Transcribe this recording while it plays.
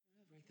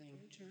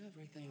Future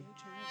everything.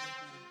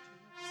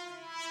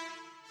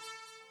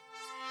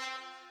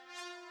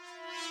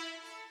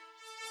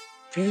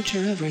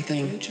 Future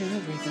everything.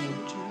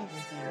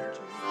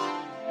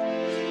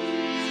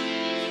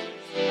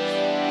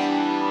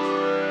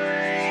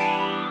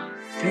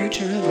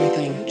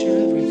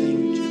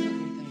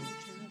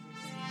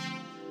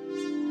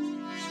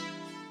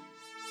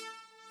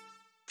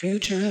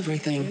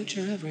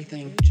 Future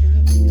everything.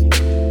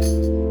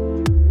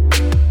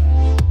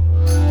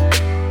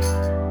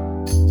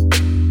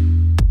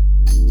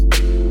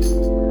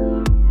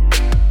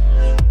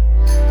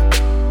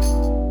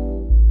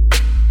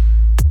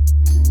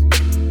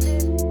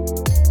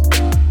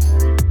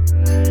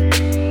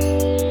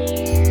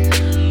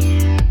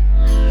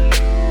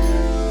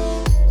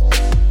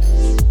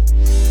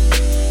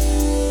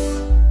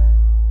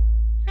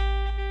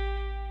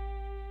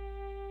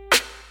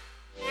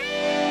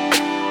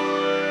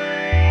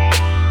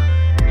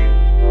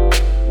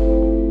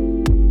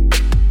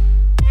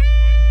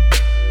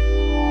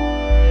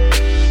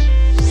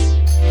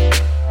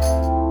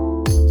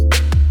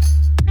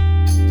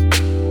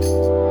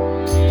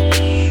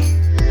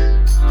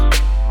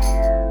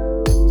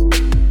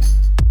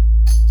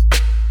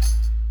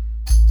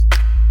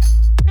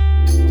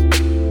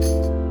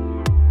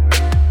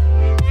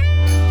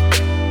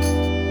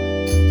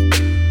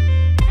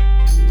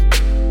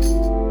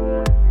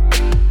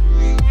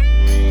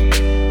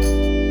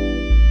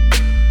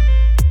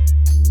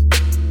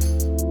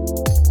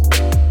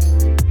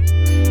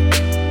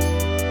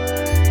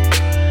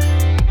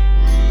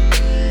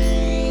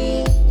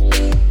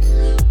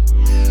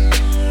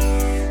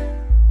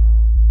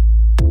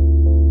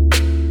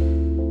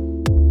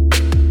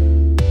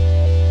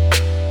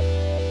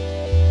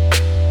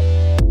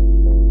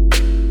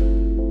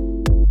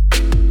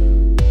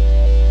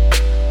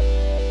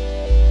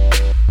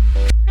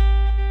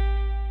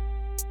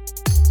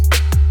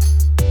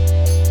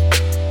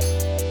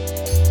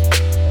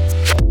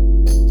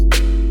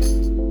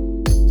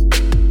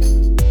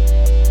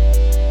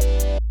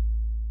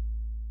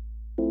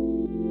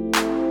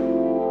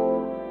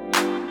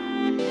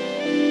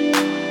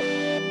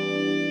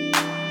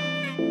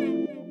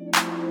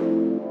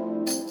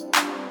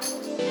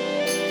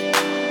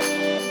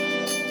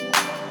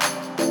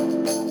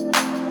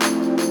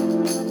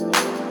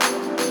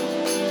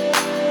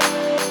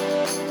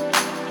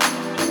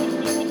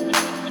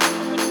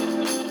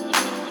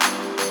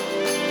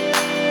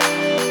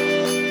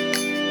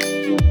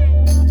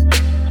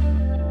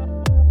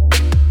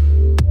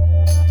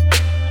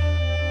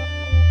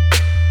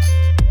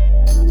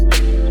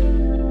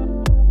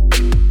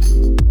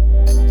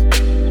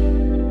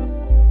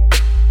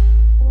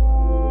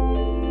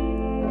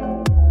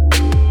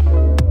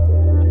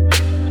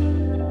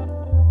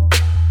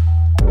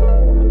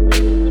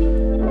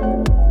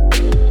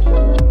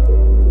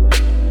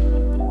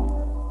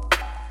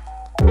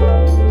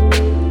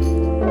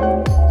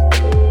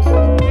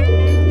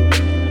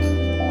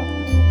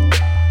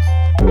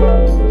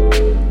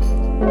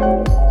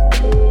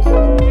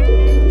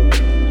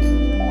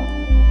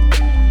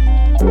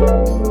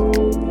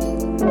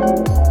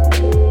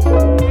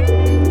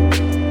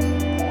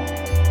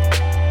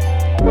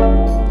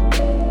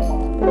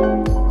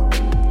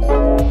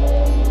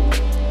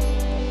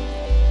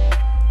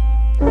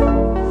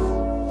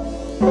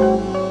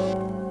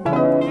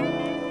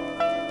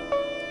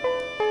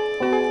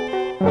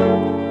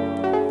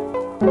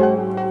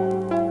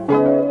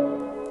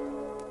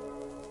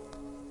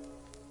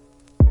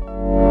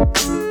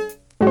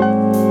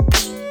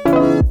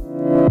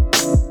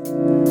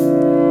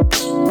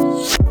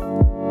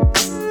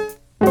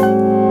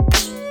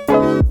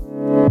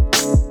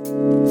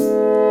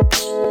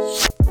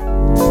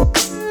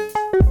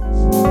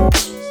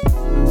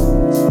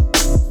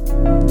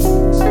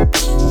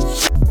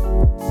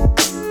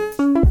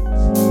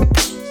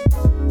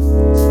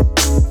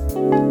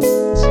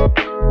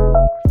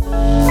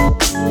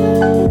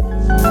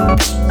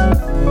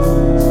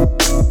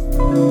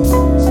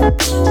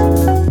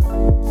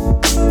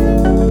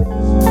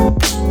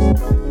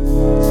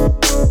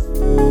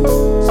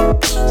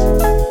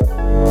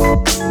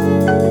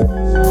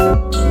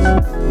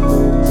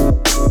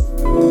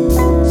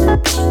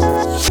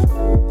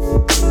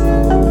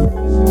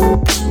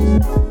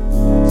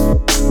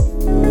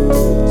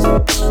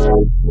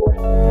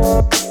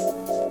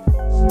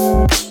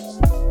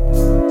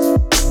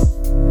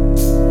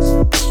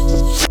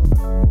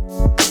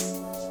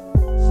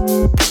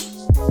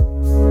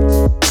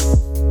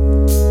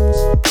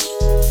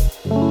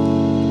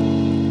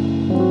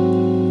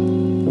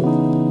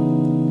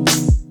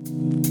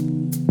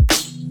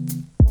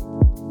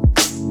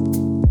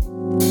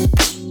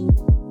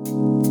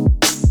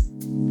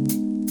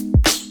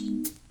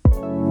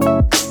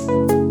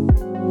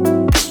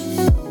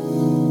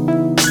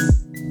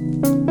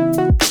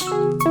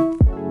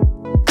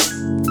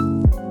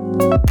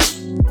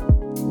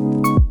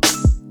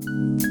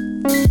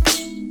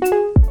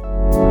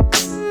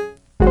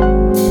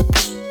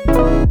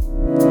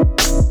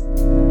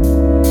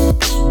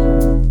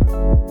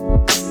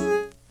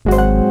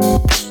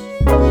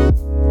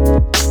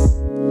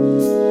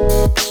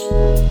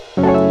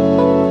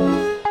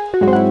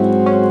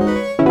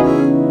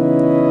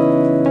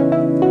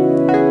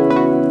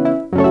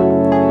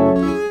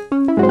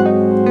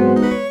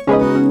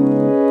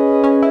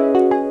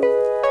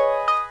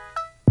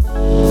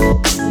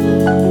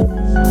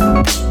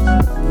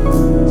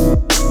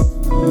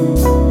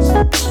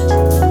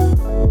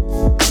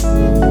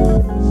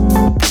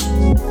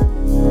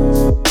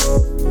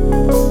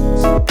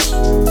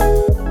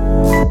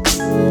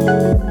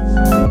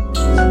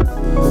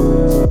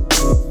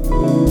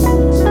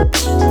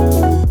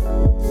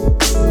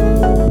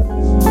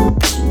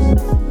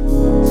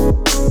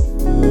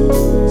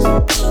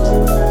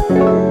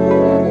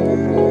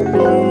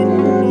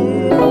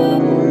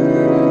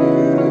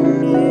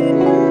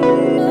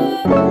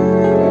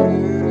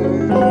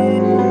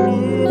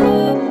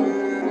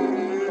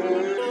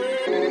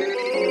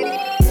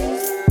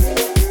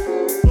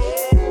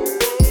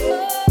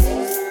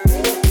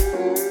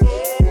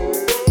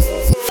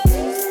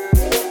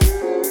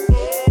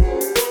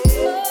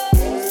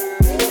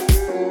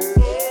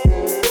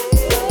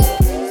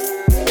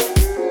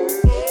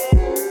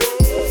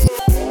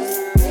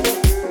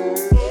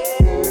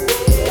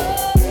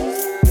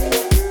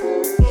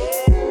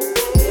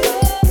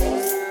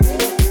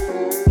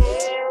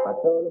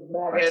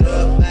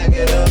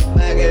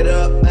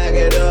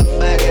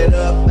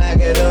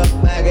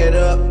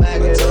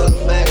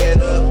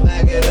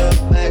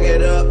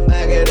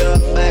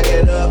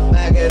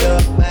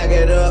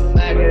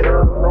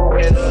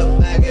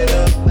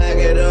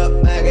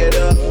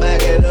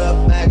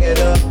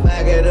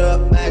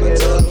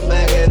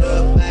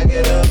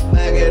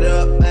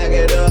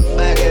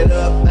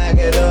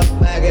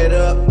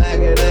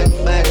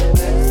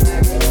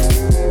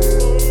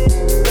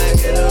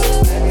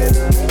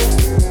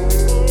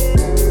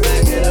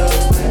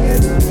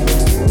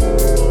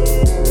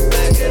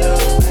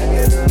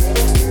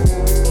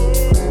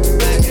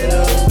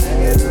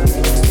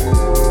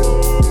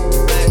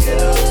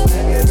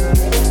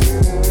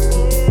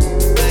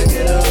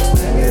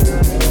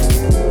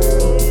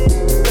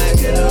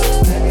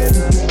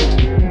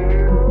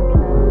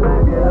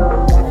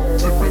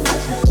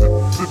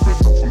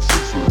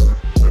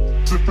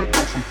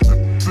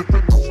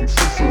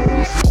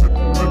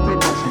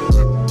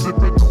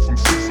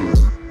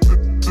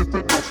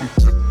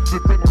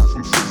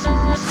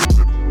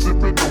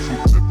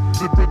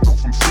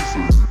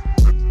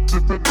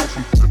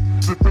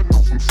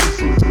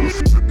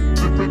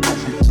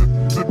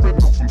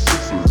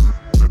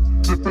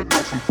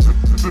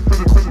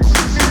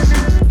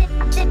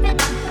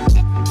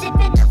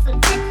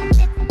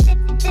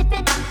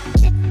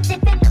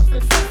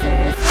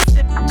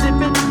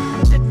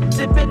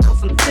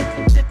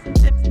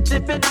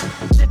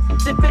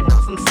 Dipping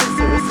on some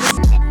scissors.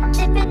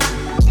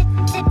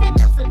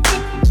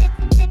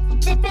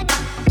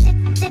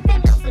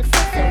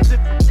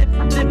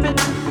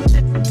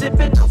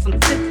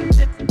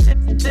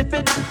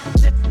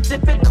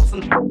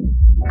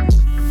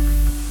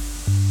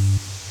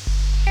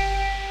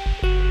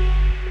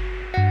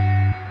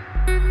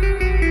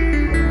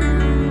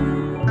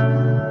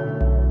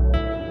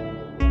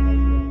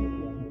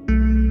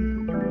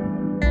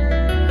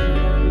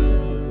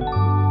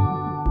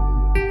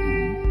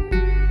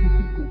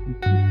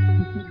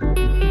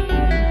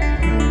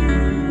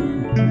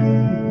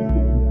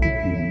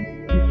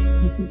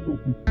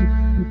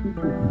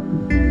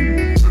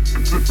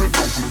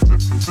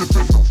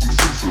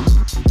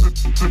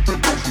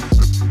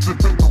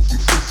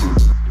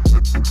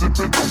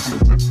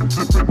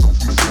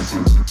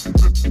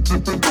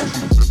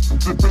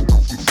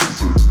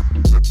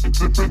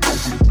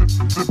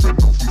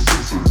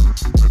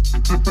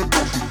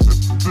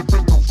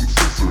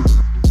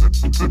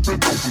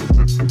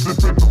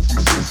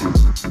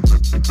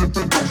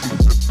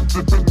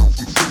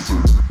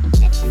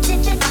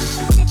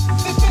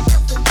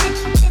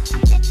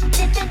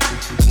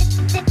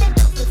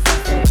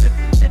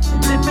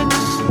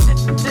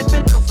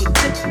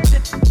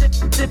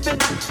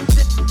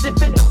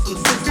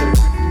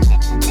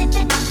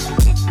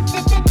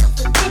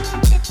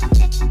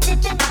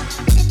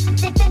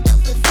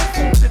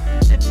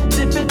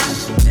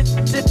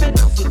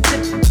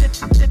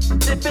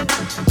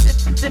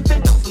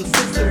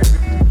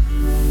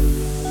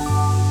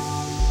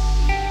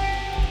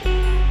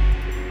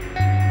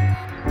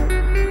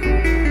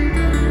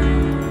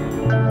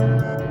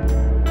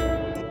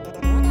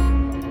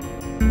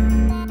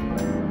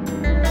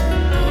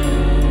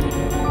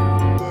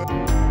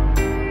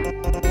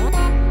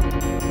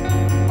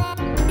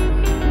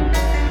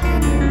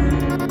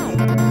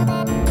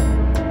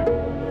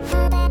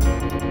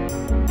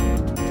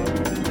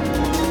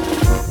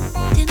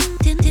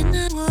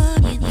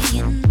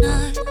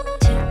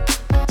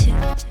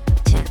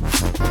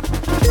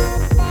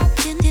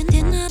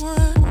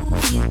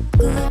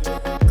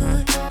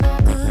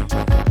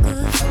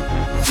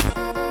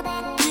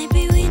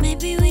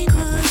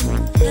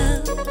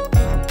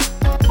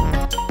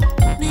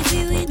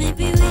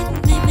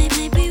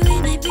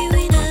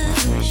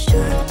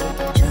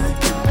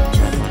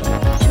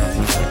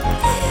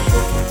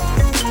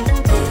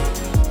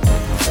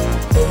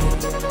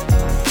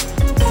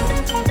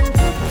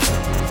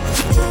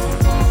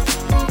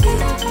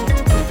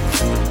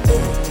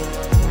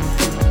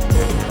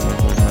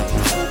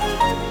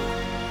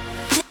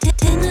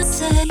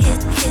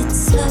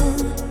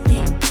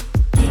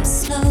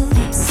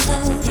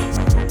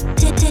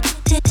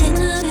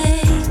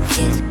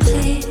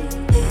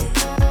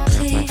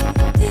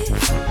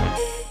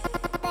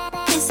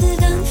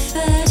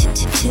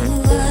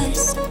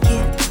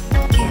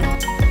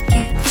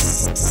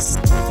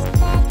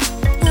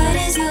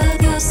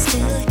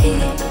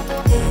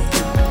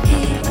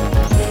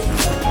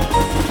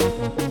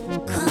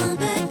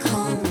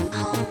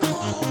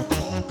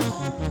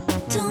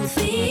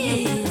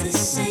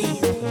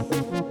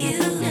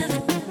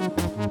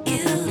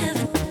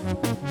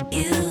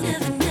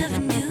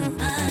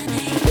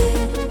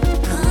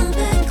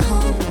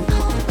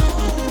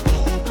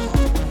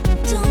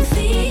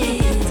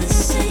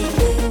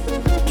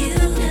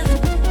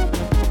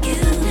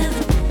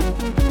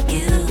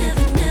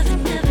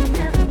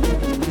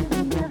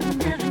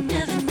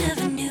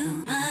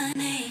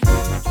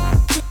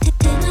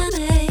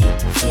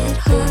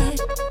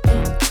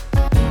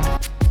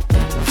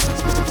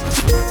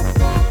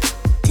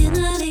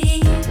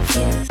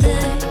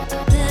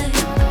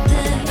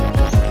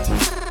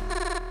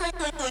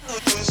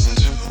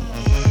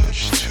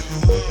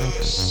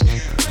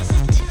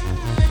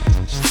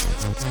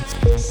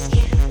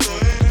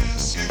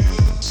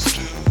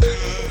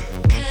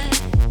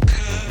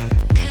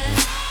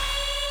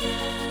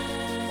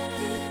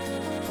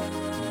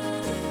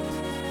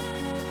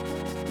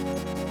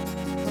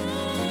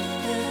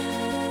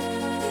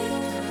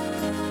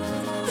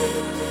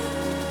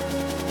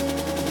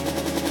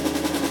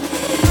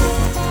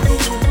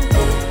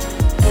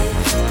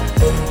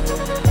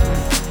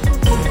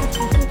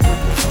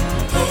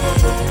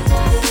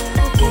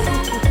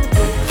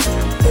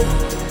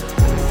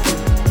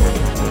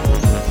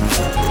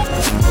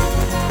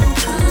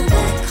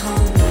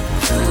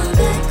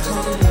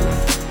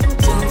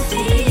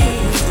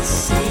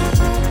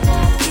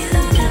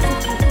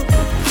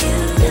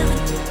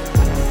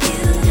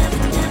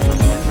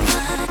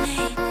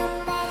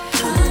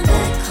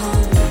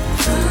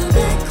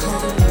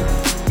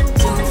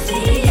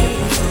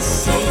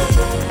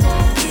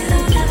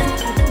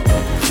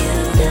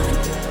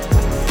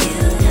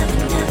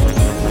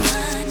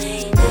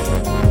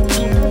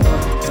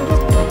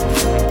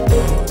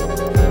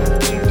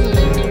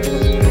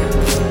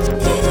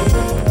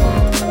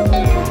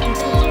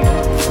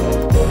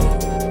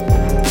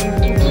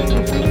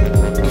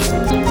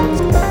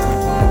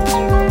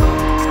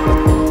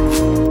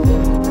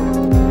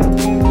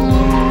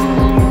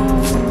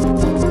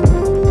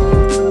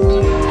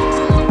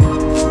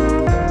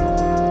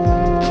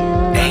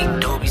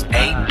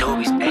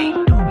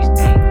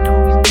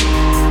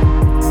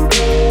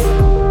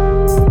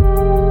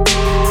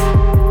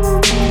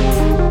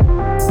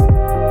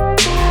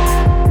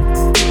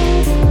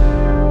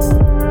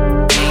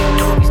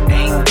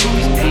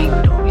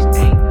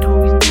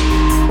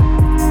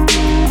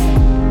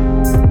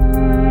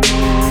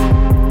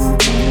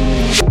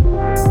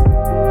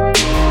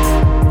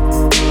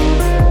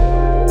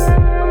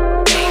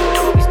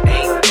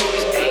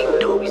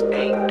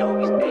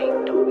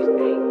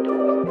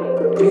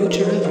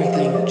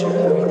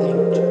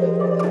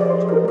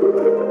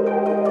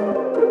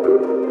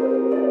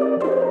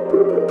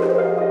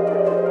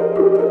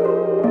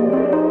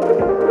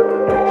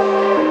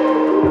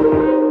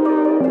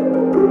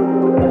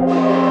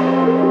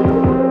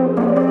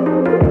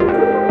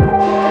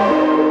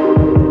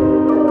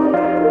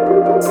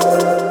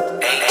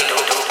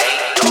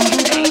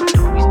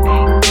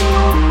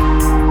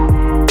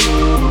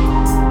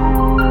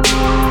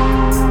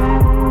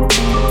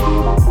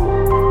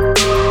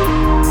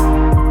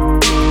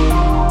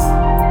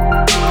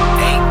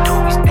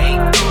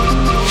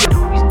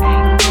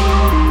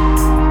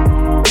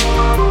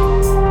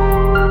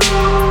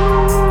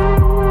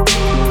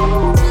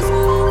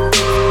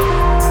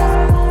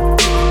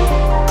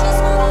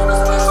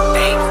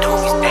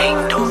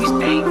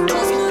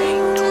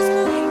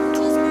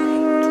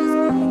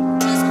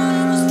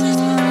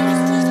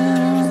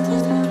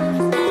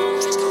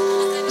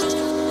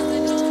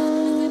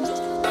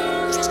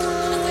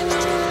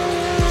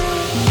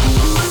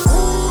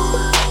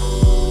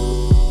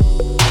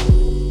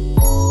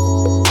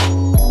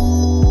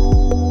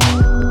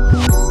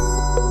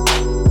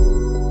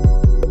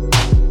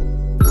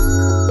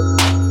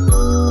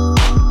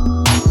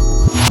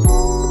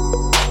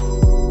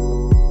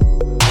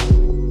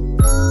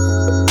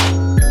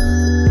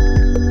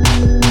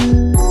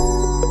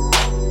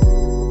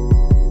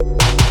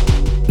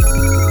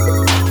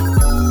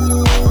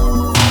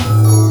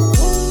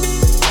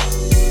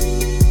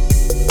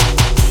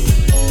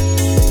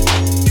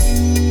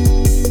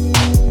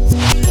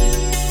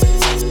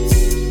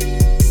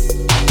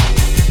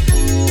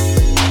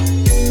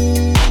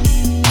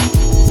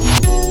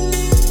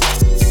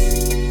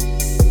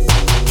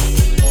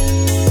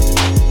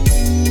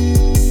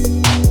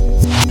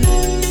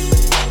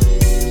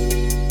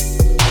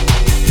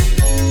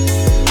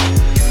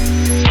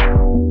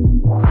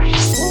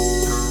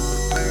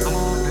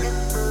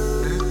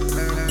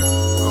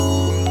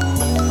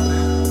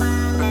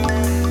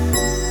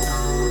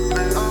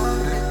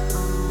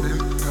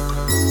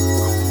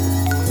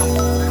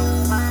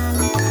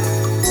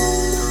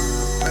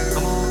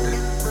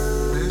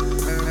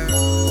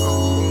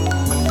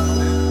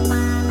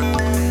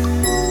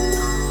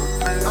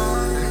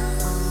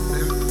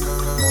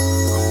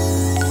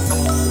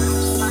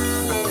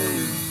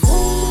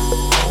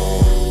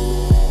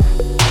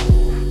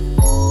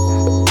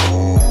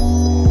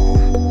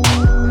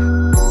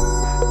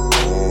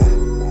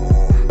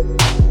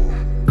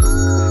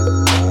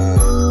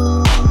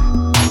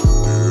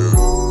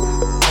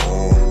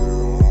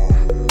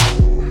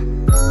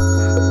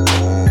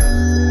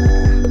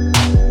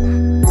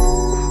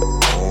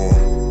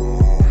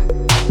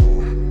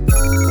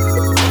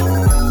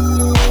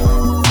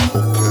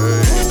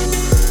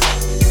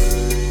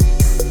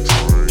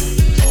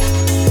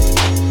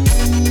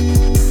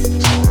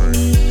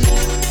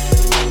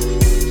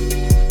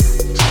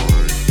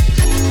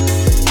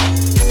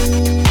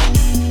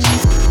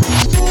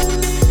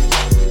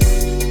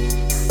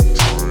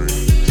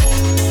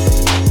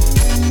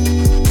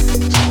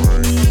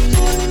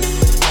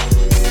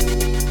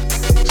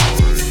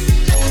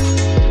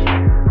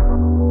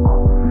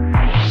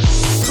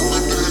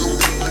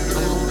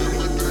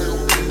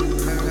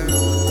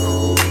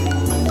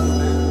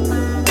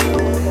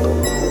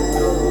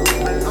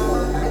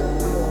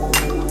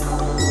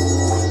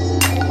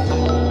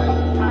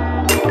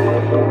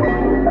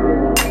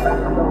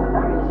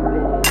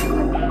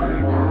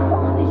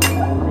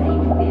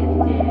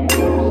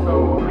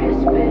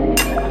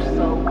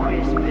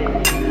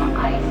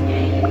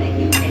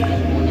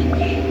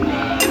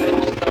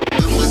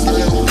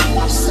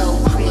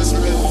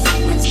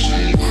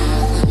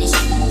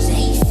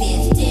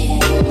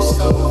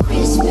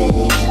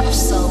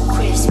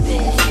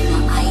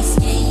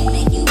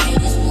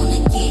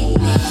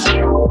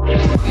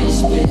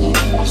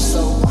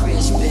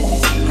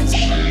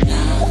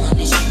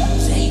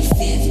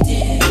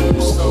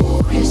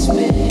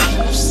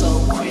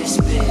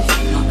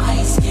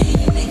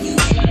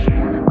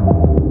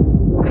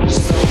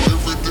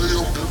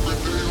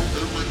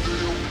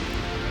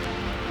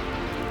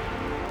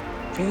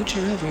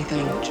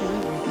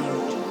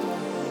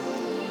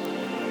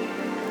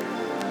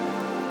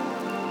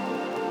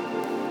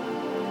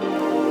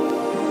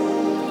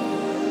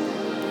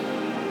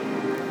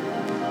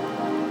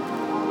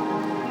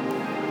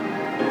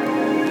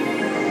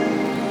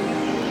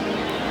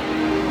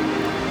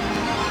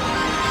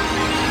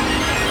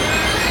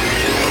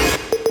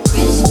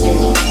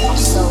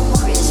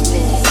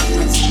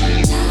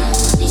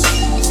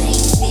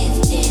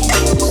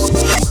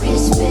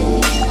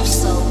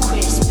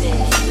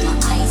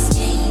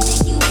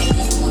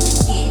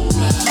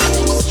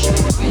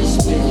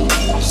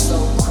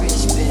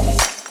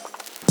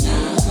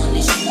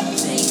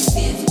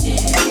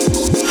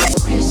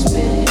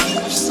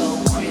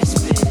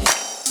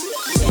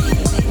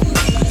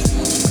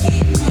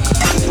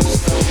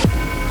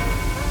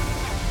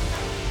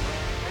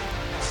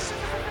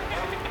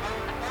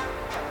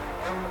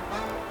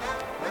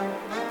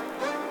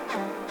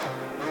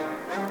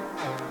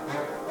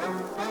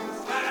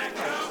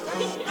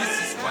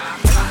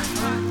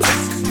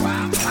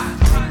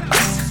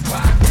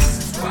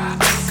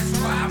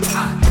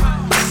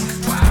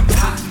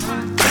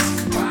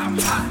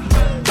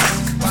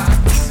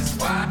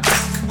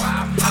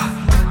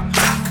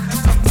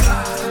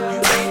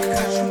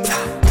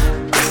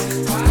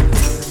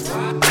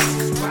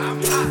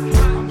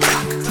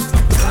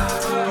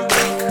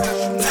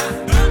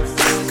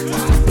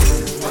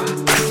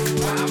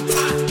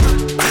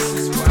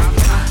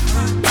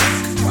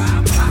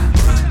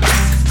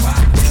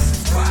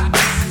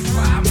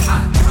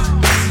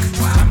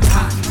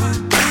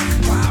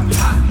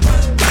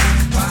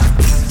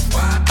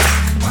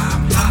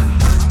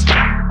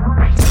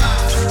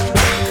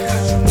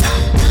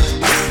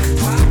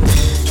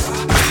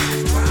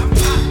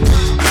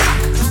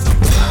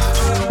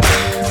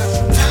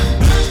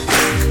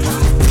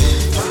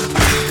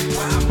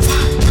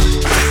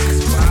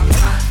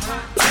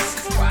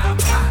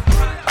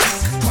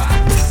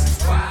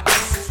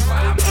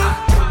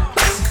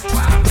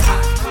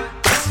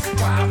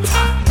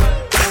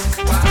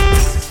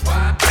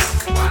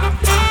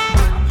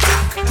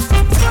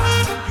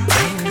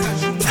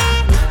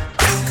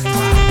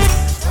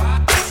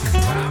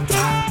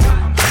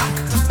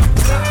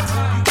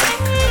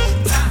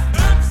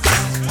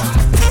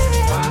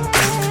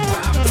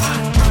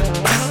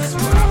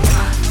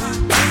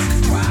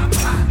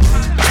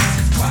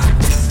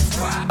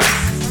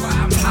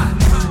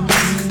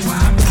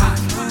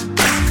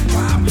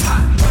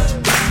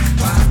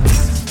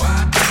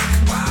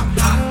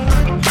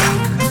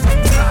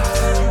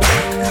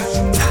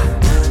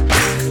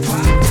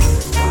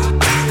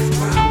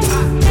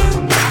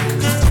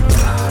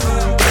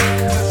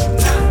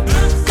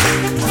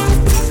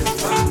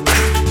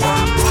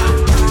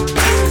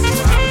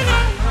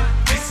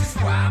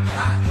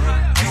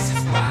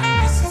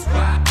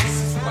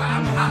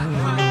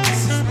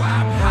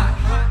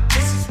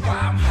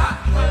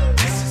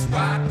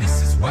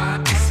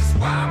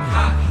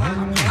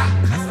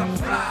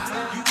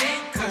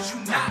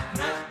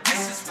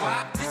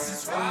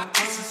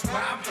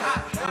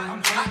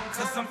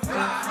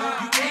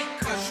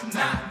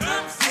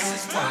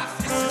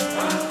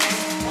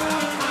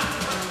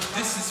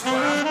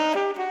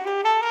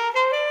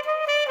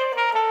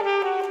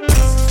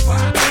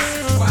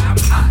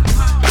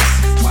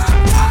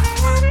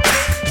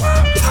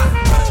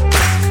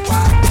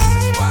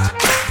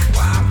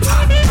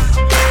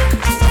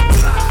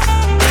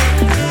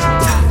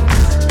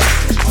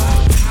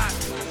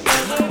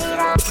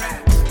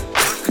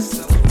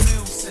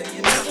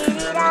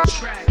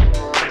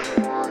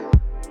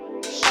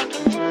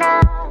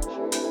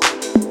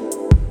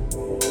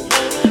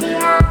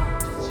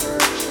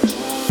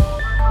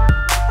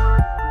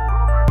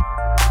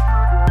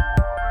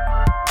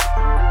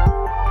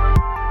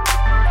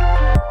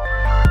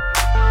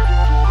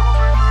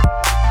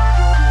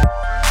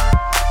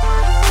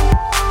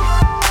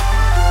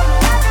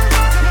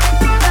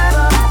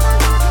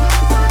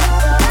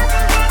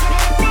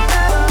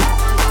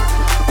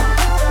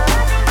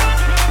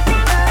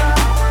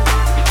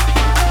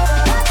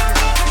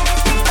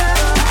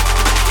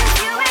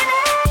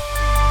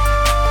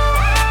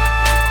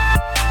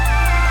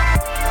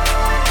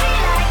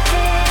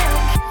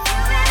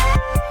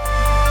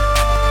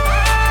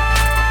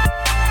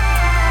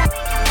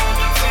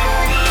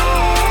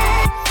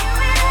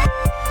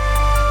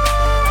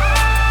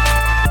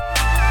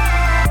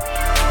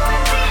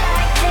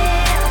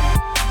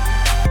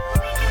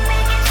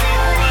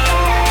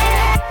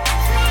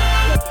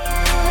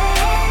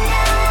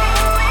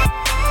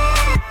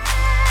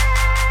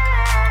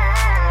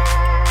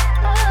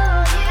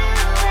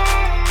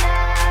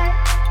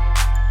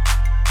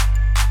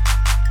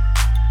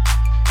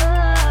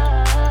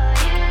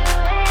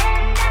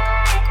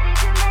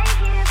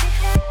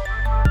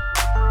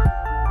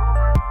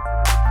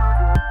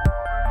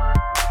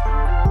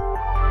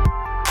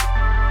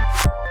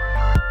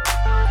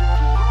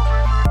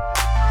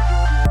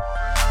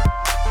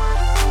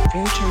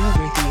 Future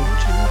everything.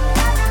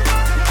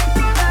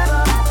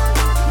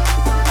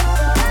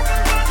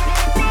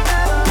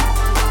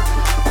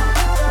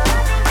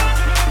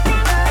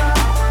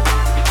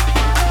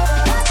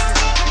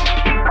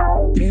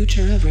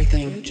 Future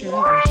everything. Future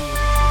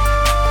everything.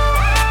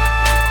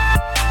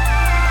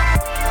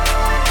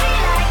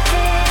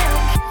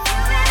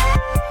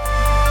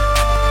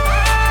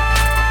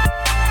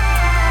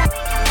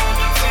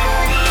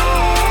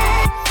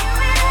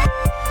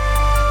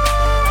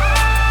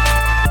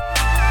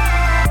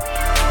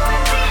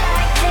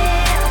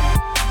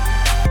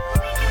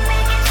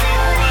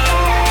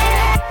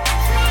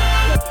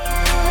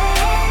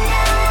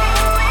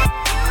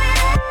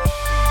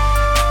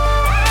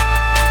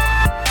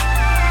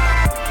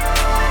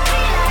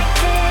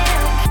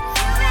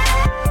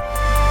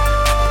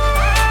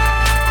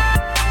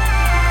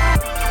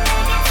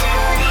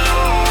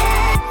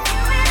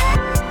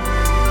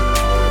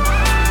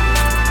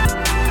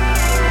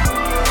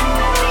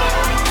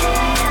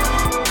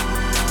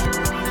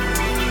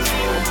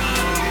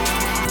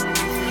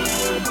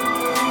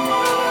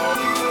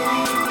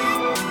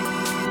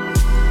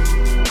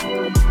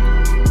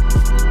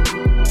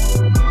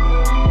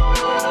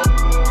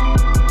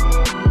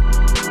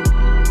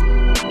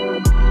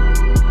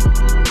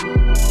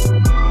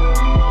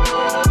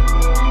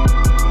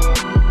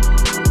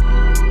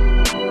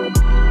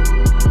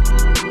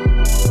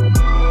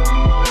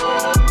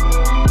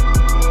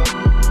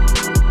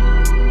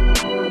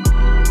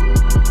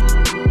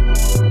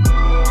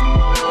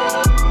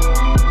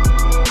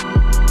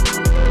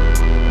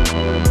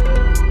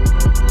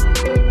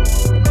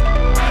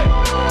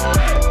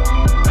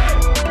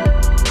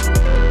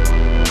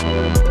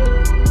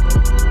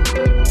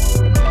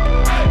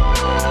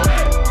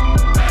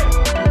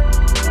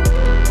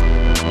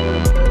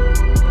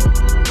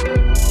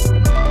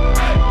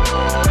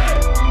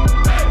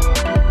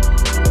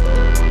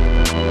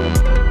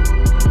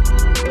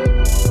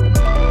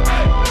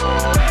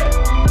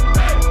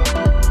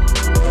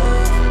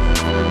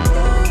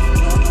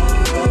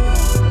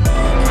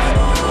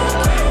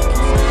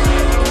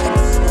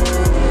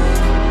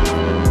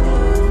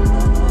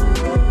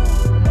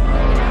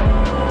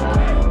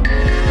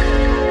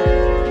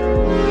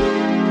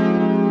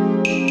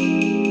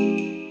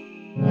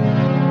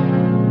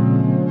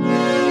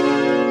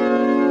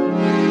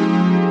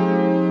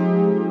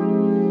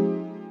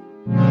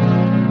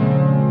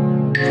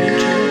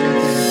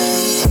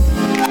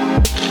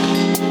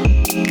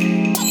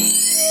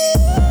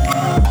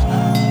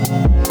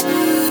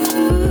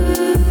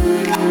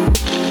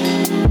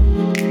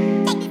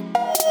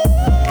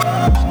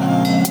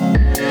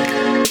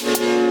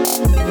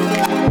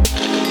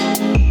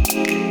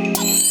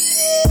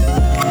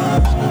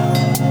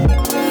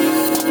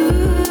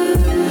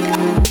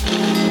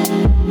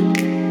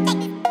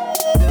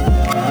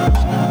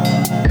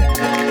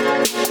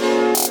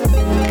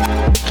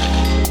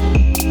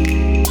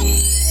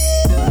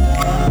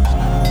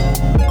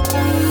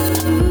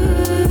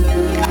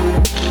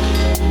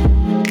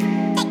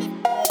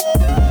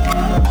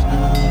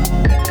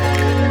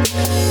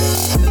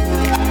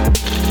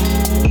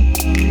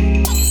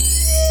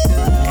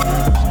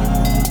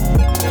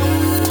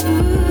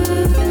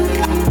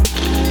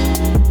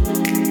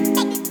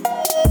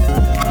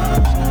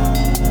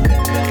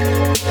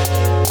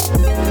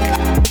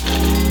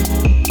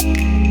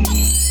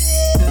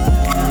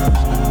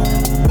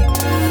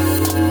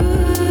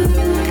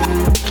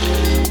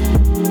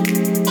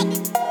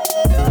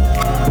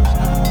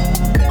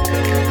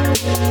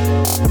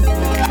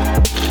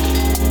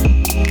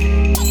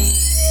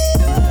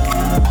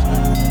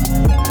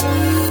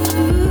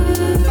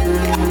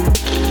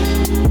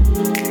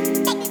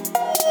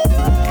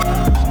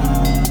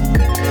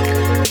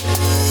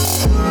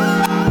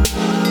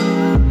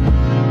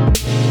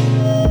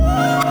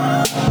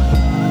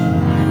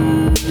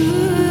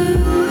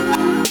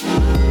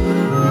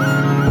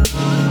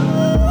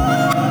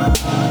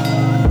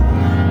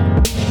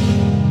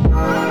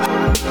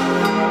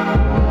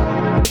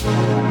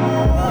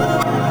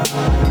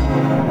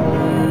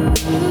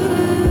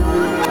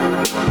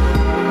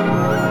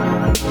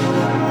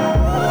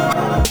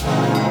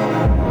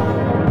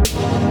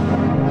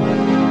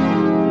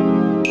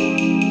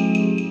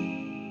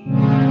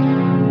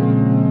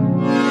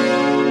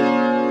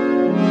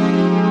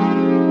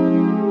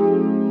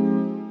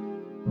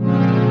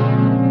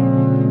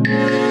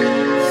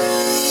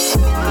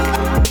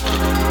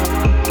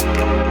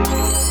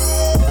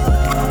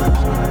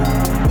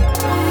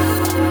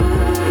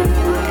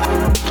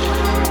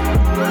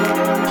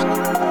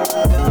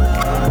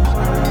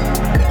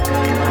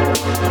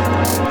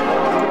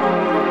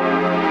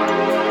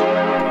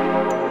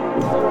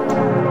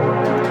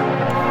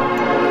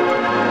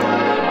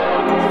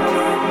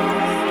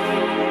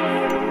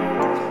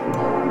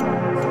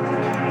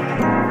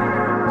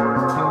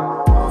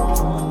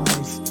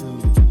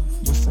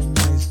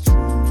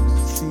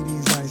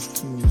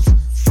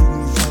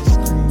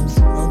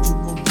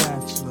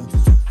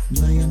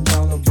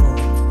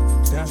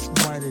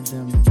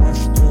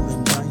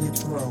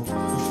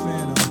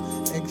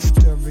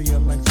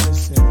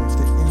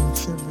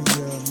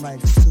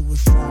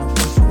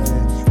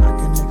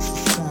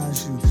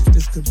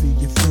 could be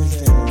your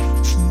phys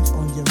ed. Cheat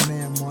on your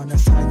man, man,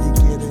 that's how you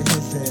get a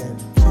his head.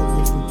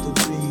 Killer with the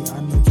B,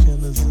 I know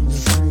killers in the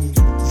street.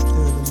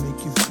 Still to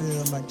make you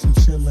feel like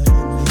chinchilla in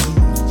the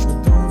heat. So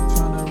don't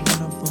tryna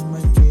run up on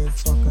my ear,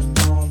 talking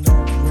all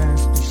that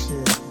raspy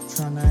shit.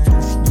 Tryna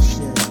ask me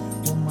shit.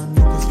 When my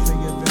niggas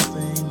figure that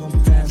they ain't gon'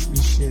 pass me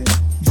shit.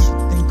 You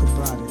should think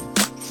about it,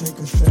 take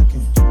a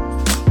second.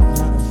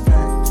 Matter of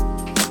fact,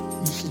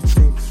 you should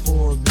take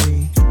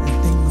 4B and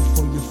think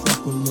before you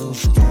fuck with little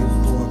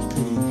skateboard P.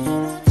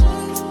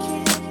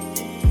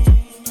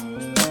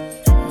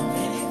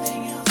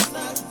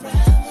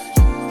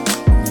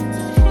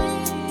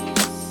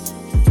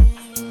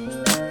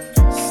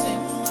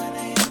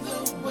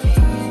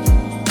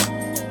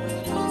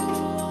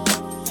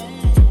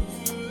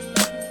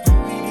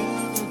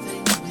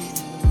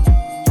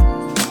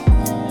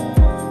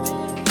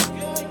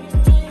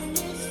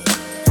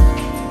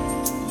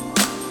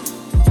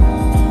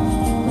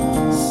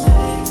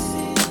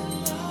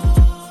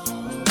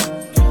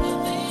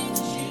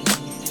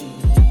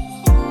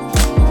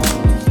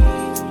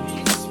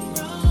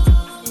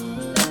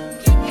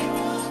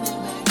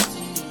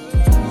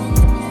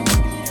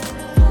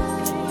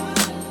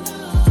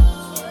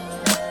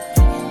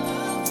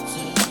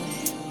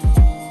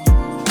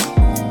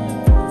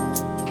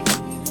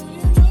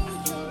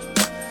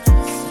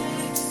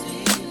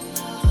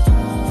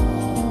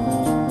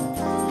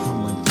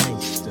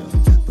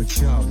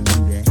 Y'all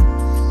knew that.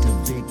 The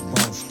big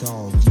boss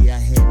dog, yeah, I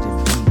had to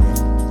do that.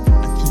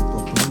 I keep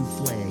a blue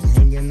flag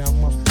hanging out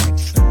my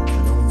backside,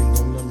 but only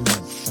on the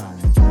left side.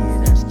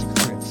 Yeah, that's the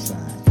crib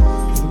side.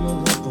 Ain't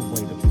no other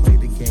way to play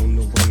the game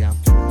the way I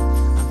play.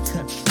 I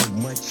cut so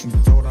much you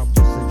thought I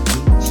was a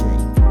DJ.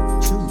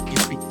 2,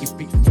 if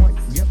it, 1,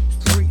 yep,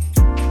 3.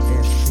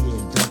 FC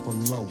and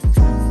double O,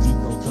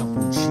 P-D-O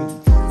double G.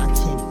 I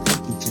can't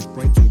fake it, just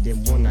break it,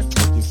 and when I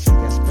take it, see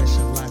I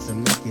specialize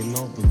in making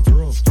all the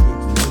girls get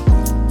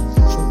naked.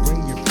 So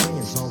bring your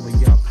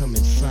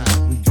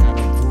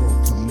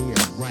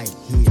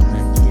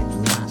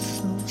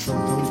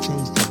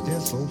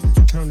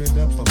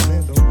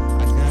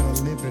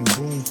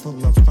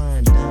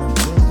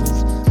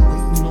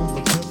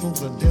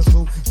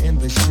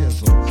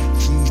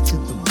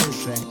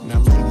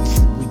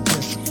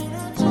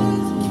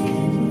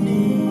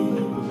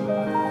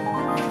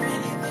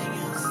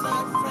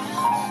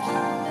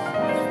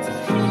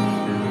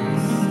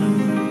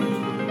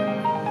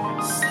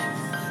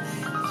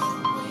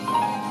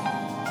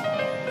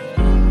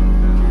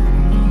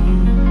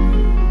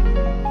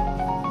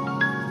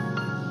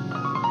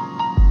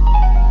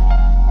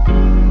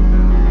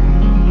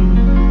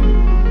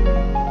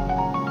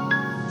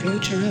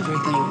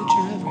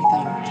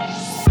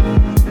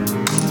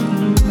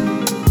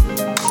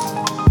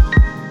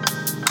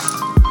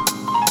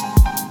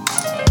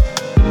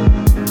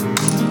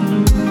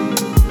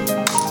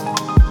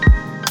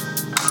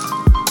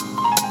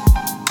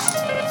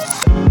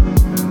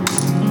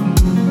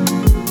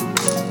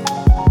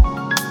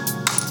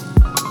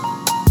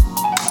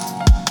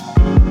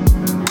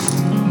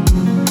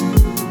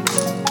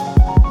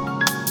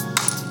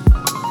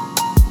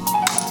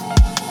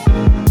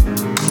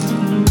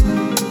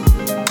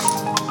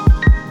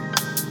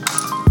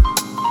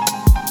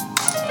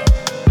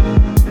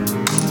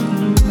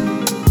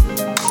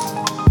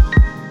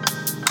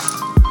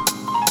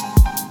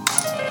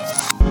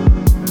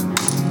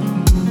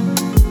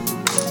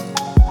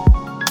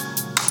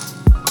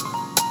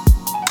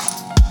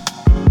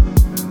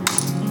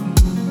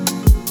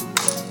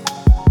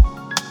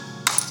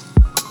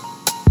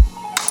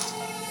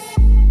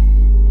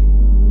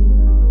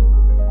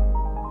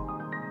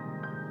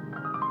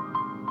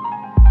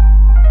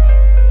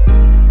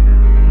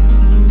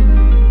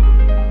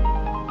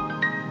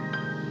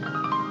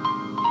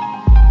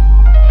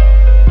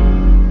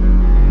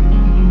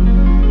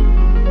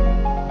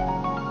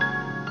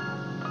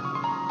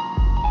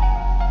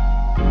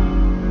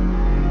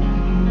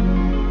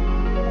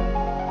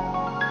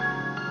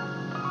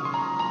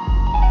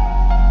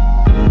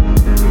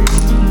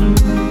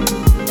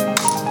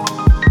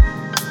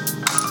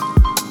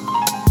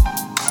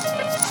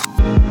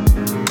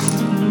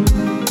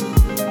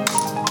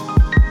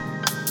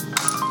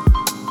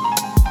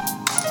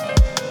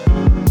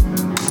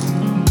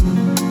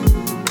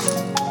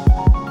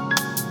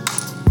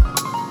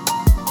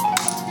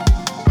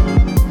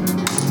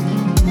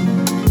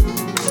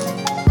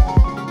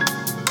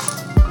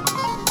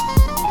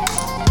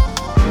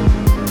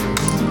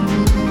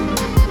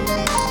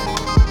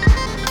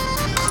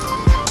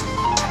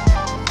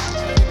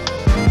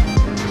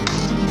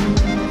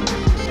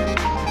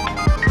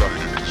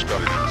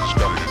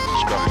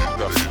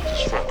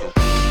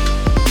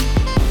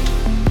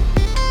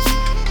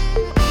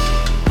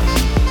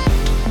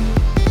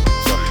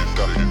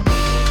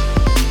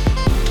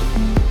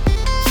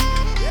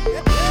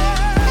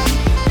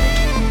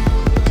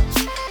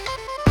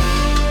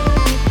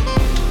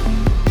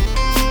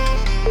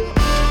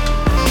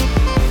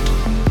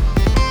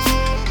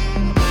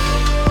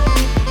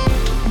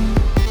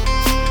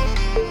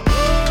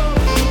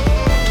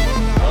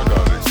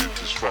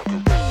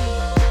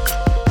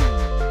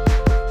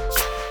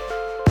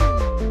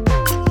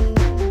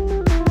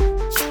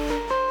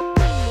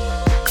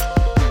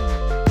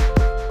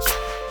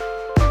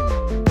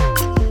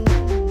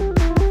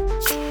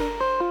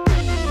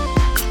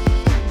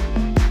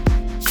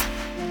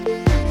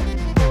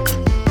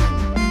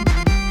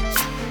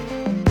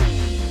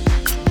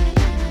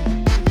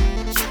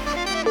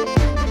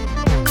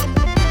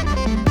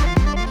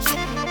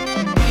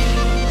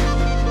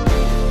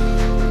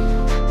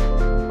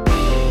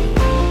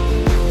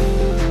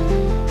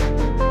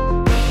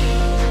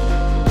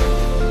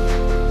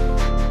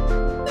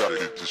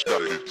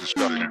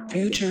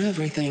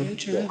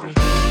future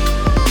everything.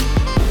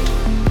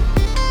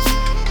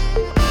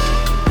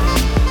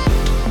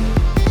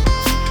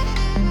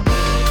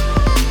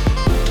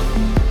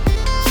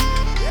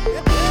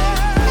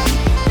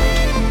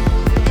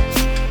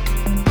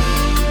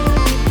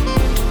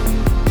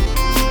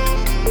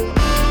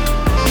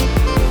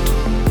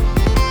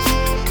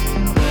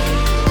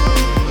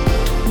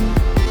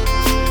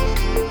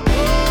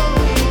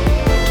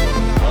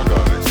 I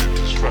gotta hit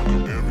this track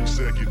up every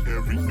second,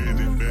 every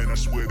minute, man. I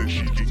swear that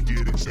she can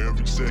get it.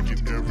 Every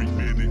second, every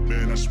minute,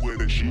 man. I swear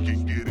that she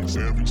can get it.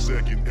 Every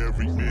second,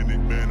 every minute,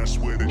 man. I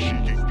swear that she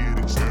can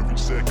get it. Every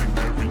second,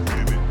 every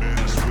minute, man.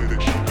 I swear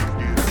that she can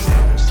get it.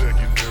 Every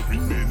second, every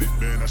minute,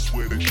 man. I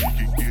swear that she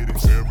can get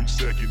it. Every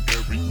second,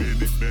 every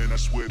minute, man. I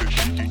swear that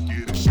she can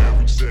get it.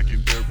 Every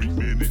second, every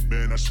minute,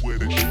 man. I swear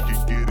that she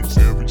can get it.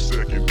 Every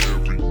second,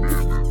 every minute.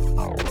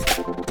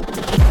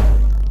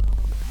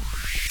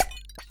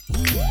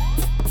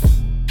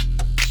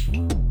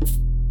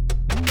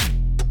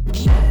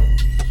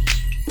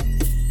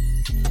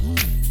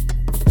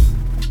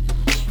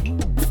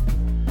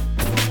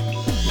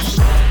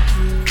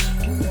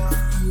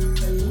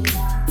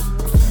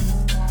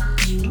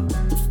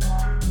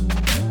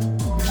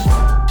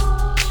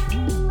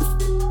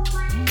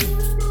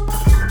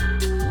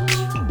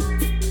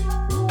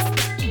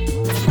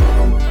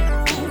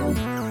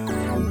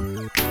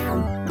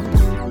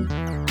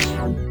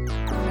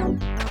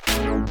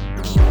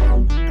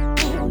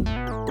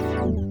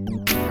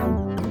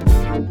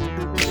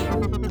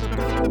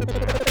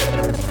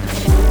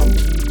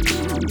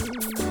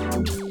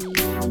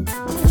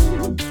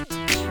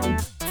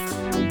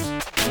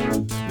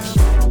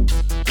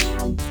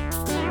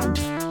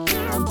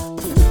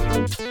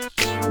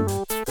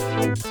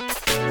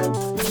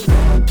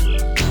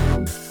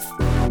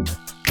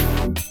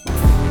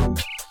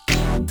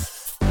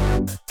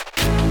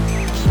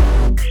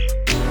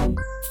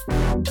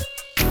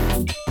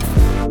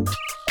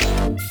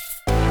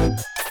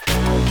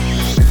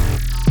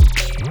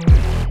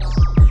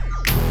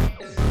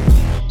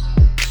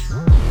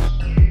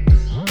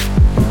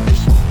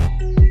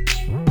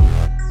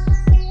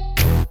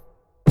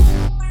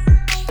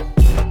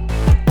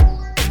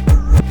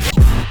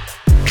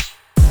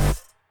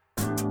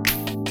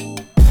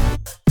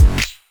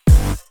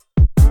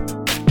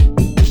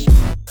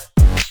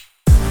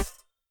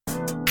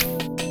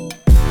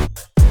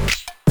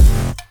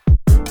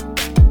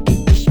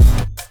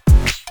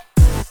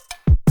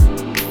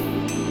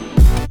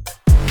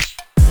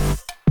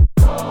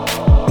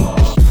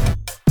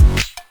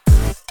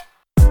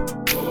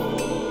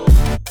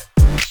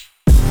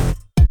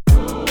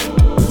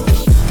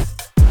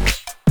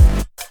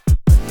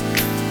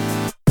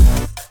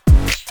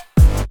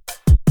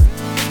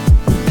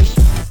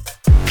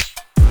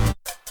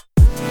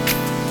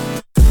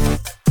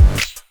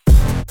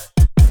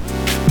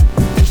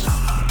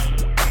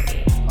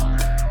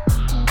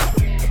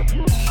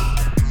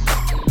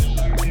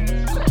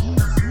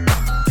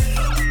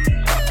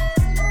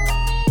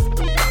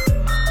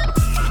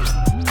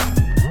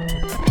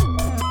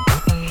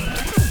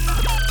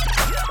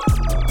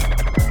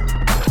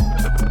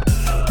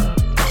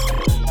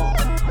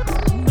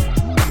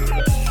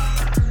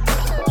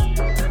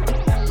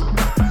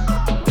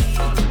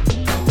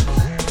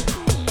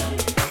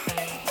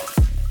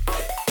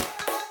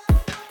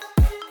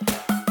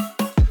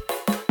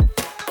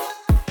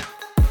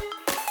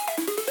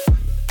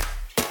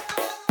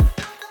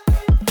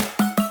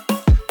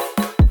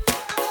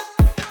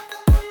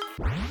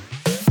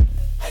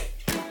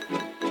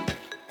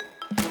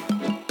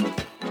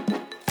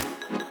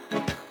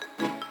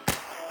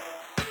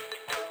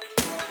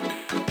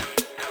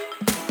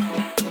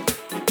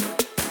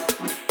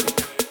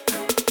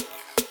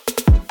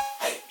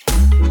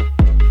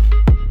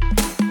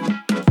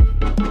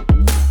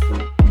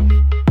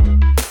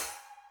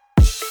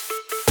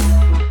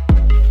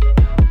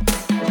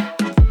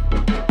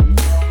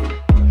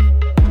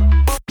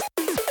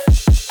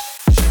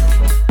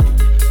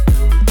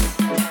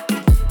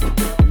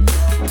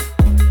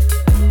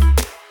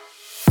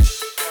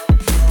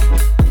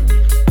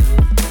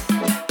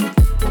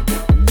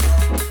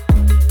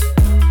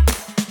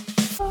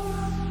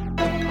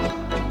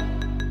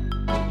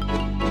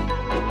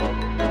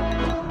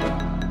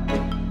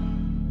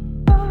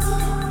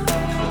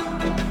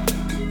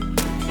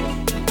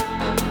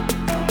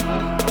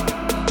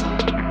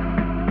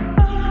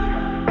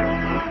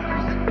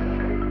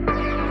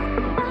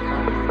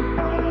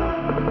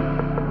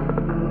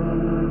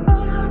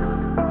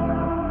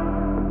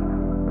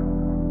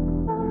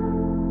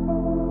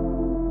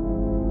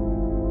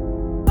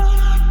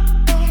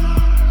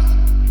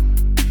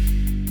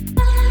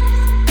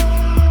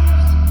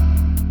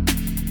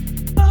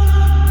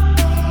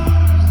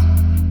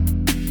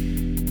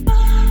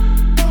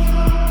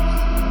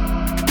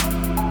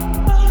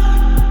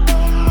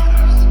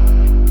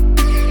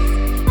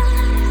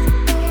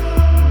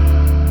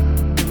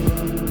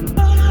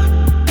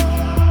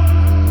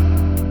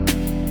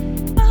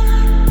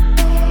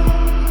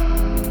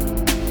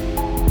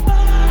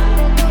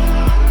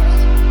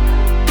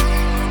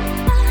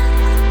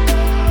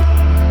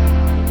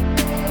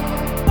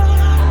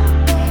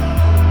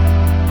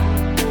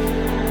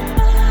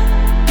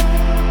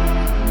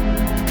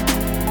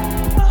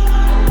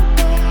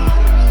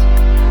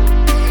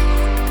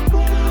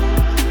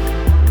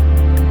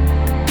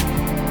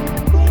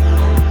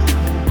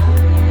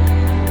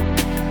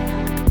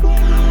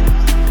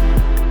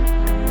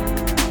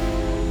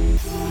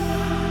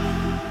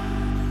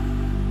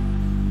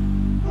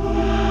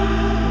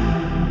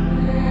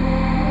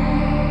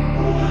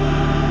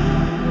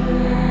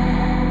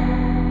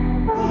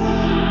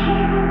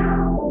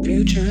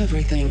 Future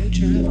everything.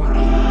 Future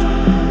everything.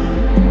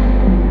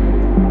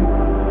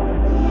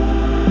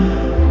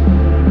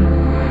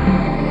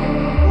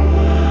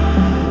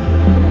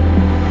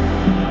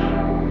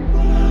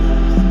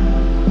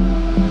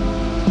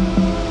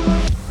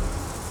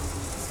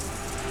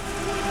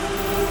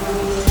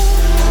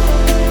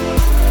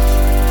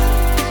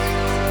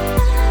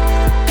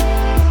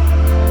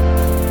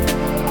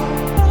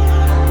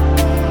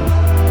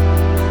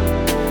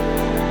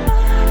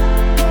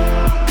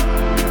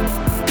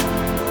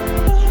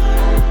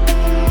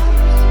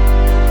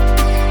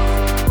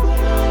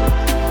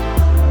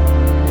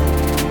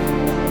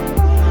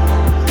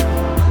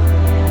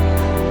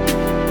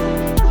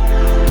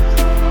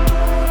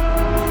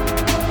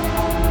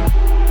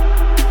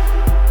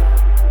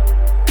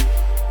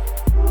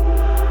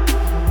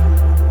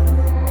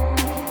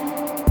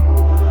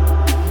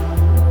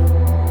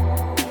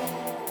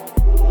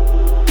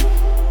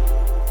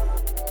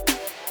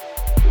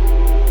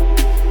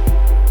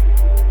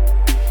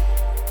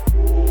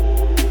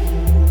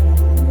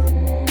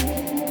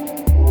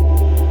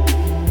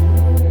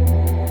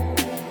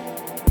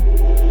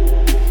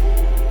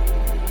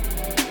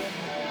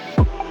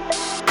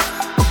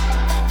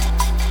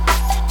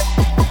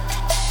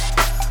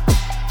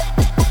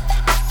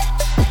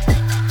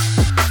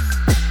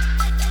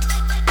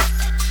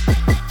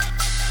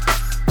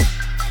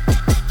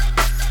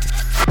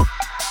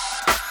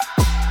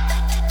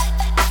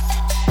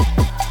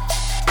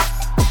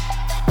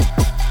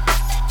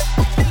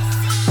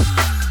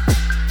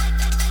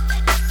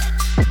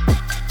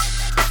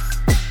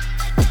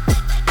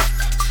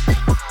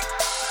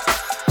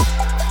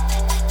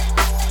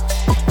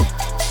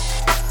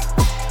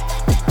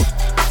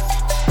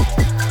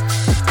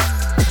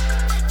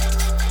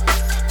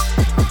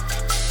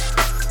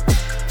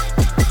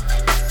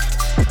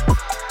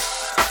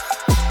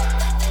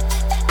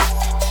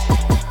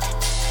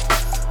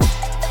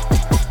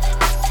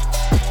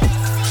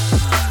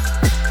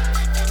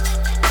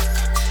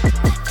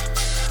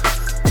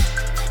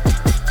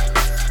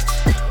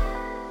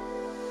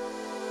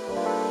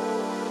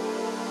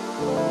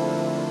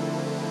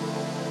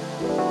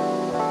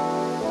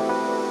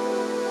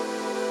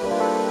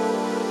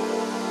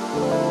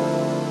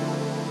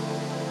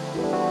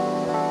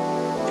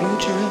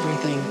 Future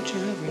everything. Future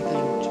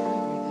everything.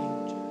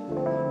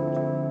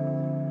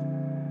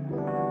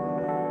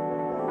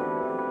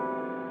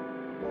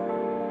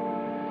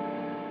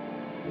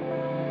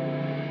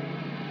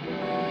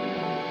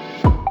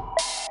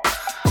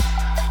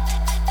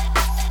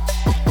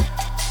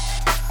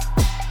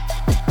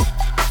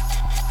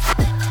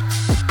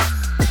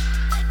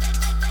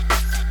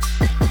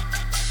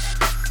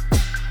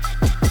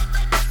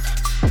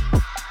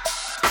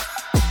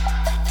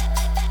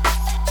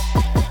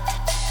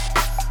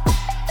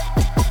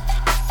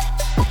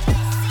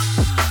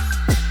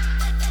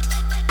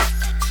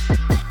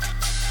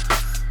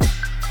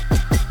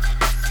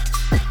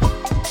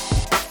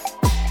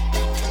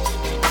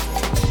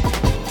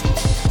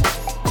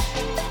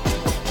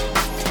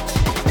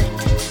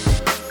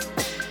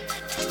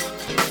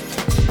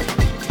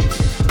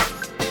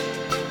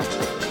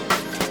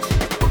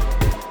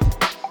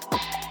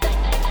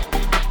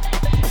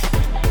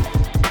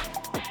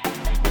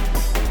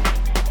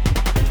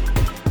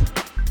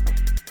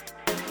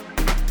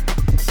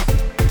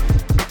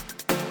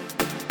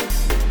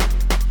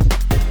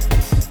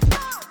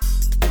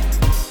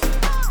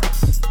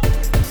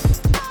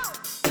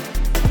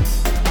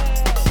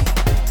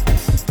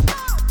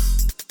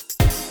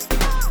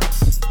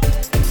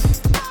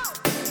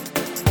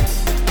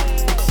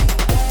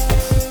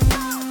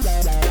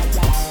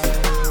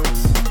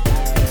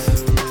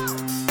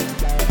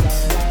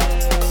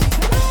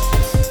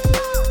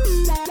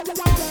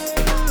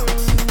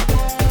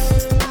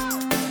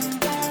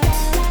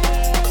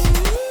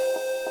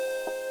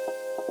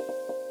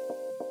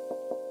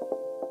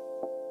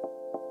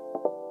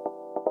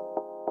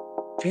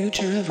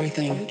 Future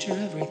everything. Future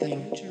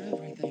everything. Future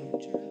everything.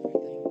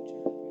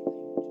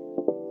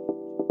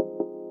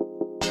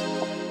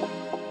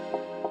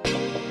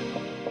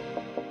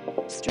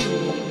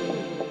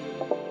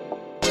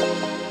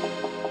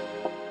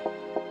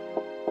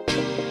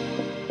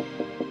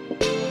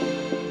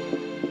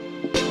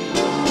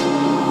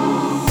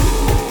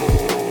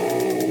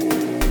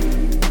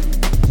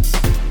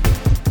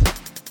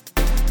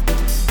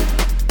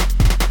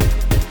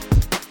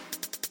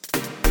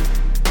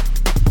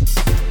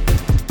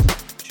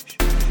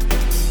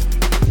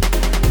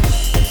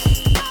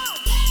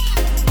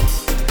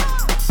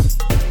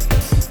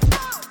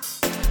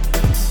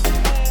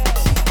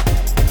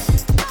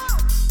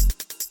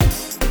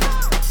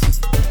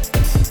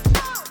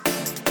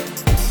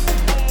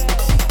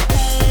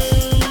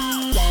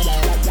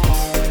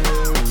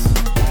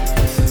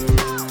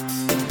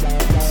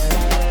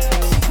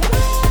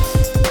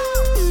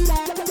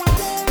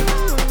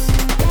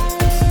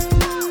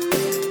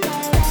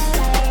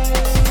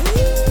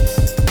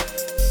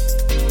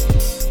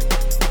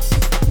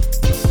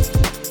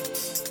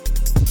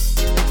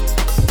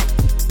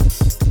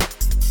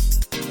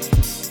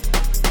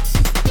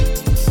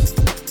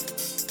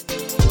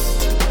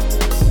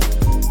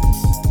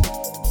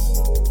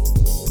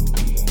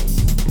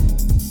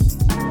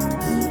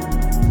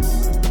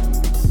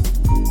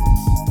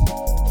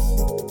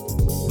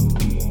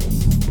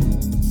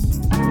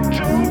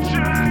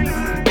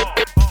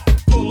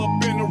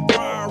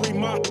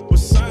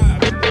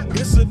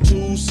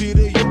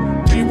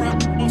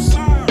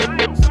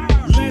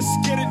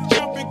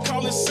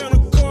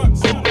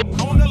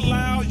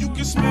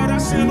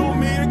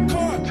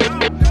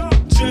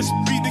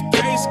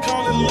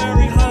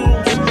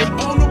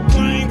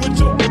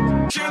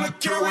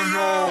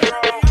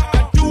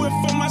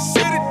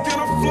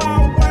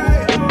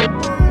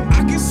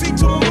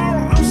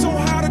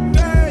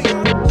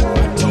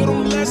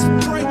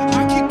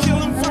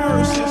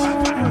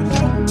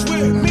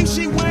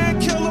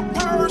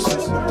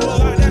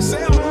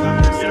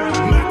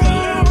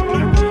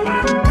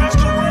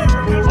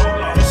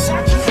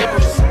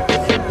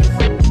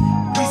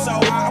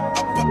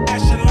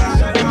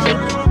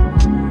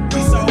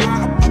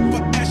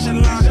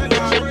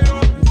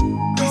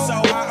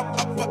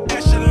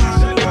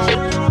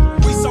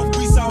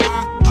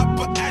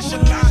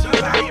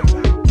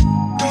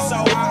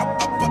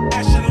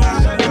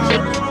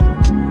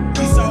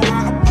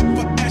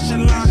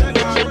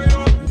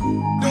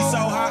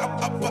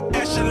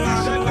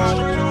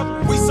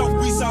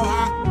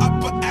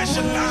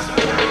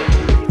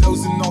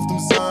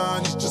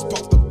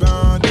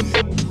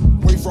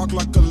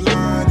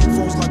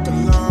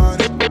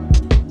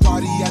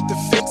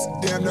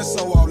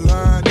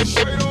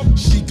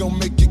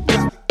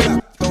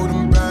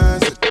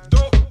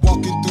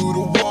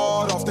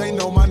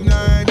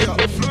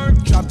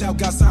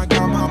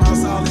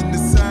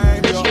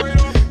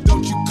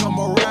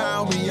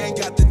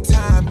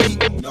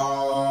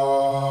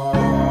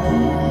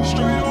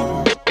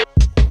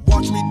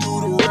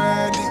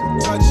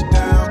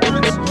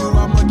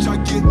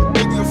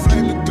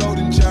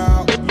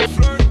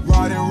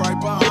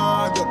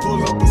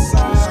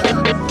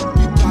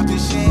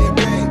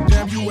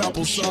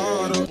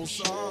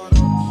 We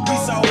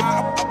so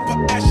high, upper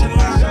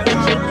echelon.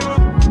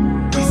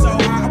 We so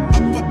high,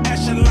 upper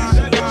echelon.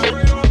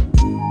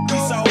 We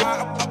so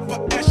high, upper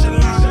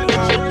echelon.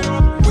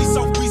 We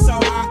so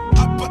high,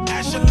 upper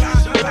echelon.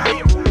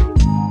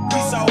 We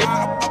so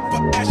high,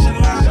 upper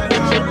echelon.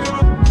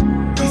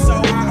 We so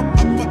high,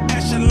 upper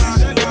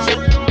echelon.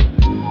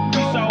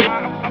 We so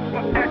high,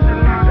 upper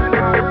echelon.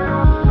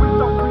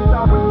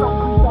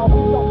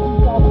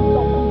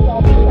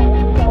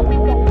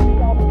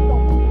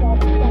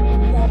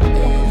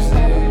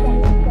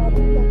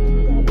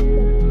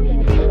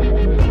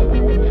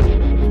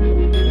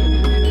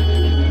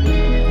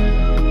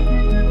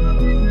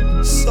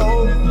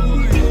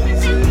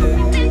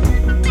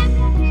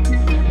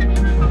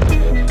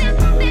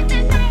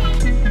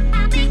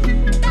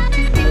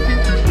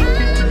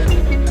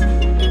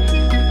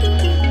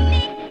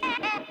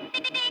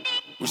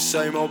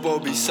 Same old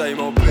Bobby, same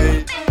old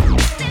beat.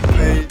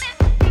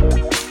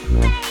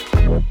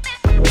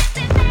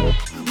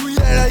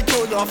 Yeah, they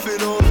got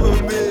nothing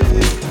over me.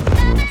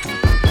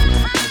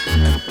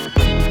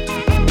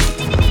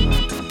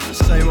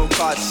 Same old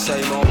cuts,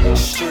 same old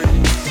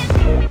streets.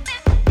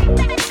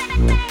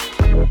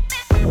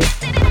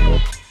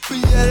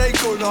 Yeah, they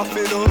got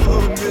nothing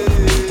over me.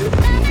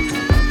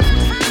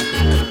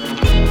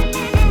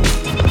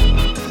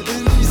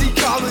 And easy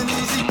come and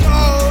easy go.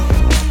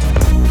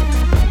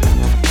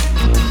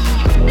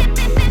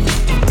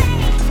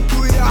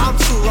 I'm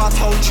sure I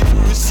told you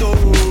so.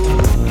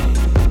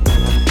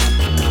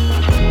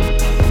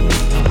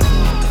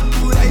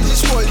 They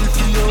just want you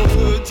for your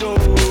door.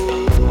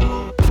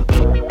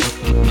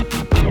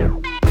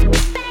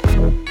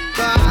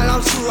 Man,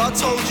 I'm sure I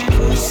told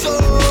you so.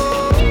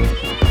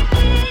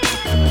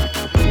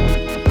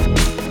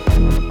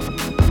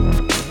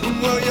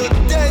 Well, you're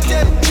dead,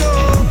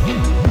 Joe.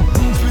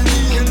 Been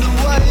eating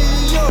away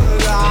your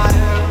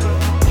life.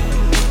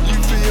 You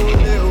feel a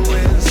little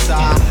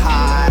inside.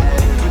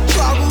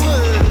 Trouble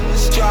and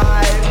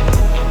strife,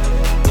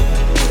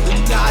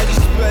 and I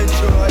just spend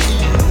your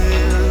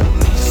evening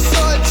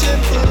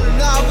searching for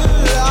another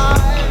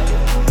life.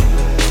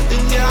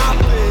 And yeah, I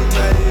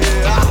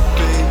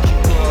think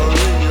you're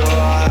in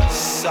your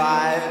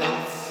sight.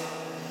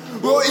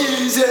 Well,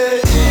 easy.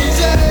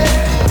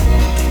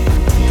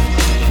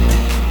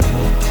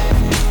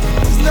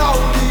 There's no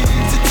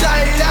need to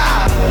take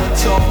that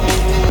toll.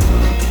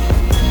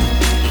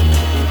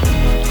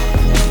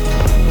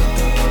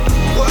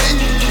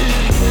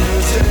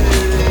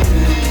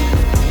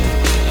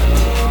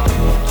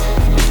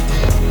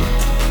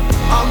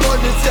 I'm on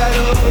the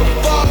telephone.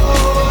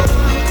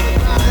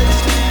 I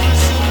just need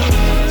some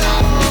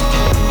love.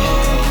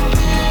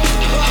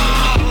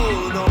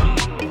 Oh, no.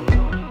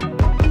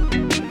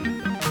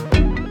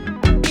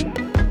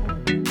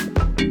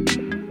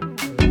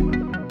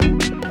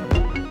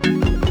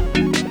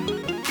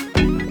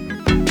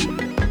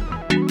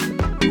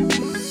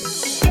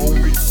 Hold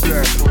me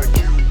back like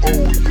you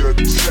owe your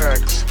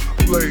tax.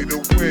 Play to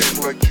win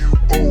like you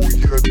owe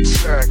your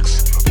tax.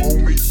 Hold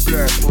me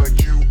back like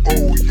you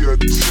owe your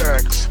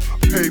tax.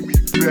 Pay me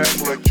back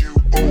like you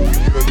owe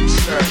your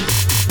tax.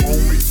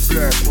 Hold me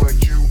back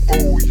like you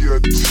owe your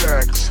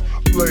tax.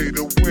 Play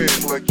to win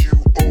like you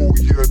owe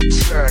your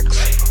tax.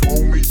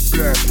 Hold me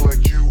back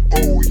like you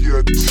owe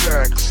your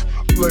tax.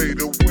 Play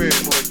to win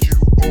like you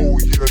owe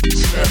your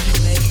tax.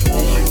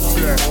 Hold me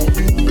back, hold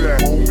me back,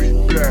 hold me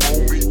back,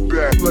 hold me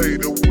back. Play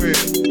to win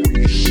when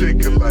you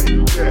shake it like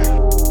that.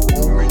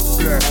 Hold me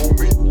back, hold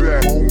me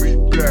back, hold me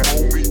back,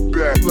 hold me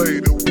back. Play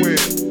to win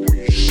when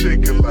you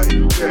shake it like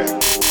that.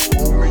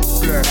 Hold me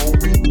back, hold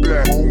me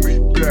back, hold me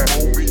back,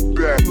 hold me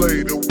back. Play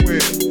to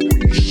win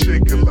when you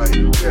shake it like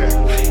that.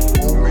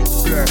 Hold me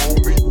back,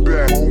 hold me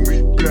back, hold me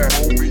back,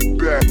 hold me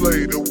back.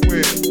 Play to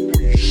win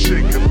when you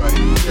shake it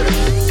like that.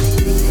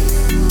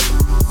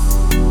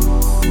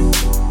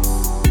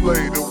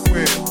 Play to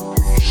win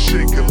when you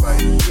shake it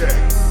like that.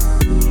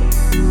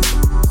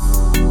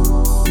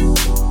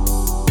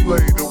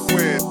 Play to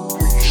win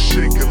when you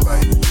shake it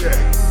like that.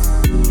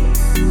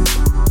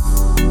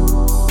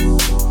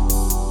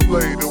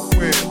 Play to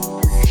win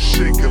when you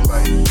shake it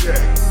like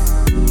that.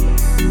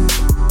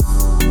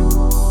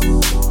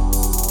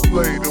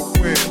 Play to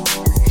win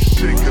when you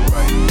shake it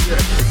like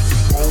that.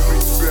 Hold me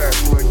back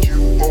like you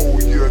owe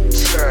your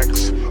tax.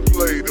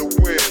 Play to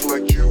win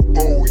like you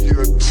owe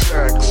your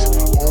tax.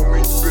 Hold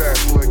me back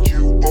like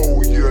you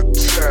owe your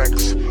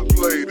tax.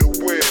 Play to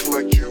win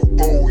like you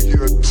owe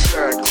your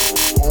tax.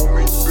 Hold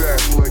me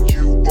back like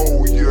you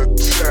owe your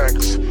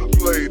tax.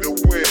 Play to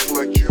win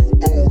like you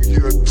owe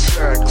your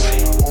tax.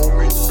 Hold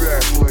me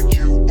back like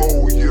you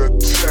owe your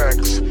tax.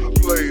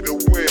 Play to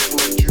win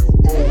like you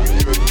owe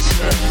your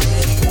tax.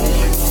 Hold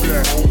me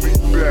back, hold me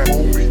back,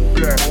 hold me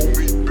back, hold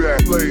me back.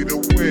 Play to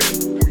win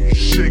when you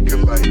shake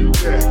it like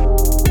that.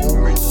 Hold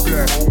me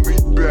back, hold me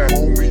back,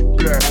 hold me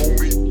back, hold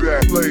me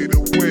back. Play to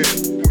win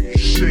when you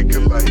shake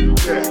it like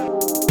that.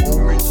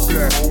 Hold me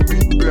back, hold me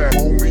back,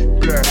 hold me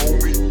back, hold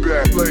me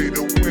back. Play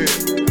to win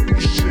when you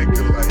shake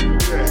it like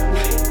that.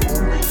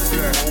 Hold me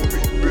back, hold me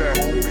back,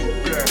 hold me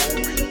back,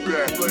 hold me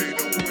back. Play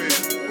to win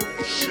when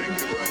you shake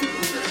it like that.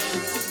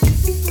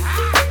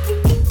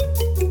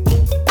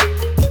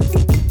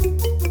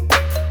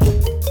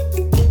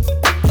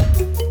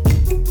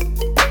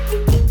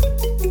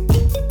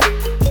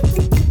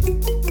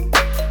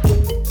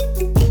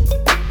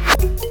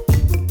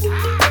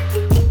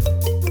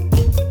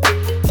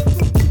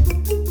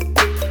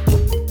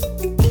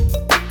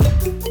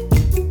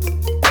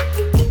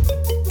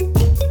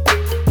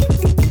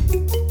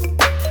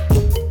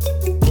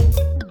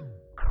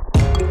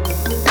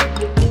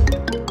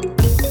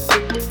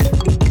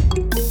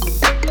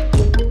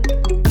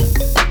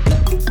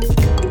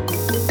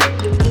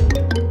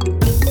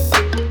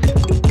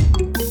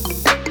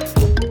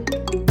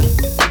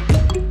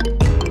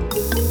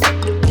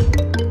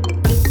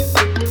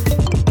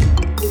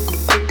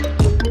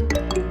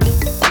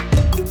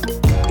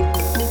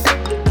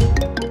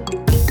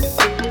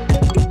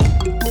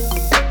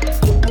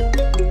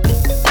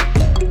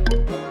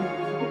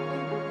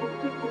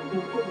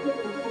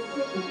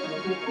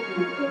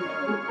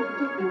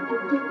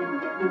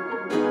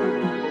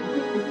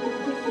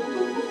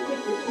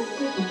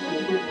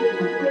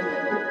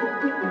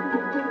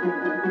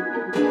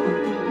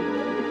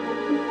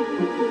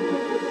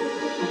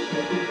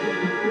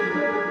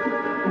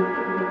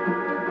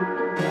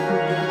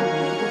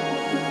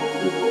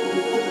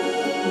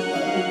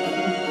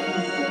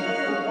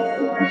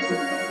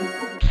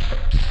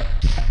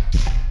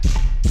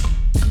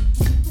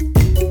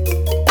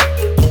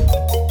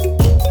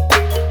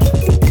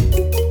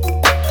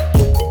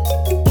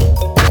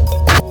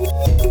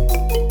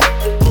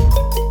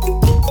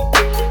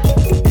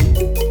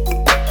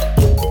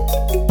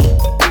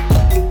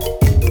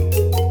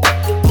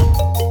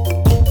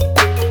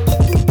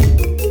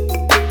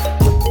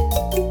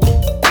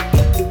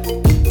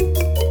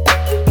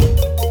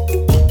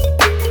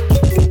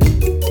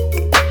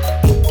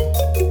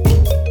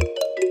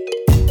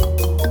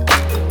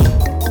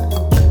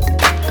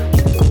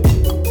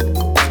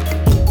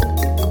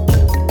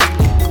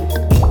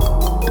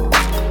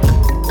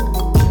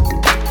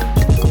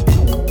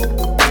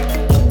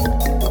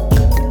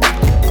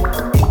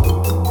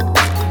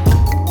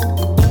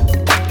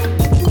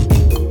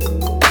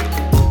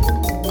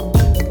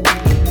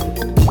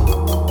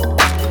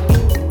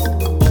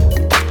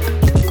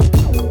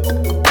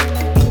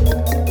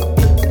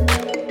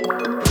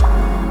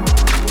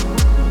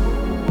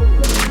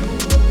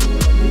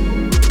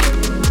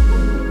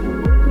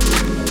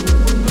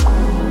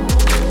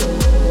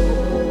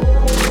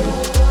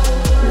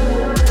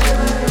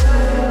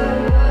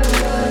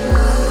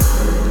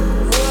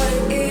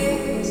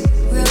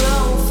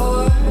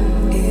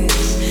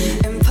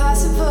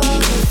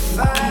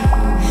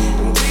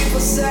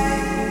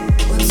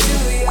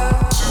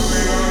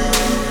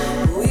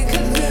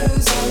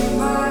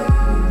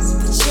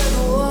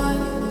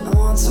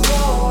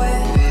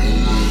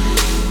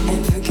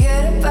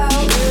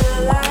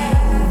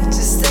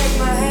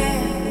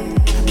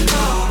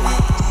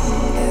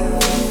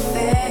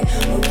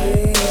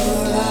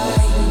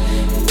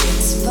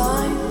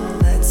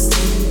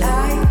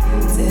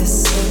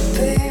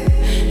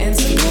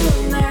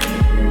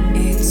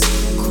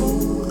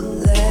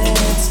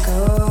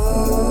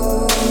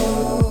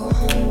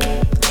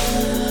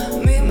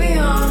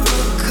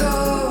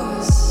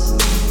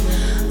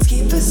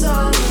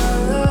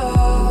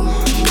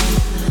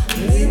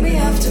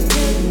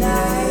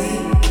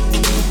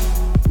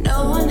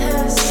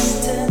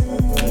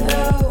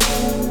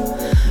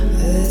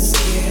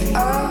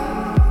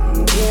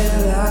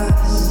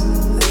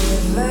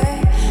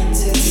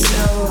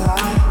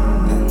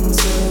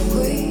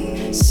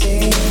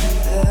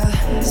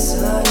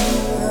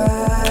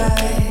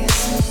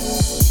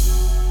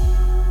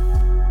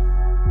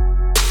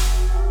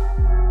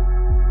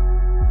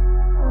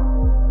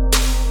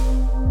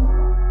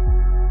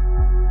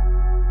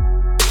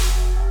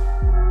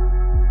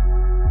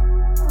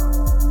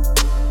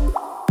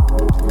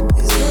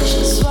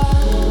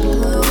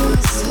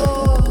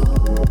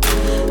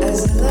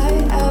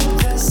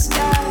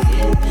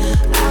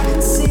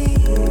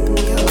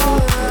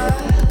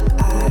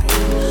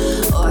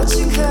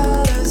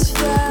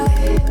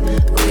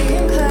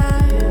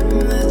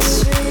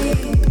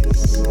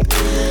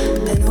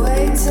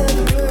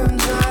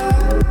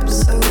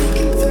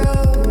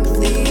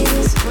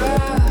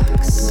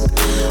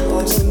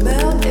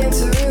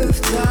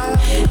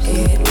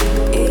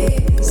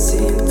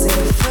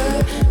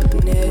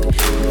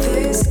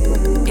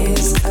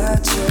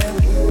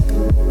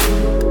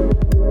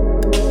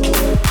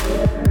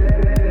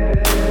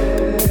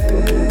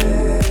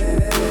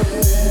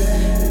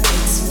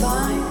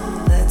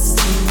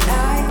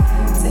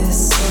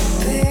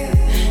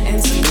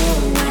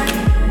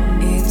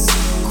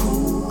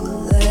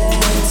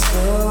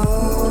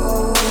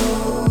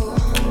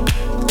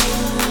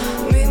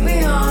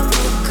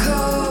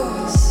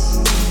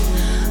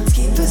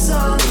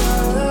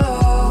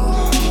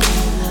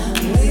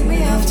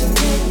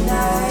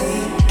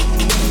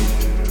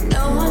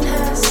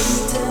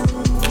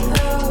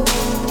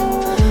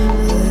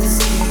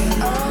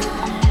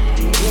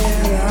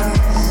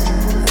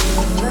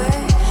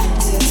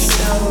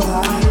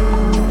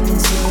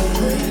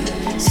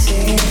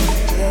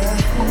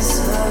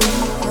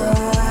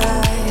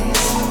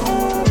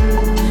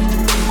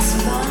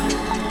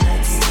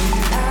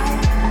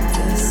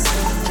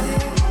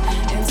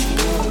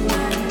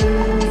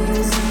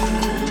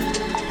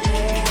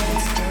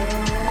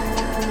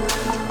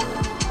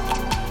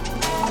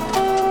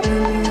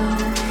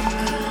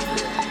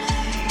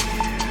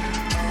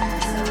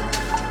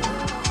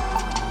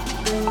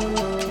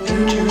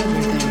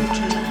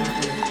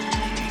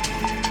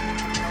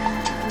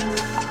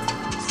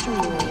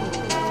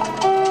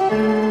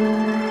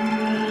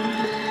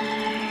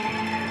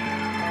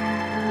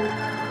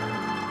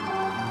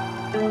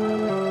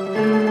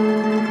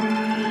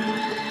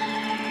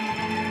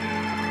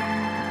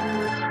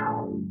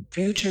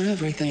 Future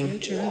everything.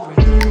 Future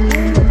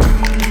everything.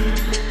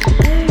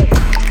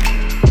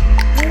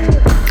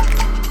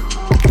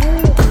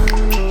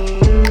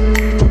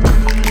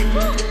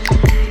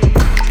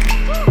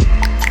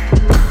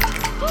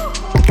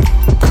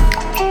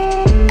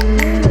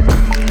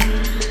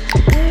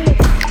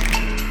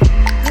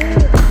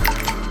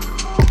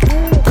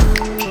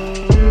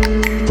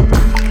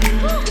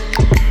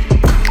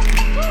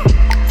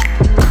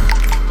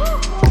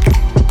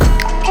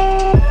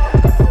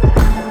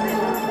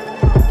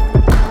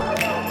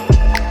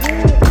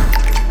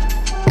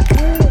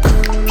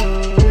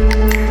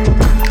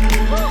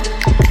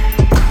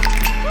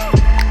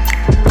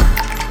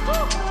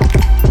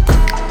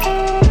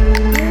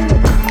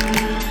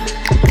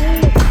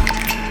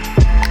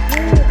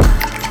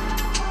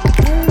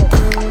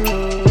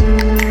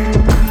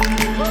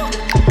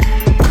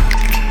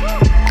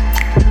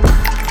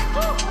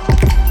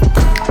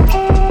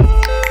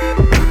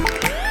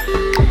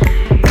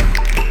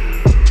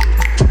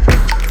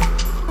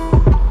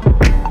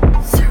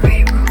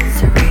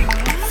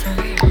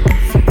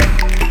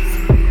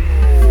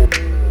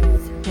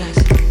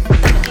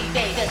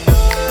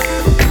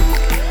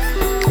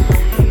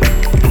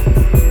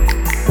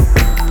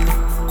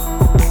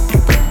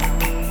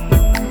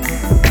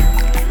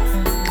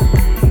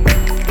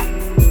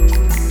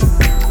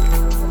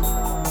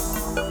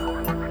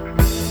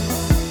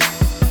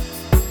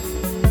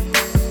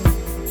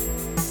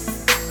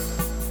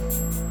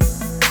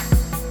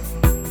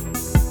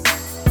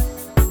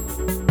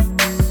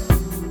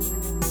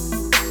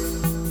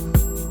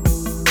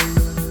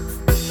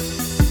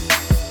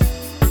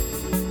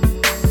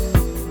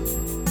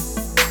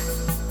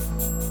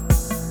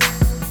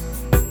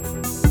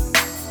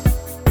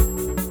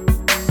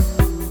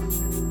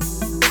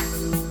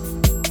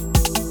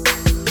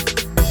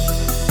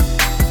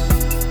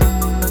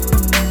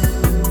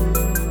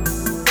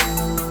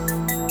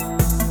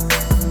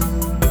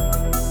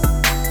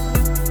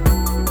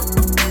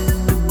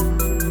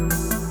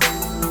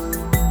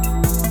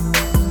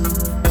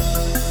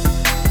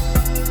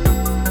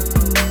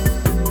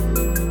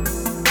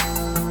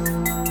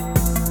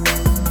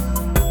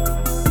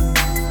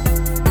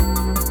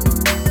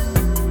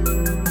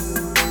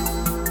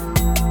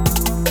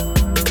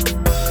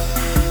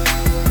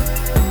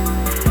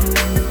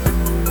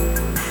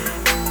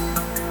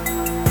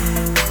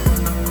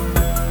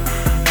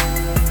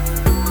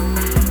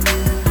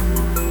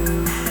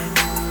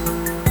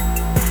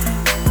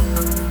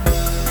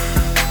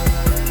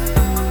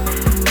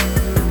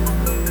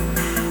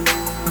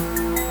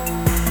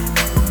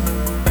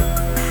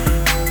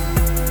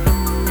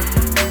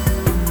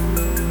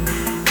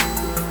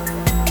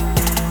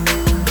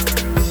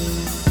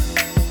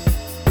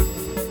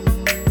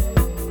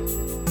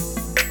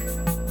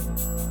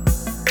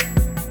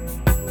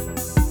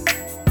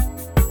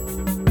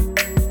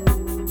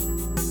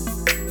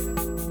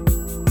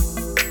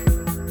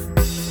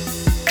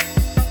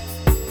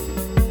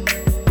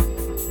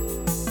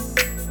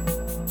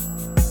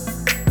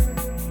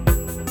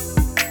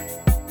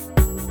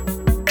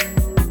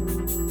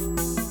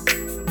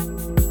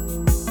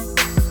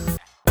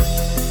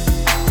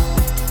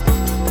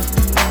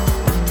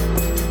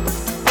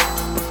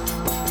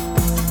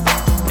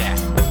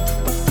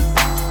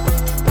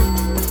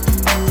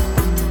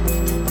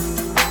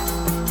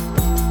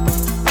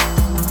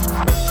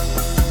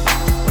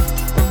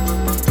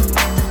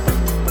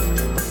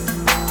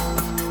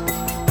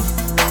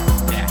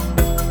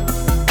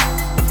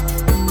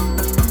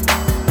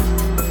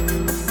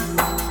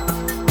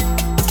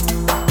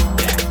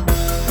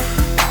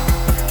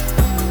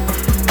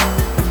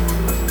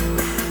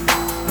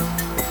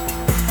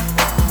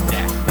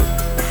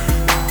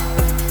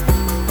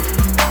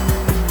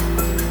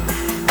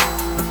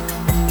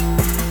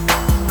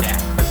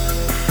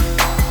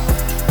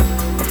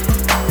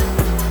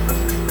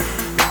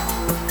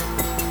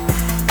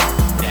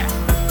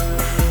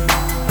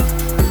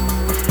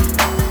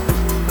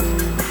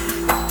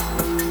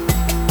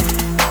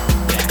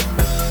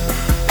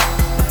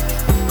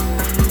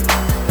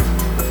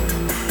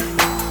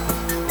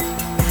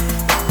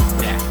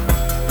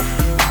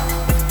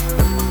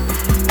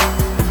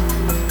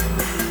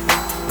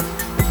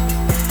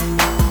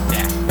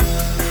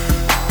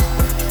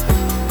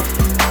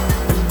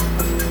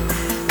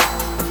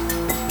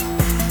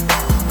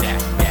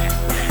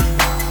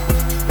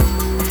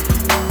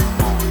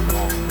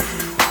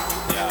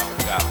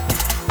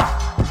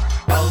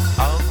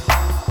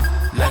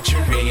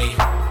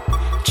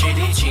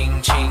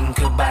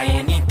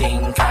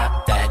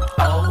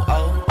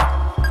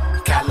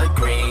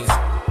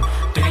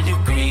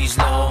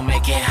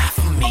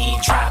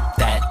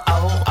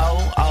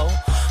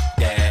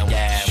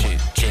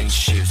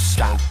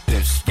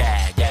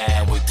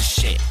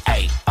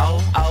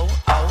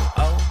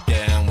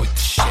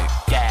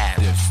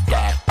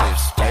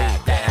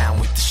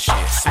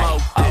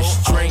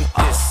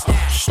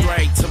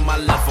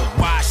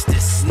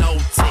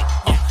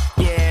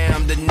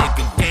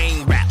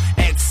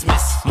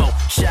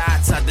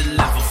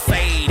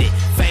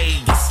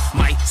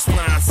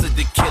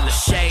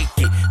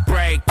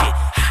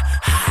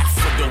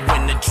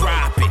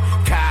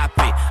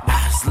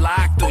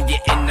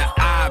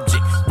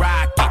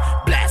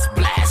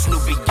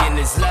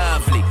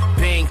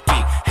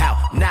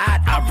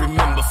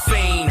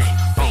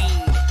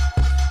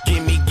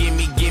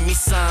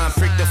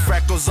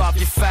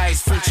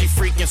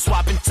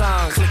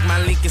 bonds. Click my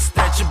link and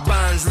stretch your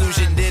bonds. Lose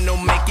your then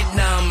don't make it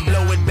numb.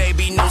 Blow it,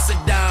 baby, no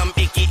Saddam.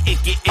 Icky,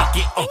 icky,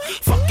 icky.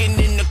 Fucking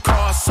in the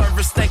car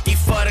service. Thank you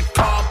for the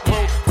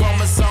carpool.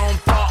 Chromosome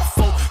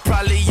thoughtful.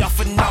 Probably off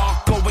a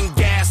narco and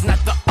gas, not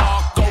the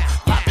arco.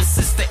 Poppin'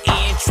 since the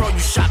intro. You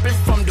shopping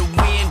from the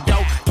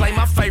window. Play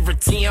my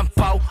favorite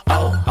tempo.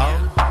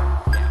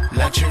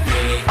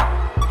 Luxury.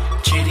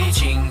 Chitty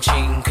ching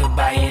ching. Could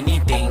buy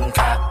anything.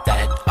 Cop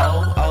that.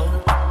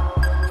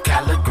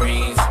 Collard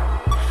greens.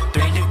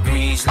 3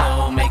 degrees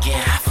low. Make it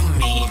hot for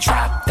me.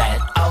 Drop that.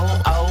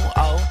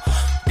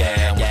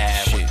 Damn,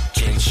 yeah, with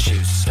gin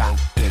shoes. Stop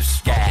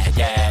this.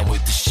 Yeah,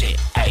 with the shit.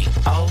 Hey,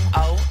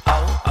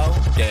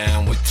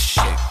 down with the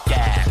shit.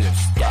 Yeah,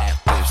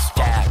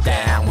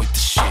 down with the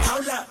shit.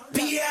 Hold up,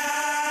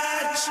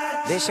 biatch.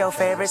 This your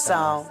favorite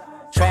song.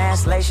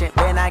 Translation,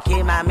 ven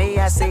aquí mami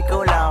así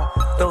culo.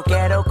 Tú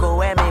quiero que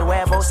mi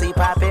huevo si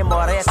papi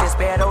mores.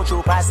 Espero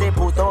chupase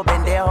puto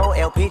pendejo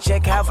el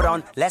pinche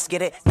cabrón. Let's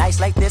get it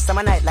nice like this, I'm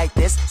a night like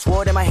this.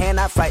 Sword in my hand,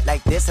 I fight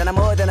like this. And I'm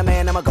more than a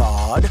man, I'm a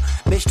god.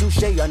 Bitch,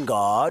 touche on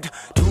guard.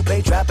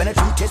 Two-pay trap and a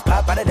two-tits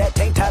pop out of that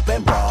tank top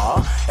and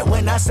bra. And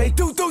when I say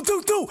do,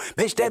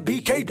 bitch, that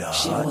BK dog.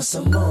 She wants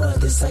some more of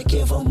this, I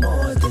give her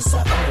more of this. I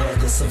owe her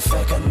this. In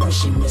fact, I know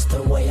she missed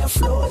the way I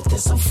floored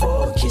this. I'm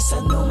focused, I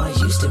know my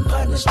Houston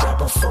partners drop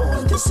a 4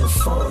 on this and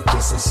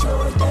focus and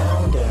slow it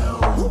down.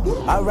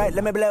 Alright,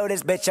 let me blow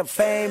this bitch, I'm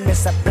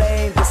famous. I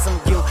blame this on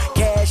you.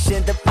 Cash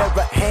in the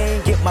mirror,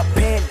 hang it, my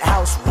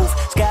penthouse roof.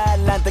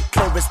 Skyline the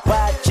clearest,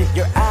 watch it,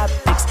 your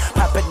optics.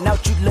 Popping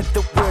out, you look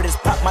the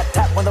weirdest. Pop my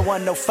top on the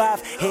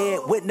 105, head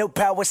with no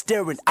power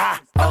steering.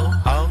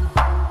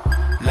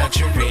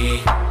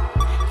 Luxury.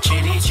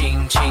 Chitty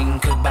ching ching.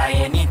 Could buy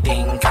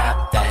anything.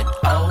 Cop that.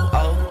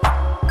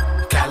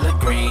 Collard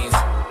greens.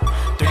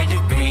 3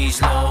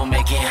 degrees low.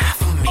 Make it hot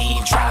for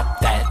me. Drop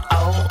that.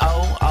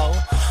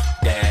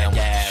 Damn,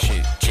 yeah,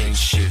 shit. Gin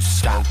shoes.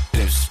 Stop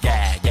this.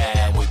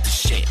 Yeah, with the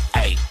shit.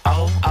 Hey,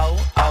 down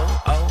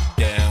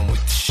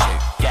with the shit.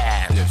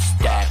 Yeah,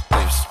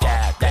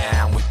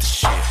 down with the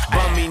shit.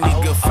 Bummy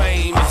nigga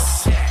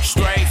famous.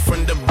 Straight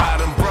from the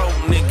bottom, broke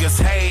niggas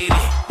hate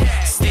it.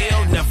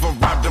 Still never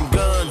robbed them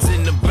guns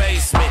in the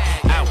basement.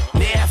 Out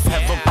there,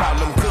 have a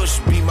problem. Kush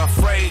be my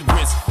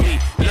fragrance. Me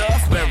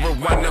love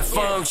marijuana,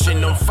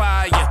 function on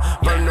fire.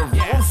 Burn the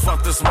roof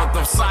off this month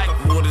of sight.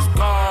 What is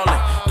calling?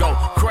 Go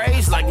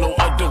crazy like no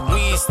other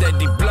weed,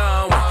 steady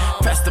blowing.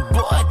 Pass the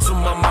boy to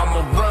my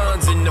mama,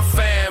 runs in the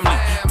family.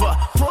 But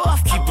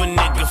puff, keep a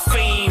nigga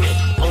fiending.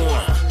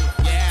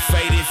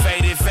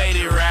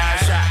 Faded, ride.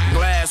 Shot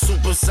glass,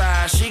 super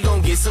size. She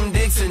gon' get some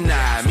dick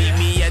tonight. Meet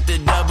me at the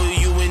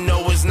W and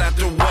no, it's not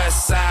the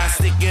west side.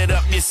 Stick it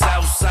up your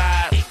south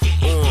side.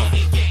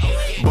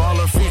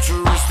 Baller,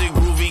 futuristic,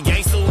 groovy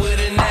gangster with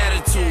an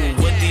attitude.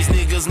 What these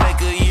niggas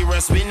make a year, I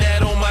spin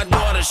that on my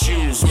daughter's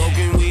shoes.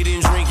 Smoking weed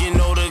and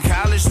drinking, all the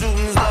college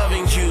students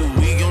loving Q.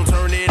 We gon'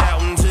 turn it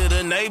out until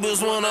the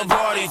neighbors wanna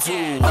party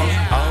too.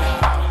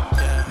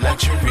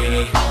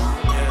 Luxury.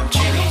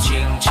 Chitty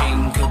ching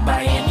ching. Could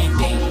buy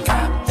anything.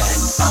 Cop that.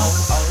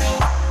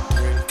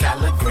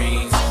 Collard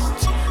greens.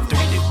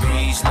 3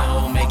 degrees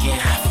low. Make it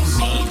hot for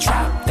me.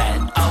 Drop that.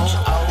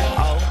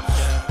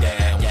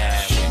 Damn, yeah,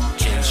 shit.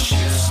 Gin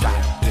shoes.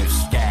 Stop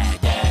this.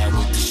 Yeah,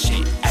 with the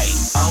shit. Hey,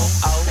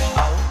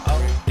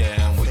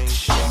 down with the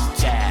shit.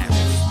 Yeah,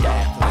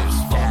 down with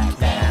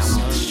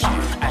the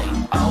shit. Hey,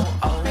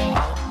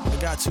 I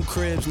got 2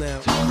 cribs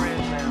now.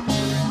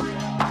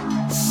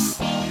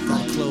 Got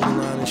a clothing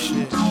line and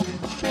shit.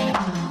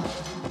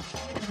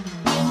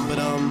 But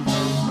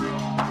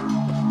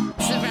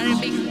It's a very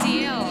big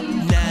deal.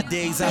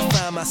 nowadays I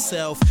find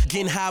myself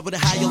getting high with a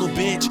high yellow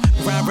bitch.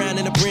 Ride around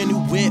in a brand new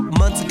whip.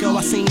 Months ago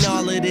I seen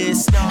all of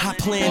this. I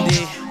planned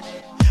it.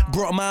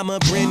 Brought mama a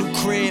brand new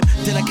crib.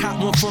 Then I caught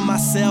one for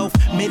myself.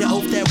 Made an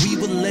oath that we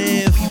would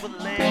live.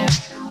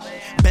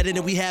 Better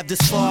than we have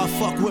this far.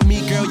 Fuck with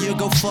me, girl, you'll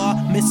go far.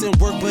 Missing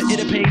work, but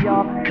it'll pay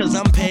off. Cause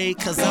I'm paid.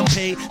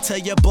 Tell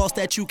your boss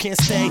that you can't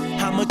stay.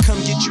 I'ma come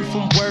get you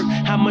from work.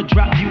 I'ma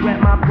drop you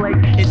at my place.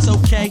 It's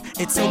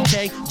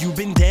okay. You've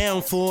been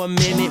down for a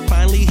minute.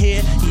 Finally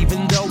here,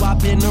 even though I've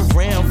been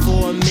around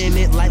for a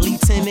minute. Like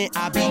Lieutenant,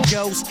 I be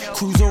ghost.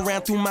 Cruising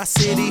around through my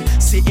city.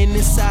 Sitting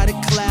inside a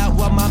cloud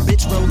while my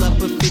bitch roll up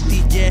a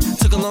 50. Yeah,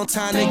 took a long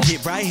time to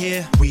get right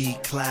here.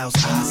 Weed clouds,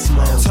 I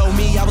smoke. Told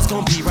me I was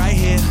gonna be right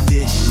here.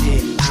 This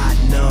shit I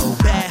know.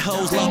 Bad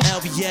hoes love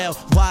LVL.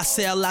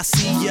 YSL, I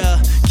see ya.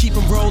 Keep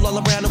 'em roll all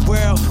around the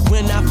world.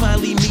 When I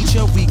finally meet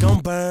ya, we gon'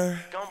 burn.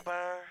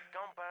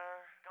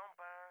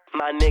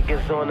 My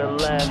niggas on the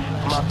left,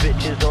 my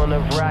bitches on the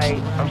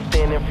right. I'm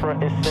standing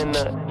front and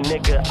center,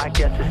 nigga. I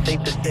guess it's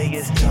safe to say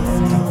it's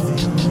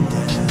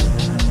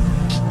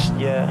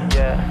yeah.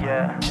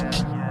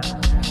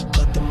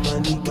 Let the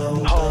money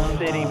go. Whole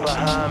city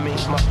behind me,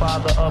 my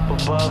father up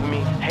above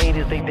me.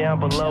 Haters, they down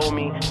below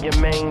me. Your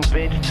main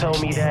bitch told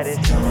me that it's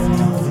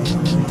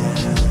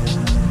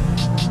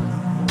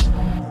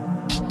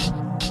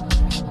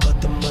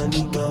let the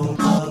money go.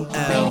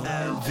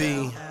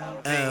 LVLYSL.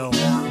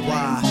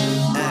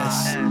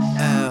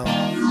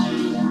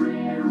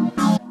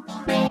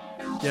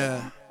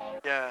 Yeah.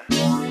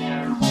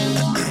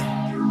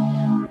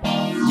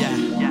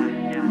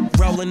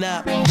 Rolling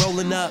up,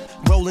 rolling up,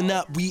 rolling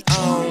up, we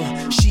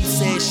on. She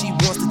said she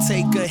wants to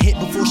take a hit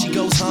before she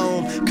goes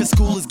home, cause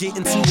school is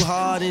getting too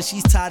hard and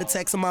she's tired of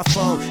texting my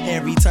phone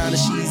every time that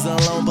she's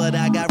alone. But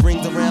I got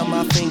rings around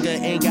my finger,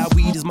 ain't got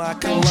weed as my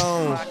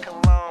cologne,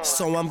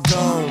 so I'm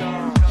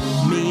gone.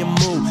 Me and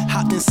Moo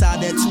hopped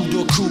inside that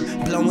two-door coupe,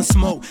 blowing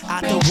smoke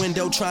out the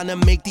window, trying to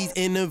make these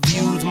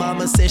interviews.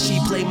 Mama said she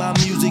play my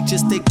music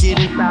just to get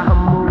inside her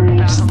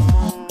mood.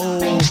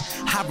 Oh,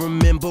 I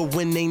remember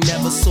when they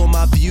never saw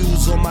my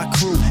views on my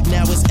crew.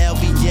 Now it's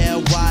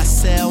LBL,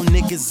 YSL,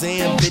 niggas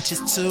and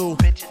bitches too.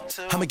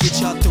 I'ma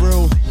get y'all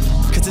through,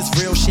 cause it's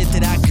real shit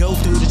that I go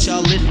through that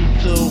y'all listen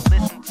to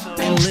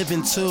and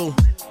living too.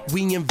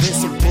 We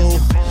invincible,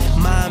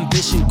 my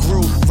ambition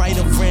grew right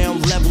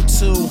around level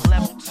 2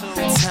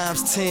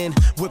 times 10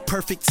 with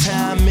perfect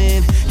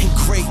timing and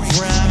great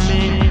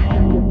rhyming.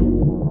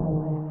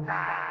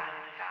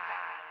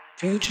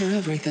 Future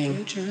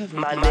everything.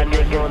 My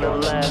nigga on the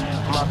left,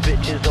 my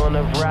bitches on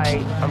the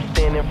right. I'm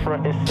standing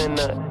front and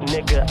center,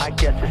 nigga. I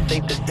guess it's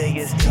safe to say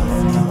it's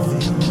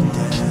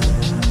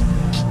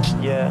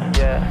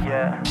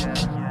yeah.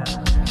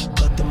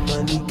 But the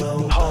money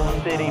go. Whole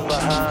city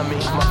behind me,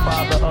 my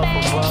father up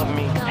above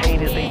me.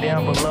 Haters they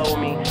down below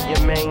me.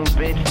 Your main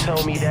bitch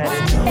told me that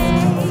it's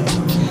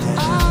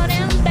all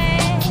them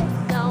bad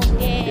gon'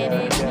 get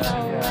it your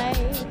way.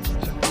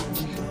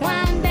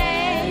 One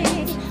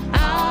day,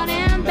 all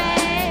them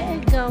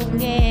bad gon'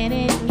 get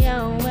in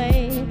your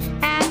way.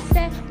 I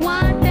said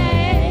one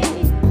day,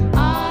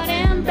 all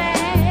them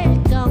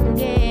bad gon'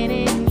 get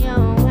in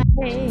your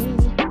way.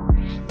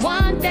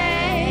 One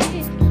day,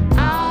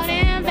 all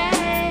them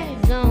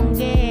bad gon'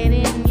 get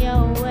in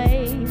your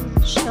way.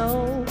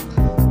 So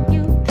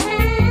you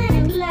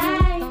can't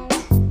lie.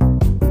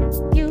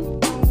 You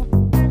don't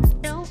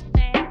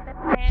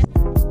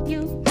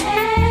you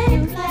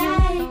can't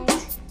lie.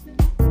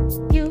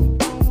 You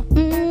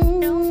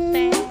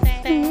don't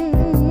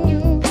you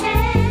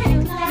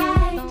can't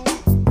lie.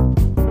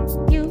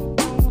 You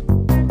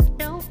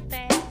don't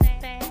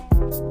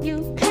you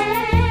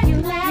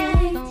can't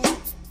lie.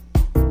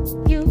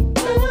 You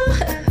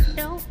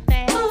don't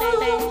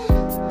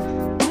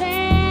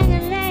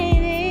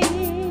lady,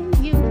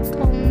 you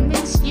gon'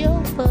 miss your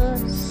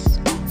bus.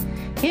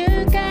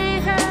 You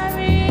can't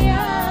hurry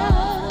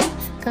up,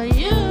 cause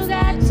you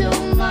got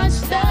too much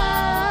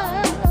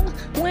stuff.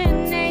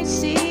 When they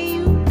see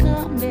you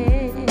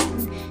coming,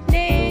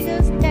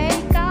 niggas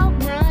take off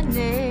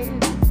running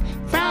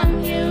from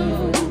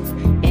you.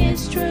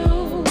 It's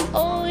true,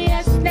 oh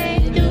yes they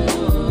do.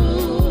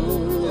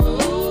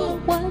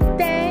 One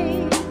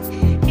day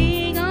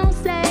he gon'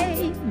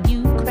 say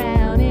you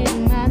crowded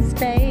my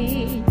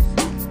space.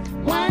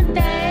 One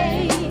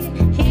day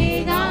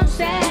he gon'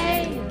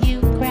 say you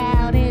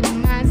crowded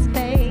my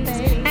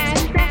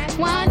space.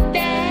 One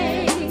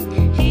day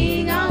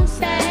he gon'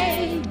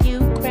 say you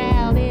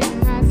crowded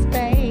my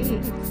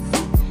space.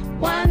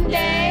 One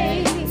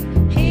day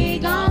he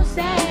gon'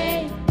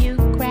 say you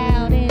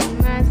crowded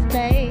my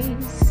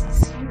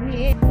space.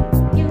 Yeah.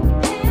 You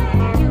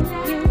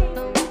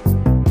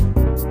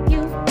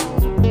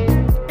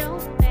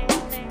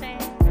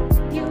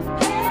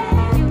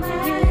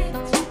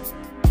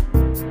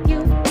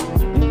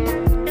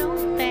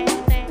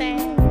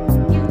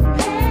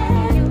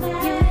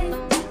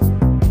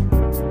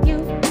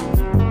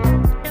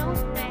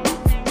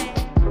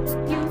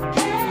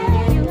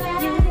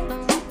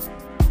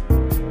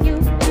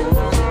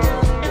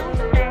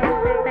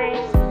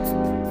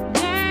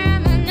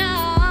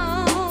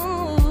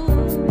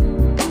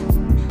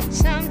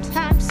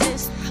sometimes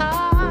it's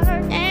hard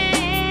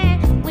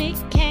and we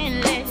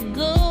can't let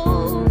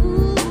go.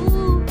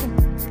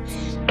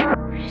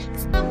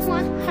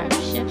 Someone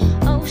hurts you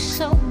oh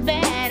so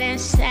bad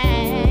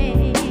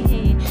inside.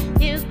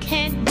 You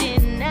can't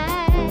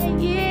deny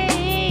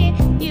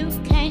it. You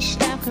can't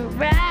stop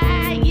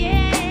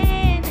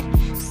crying.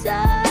 So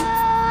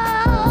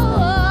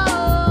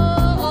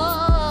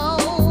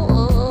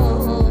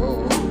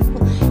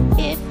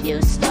if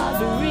you start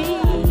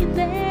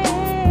breathing,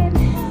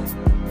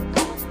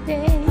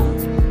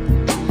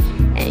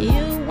 and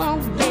you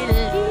won't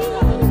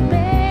believe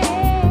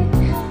it,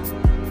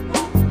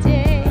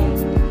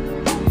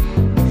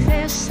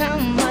 feels so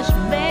much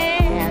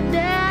better,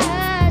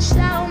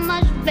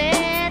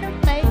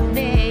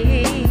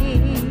 baby.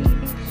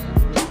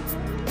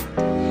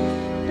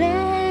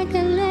 Like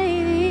a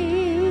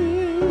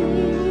lady.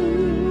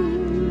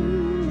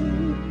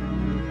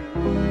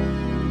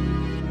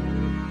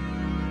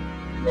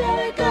 Let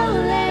it go,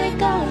 let it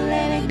go,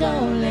 let it go,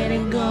 let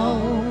it go.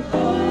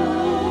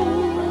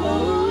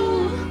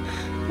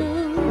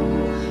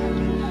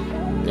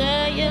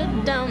 Girl, you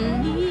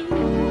don't need.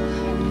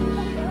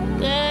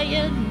 Girl,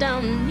 you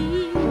don't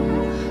need.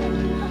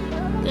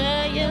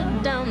 Girl, you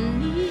don't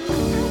need.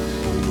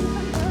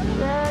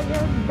 Girl,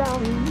 you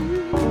don't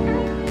need.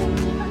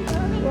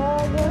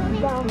 Girl, you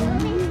don't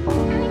need.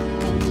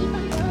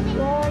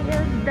 Girl,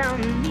 you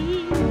don't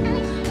need.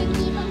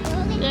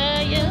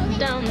 Girl, you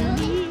don't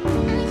need.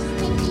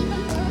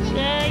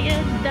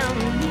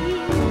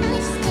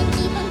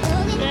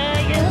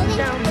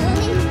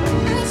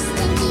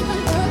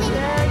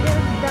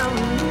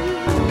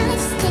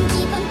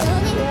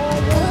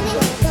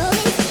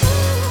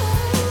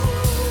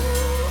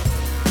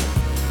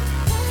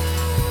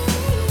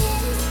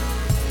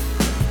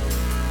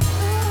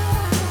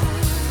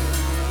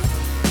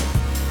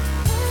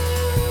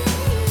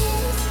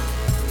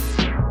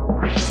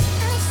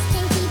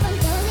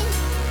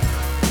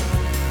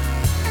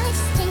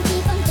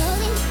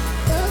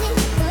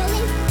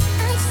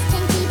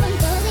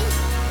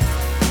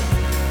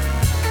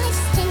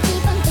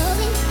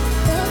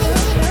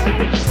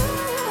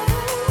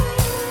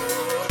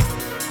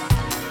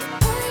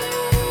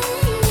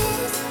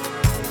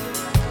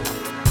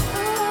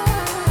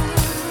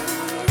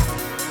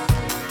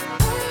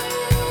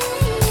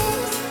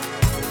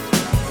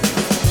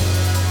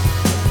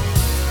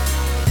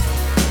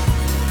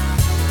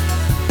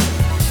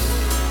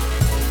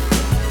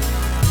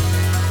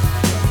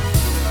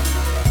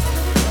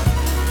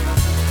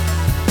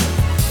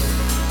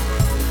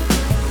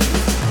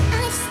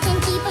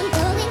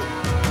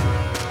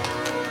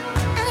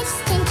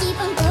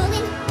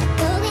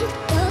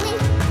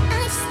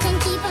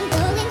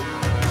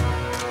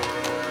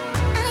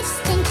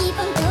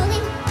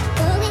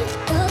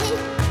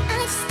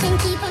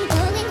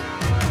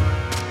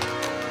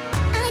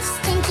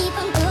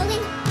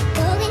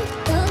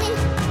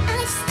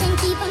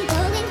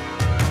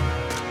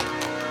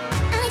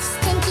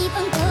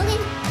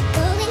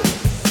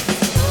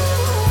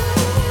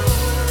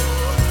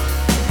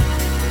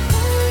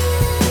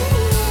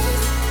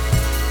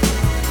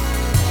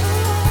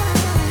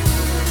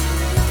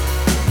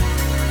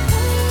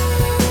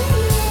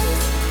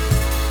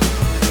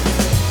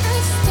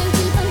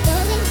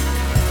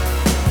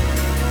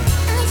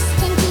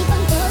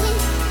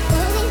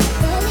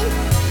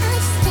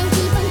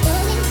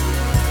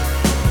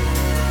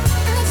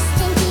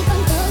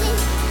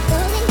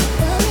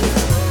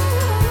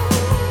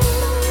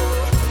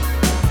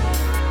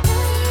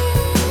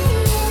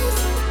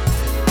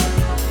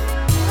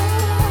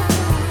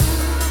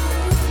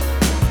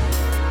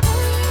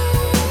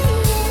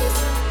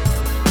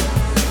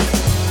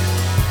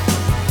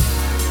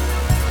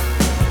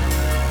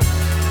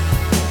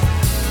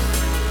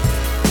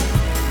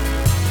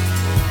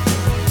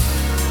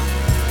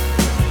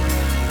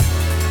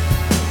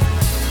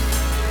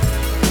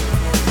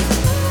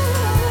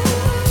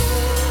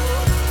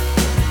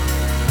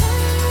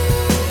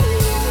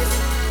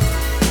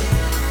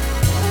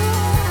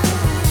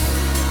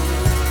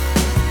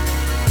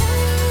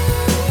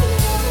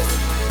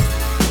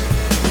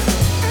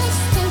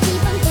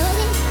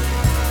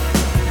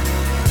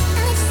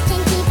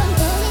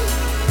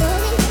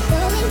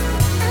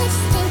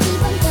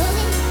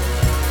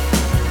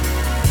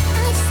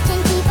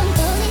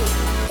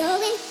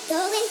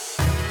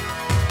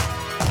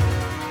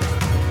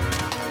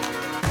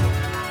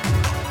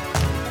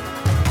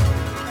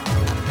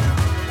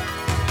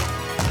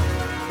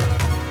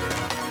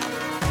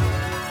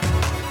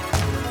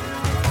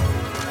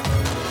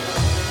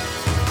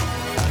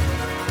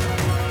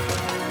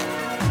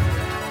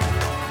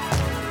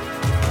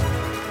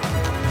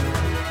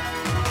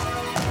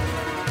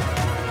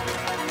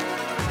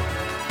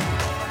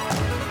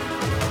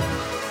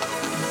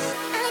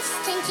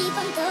 can't keep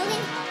on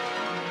going.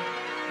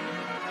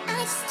 I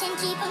just can't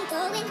keep on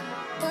going,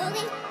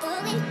 going,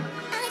 going.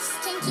 I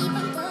just can't keep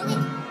on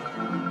going.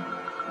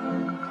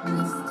 I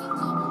just can't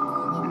keep on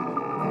going.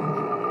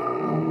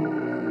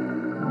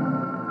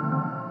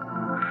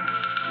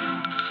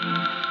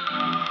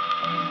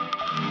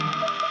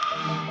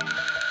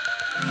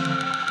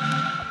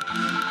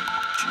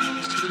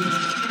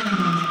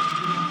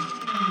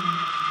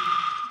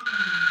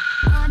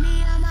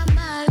 Money on my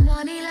mind,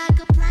 money like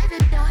a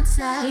private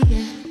dancer,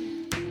 yeah.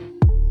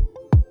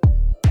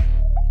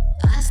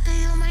 I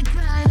stay on my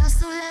grind,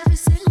 hustle every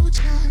single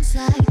chance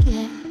I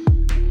get.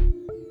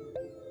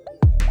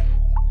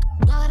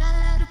 Gotta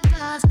let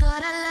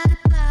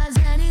it pass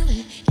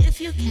anyway.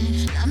 If you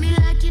can, love me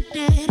like you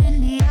did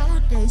in the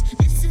old days.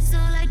 This is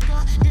all I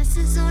got, this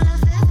is all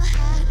I've ever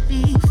had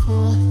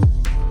before.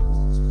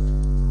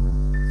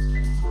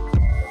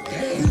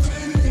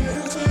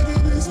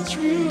 This is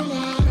real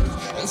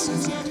life. That's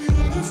exactly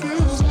what it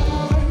feels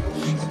like.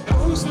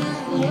 Don't say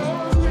you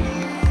love me.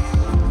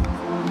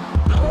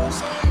 Don't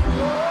say you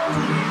love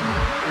me.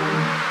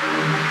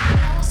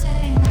 Don't say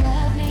you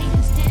love me,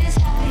 'cause this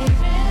how you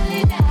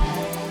really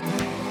die.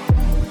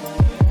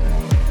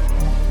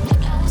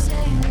 Don't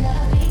say you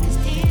love me, 'cause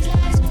these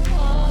lies will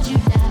hold you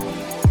down.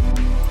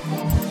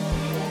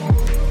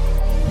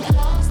 You're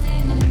lost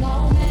in the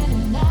moment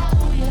and now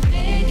you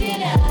figure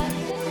it out.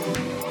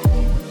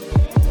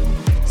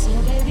 So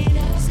baby,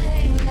 don't say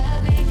you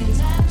love me, 'cause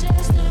I'm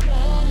just a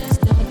rolling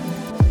stone.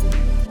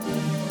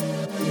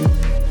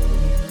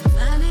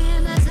 Find me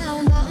in my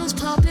zone, bottles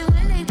popping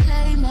when they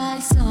play my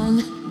song.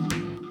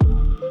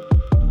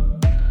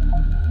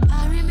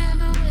 I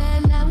remember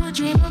when I would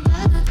dream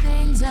about the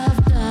things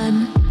I've done.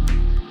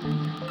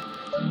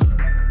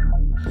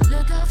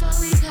 Look how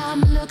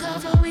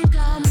far we've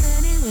come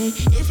anyway.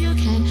 If you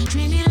can,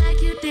 treat me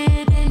like you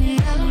did in the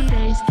early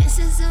days. This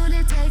is all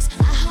it takes,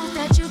 I hope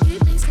that you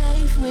keep me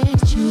safe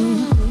with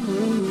you.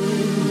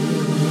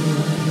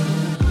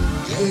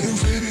 Getting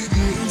faded,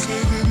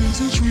 this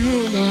is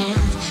real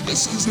life.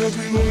 That's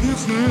exactly what it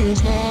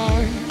feels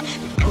like.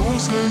 Don't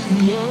say you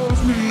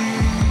love me.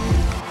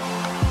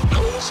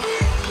 Don't say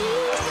you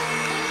love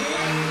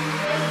me.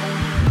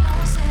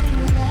 Don't say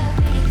you love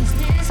me, 'cause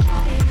this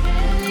how you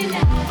really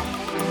lie.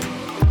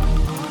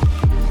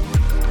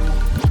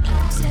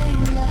 Don't say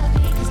you love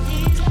me, 'cause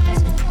these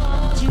lies will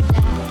hold you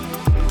down.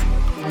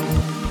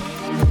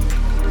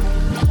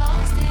 You're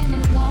lost in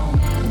the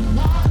moment and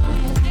now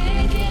you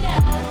figure it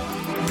out.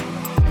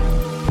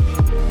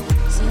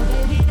 So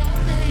baby, don't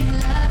say you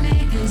love me,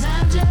 'cause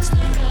I'm just a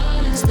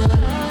rolling stone.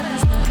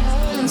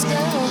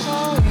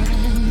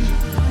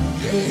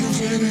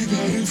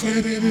 Getting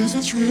faded, this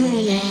is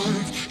real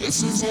life.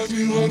 That's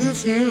exactly what it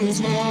feels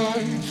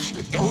like.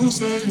 But don't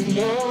say you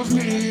love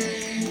me.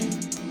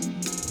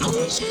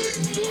 Don't say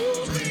you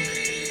love me.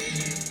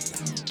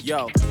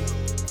 Yo,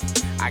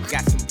 I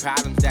got some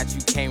problems that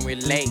you can't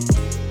relate.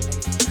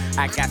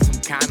 I got some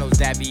condos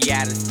that be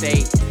out of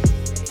state.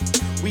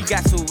 We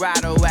got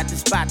Serato at the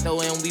spot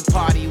though, and we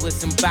party with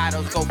some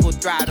bottles. Go full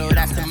throttle,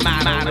 that's the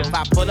motto. If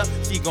I pull up,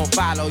 she gon'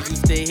 follow.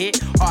 Used to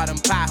hit all them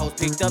potholes.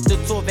 Picked up the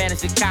tour van in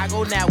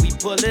Chicago, now we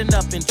pulling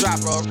up and drop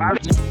roll.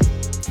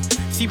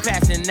 She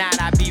passing out,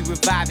 I be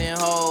reviving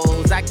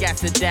hoes. I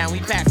gas her down, we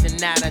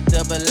passing out at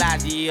the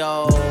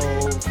Bellagio.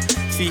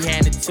 She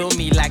handed to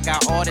me like I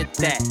ordered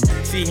that.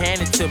 She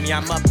handed to me,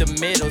 I'm up the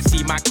middle,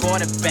 she my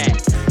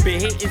quarterback. Been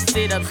hitting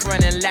sit-ups,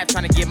 running laps,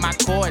 trying to get my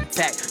core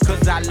intact.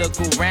 Cause I look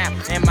around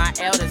and my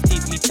elders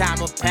teach me time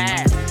will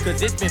pass.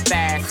 Cause it's been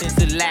fast since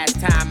the last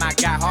time I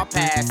got hard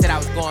pass. Said I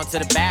was going to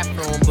the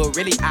bathroom, but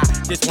really I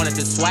just wanted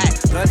to swag.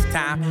 Plus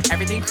time,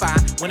 everything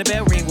fine. When the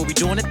bell ring, what we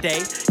doing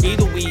today?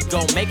 Either we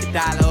gon' make a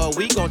dollar or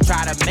we gon'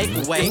 try to make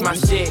a way. It's my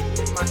shit,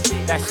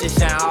 that shit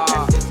sound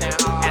hard.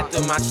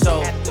 After my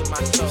show,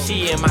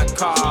 she in my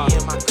car.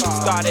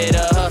 Started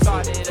a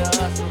hustle,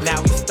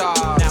 now we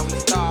starve.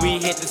 We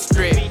hit the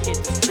strip.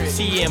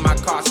 She in my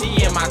car,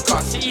 she in my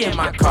car, she in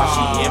my car.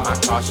 She in my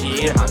car,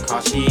 she in my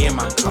car, she in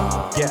my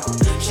car. Yeah,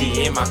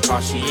 she in my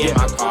car, she in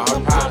my car. Her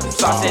problem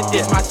solved. Said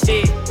this my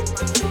shit,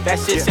 that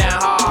shit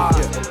sound hard.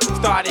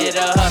 Started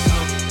a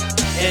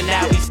hustle, and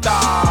now we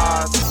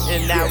starve.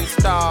 And now we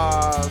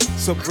starve.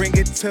 So bring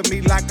it to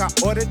me like I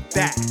ordered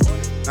that.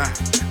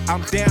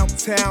 I'm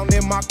downtown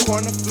in my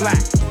corner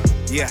flat.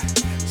 Yeah,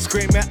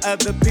 screaming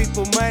other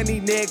people money,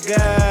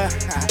 nigga.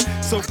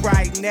 So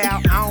right now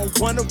I don't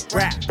wanna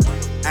rap.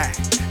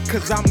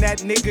 Cause I'm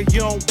that nigga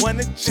you don't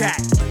wanna chat.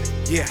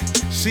 Yeah,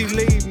 she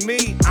leave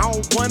me, I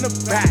don't wanna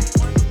back.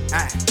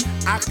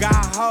 I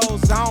got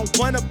hoes, I don't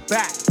wanna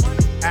back.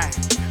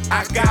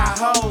 I got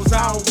hoes,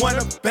 I don't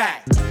wanna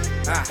back.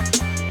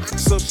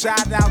 So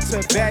shout out to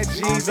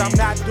Veggies. I'm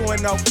not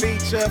doing no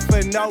feature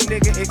for no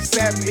nigga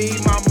except me.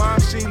 My mom,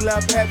 she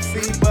love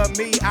Pepsi, but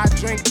me, I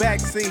drink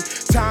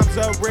backseat. Times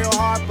are real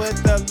hard, but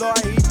the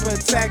Lord, he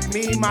protect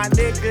me. My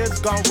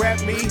niggas gon'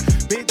 rep me,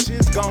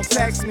 bitches gon'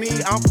 text me.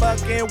 I'm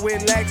fucking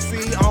with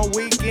Lexi on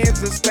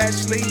weekends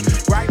especially.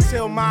 Right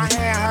till my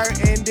hand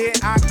hurt and then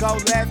I go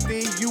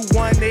lefty. You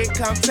want it,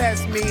 come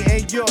test me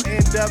and you'll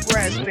end end up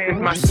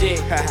resting. My shit,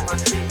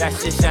 that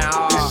shit sound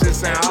hard. This shit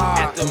sound hard.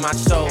 After my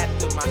show,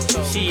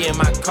 she in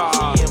my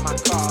car.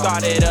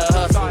 Started a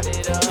hustle,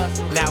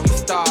 now we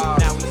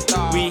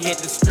starve. We hit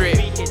the strip.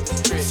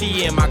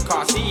 She in my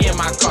car, she in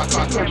my car,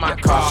 in my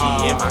car.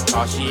 She in my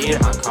car, she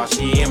in my car,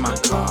 she in my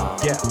car.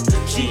 Yeah,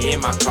 she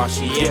in my car,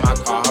 she in my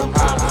car. So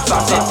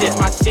that's just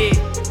my shit.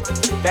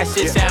 That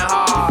shit sound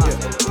hard.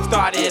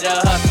 Started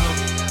a hustle,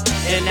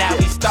 and now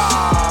we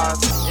stars.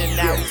 And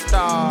now we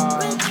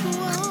stars.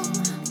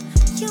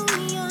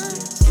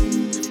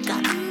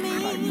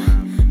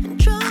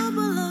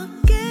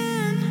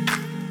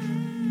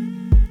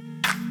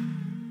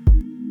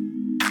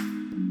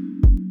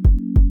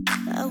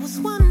 I was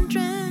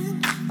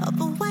wondering of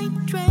a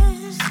white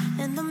dress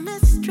and the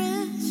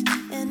mistress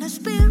and a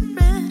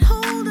spirit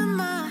holding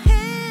my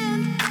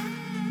hand.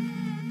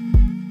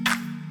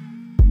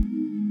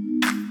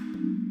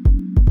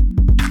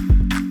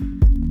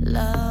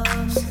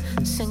 Love's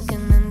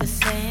sinking in the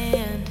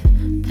sand,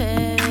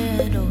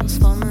 petals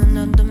falling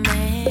on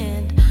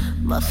demand.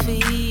 My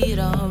feet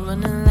are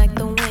running like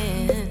the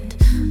wind.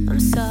 I'm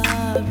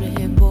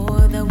sorry,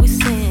 boy, that we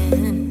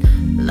sinned.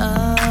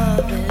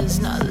 Love is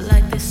not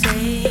like they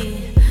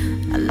say.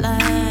 I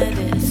lied,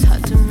 it's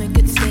hard to make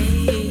it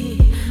stay.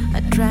 I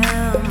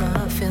drown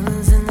my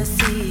feelings in the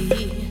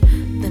sea,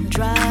 then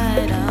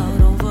dried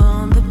out over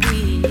on the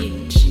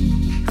beach.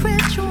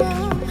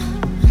 Ritual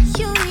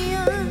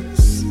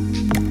unions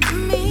got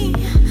me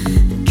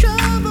in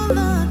trouble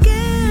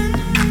again.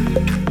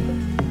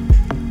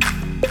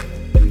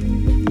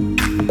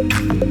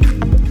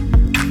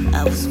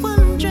 I was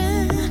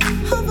wondering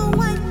of a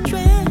white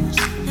dress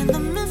and the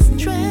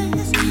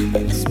mistress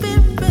and the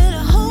spirit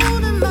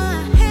holding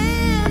my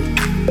hand.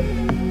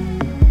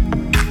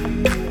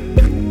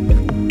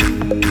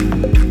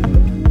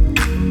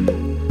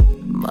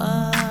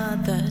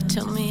 Mother,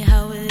 tell me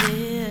how it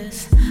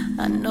is.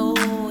 I know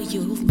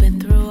you've been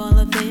through all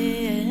of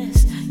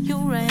this. You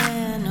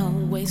ran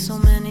away so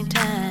many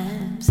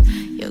times.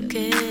 Your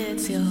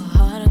kids, your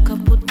heart a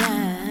couple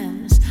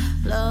times.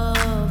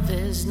 Love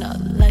is not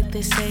like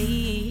they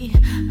say.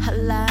 I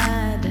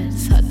lied,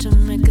 it's hard to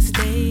make it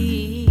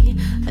stay.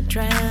 I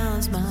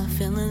drowns my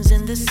feelings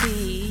in the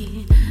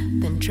sea,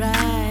 then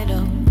dried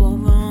up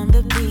over on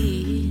the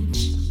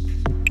beach.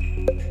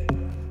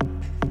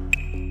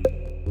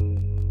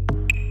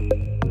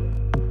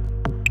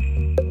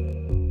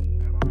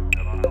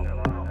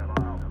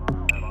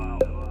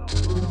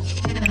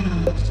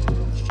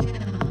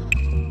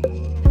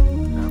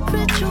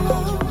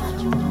 Ritual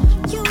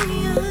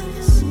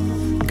unions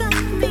got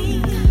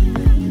me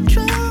in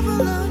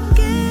trouble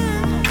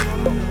again.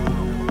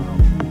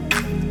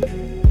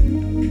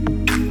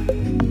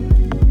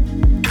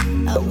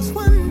 I was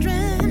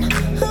wondering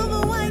of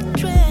a white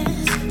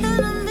dress and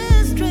a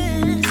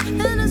mistress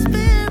and a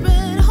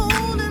spirit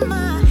holding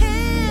my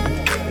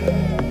hand.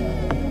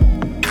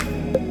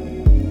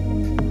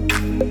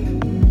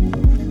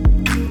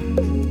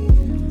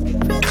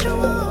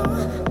 Ritual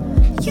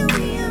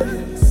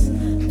unions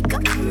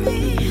got me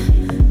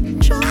in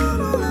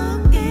trouble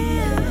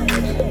again.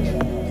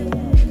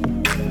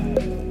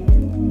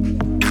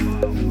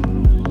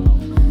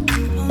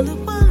 Only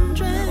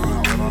wondering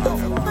of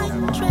a white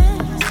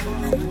dress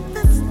and a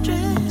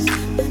mistress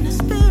and a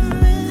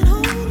spirit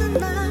holding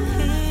my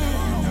hand.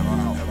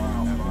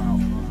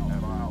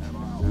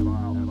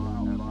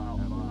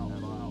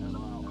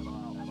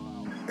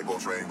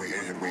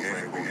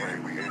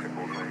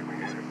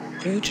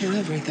 Future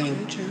everything.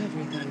 Future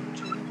everything.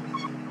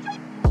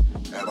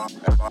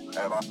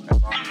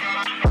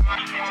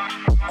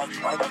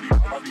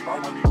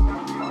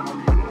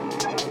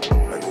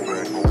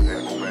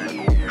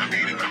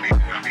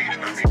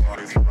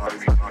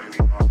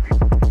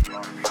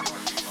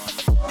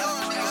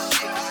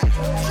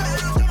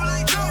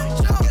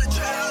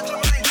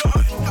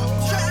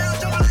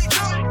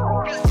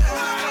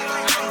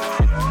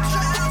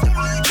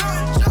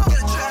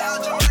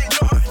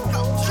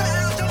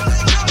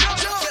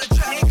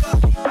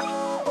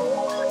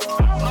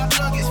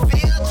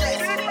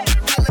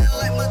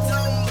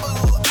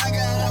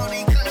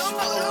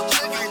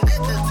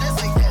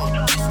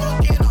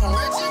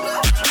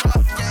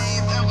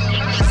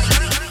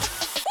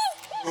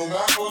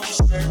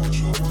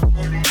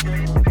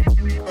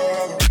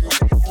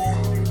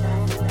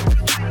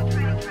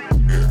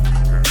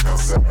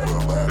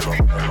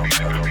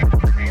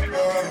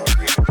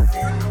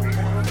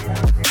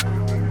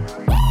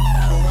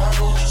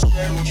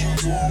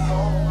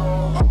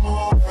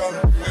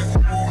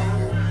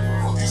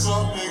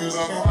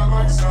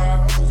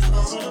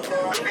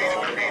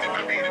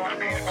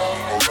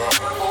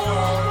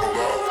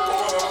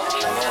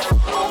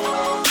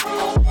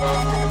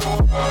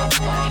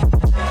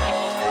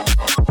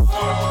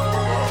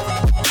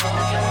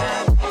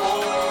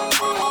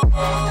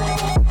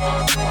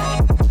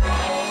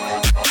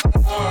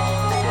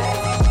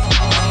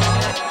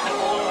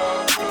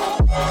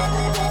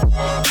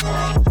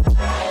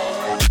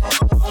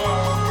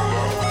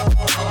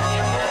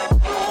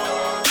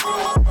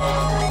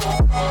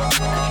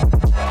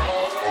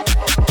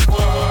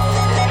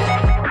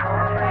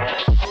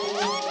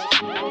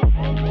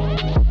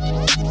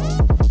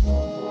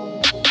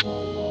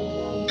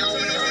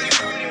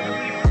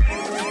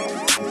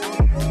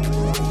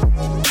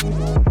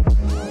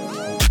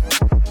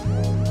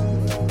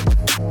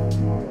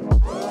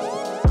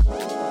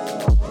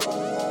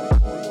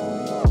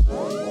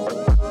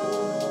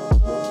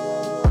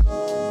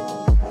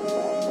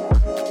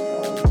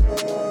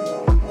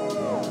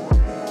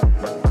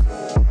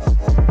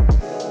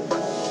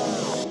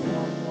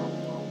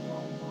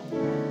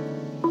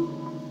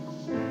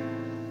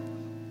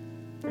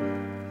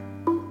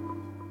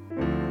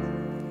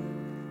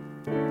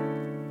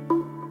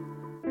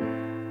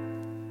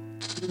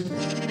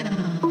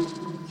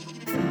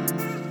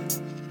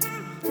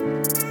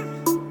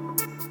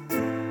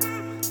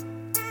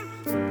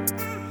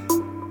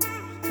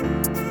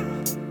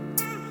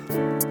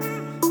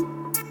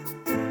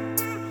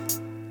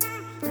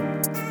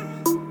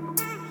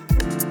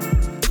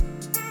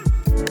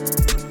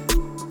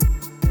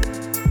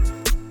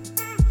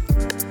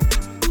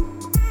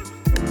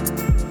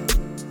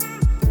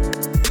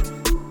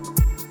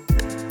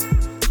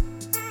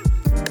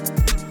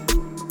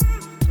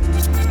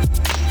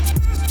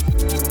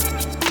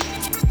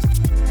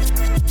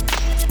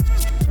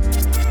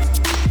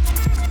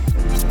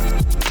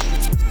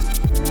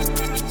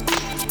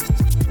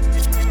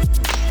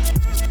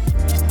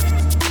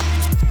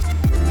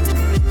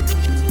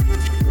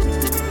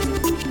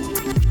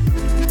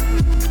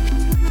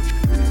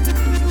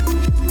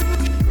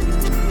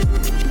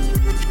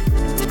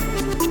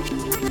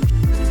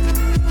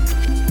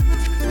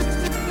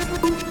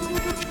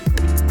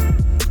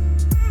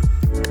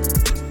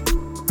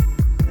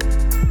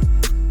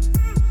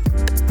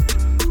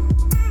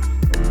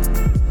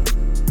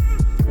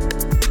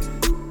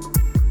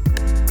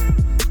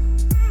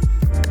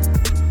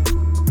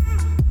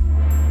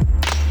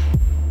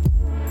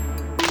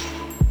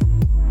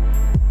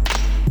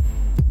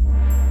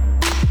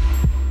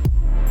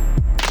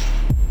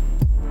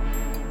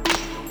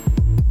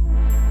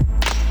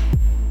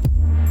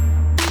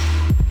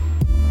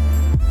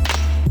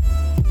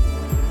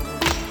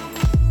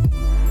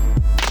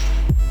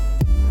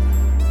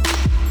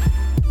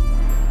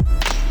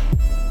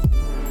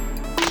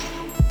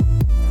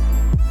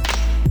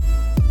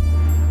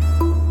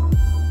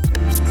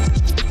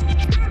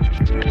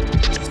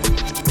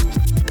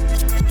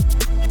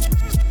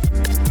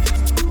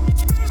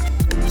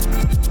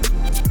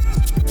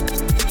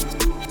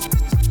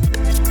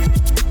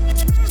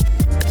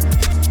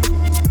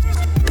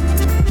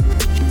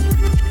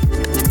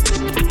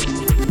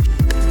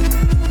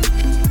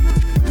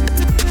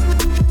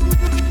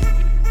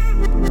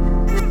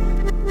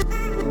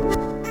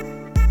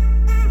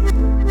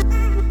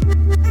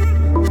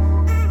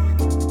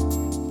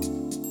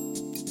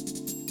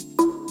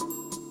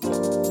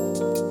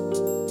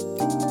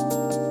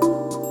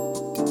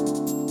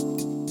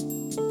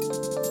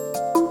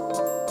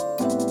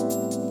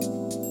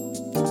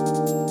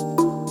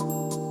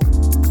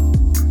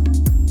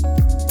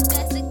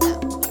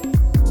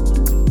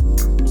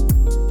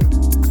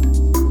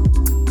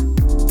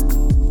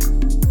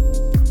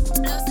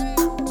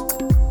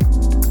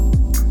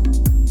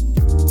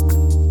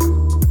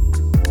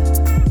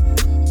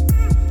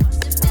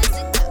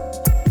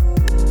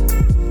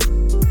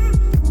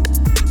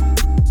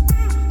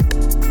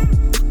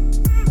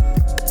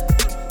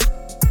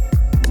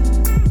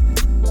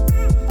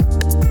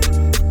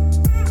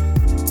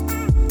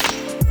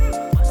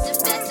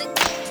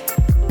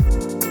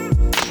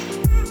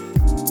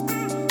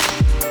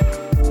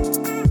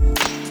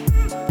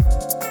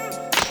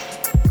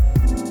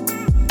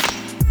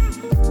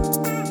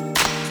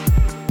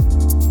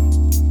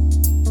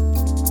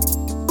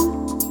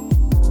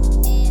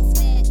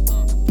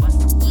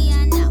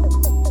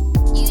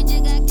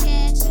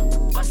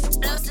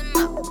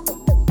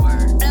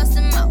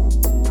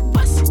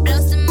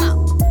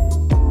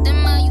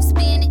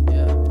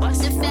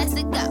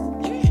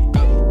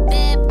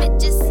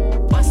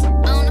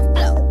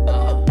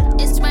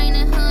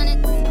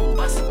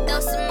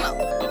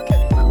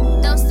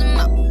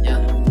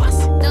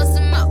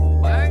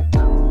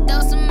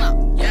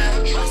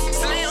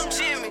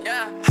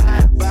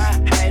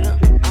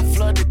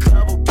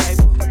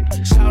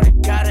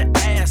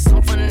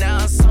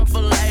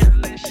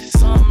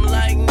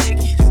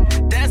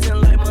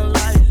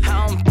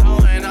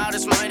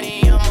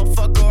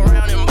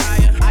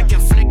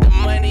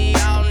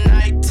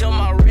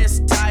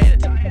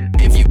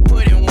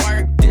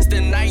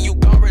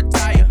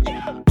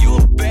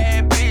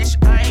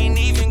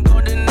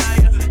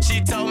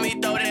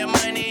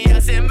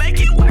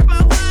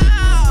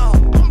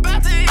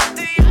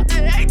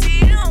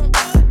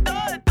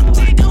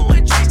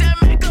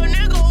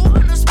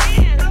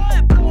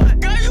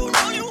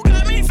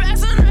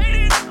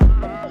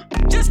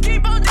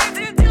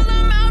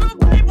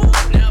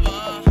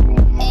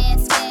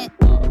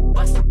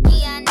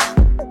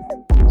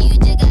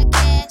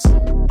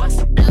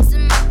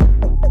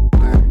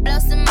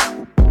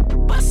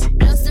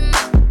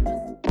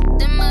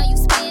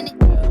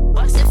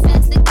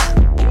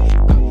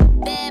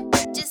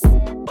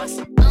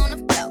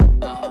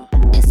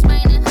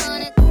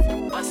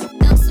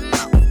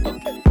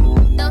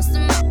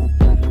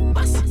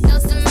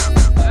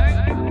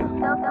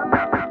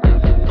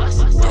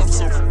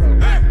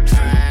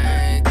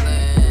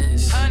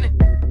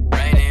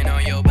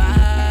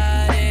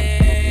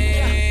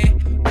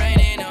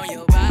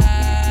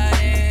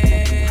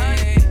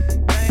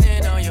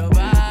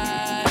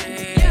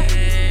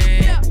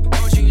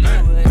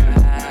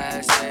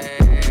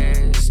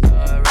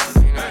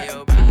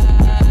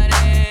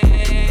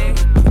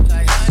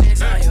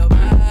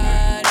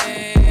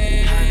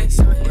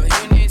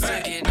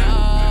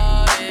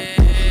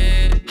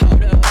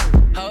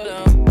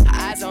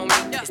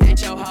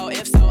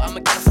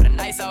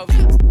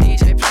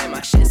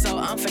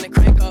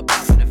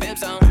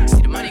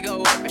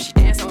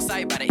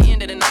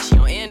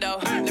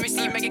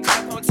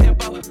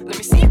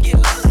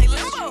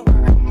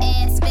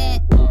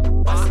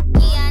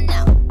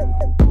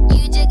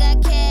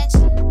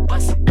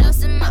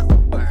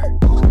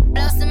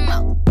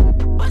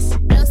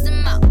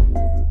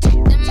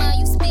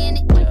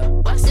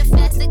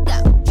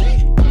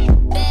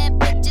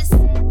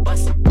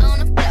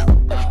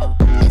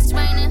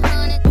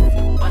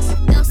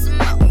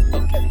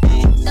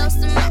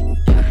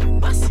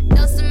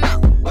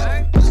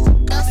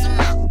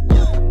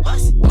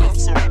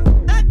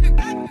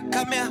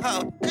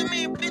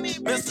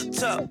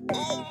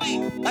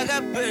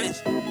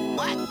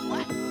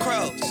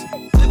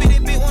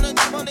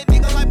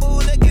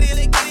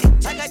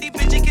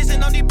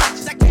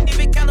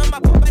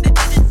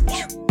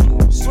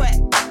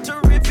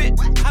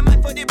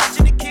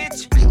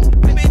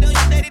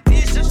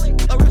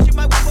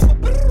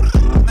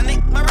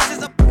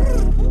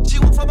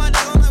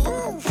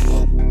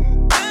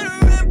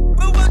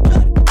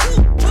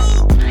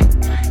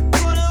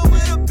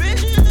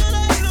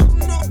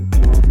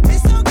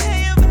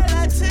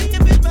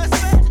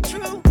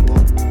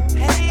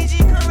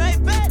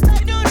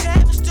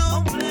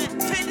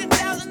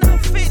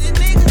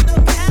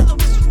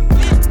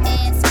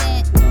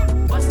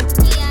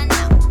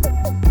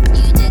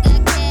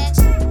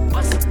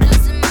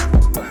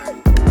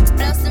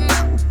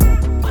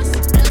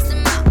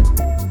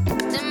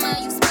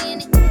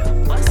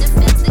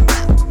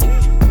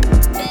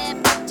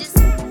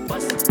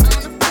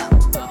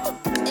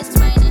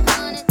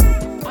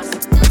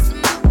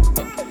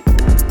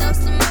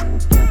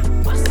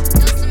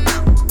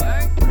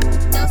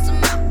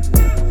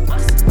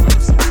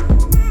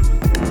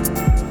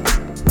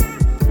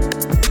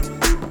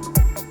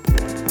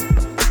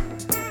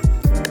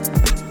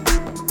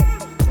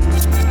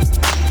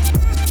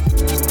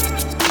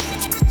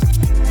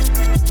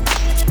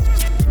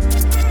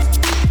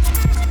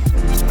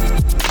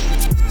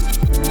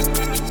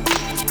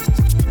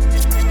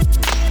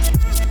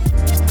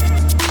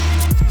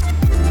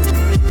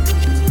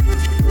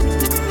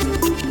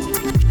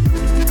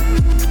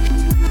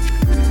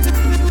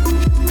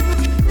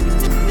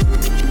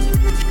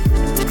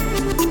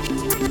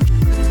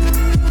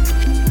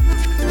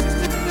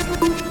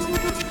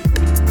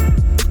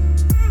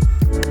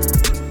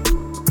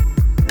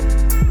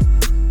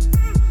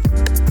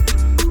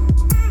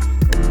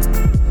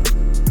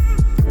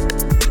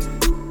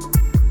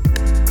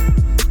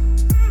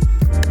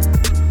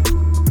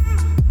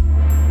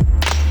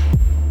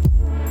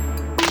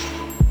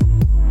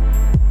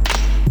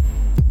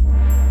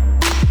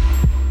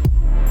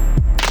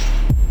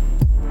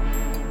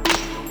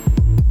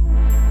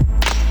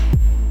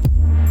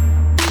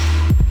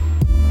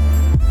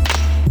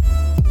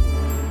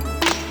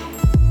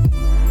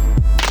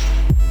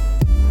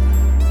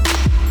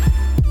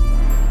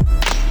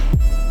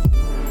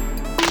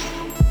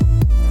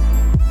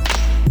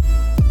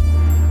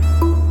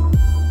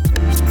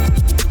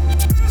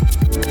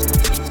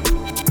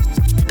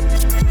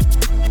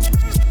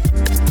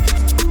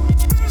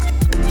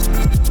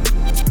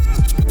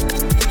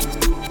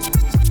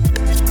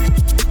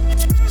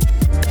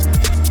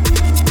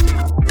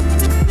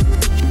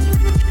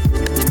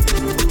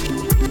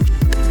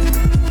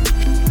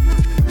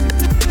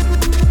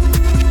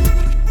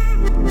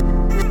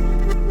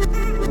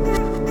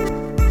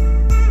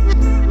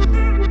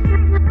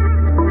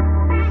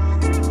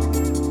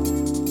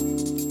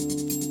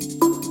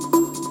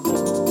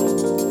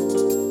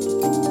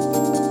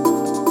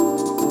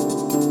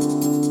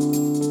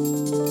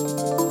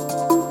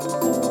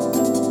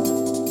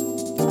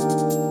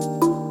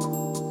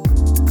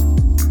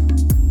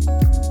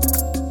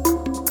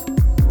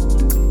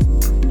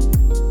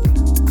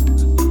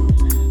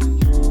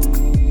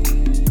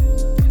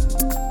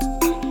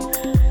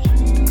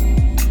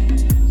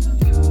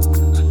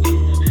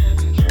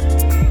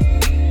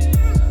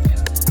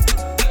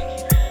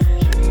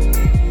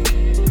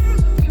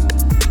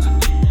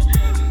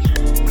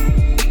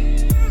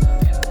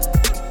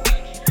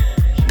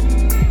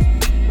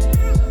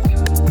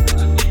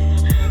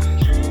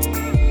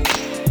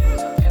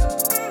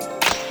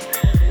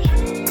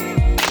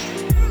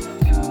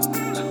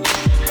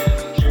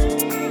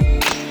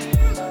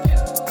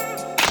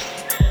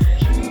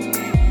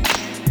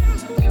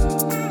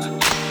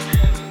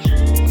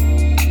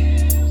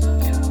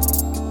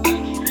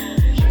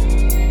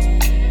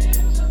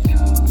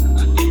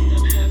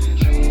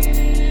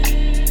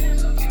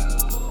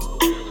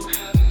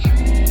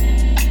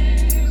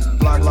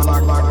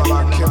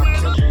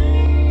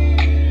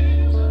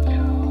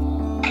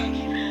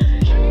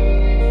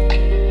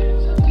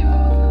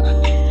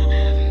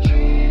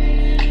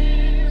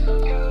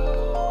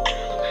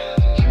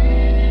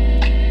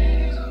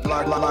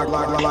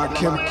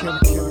 Future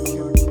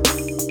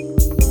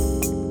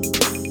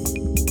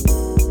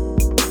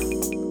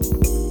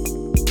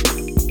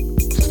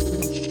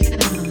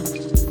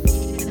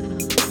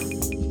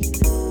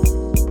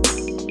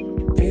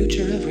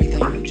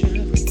everything.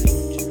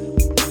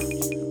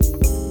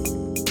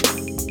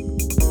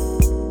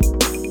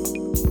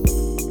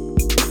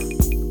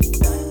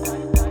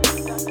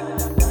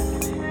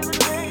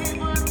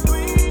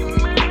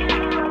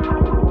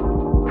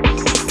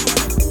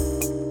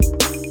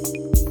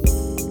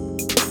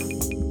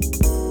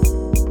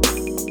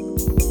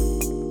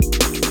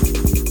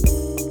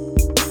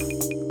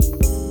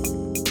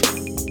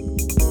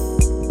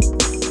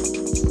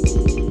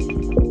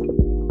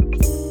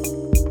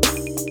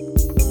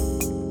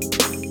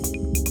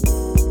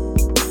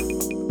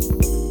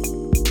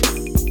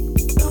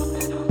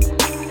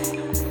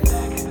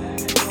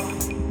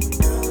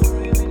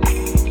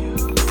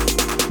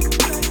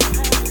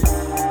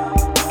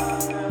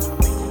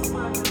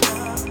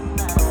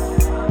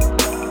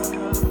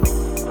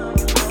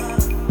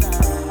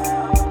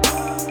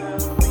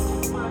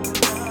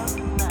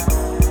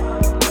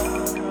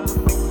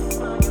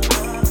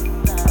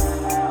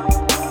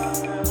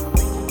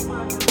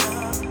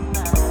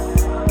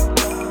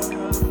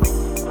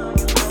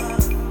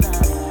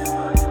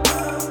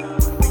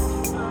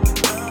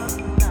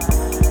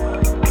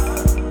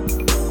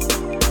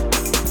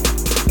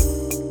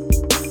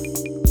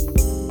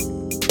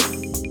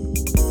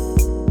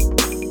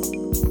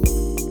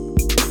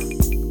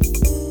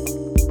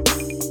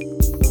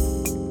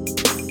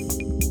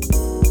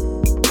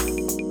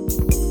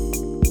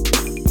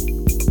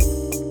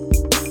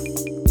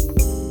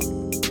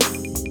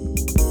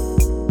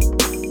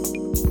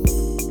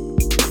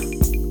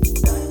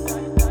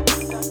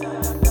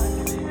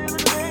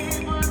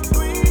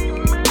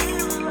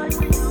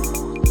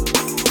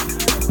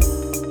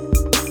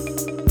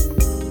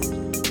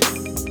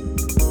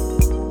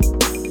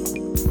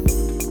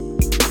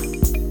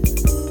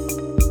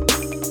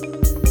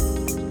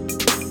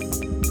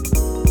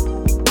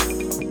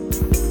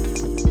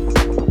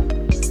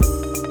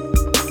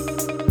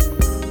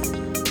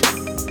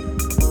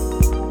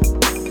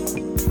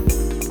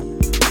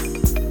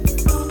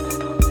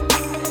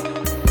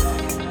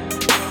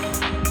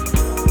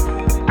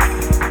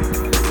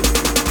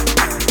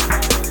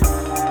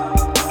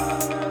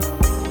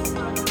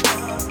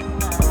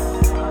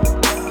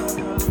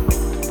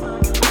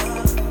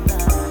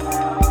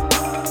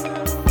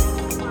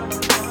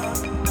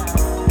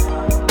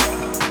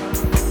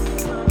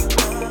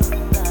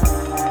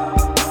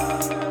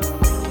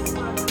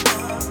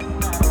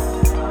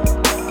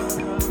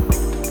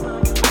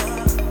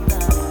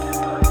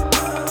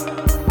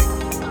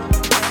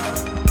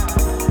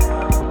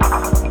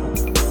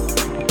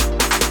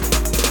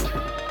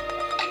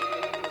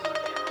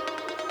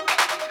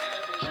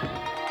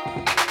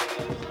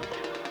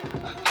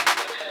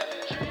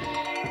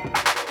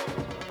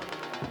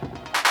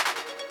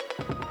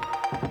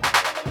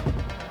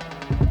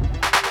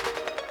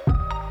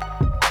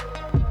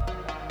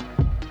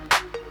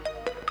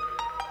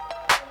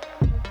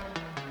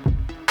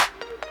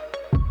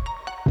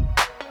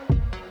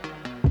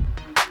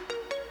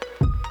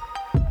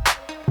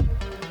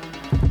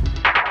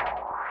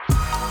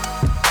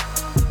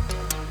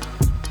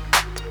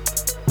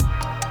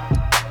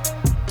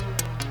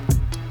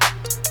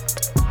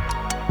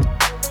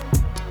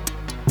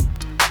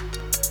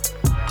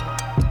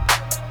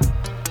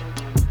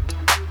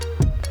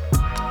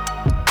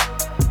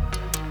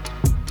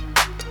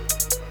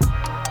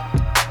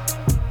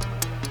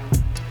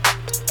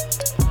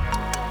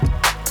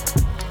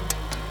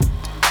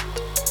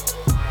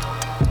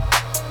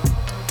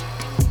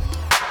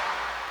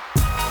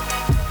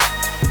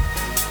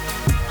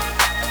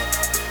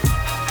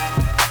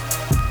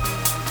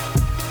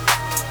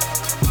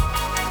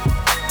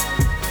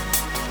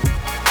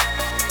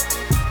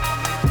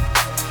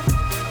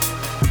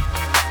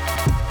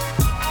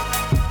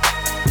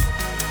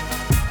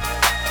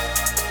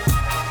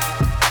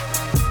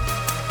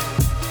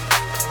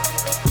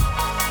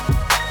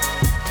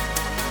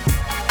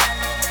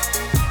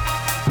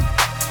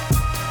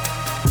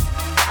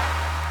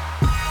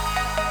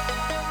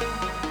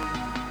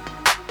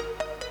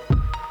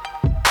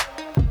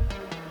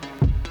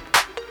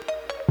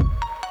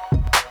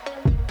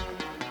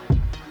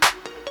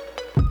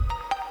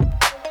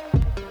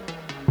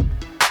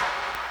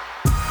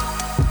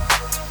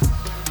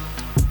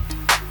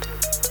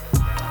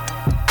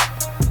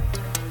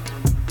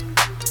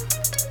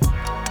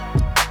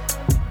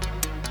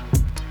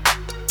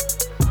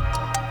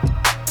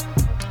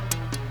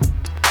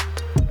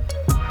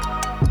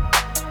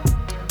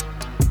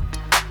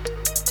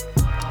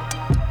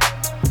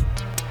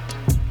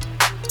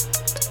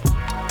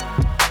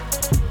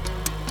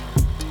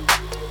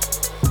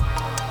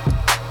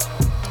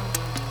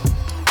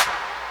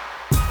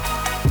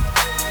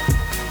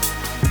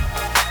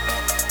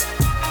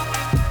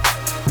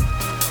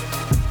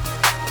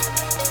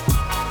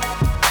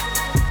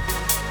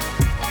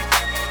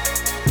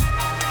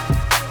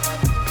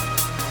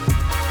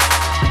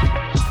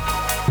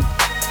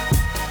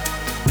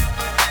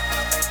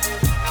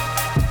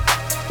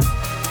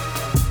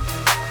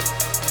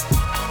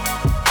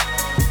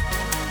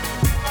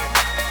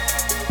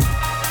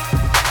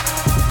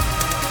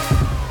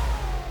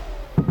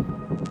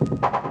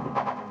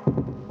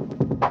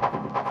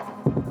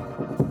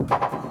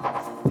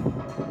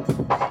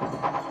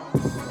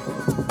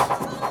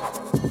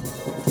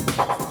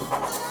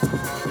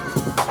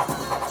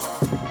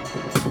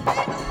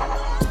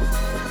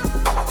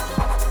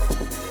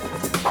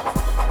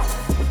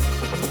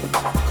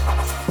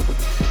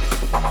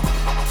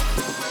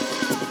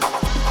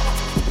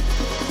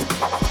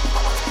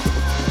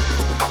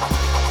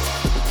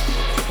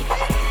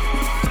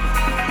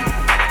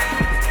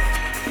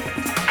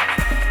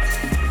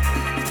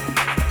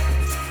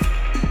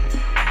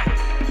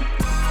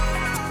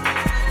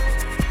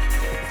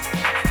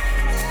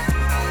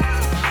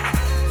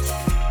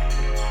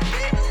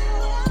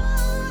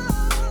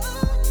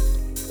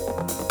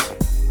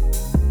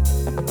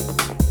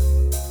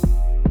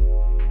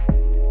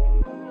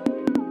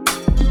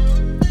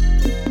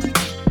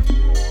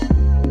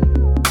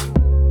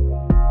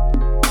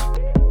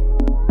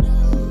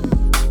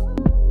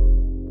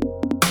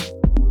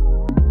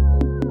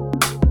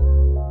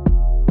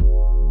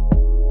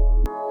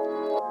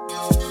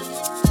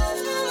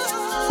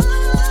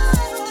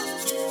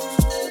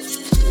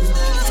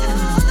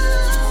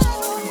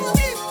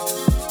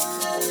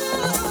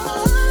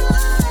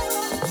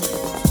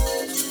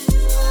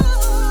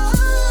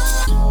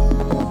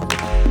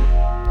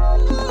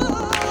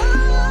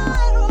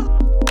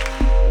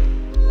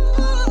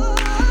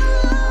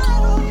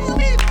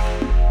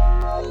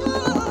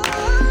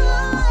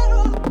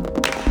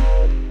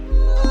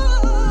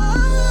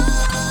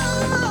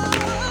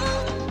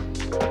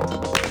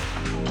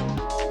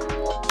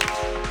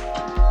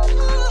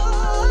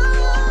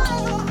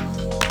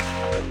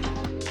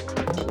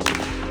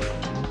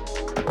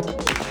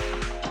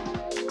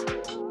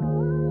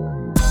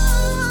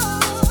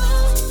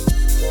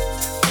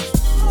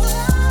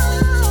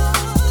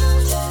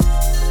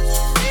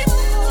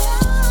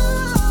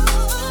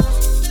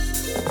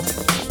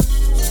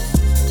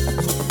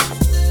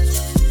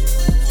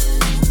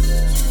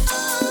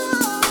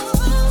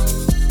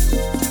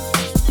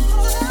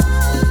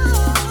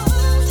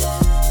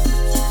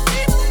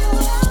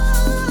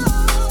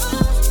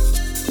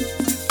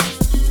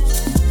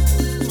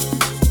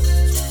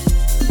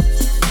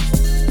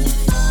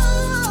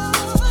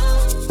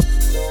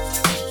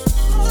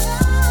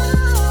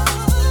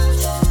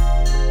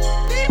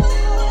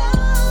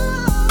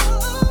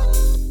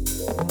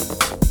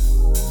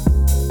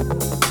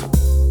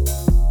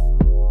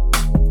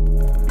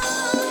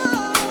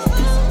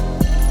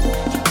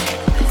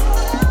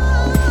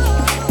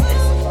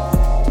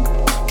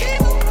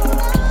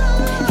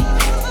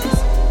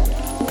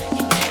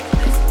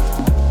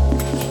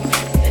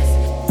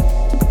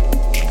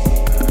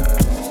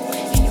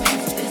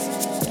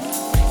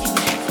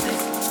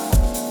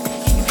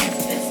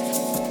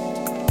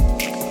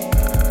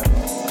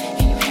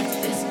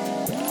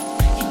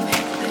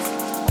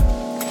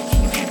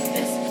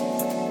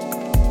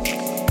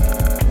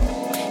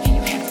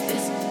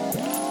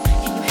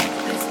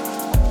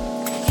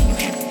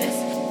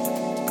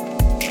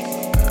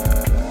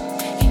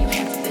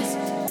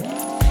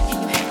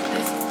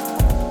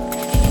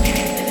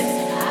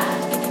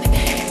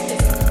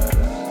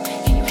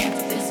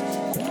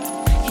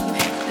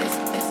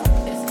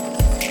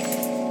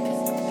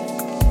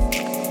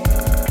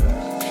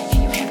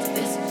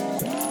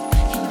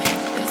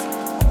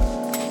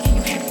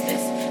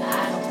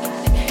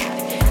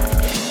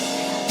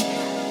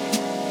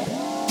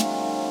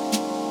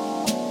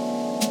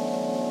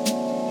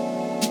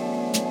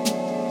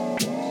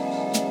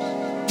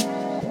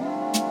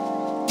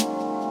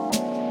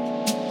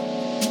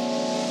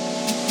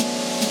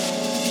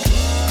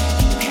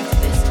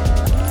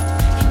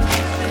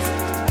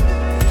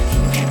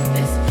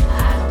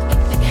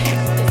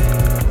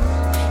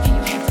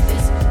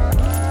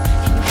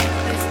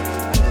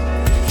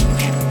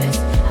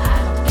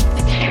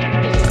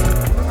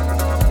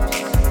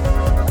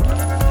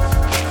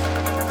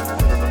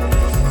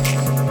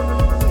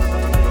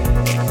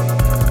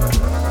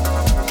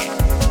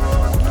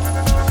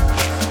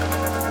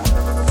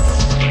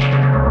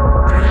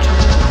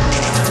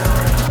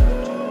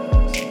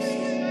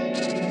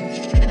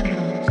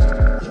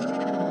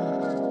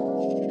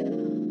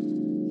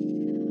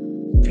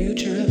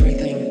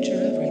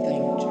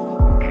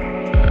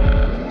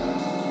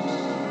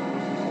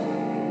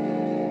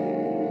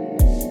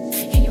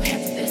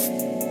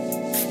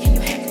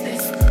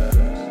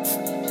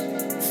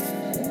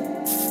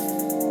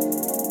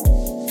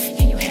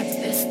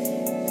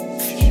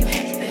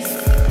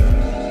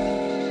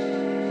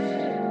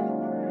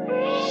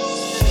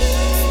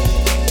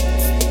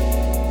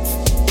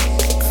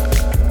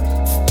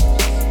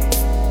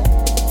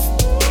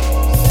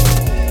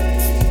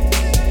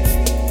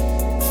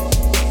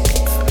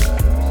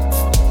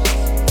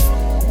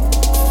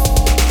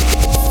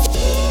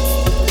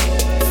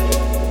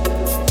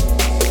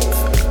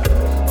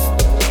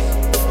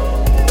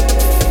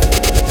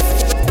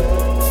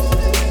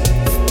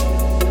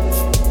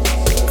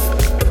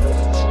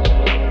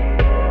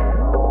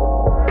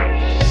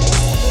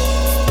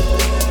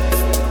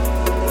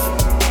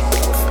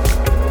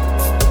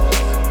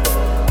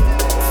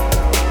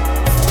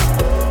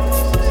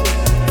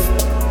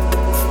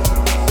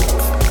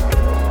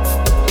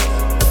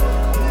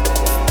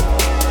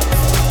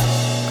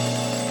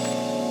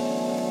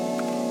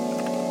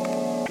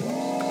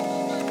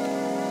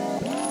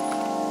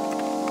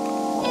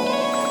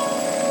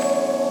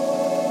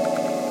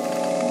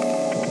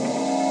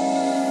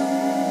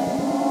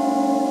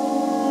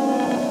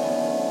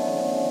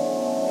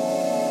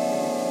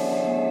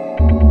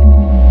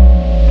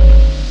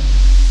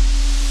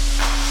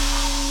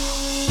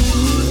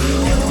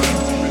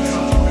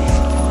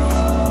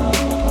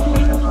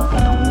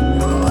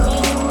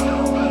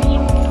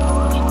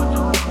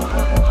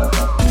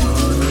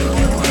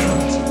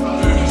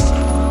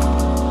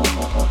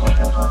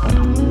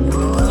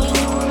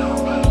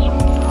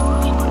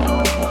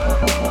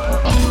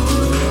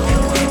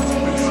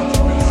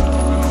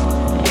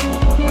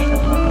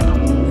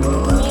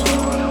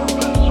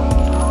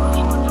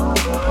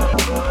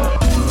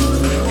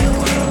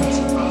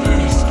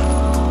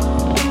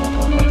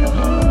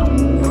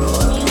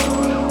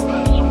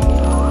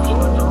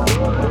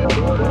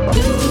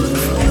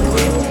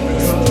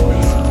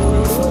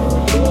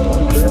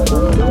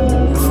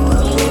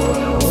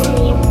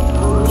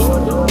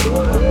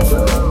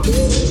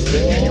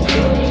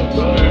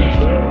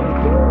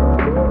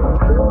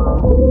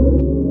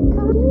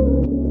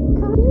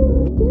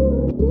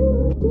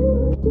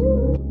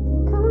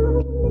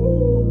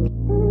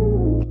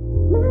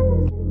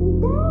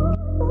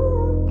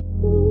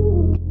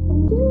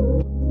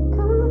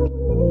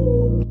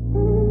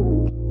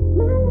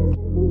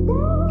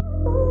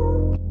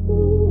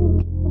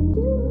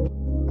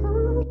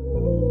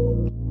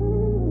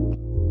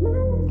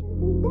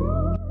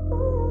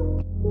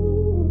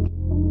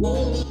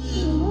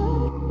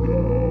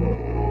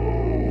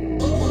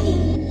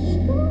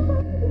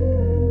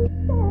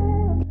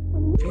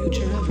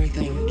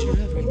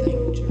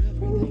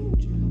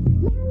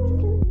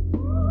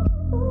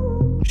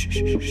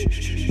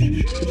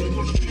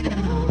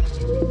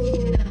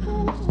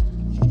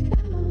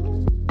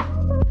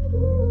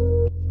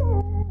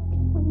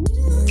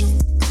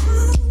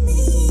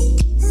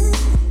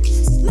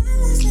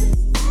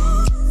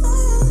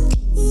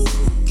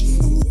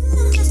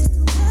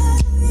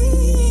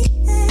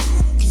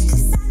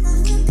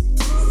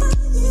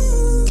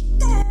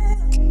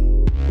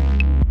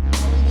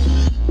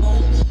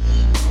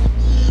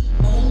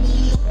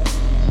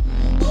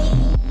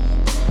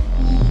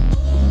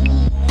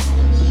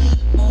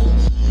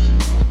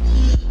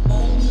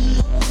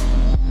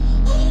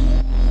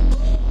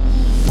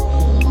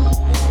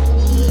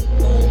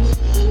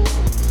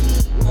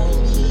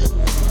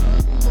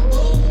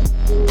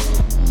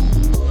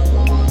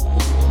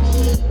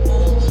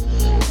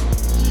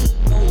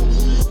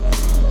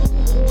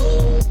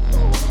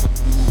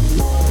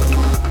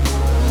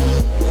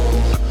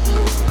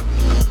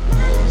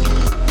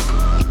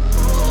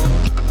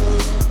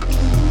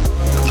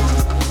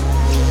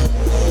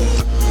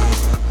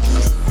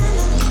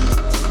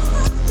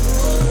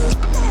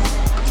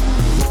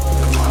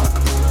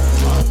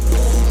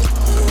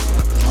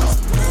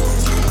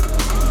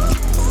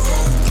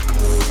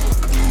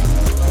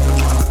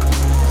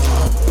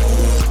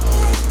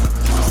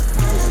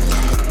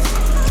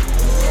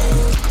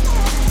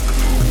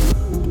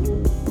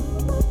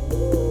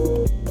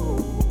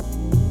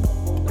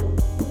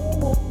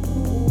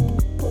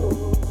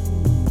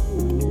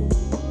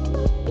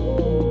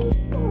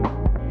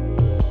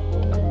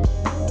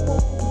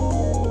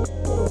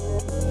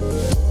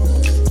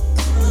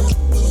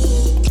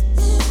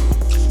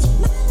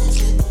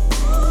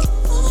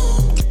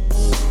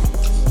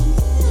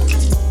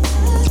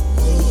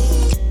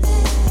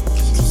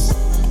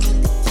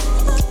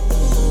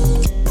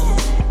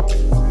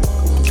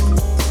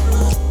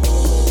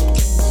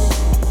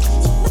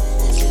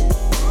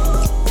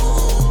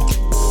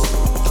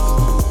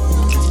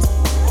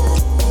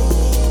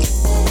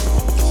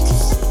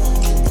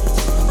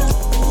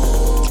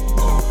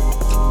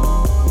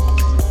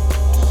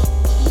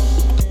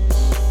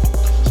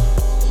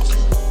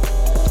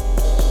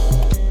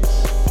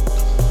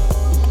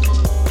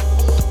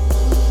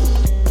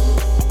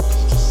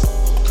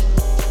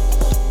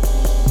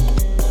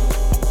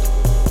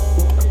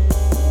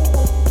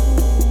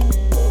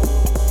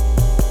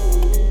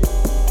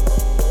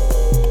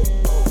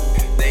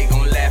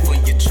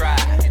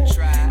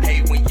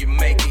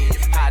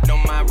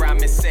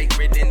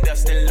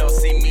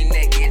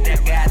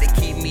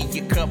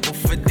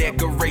 for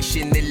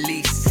decoration at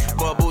least.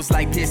 Bubbles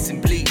like piss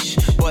and bleach,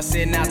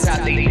 busting out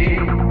how they did.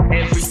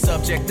 Every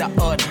subject I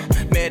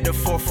utter,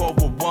 metaphor for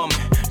a woman.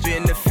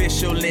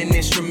 Beneficial and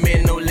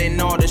instrumental in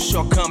all the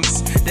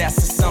shortcomings. That's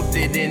a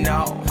something in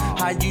all.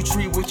 How you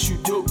treat what you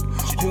do,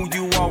 who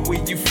you are,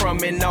 where you from,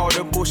 and all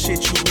the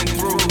bullshit you been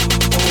through.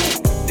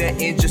 Ooh,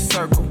 that injured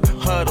circle,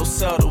 huddle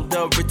subtle.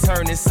 The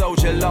returning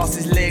soldier lost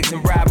his legs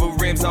and rival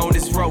rims on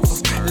his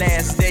ropes.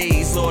 Last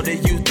days, or the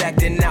youth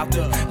acting out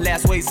the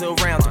last ways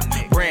around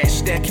them.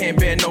 Branch that can't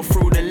bear no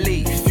fruit or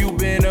leaf. You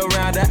been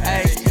around the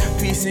age.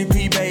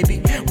 PCP,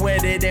 baby,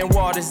 wetter than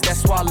waters that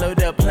swallow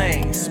the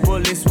plains.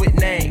 Bullets with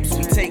names,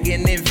 we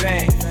taking in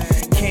vain.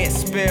 Can't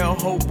spell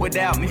hope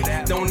without me.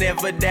 Don't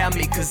ever doubt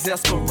me, cause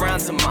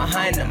Esperanza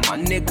behind them. My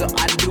nigga,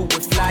 I do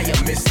it flyer.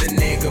 Mr.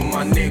 Nigga,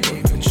 my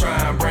nigga. Try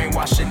and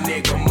brainwash a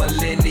nigga.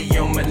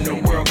 Millennium and the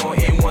world gon'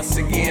 end once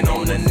again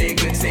on the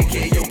nigga. Take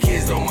care of your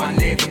kids on my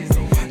nigga.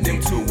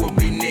 Them two will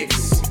be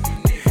niggas.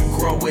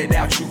 Grow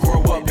without you,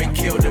 grow up and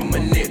kill them a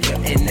nigga.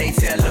 And they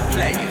tell a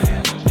player.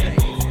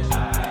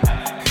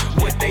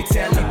 What they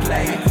tell a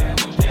player.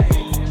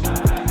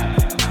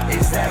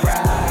 Is that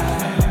right?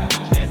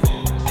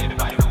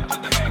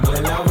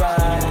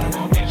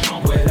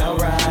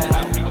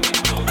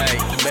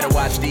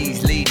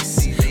 These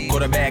leaders,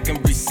 quarterback and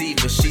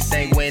receiver. She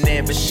think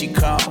whenever she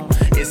call,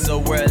 it's a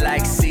word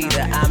like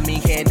cedar. I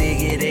mean, can't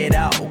dig it at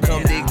all.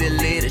 Come dig the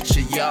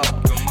literature, y'all.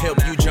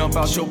 Help you jump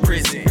out your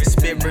prison.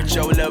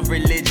 Spiritual love,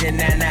 religion,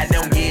 and I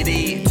don't get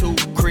it. Too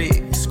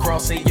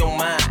crisscrossing your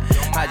mind.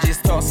 I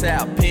just toss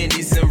out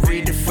pennies and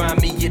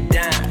redefine me a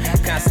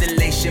dime.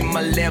 Constellation,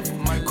 my level.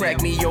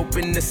 Crack me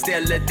open the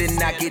Stella,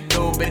 then I get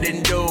doper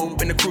than dope.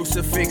 And the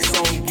crucifix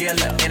on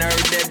Gilla. And I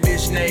heard that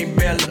bitch named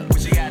Bella.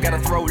 Got a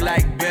throat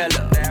like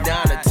Bella.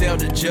 Donna tell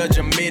the judge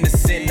I'm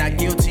innocent, not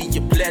guilty,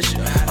 your pleasure.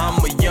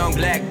 I'm a young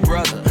black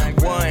brother.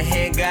 One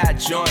hand got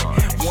joint,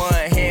 one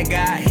hand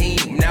got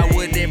heme. Now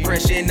with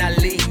impression I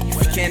leave.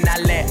 Can I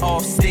let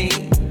off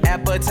steam?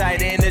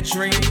 Appetite in a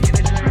dream.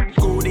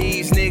 Screw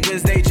these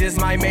niggas, they just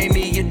might make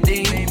me a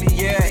demon.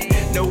 Yeah,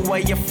 no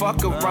way you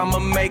fuck her, I'ma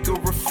make her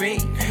a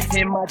fiend.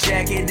 In my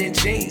jacket and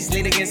jeans,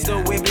 lean against the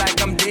whip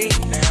like I'm Dean.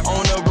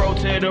 On the road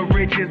to the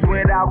riches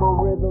with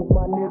algorithms,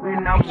 my nigga.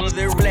 And I'm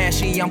so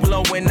flashy, I'm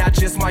glowing. I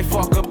just might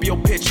fuck up your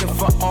picture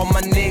for all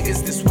my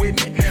niggas that's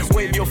with me.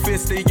 Wave your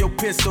fist or your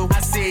pistol. I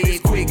say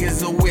it quick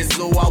as a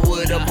whistle. I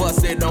would've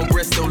busted on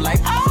Bristol like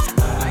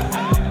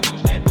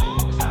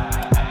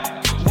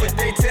what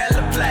they tell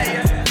a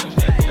player.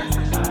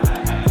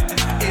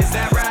 Is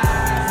that right?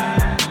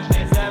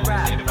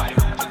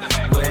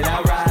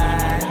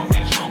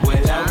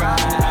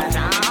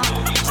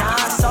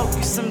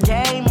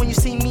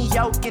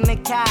 In the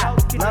cow,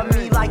 love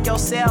me like your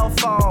cell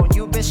phone.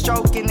 You been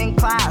stroking in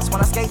class.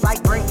 When I skate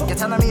like Brink, you're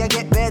telling me I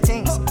get bad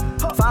things.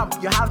 Fam,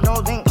 you have no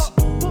links.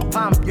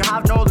 Fam, you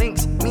have no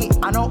links. Me,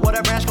 I know what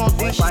a branch gon'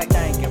 think like.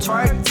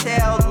 Twerk,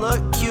 tail,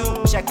 look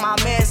cute. Check my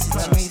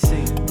messages.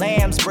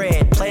 Lamb's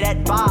bread, play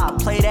that Bob,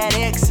 play that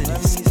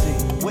Exodus.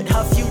 With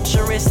her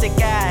futuristic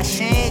ass,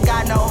 she ain't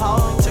got no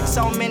hoe. Took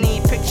so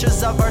many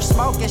pictures of her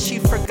smoking, she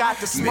forgot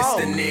to smoke.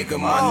 Mr. Nigga,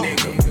 my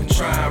nigga.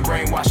 Try and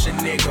brainwash a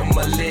nigga.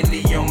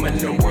 Millennium and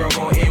the world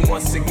gon' end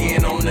once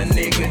again on the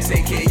nigga.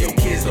 Take care of your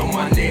kids on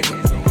my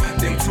nigga.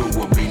 Them two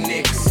will be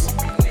niggas.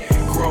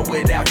 Grow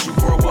without you,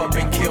 grow up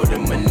and kill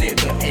them a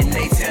nigga. And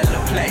they tell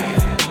a player.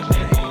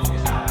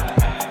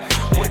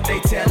 What they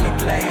tell a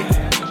player.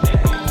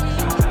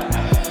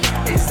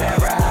 Is that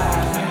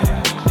right?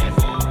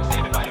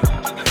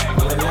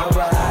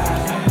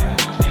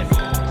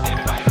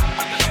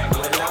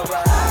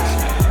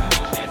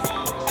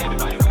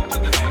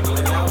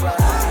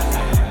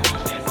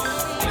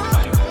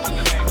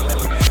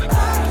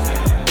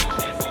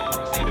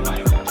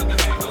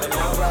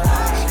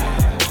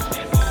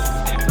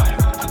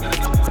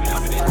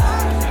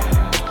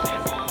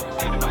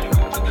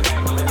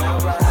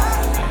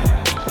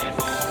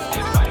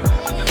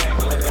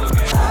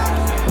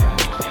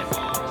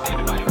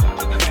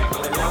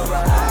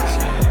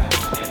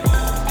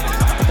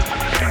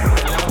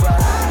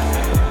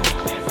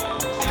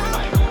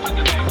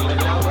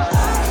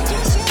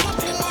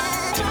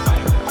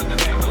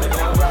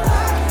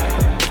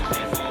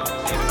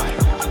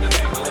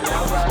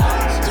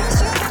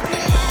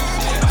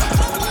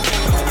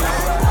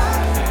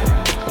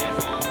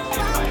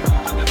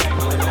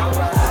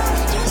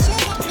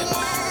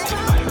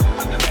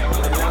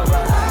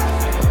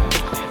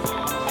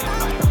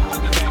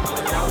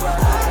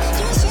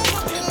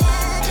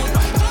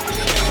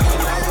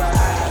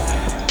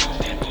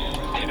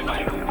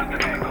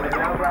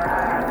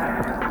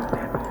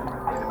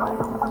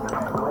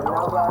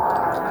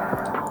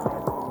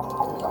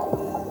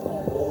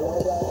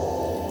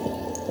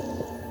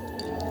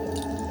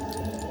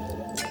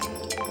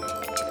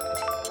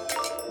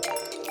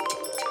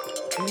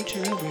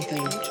 Future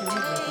everything. Future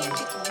everything.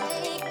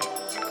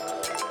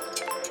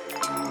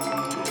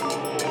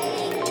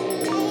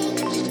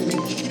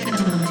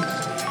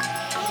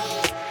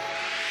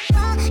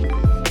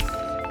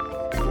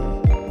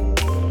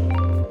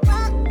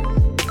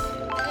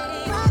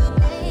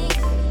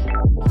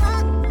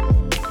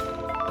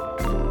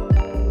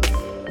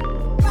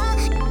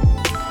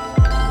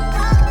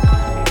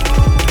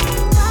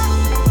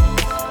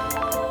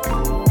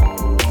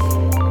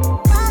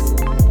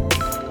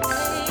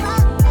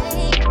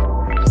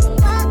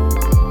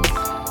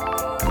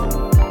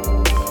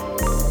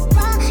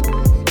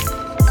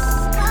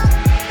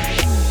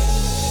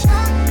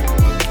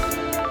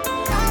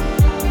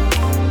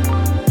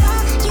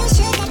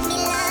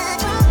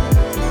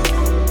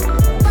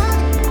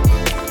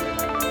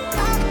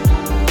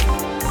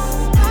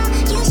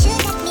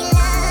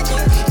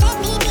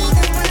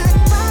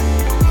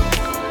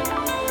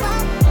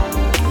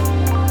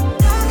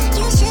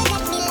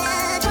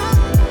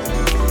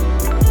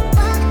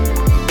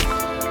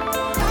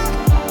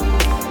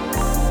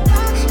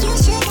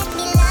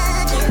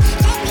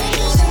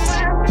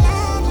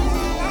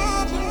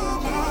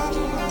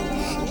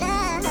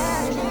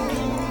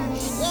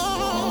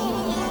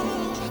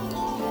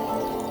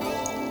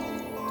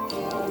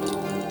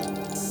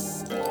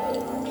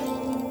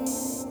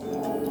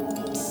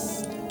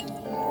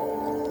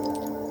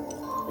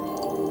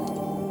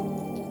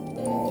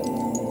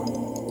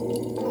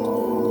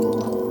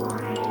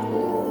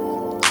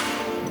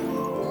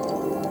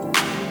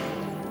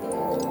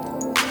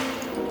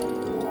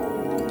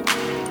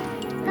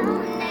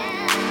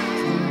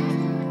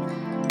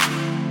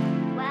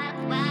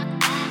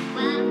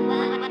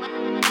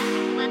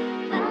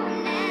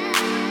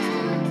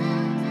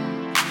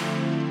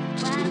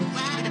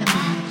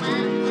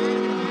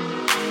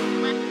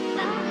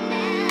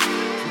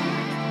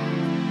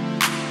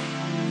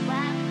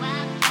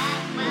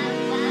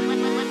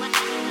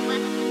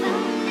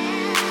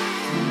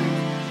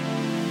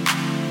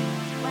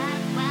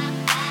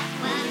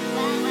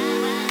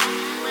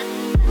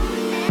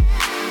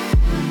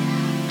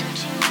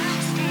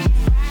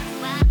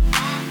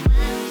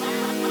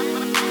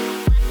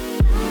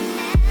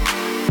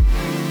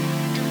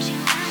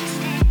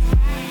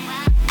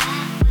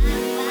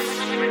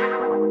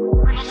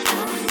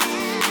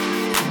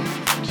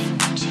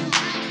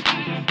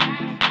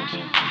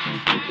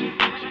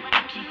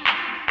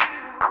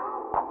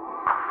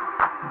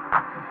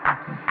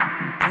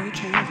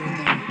 future everything,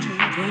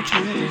 future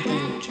everything,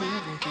 future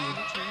everything.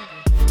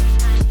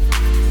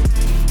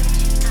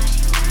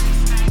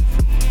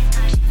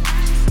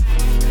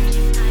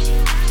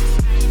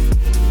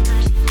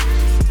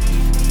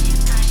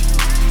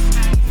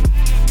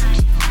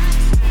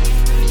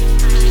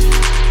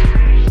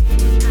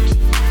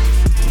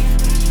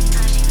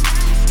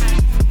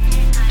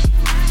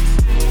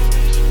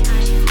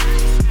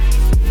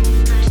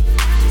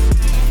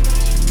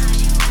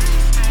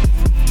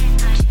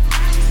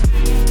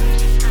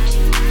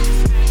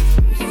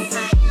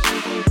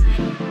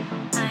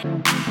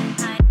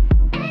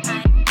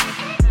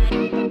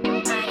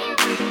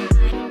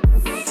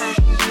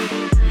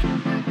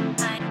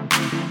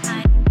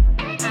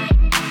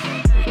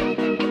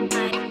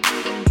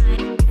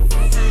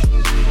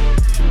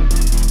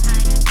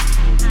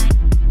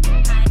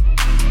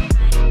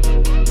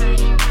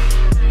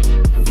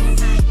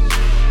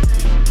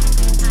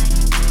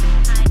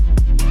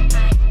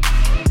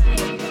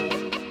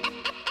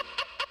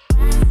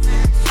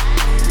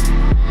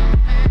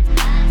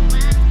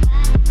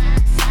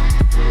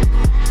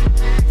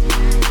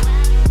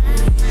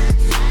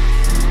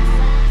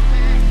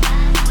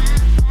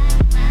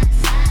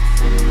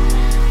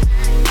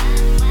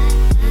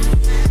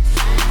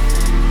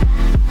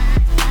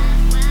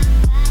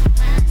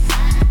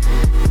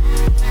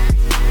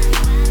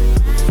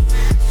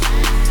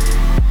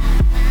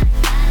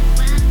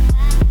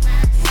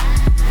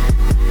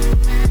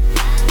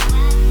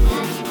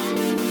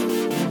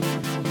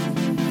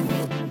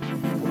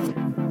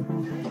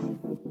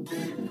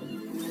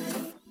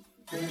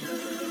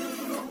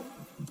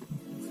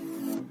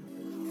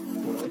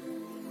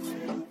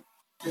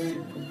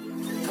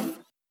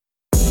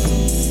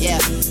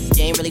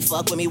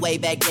 Fuck with me way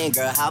back then,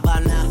 girl, how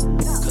about now?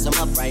 Cause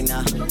I'm up right now,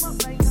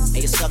 and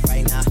you suck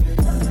right now.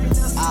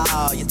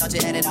 Oh, you thought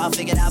you had it all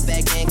figured out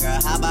back then, girl,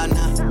 how about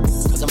now?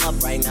 Cause I'm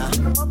up right now,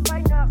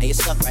 and you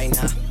suck right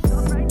now.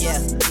 Yeah,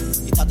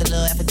 you thought the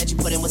little effort that you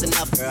put in was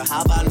enough, girl,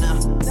 how about now?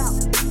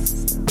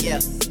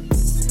 Yeah,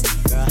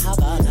 girl, how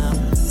about now?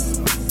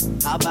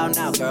 How about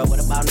now, girl,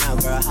 what about now,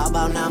 girl, how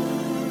about now?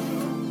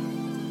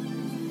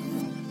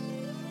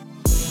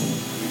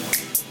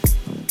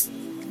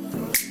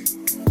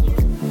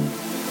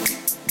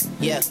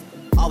 Yeah,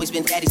 always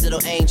been daddy's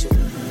little angel.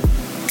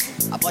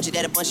 I bought your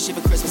dad a bunch of shit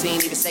for Christmas, he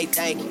ain't even say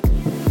thank you.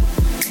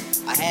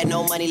 I had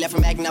no money left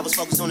from acting, I was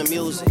focused on the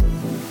music.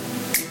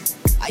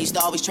 I used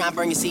to always try and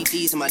burn your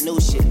CDs and my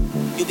new shit.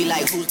 You be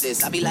like, who's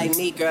this? I be like,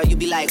 me, girl. You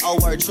be like, oh,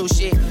 word, true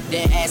shit.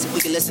 Then ask if we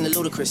could listen to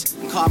Ludacris.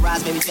 And car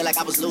rides made me feel like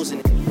I was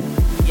losing it.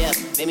 Yeah,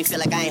 made me feel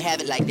like I ain't have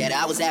it like that.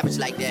 I was average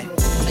like that.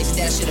 Places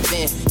that I should've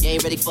been. You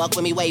ain't really fuck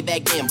with me way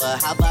back then,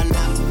 but how about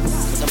now?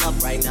 Cause I'm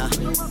up right now,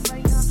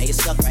 and you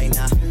suck right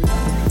now.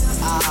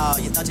 Oh,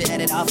 you thought you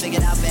had it all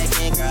figured out back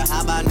then, girl.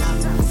 How about now?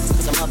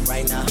 Cause I'm up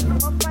right now,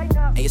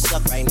 and you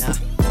suck right now.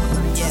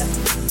 Yeah,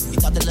 you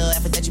thought the little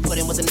effort that you put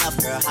in was enough,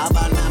 girl. How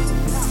about now?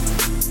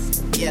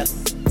 Yeah,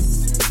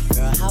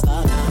 girl, how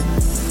about now?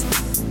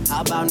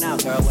 How about now,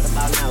 girl? What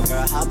about now,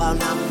 girl? How about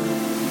now?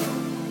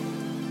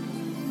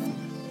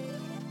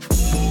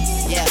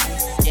 Yeah,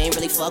 you ain't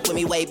really fuck with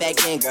me way back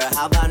then, girl.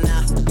 How about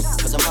now?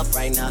 Cause I'm up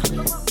right now,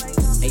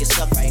 and you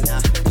suck right now.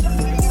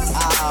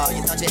 Oh,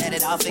 you thought you had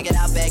it all figured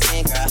out back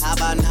then, girl. How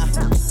about now?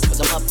 Cause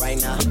I'm up right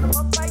now.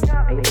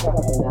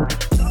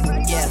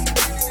 Yeah,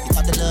 you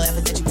thought the little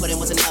effort that you put in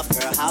was enough,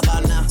 girl. How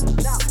about now?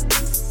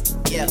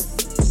 Yeah.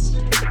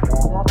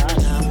 How about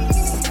now?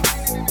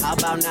 How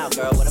about now,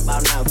 girl? What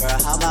about now,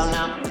 girl? How about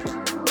now?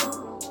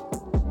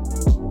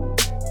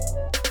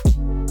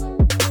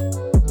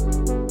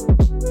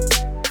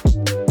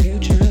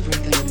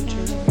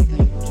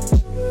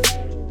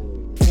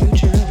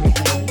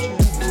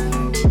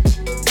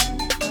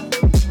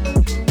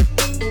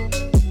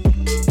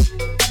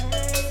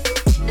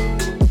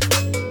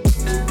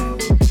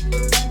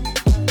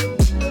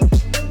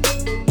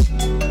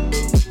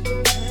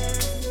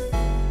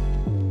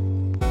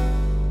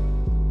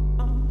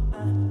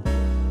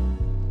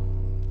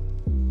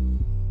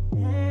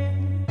 Yeah.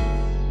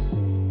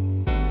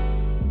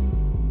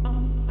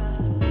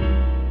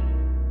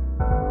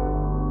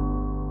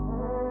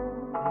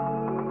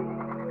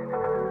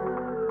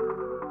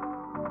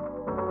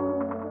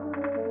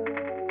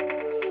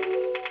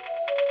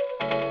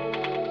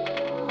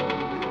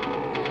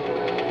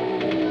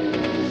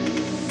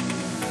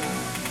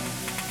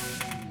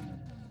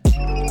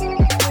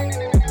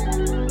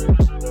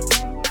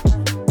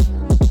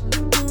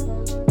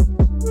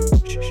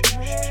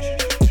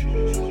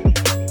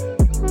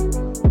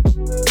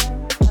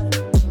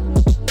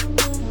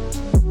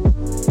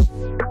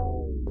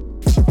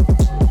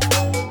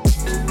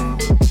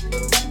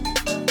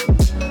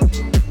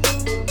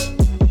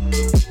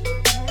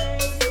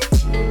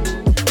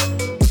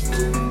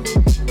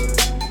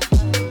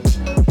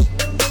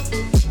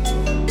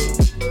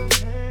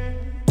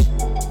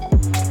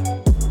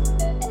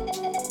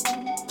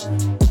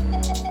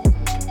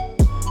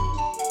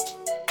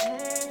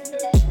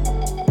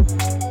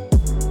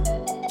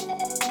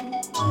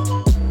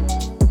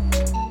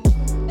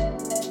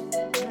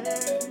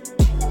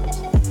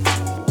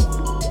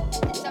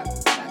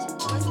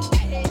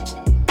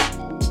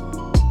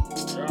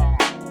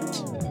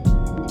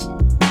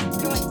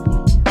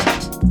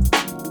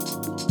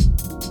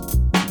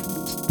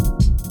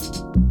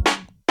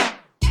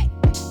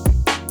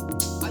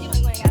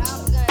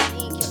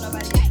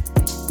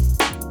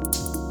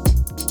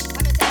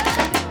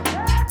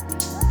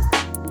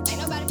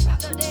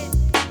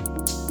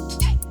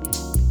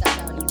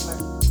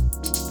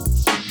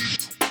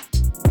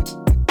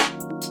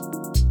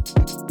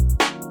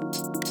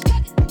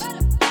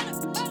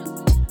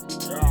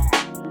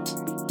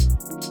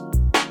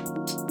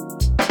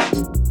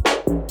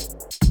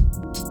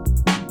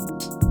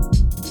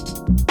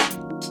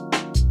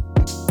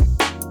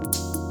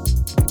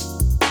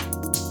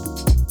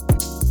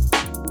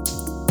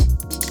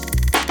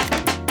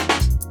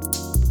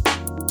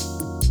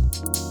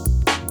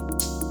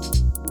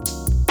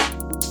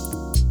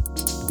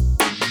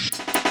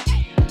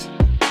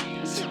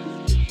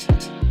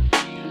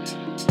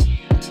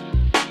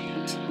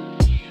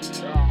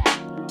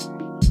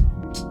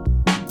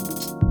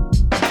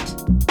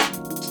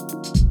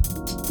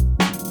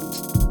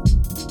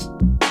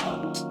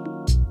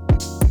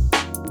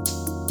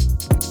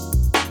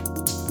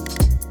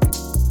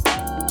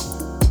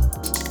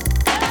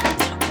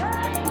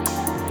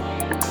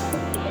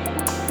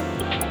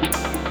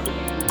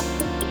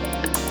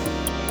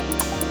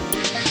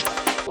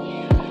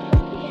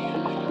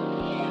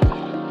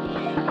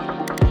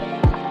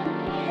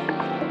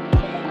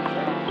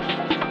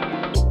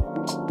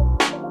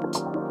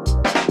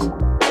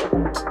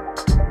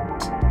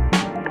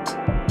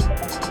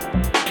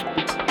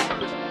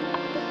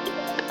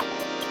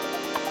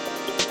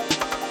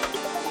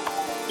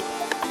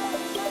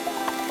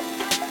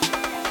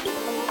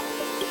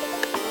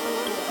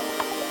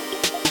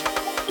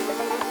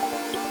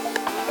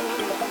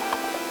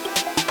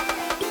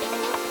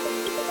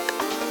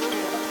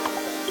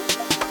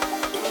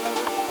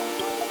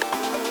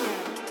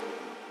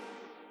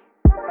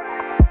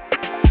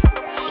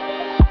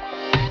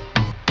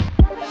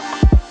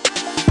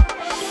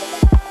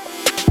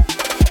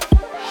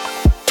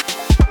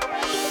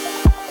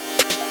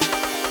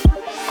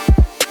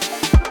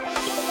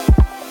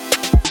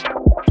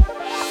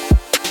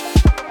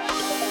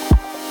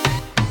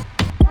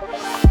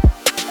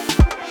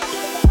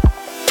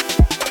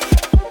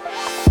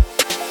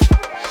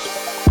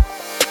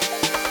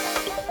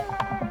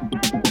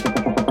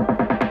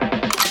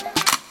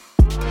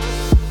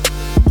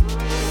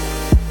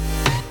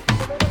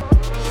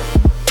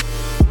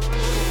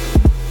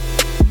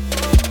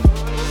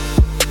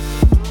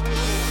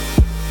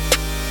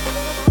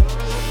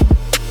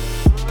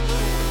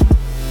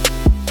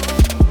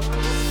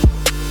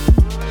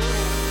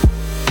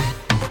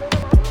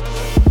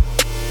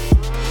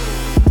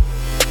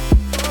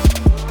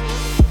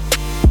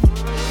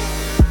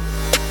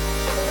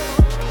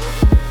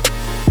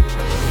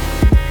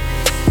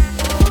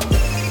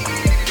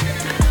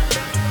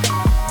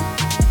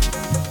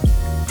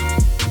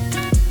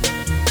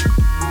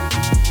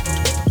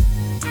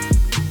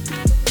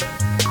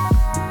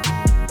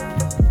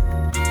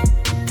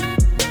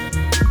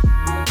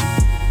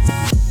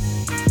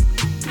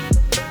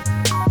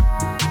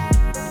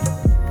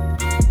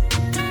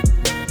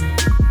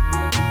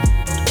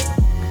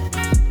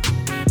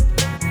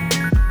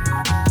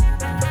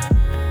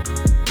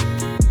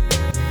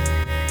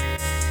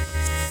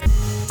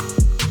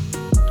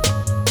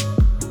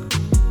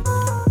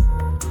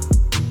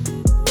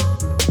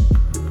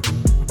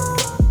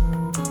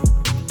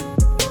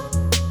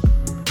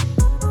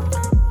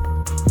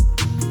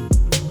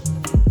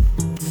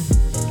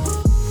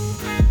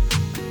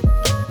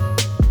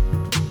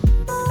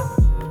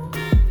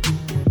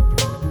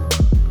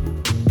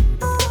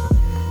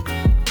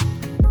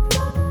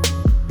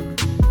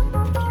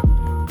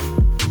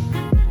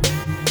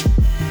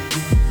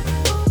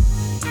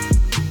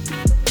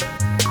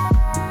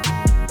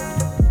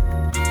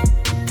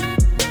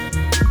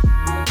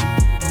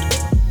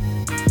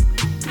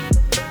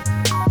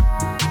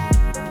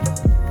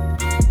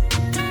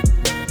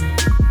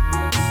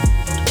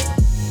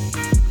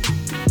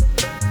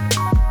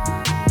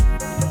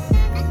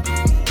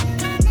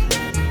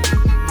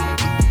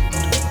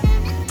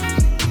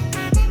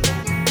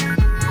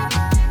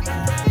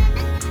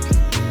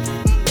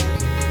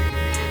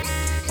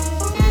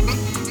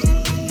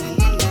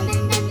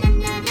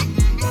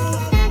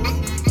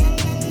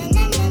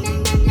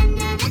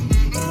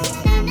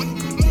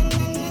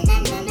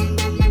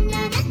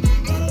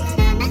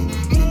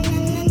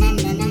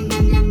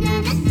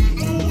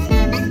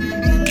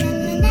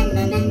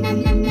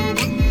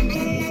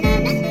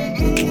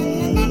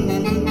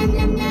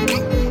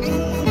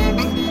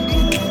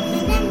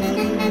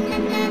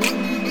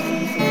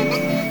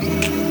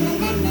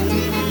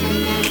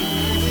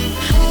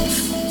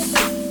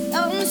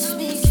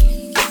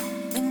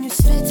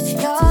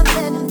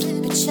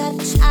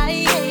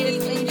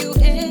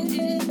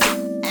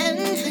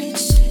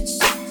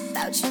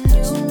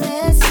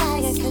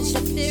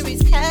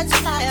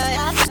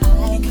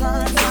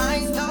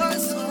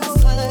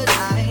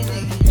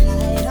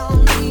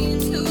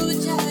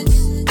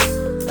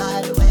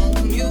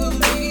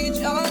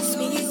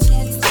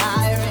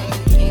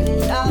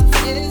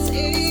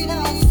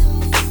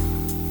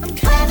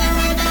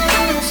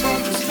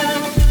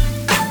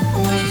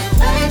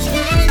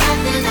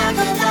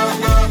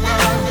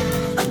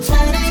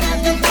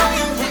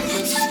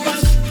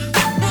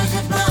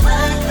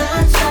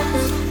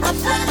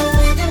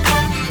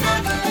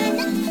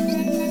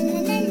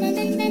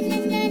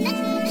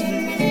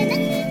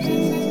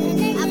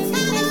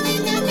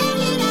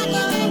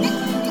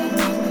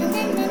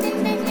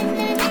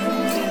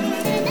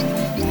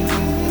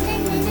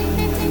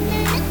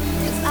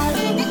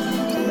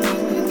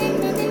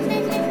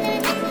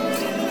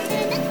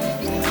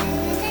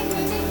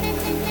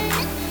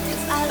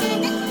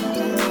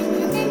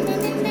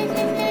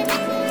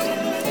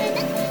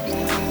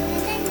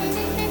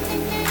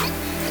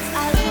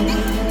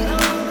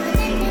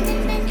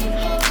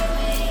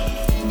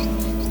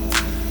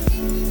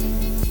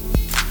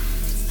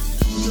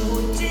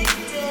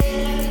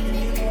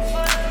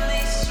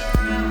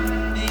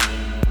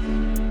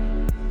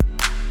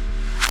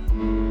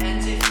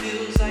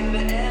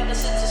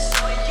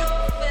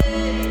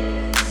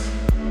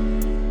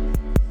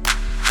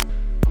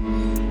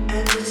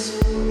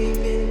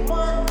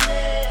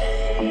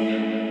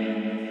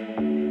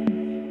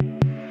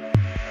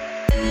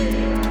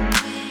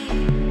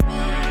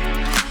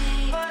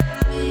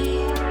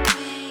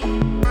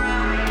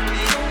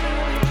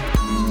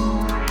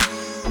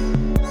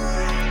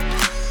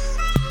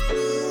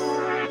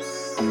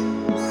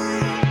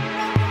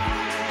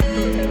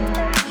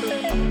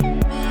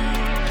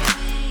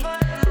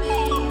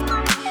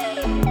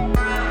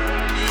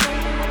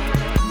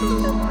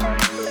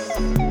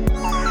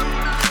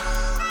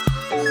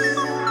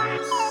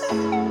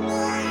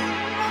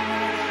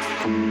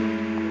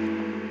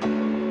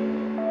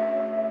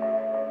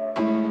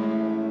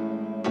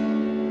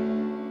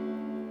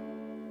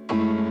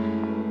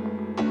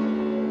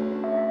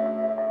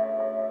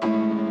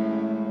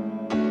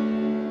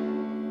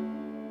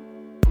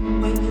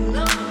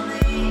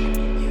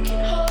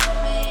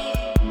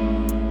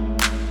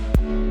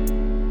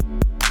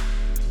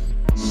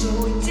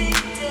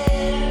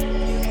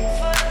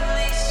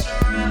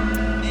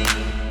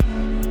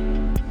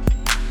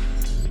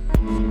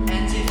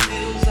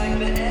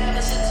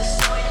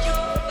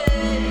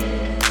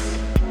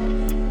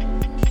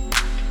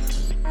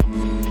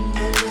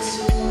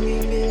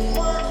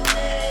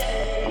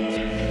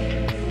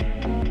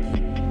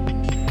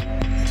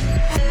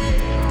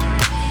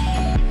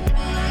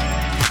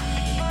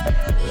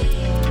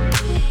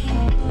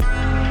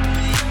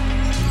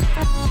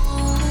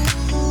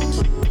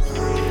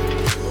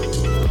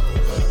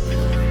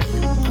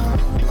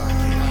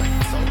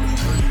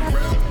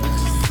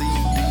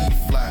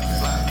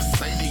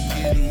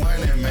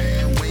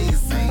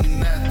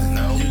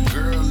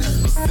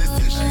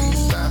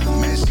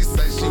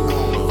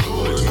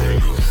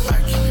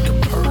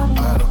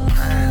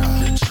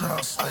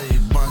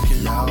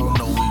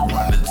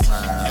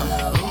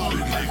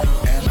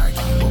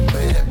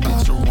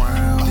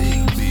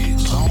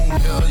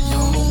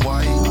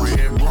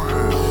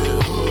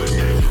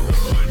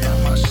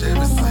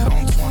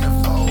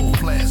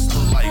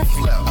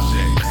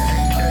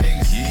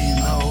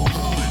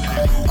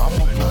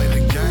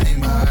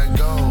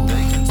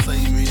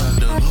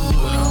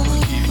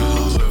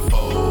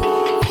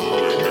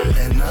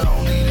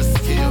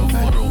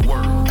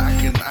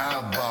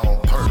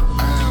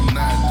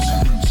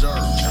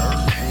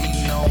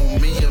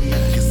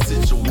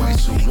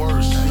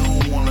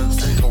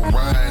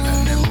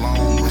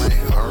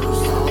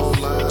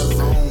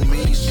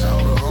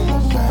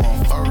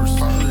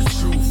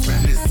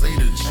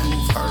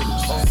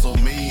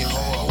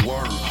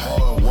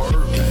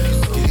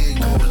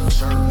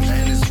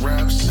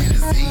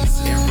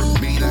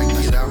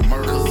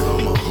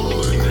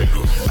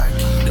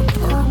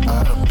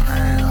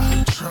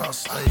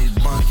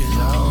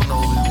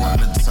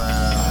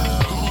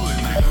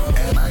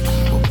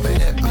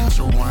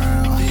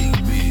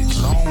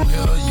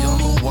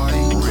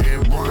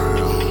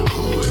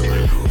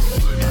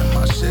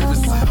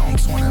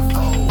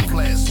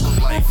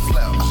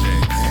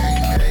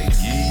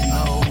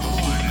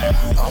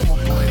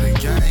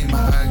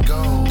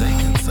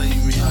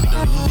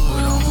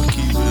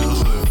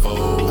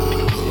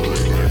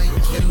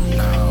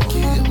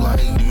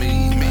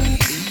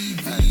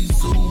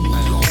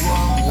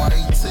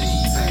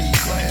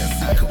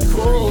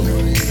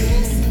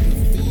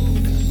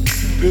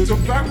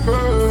 There's a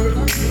blackbird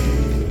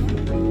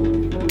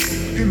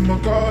in my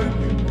garden.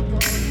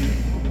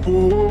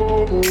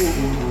 Oh,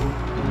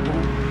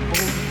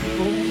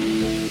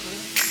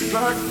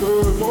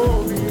 blackbird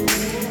for me.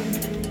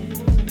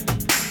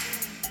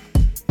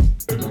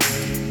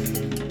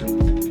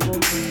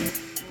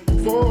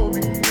 For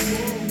me.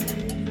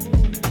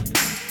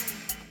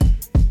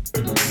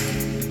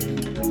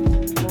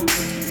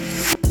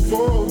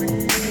 For me.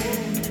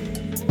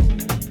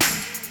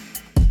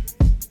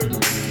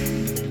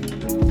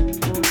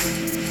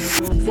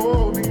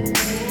 For me.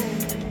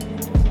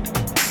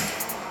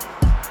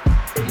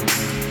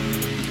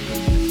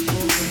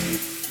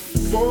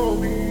 For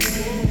me.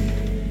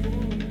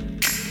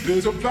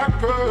 There's a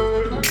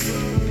blackbird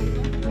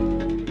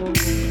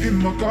in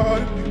my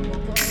garden.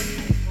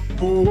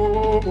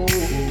 Oh,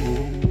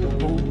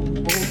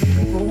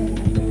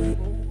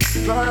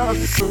 fly out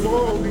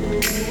for me.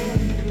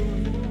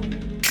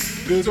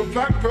 There's a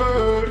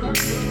blackbird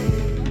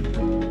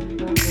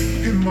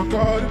in my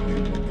garden.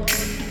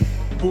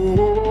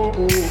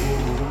 Oh,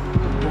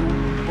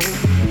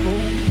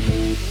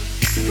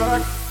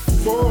 black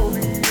for me.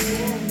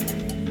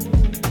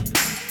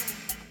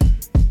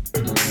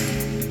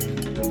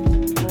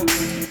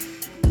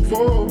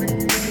 For me.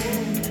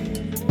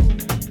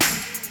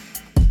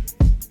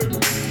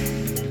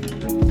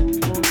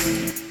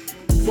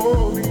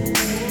 For me.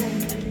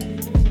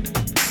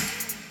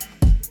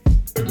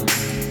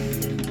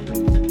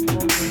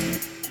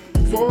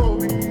 For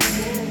me.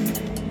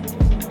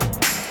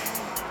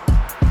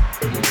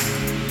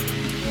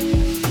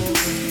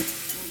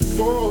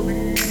 For me.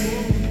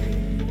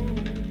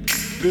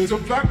 There's a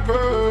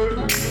blackbird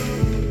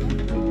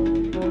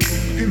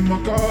in my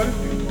garden.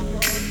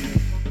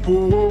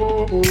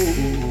 Oh,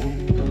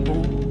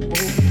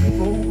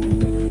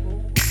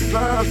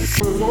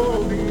 blackbird for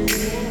me.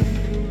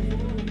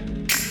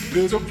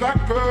 There's a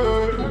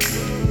blackbird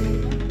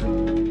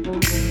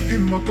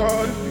in my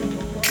garden.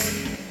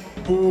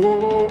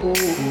 Oh,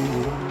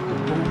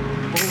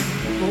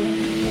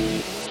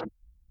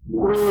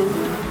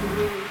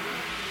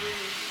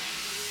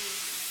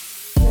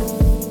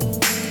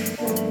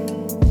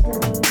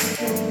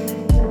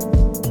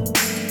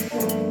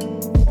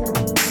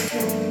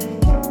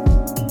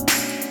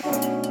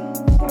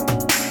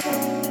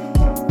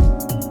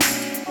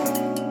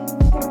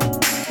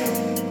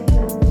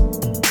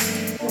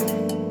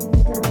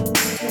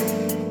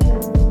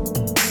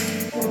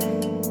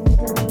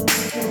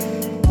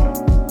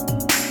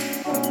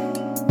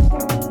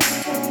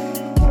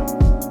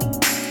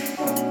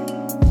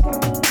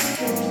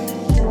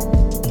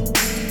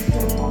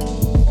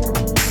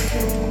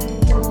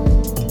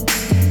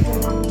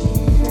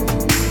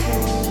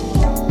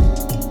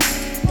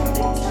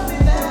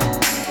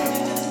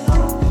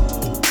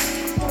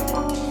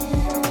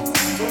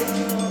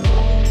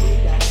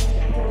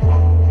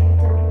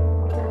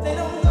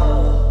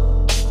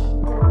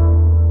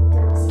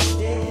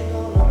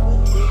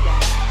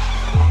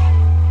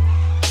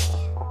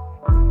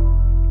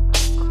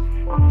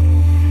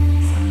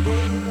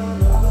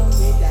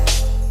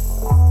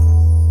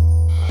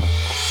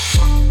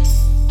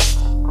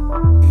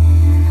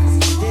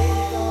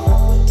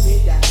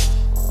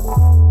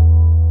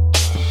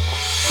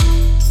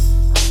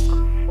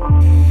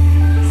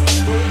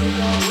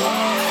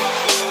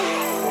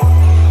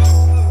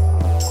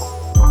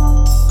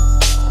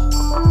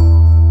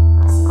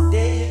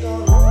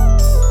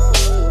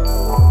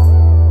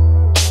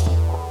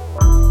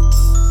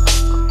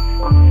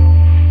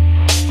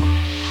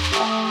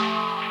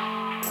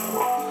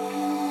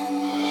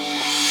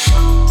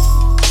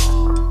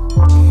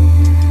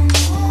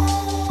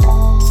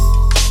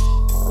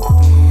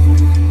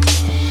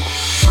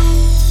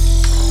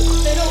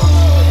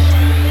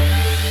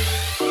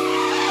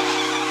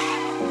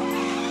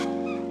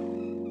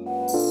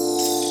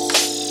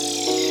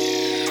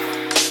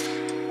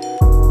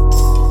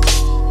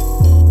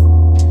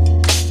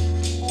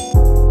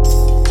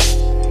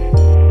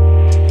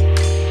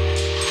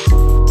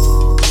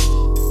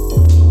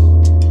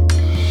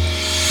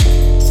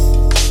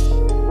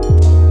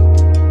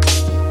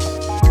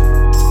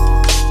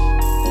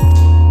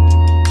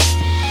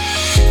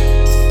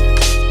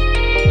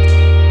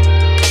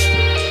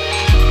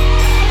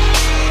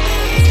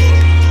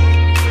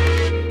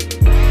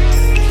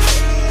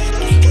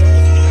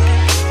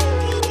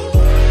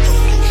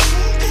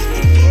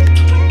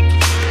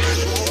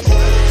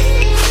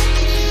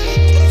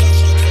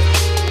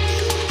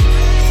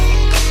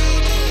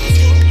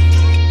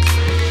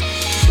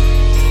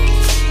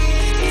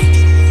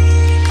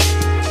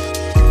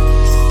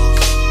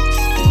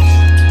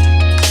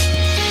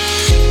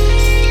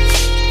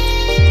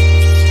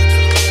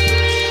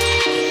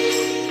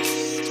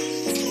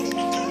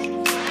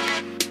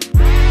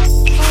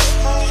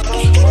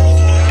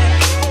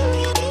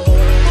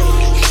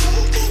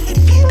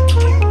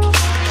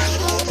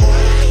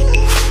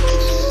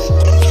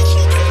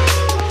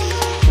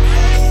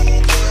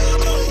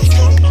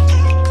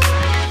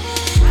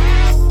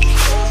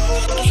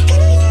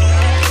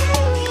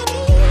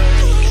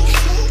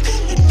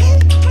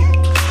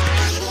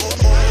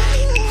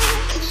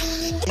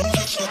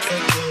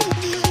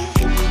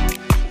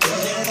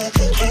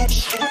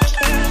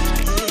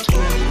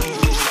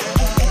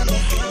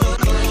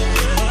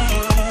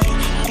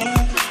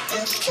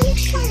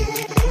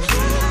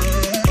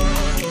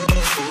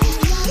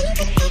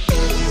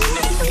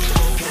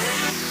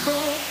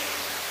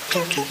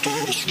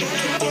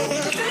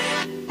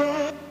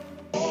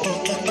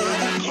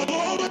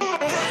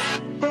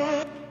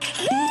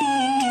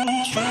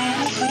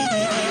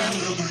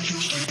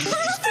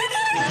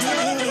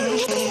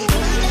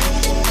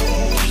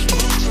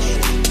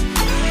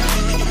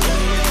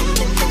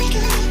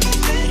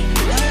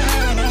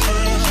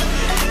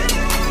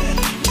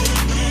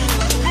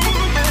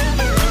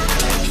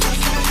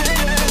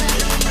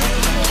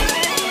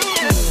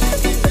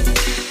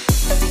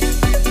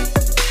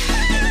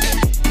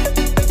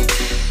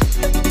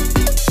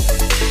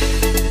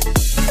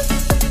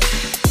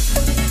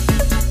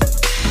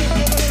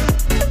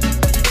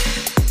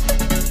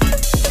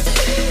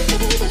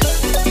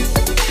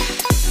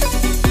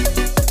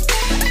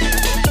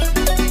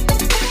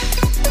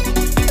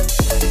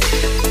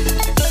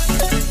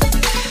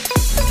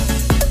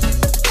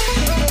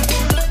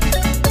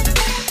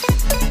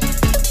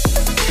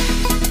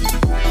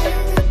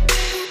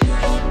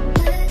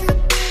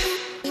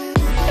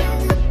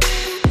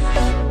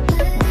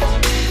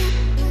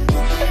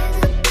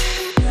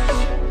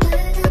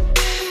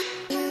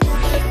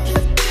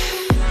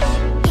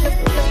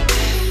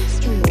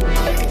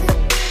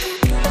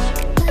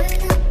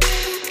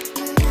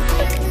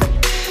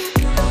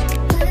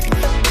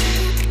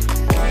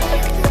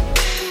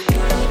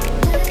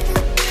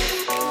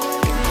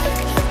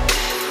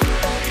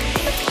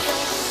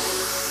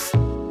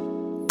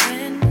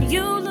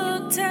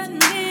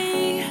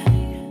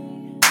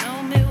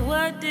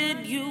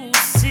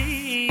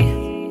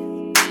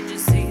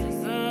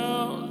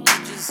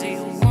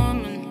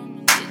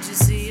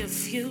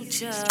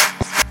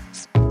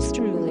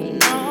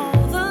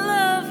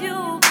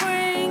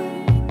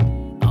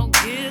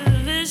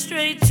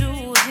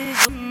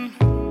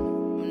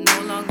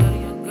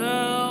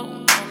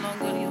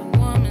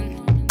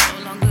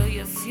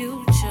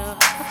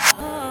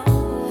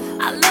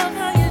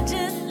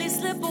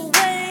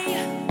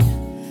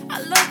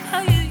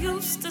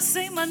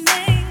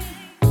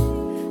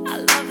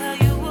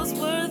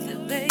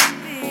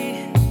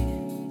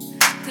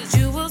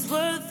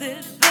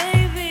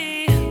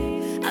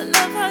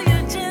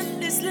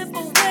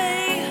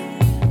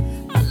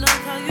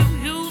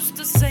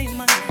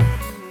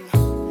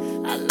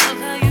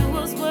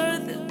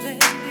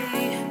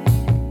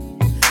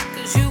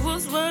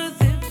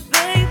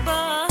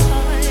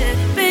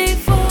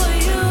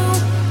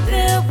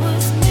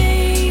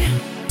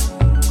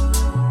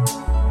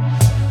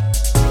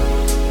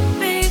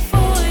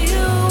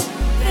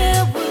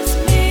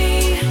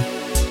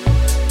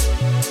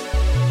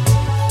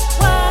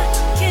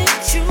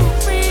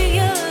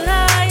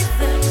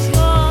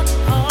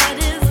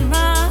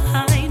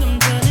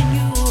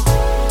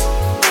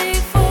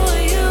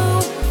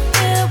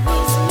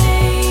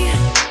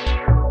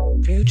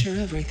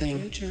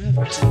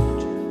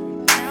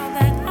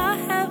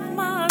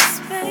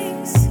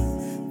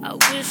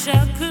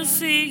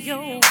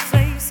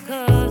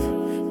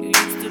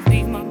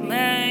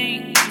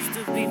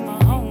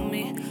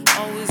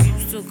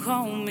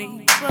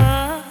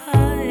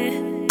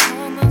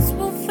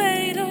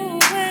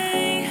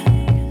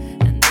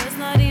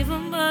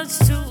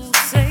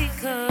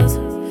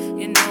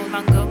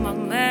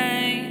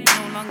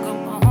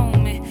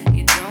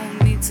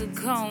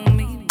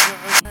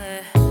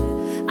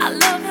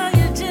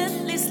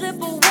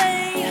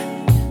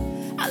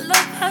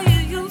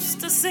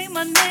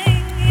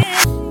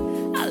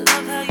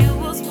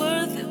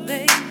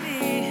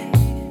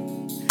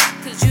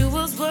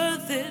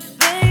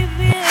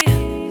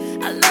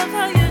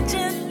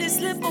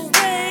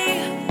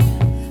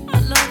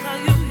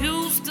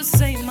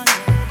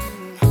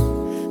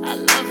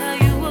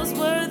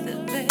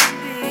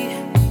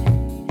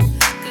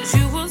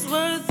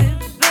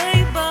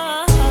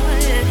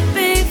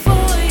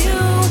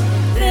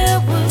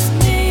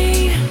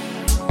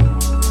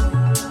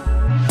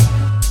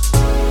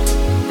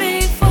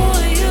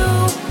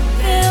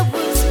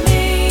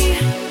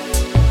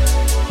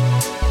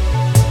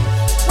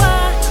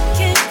 Why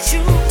can't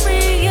you realize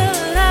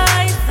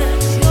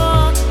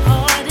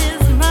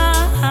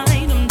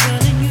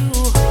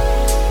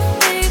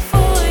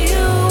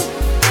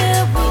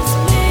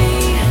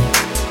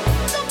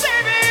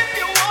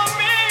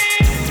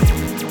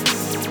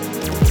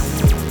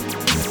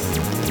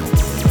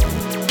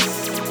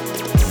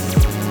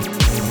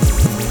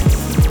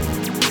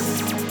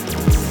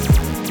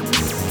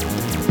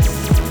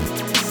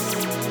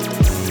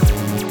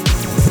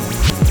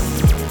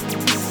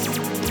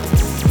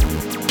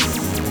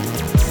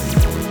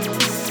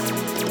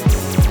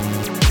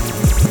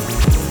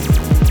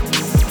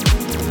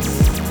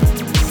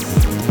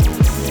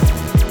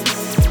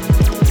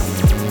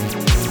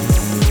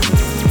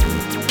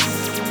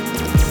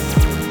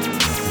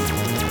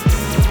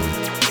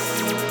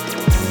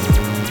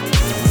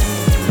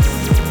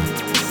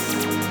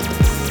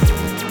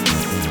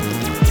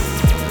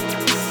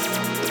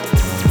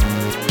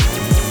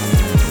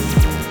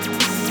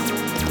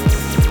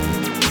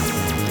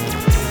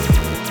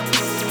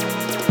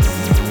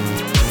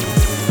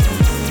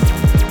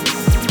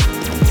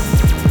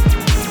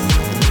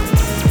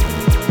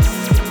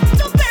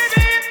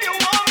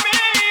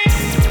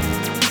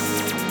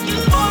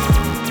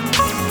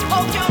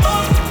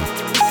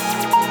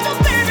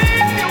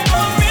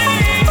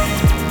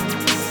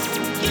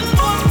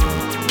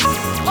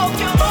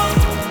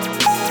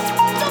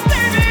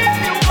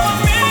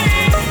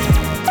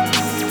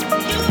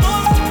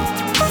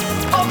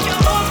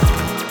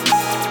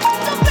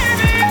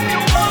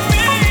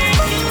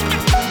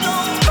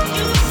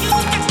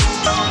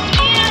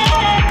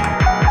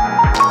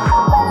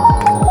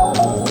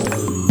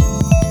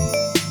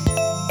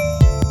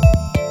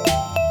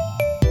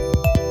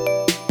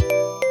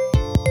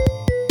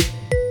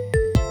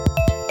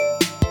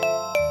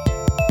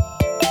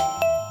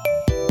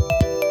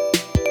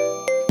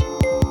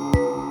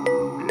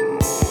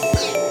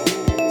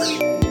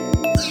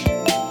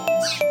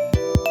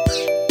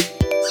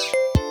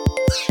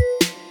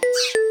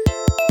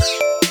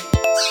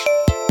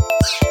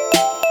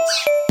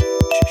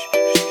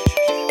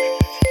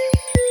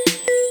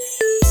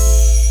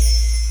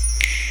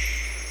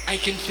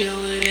can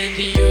feel it in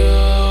the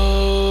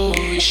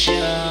ocean.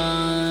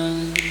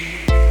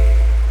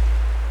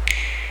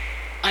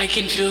 I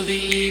can feel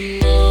the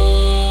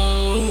emotion.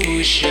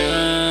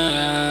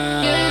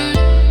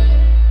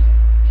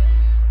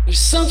 There's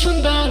something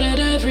about it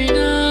every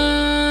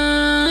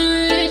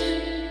night.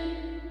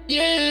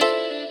 Yeah.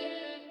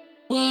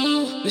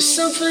 Whoa. There's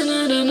something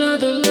in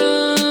another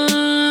life.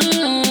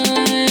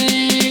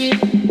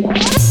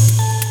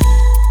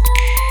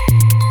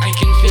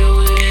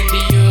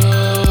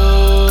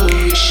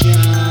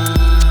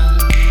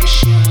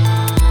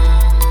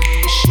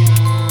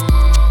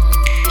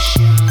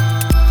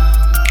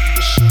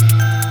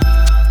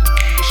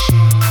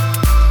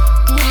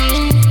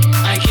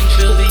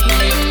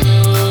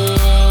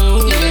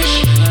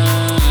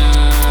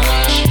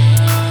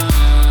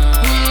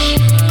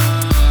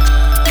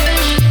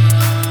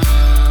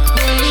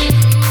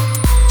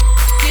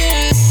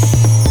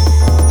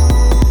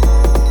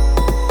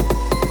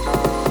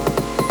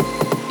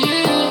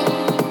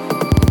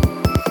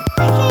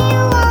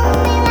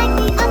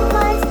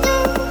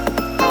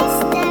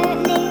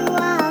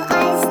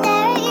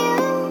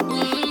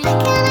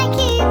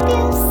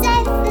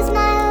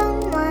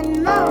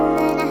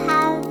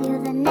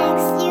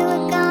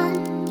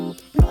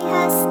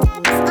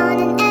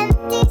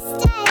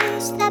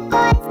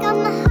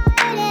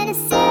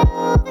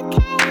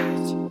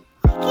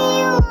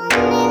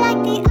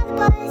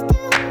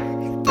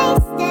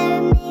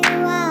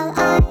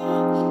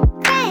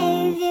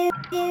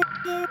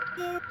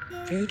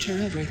 Future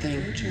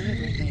everything. Future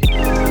everything.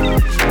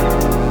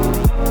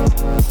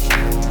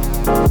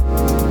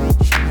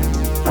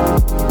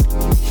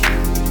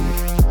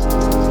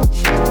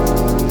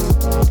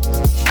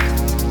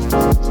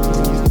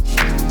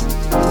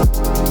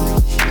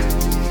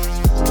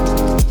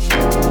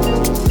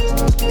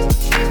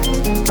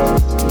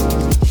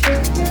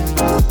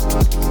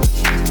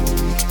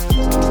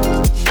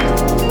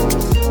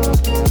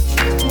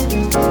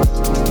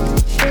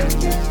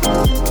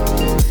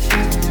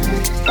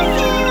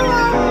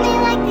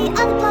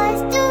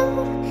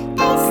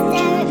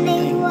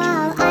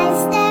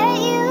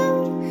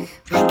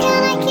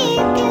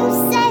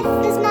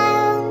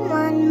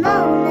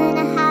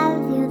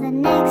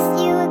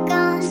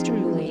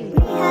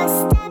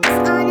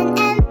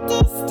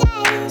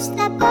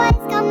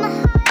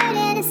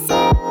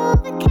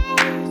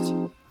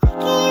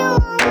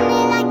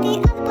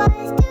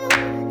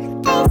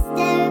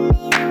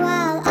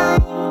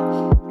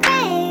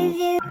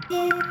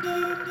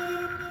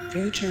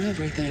 Future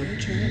everything.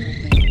 Future everything. Future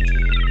everything.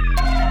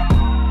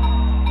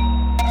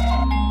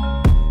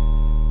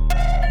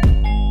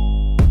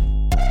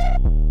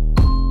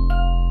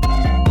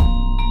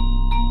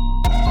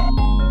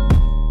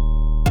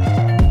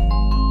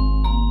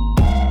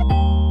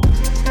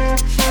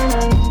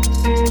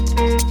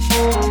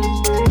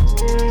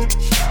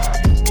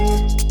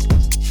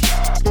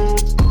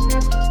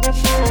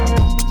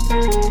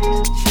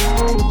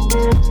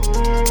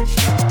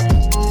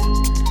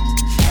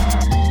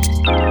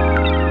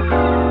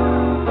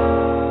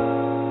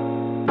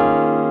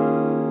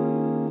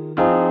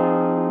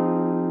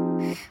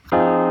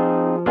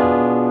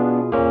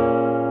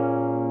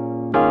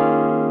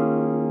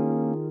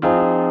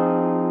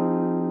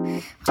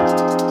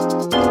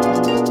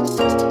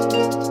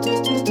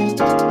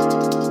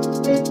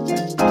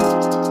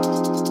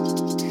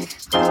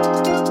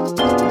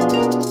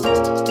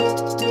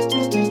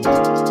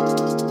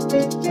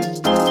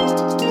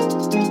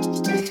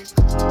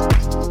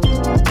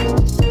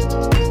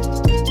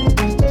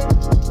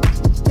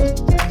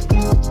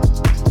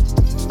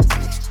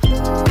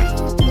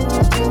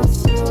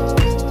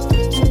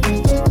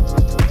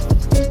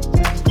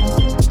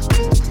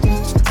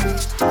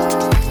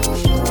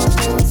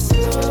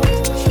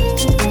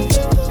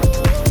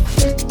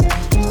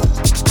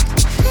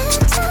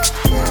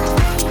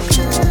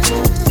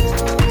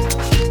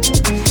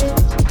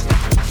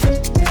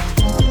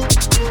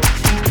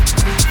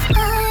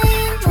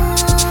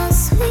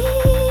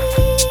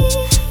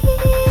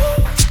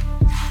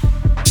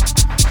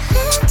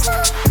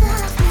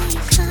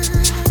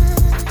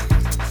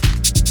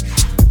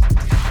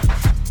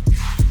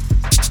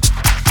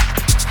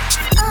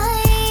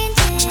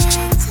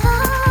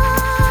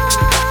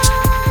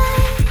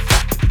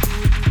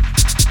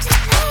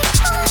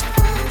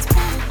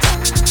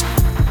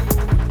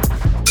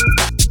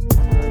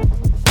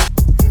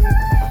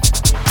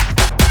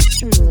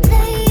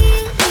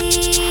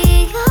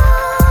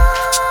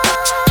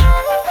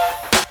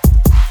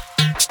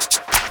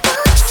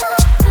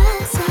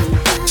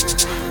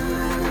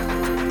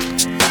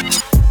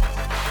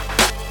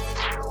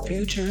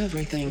 Future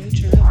everything.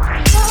 Future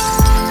everything.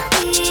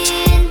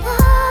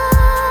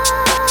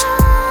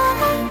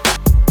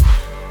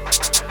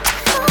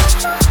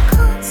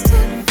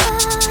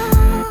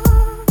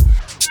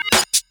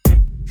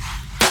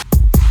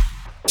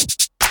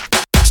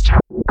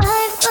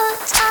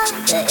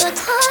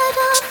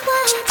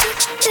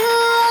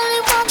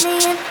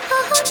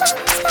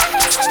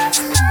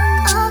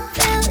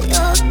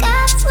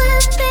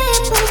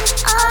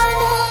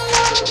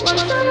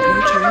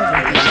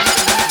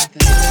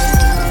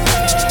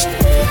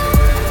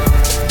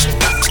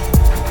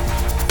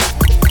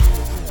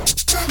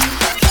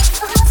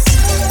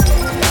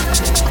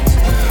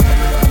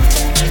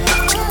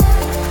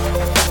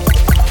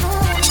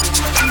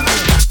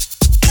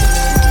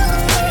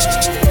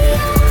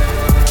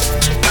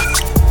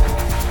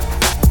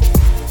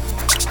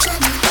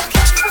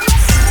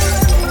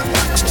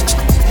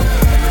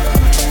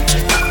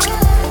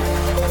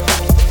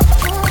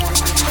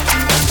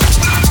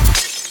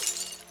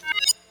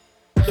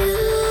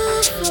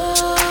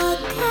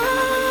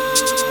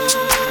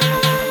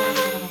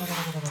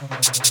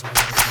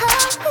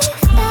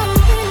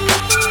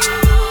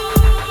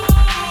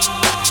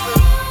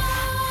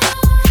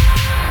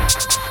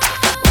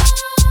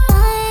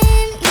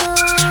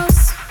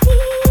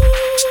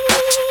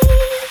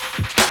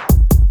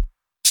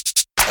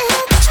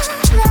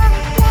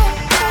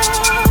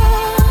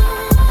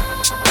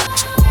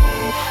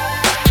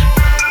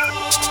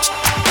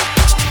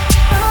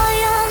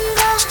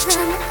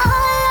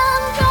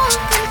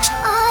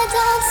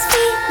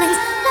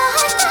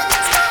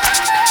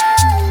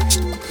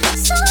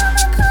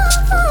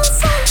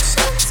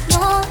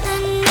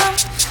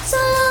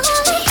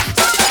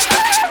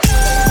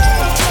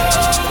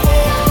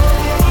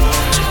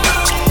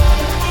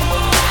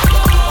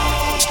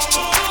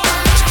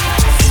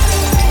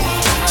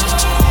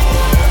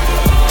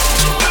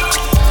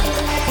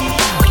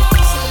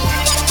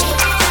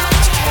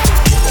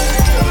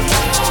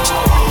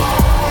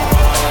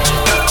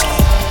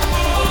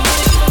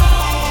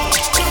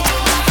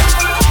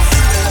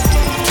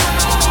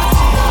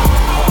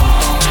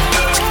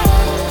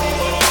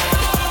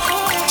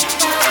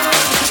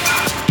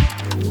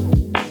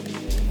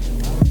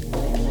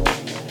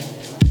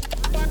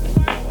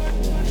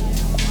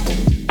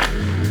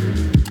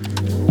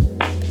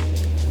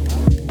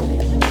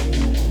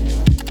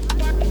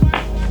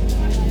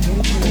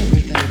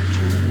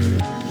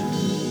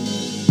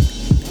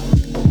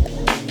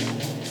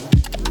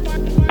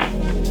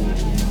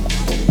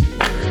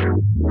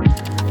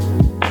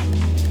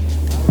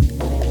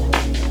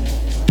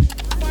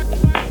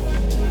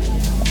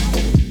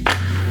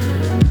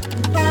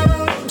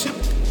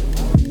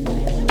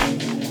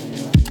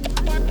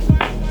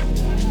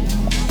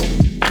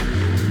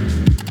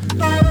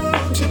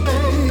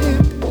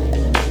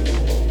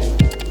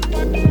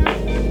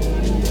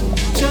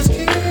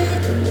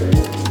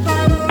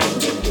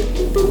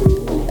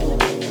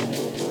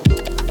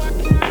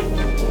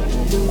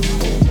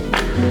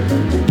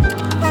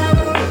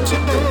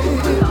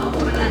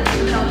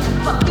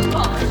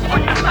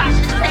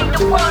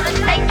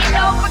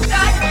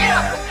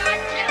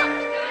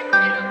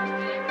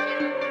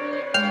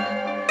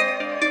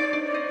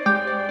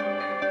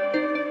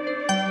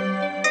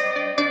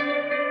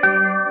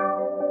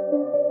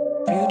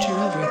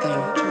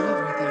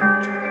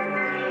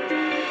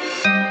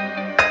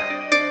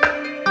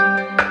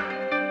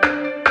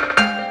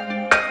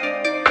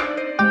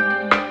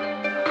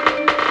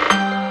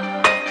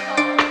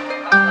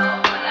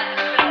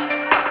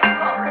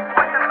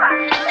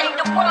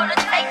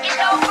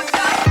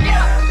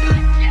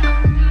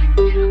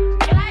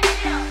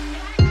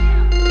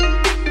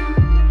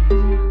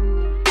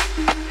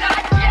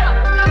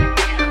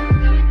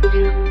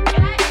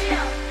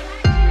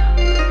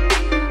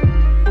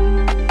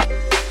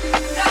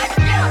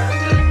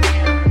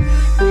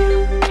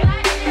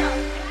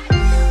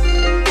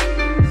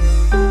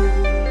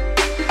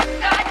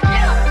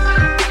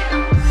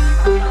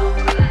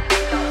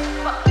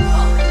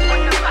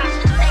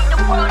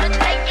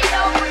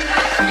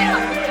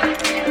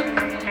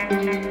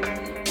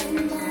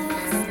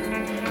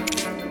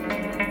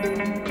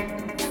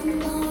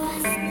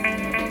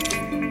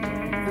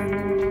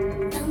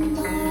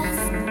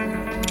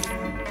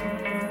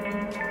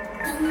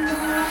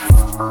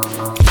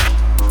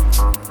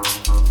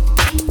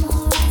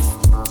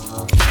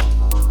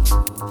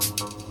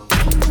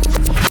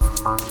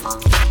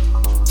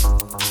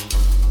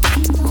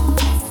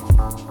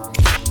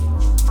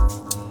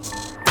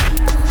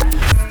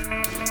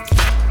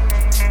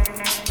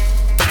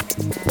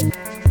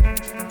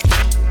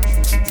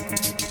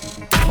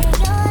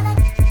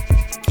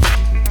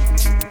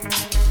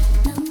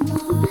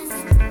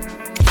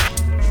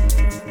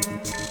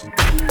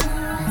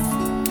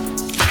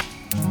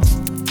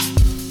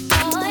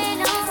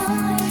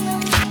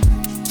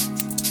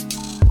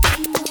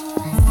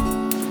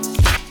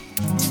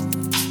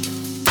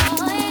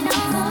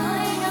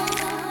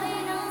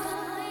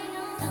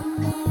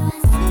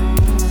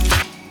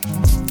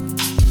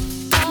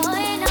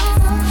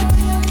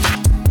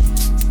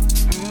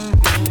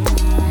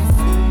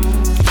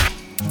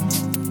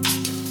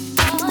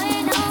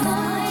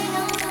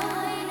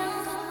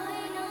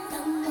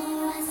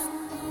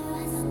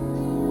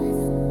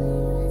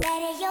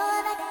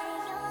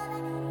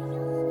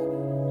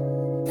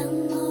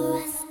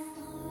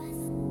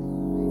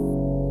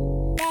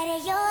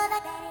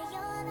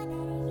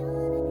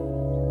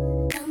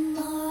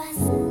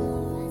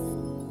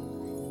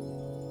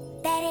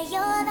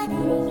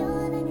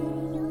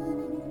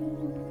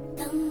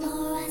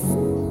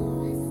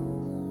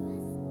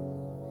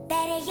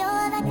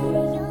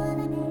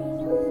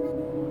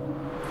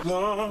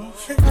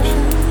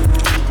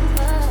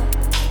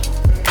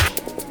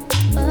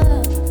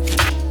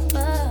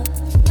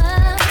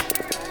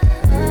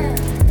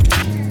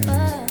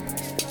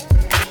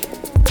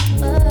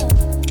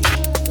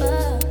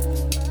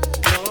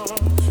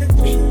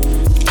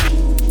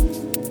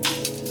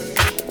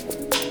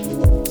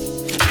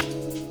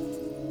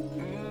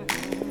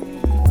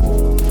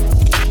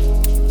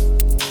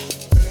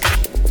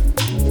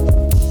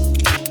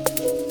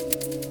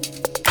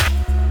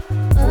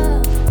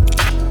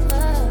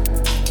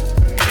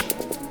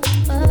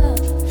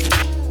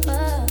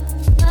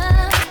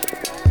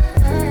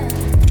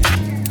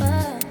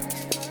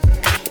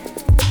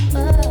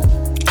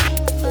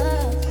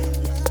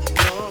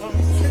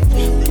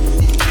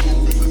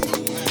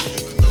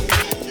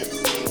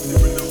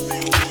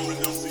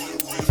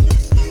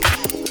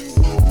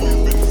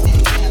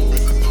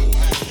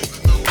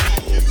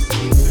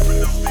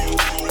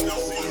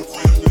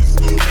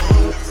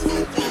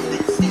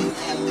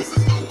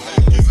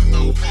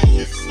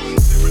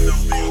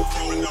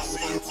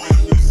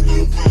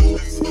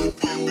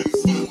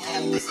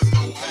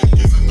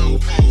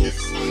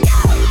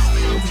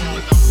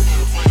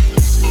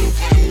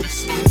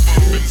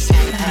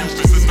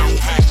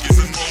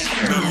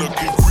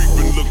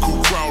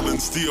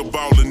 Still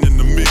ballin' in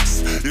the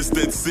mix. It's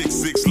that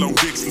 6'6" long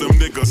dick, slim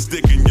nigga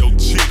sticking your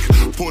chick.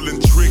 Pulling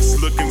tricks,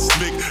 looking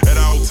slick at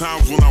all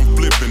times when I'm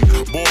flipping.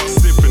 Bar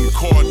sipping,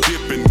 car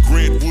dipping,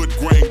 Grant wood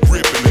grain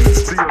gripping.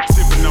 Still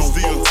tipping on,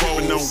 still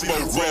tipping on.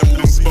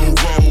 Rapping, slow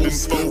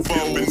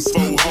bumping,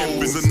 slow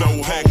hopping, and no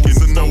hacking,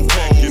 and no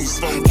hacking.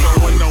 Slow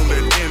blowing on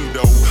that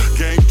endo.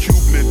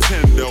 GameCube,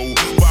 Nintendo.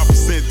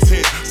 5%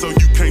 tint, so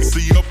you can't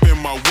see up in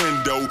my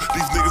window.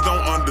 These niggas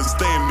don't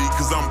understand me,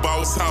 cause I'm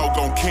boss hog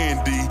on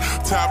candy.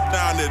 Top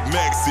down at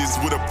Max's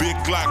with a big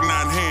Glock 9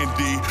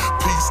 handy.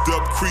 Pieced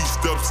up,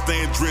 creased up,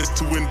 stand dressed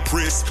to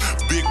impress.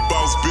 Big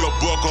boss Bill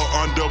Buckle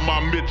under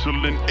my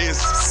Michelin S.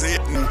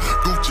 Sitting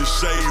Gucci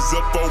shades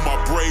up on my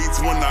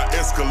braids when I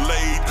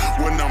escalade.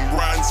 When I'm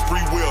riding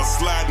spree wheel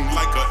sliding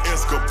like a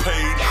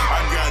escapade. I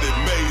got it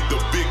made, the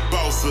big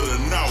boss of the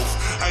North.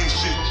 Ain't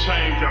shit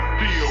changed, I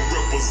feel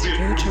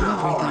representing.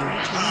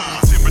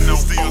 Tipping on,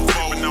 still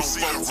tipping on,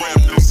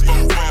 rapping,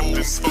 slow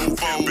bumping, slow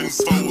bumping,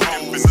 slow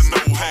hopping, and no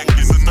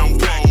hacking, and no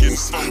packing.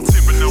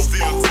 Tipping on,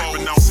 still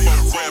tipping on,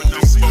 rapping,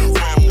 slow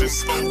rapping,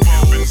 slow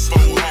bumping,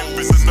 slow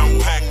hopping, and no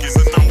hacking,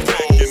 and no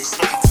packing.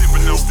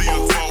 Tipping on,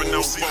 still tipping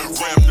on,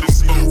 rapping,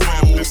 slow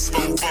rapping,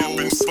 slow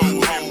bumping,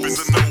 slow hopping,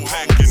 and no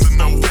hacking, and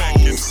no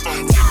packing.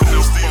 Tipping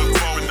on, still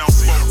tipping on,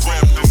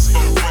 rapping,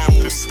 slow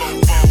rapping, slow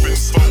bumping,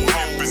 slow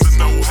hopping, and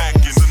no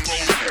hacking, and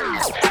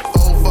no.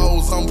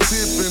 Ovos, I'm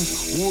tipping,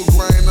 wood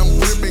grain, I'm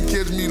gripping.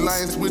 Catch me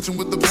lane switching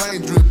with the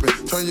paint dripping.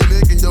 Turn your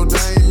neck and your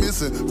day ain't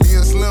missing. Me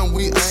and Slim,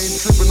 we ain't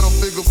tripping. I'm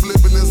figure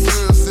flipping and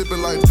syrup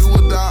sipping. Like do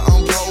or die,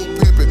 I'm pole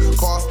pimping.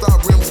 Car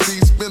stop, rim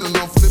speed spinning.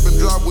 I'm flipping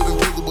drop with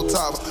invisible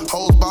tops.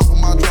 Hoes bop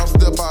on my drop,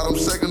 step out. I'm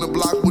shaking the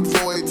block with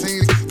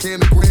 418s.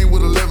 Candy green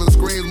with 11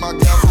 screens. My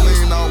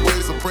gasoline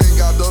always supreme.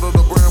 Got Dodo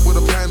the brand with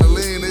a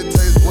Panaline. It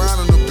tastes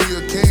grinding to be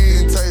a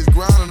king. It tastes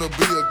grinding to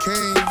be a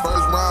king.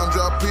 First round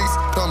drop piece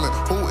coming.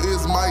 Who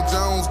is Mike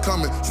Jones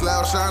coming?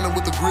 Slab shining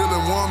with the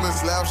grilling woman.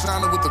 Slab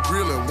shining with the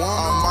grilling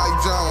woman. I'm Mike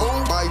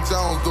Jones. Mike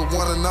Jones, the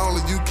one and only.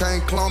 You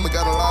can't clone me.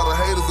 Got a lot of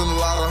haters and a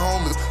lot of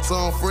homies.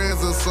 Some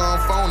friends and some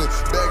phony.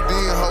 Back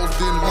then, hoes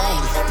didn't want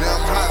me. Now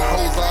I'm hot,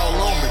 hoes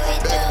all on me.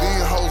 Back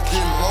then, hoes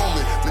didn't want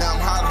me. Now I'm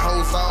hot,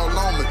 hoes all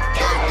on me.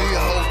 Back then,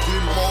 hoes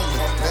didn't want me.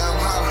 Now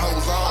I'm hot,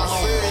 hoes all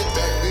on me.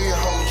 Back then,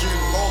 hoes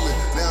didn't want me.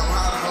 Now I'm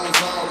hot,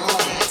 hoes all on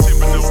me.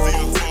 Tipping on,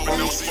 still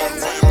tipping on, rapping,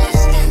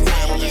 slow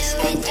rapping,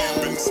 slow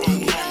rapping, slow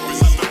hopping,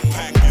 and no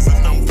packing,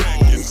 and no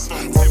packing.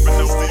 Tipping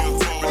on, still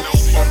tipping on,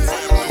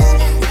 rapping.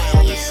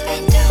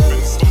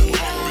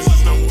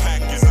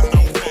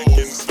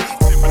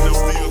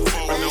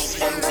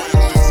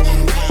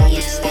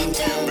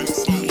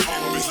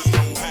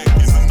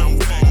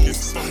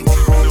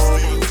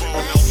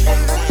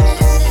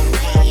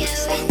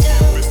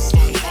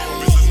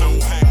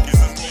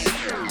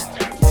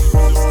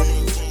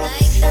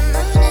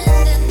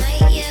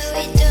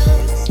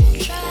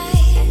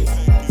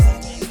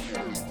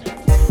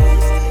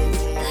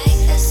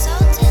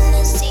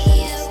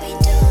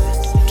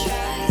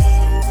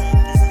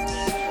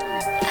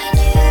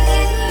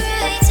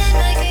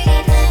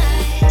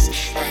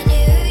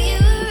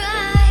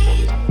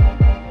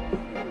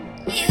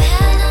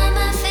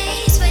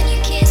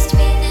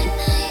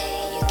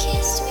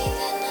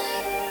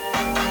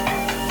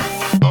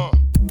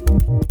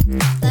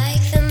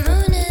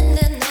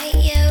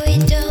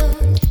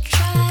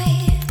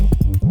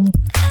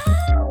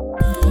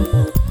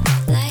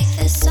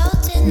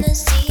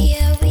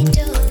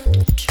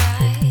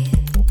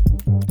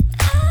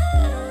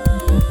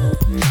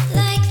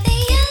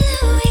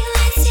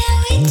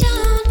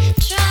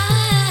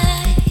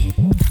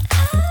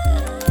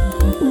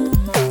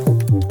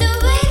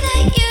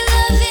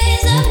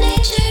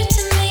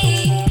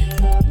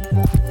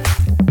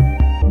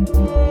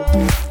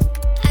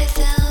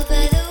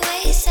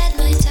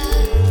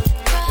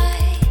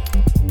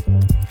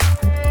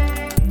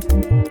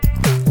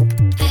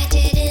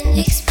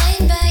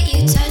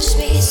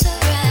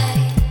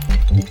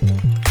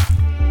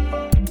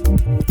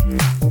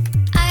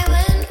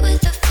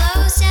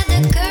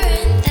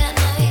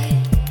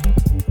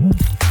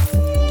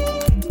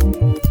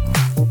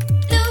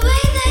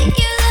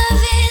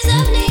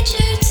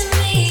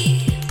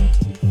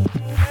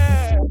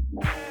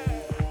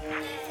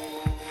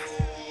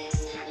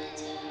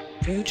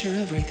 future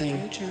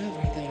everything.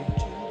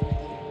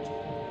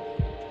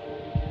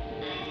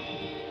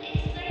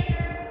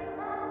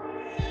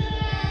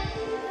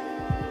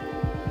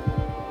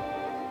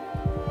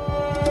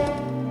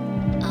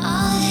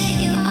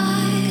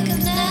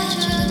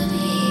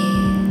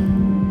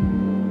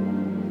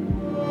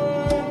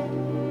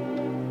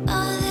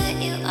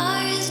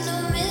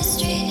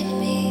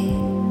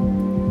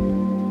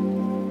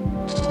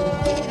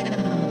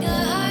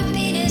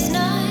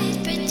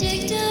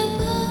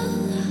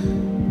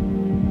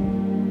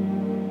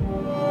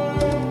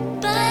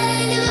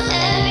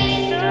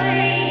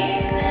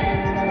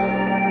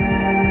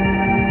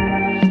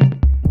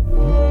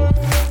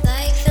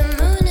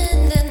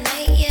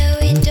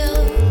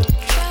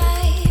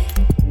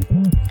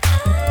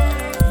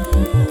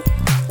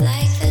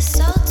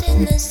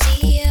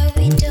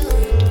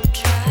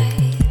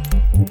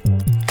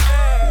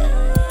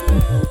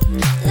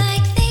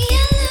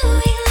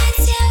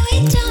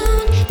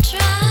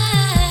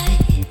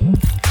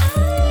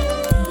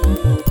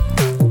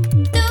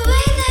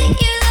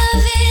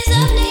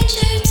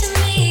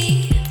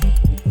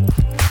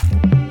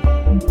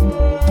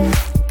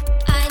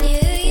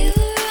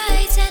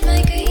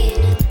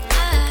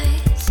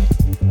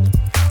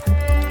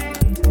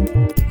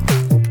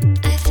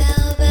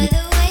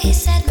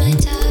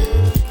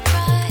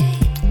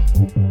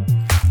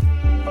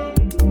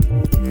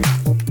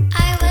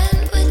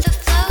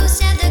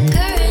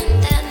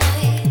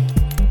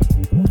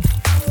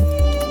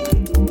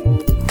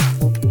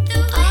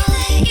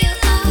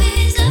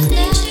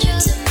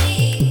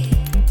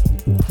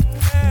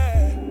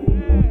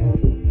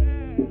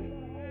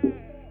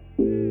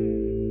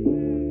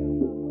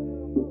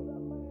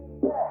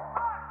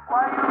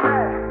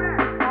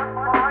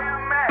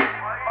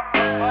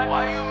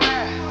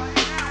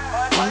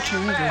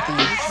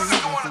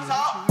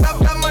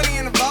 Got money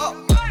in the vault.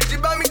 She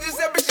bought me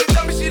Giuseppe, she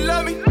told me she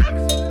love me.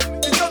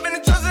 She told me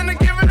to trust and to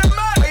give her the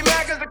money. Way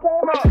mad cause I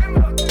came up.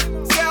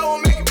 Say I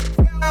won't make it,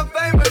 I'm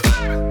famous.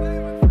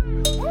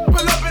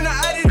 Pull up in the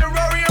Audi, the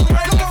Rory, I'm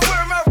ready. Come on,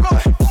 where am I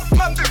going?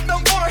 My bitch no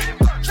boring.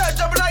 Try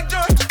jumping like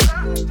Jordan.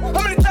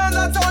 How many times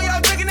I told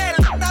y'all taking that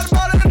not a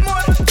ball in the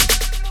morning?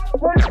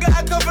 One nigga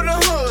I come from the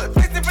hood.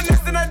 Fix it for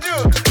this and I do.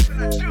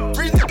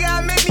 Reach the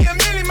guy, make me a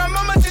million. My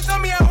mama, she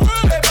told me I would.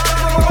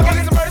 I'm walking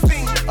in some murder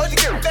scene. Oh, she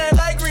get bad.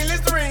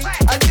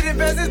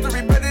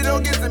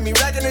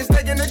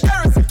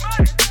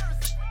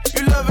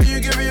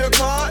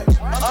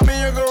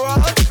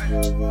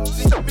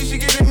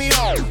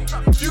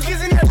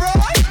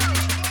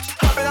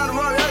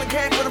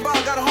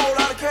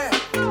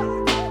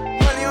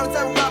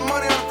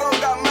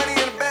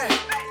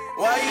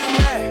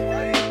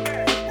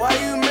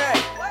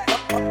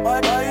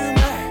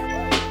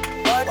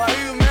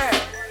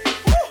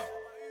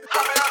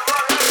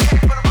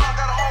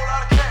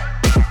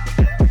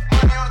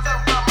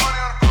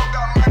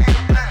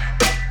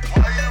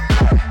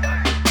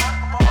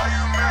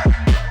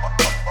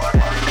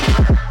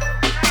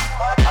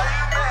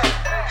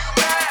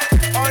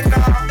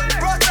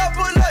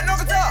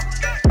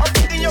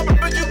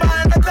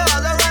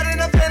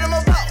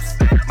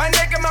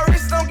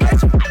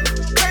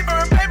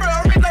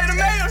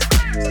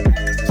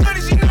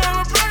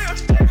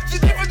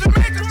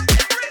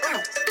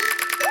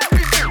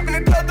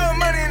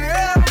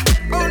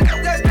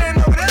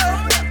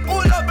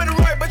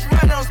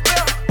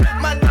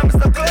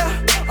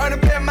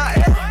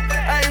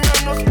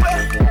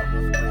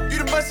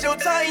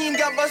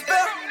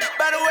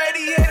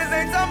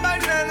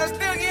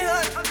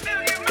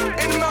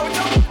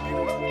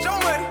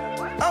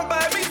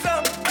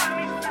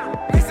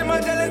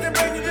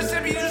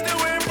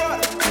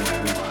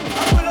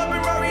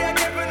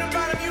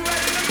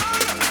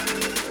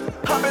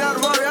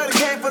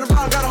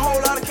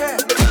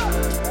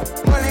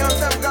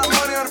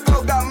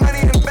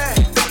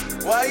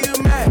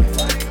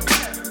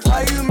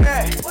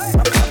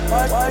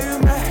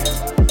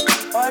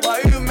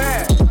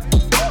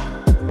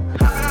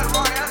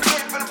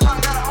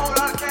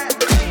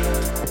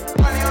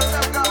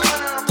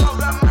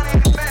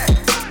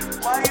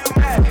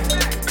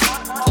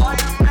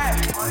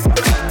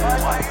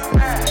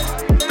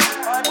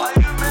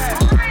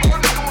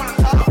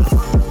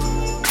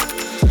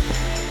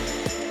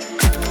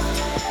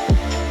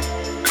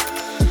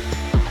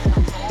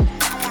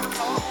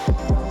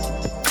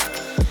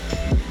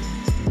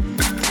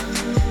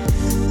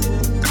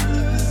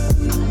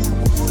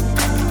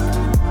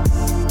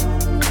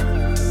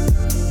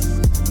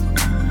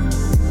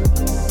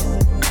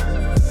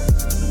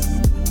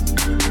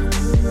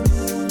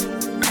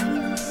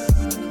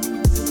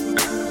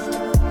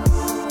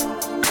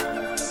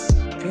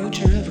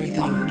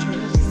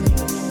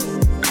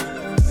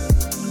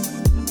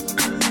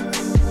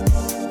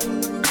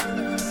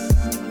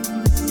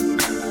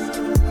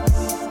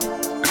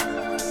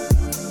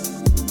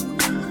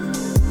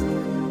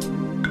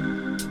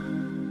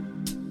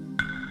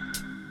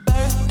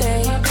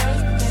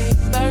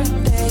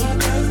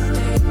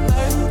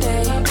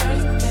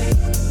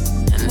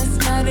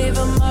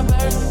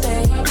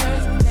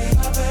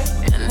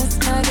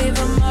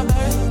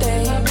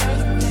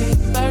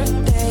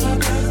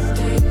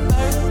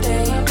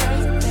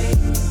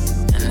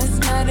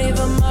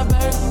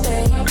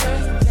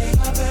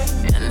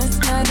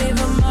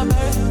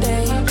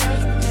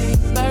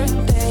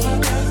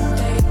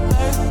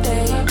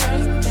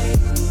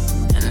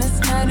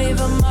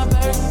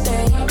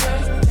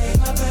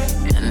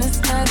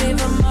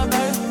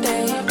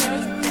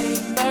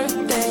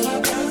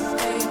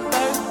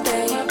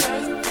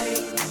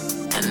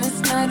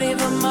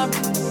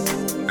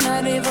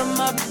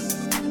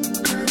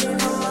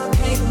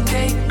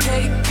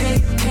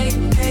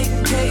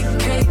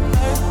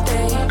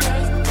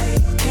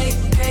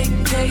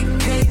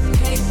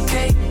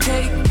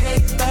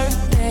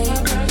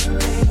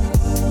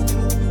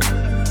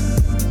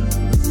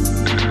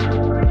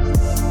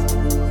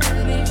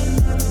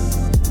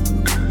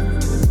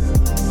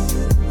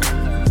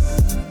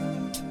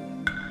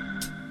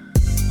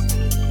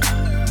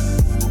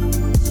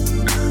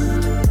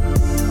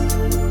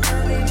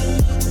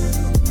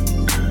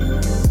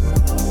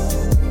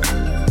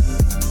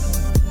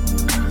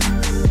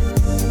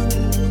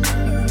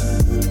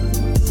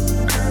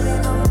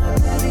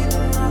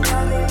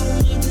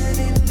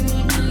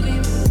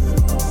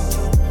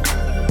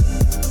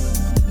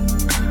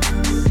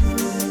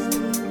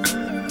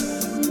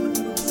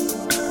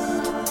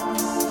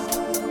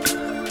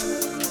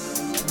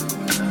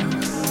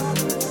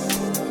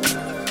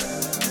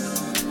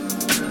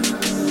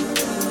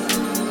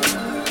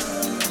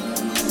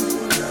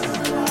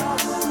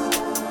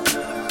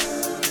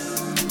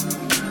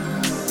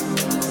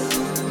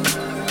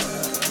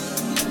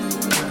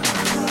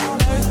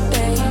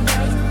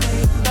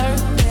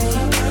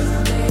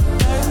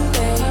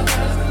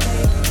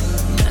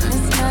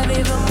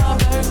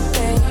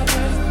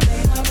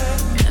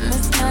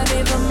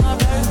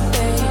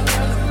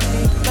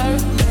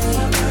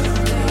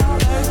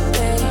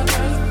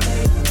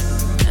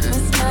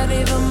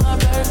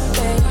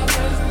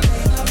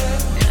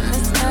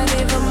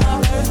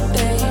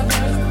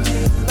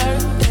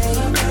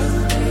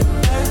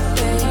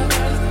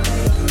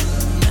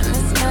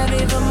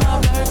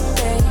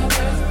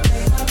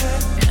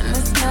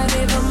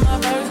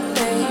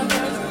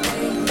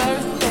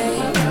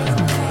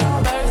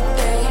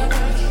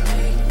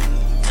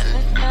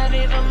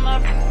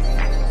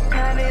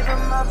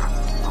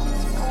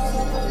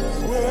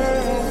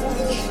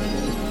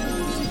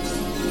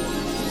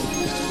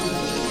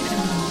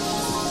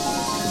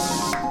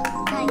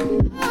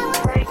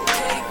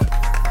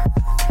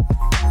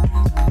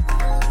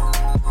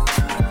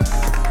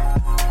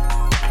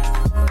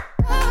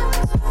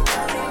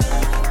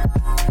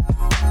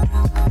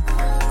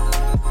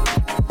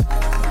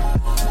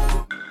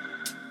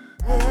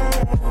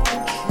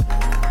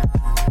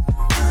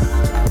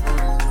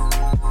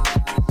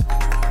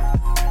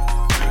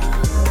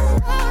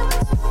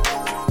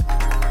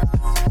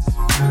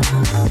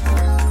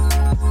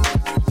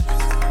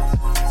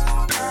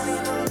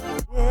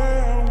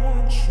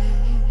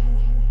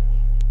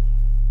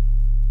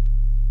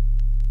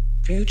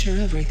 Future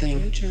everything.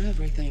 Future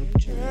everything.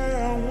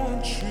 Where I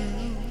want you.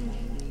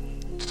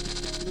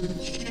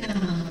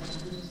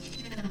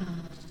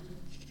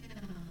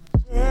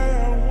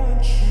 Where I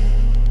want you.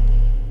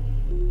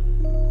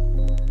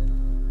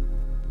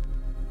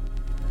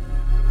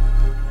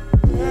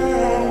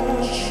 Where I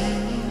want you.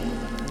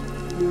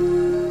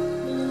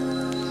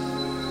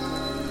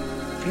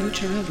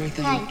 Future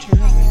everything. Hey. Future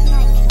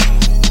everything.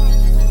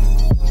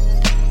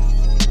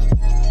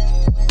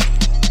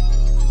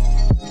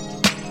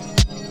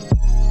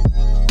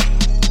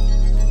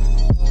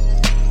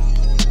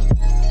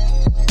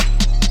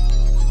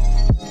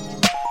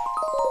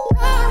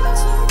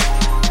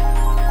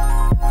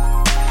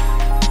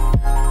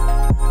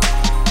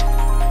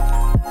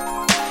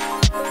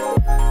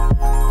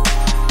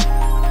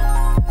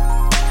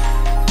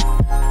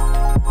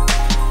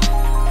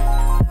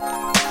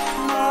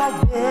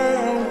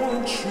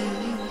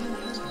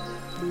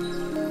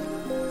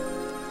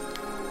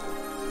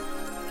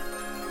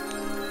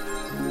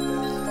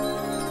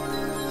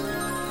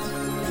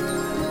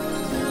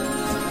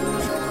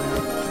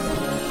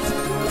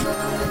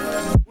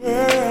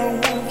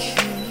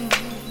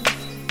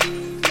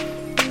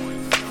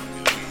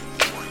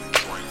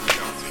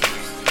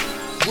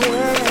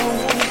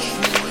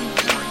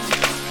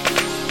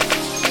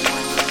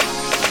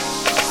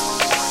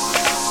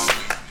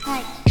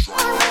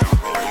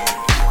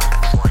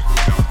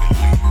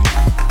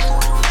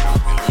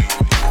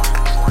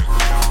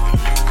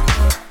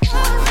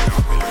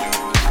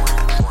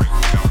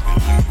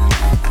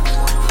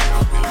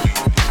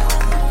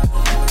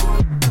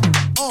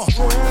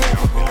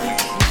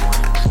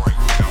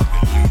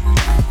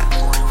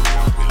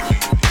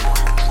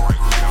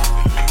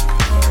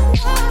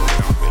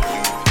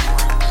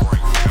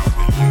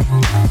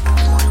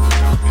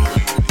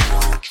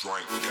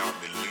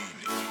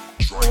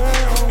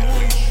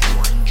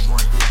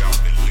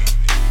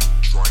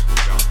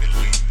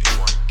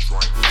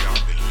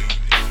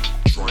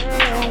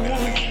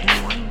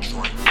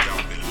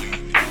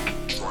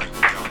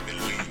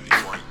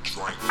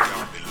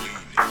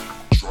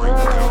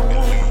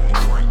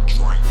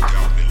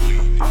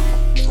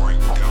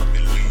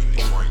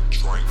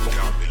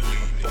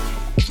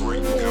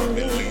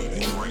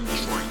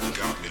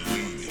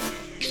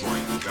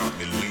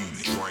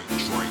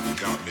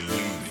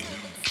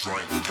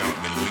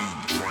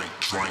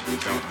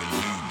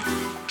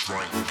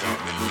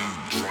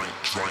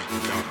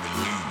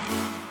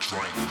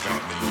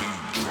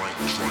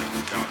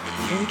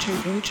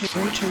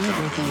 Future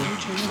everything.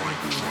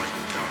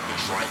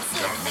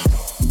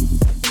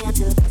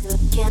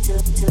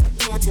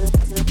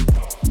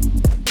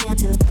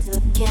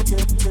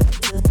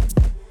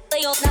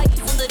 Lay your night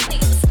from the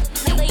niggas.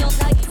 Lay your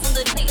night from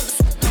the niggas.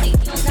 Lay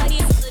your night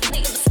from the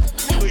niggas.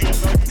 Lay your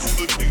night from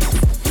the niggas.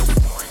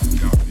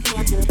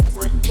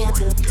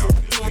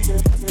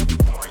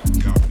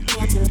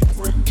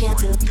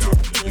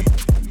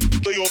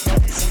 Lay your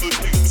night from the niggas.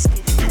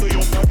 Lay your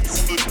night from the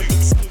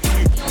niggas.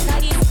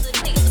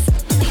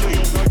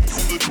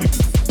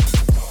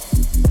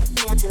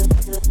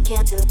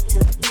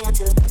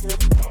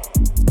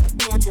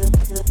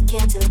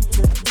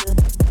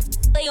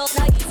 Lay your night from the niggas. Lay your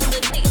night from the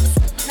niggas. Lay your night from the niggas.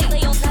 Lay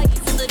your night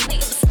from the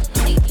niggas.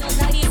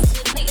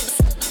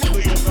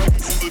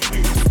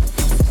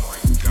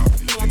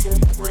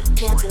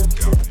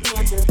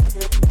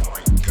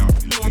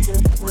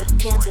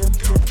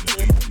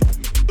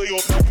 Lay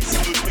your night from the niggas. Lay your night from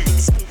the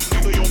niggas.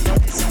 Lay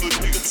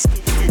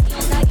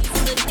your night from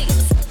the niggas.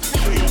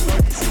 Lay your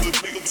night from the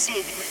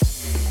niggas.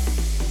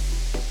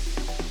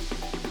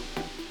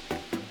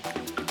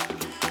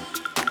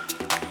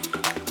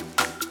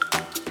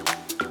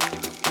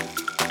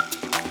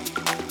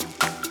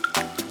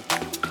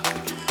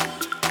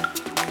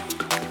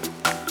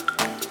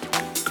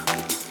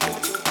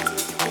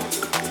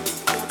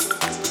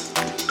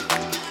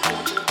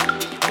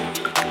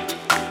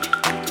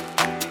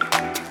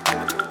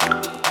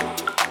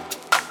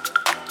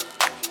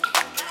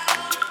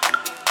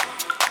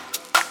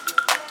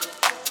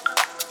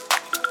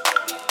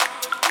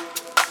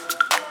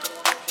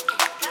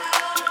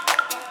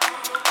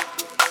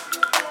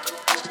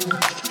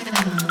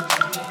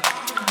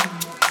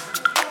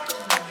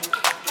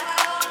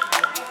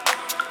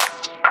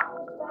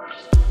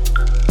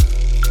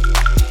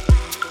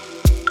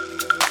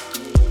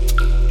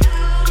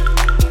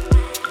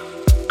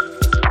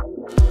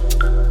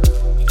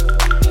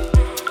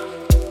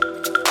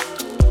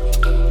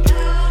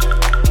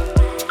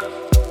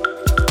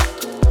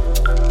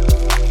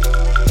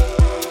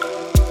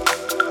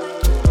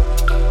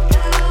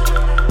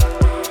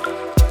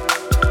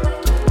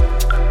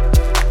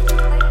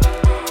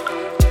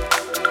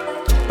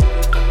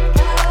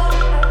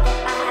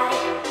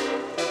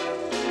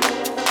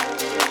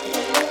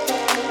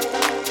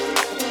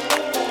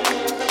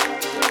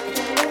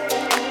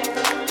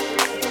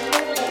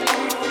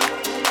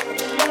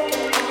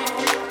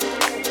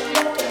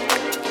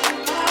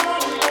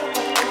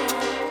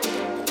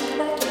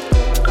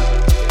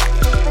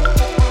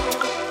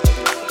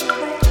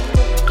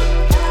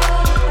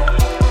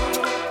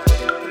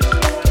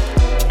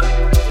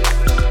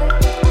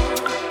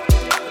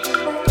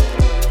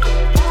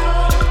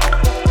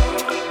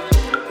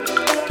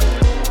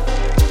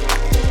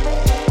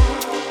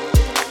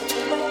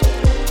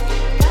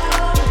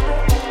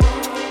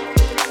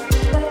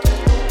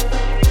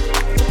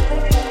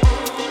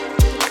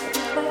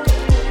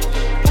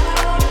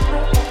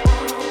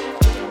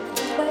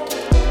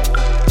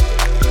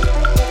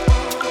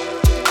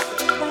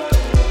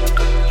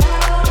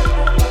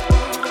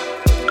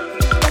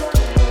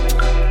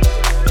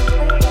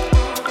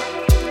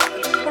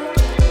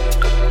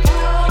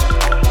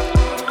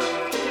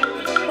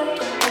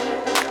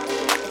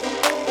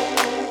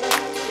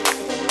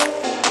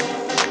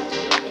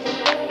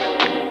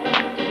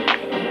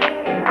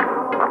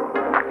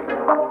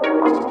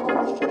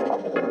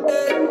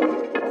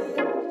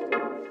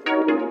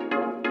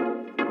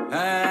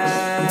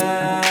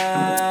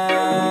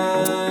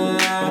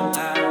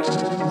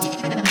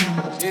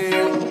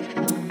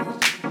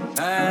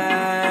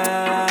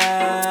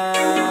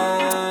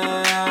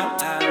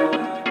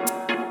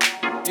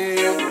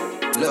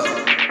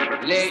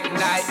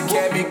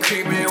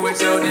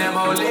 with your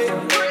demo lit.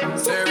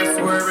 Service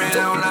swerving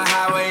on the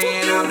highway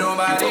and I'm doing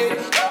about it.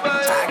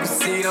 I can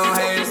see them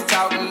haters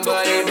talking,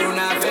 but they do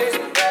not fit.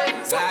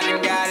 So I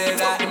done got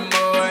it out the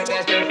mud.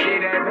 That's that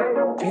shit that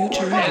made.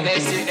 And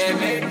that shit that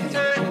made.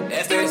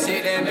 That's that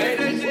shit that made.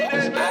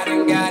 I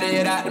done got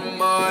it out the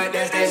mud.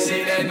 That's that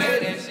shit that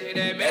made.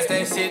 That's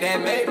that shit that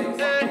made.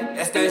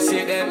 That's that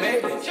shit that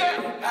made.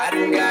 I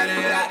done got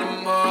it out the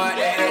mud.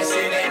 That's that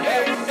shit that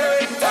made.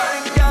 I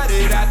done got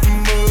it out the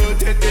mud.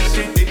 That's that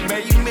shit that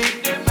made me.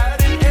 I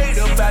done ate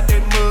up out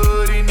that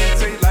mud and it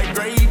tastes like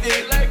gravy.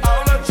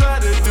 All I try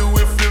to do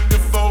is flip the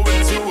four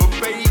into a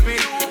baby.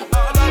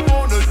 All I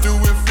wanna do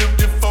is flip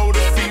the four to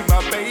feed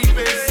my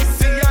baby.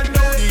 See, I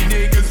know these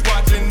niggas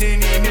watching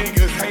and these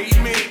niggas hate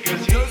me.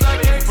 Cause I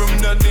came from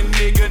nothing,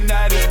 nigga,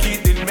 now this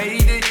kid that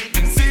made it.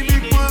 See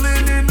me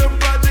pulling in the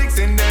projects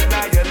and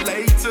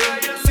annihilator.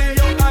 See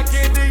yo, I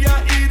can't do ya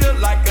either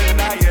like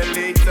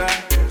annihilator.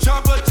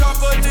 Chopper,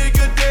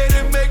 nigga dead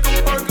and make him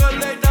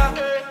percolate.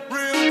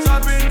 Real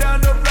chopping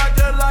down the block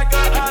just like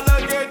an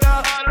alligator.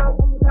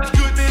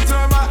 Good to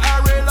turn my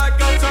array like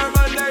a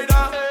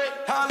Terminator.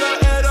 Holla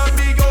at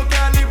amigo,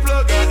 Cali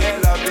plug a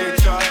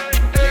elevator.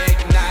 Big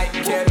night,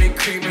 kept me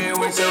creeping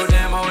with your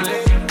demo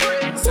lit.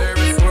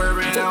 Service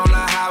swerving on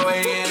the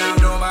highway and I'm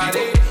doing my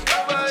dick.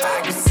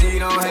 I can see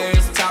them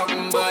haters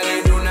talking, but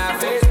they do not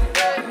fit.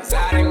 So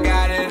I done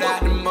got it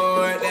out the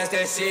mud. That's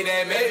that shit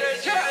that made.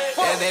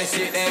 That's that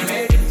shit that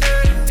made.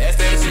 That's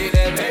that shit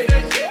that made.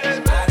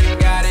 I done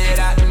got it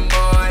out the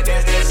mud.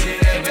 That's that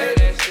shit that made.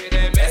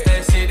 That's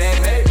that shit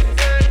that made.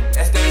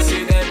 That's that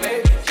shit that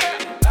made.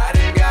 I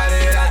done got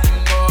it out the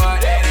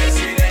mud. That's that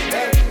shit that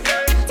made.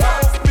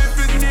 Top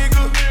spiffin'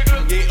 nigga,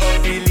 get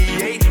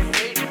affiliated.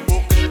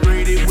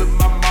 Orchestrated with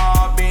my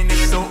mob and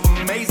it's so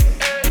amazing.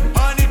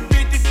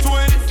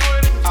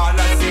 150-20, all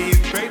I see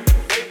is paper.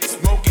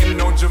 Smoking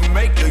on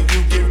Jamaica,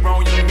 you get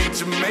wrong, you meet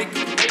Jamaica.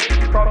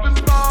 Poppin'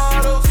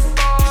 bottles,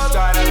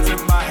 shout out to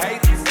my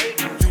haters.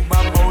 You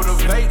my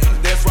motivator,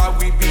 that's why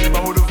we be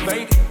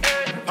motivated.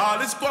 All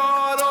this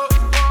squad up,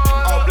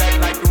 all black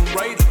like the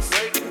Raiders.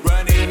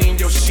 Running in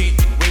your shit,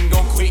 we ain't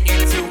gon' quit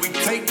until we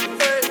take it.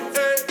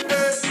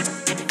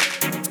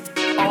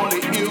 Only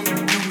if you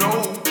know,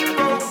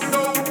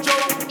 no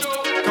joke.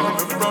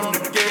 Coming from the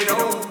ghetto,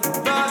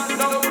 not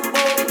no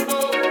more.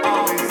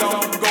 Always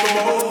on go.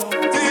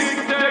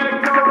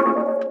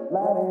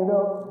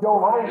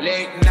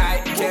 Late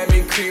night, kept me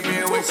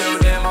creeping with your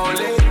demo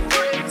lit.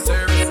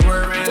 Service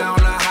swerving on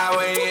the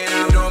highway and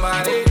I'm doing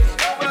my dick.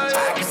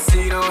 I can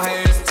see them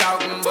haters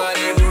talking, but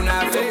they do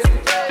not fit.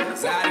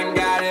 So I done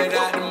got it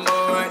out the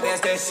mud.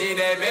 That's that shit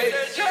that made.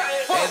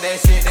 That's that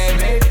shit that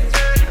made.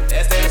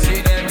 That's that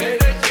shit that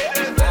made. I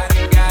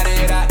done got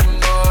it out the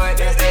mud.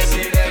 That's that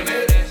shit that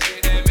made.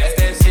 That's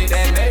that shit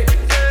that made.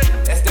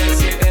 That's that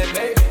shit that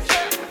made.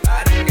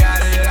 I done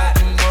got it out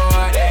the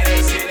mud. That's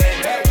that shit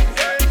that made.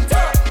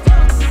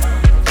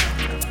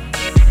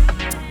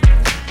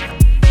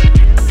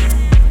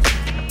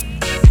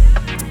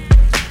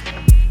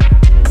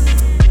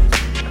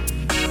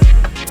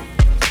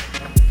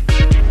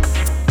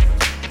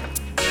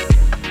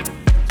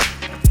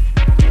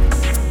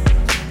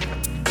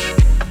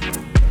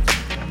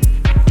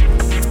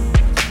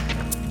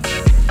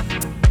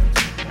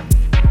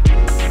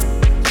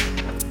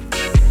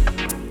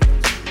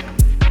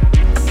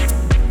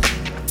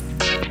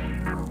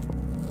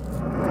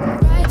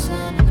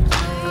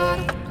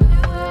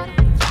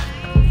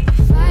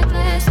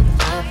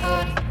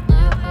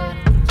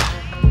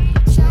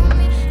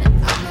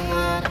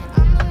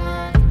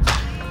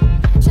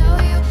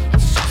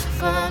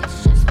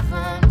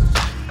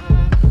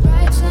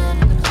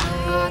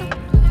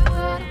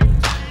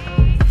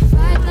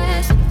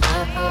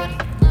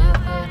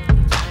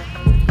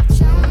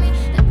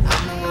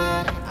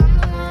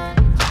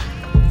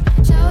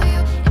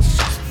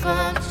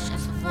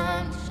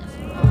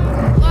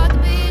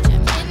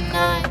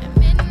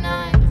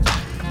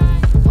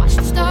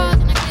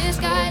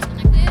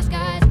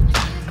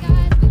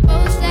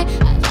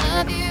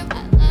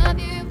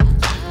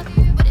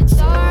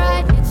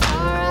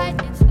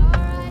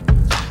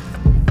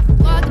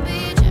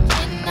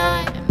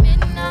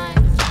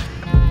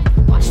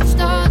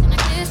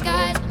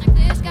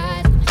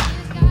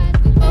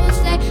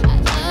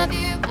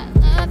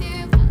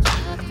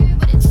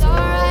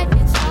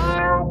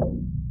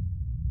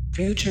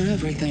 Future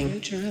everything.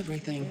 Future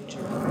everything.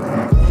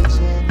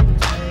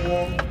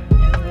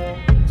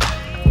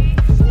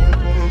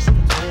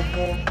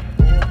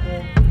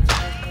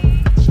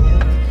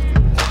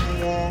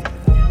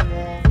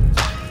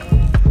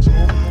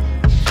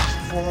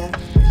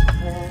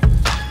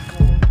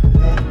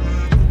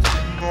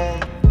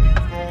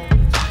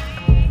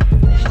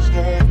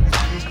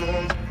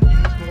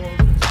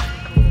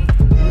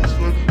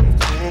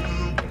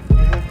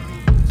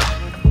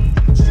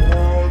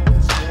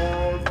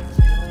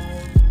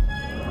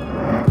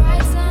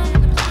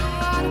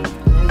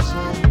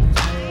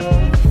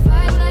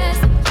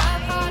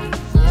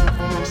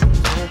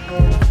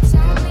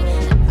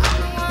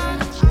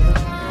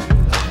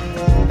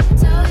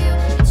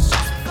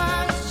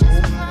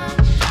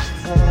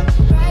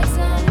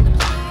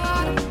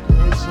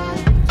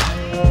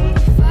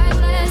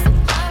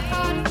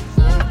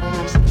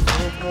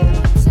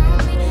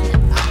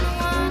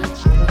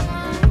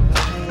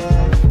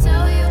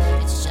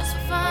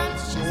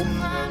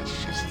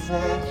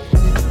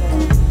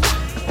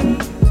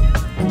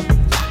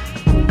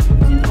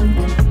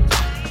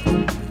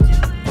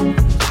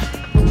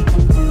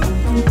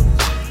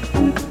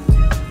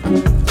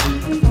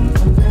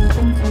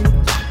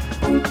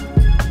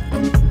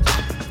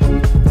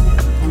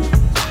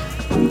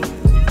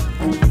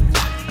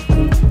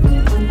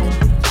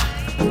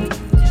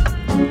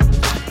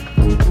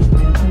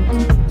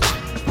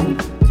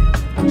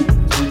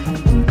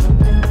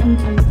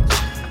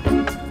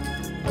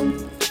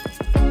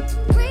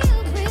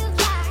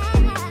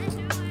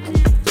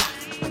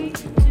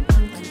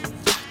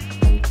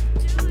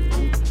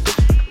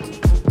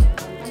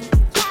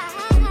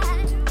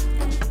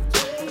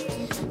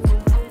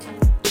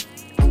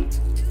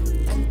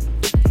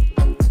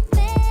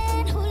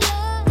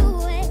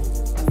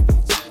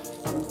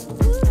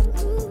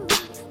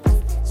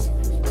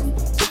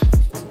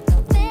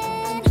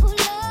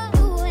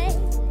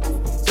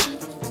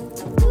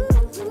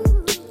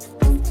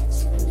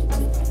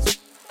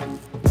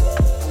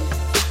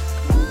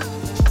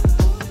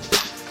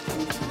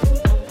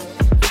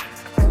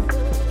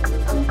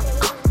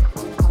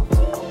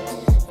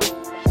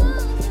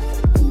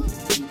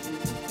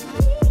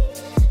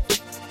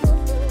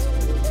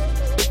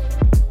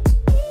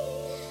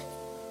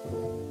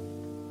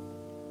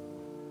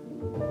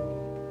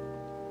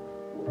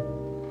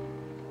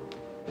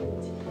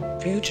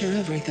 Future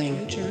everything.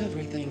 Future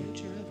everything.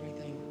 Future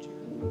everything.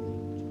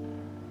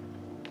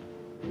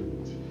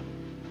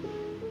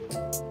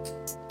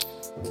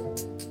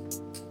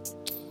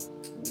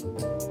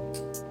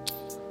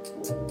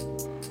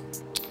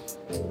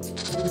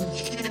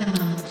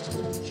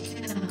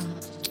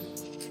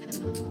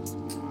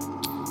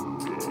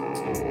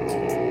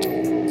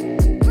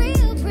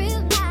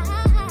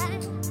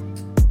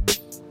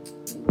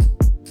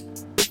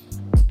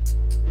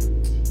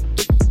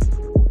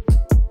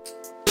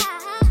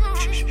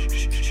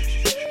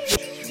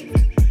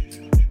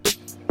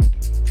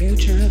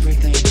 Future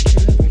everything.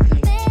 Future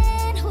everything.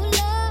 Man who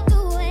loved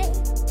the way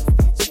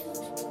that you,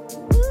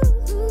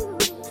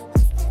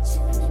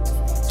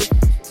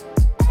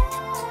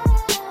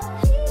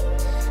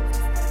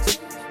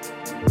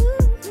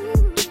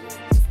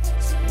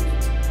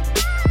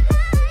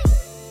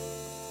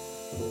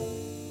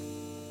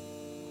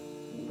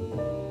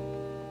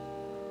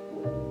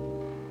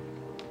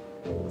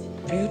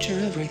 Future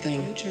everything.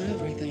 Future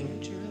everything.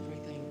 Future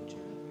everything.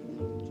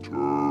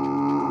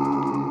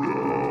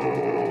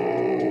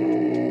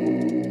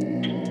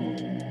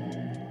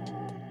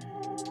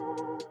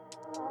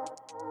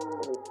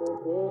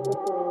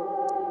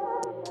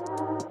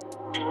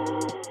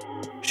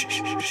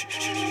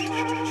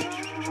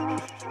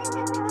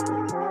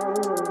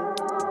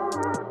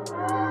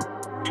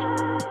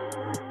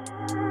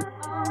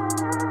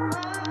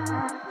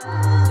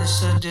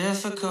 It's a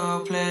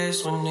difficult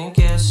place when it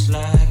gets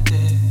like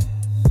this.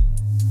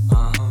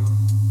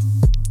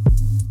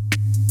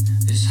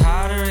 It's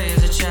hard to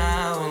raise a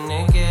child when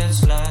it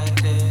gets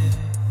like this.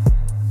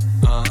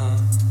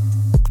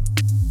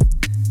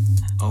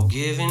 Oh,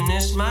 giving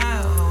this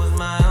smile was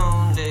my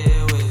only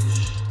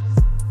wish.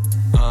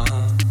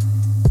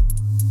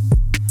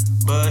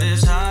 But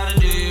it's hard to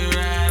do you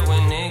right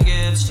when it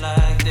gets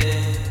like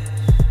this.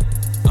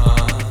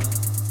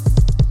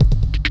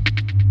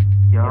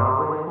 You're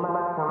always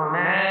my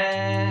command.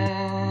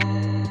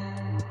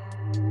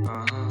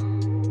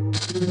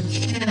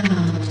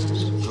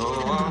 So go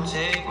on,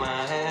 take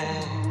my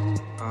hand.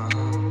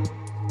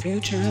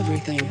 Future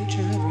everything.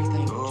 Future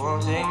everything. Go on,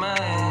 take my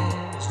hand.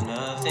 There's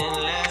nothing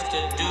left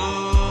to do.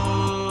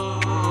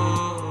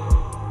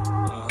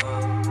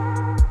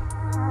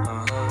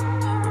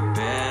 We're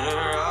better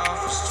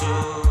off as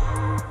two.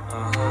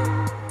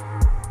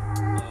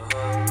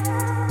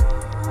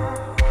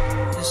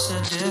 It's a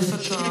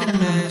difficult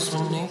place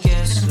when it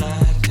gets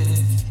like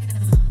this.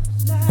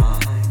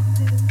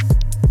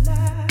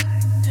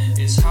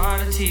 It's hard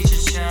to teach a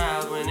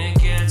child when it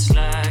gets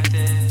like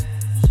this.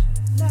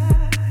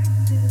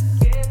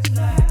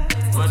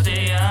 What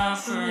they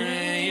offer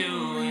to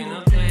you in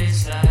a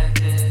place like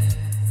this.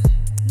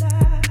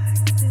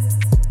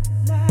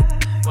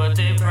 What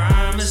they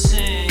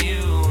promising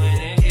you when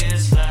it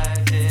gets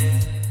like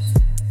this.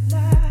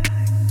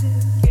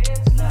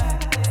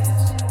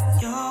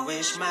 Your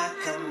wish, my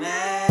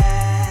command.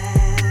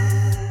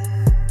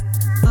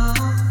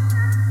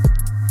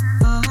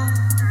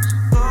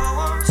 Go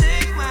on,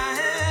 take my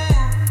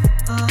hand.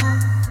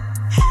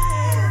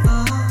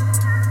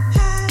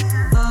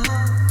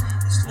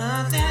 There's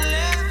nothing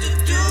left to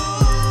do.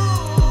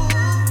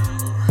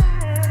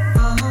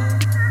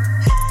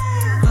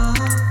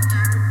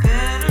 We're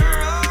better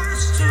off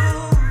as two.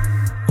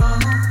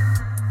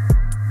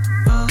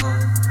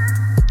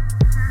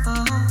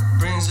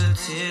 Brings a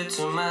tear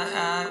to my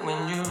eye when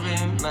you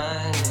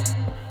remind me.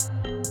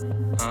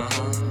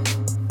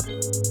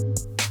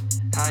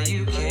 How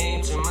you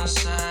came to my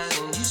side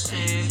and you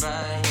stayed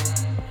by me.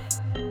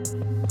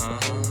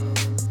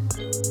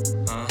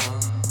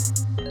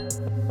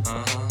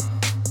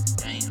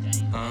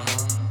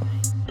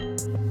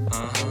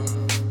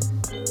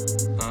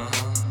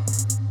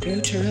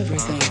 Future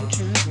everything.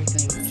 Future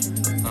everything.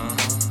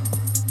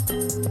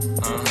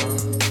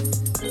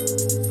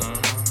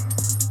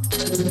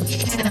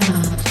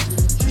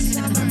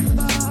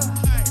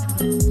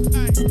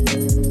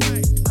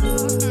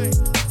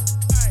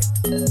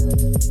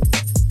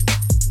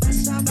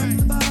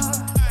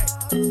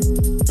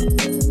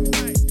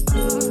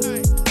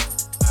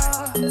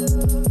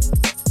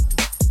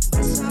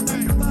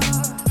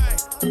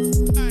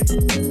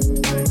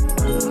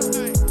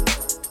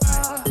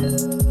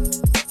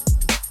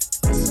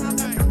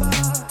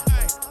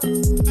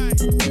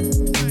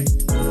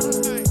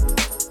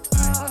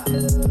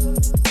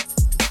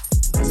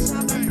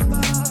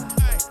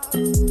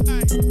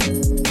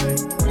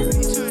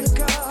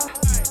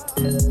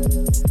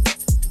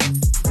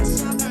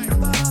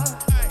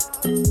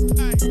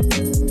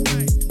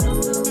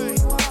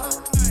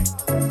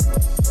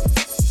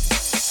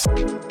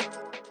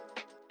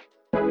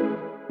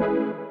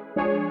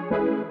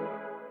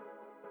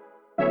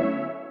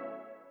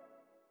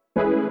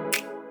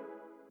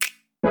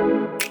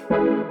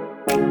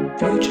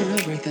 Future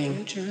everything.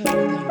 Future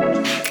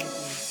everything.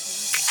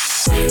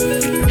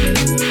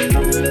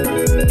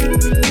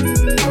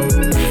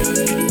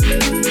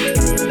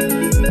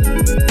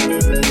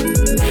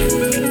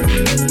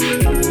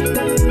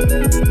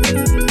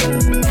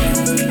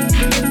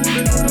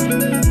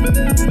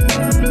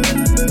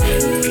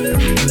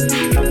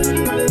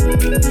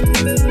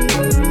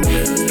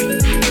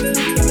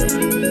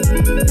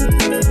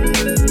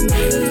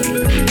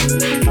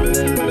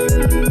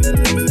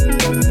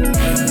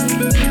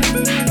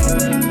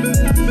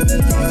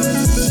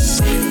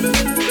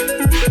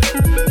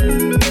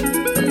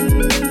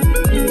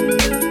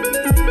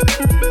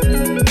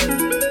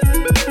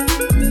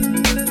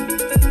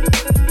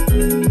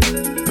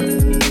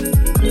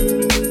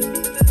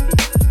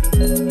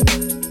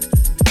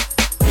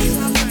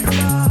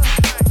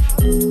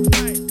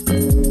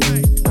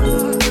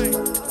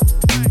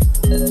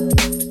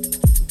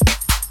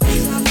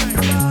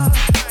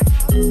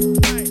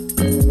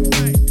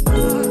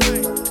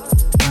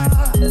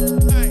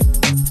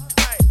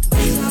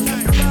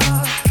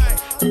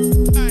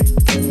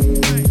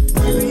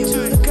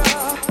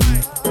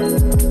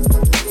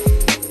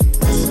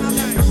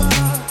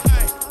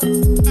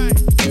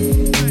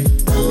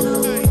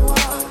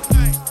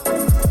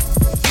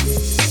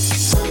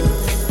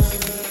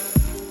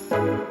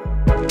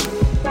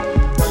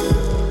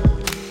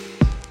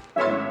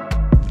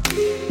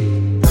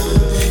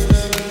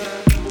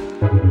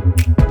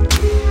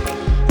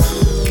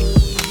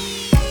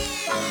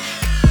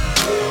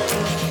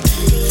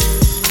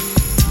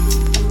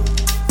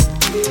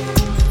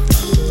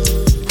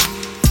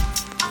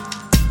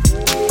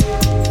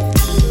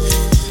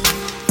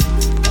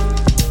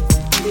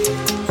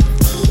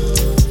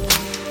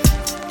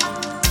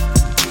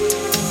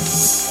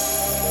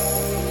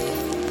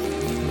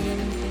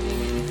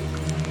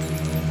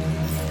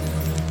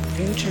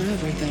 Future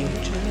everything.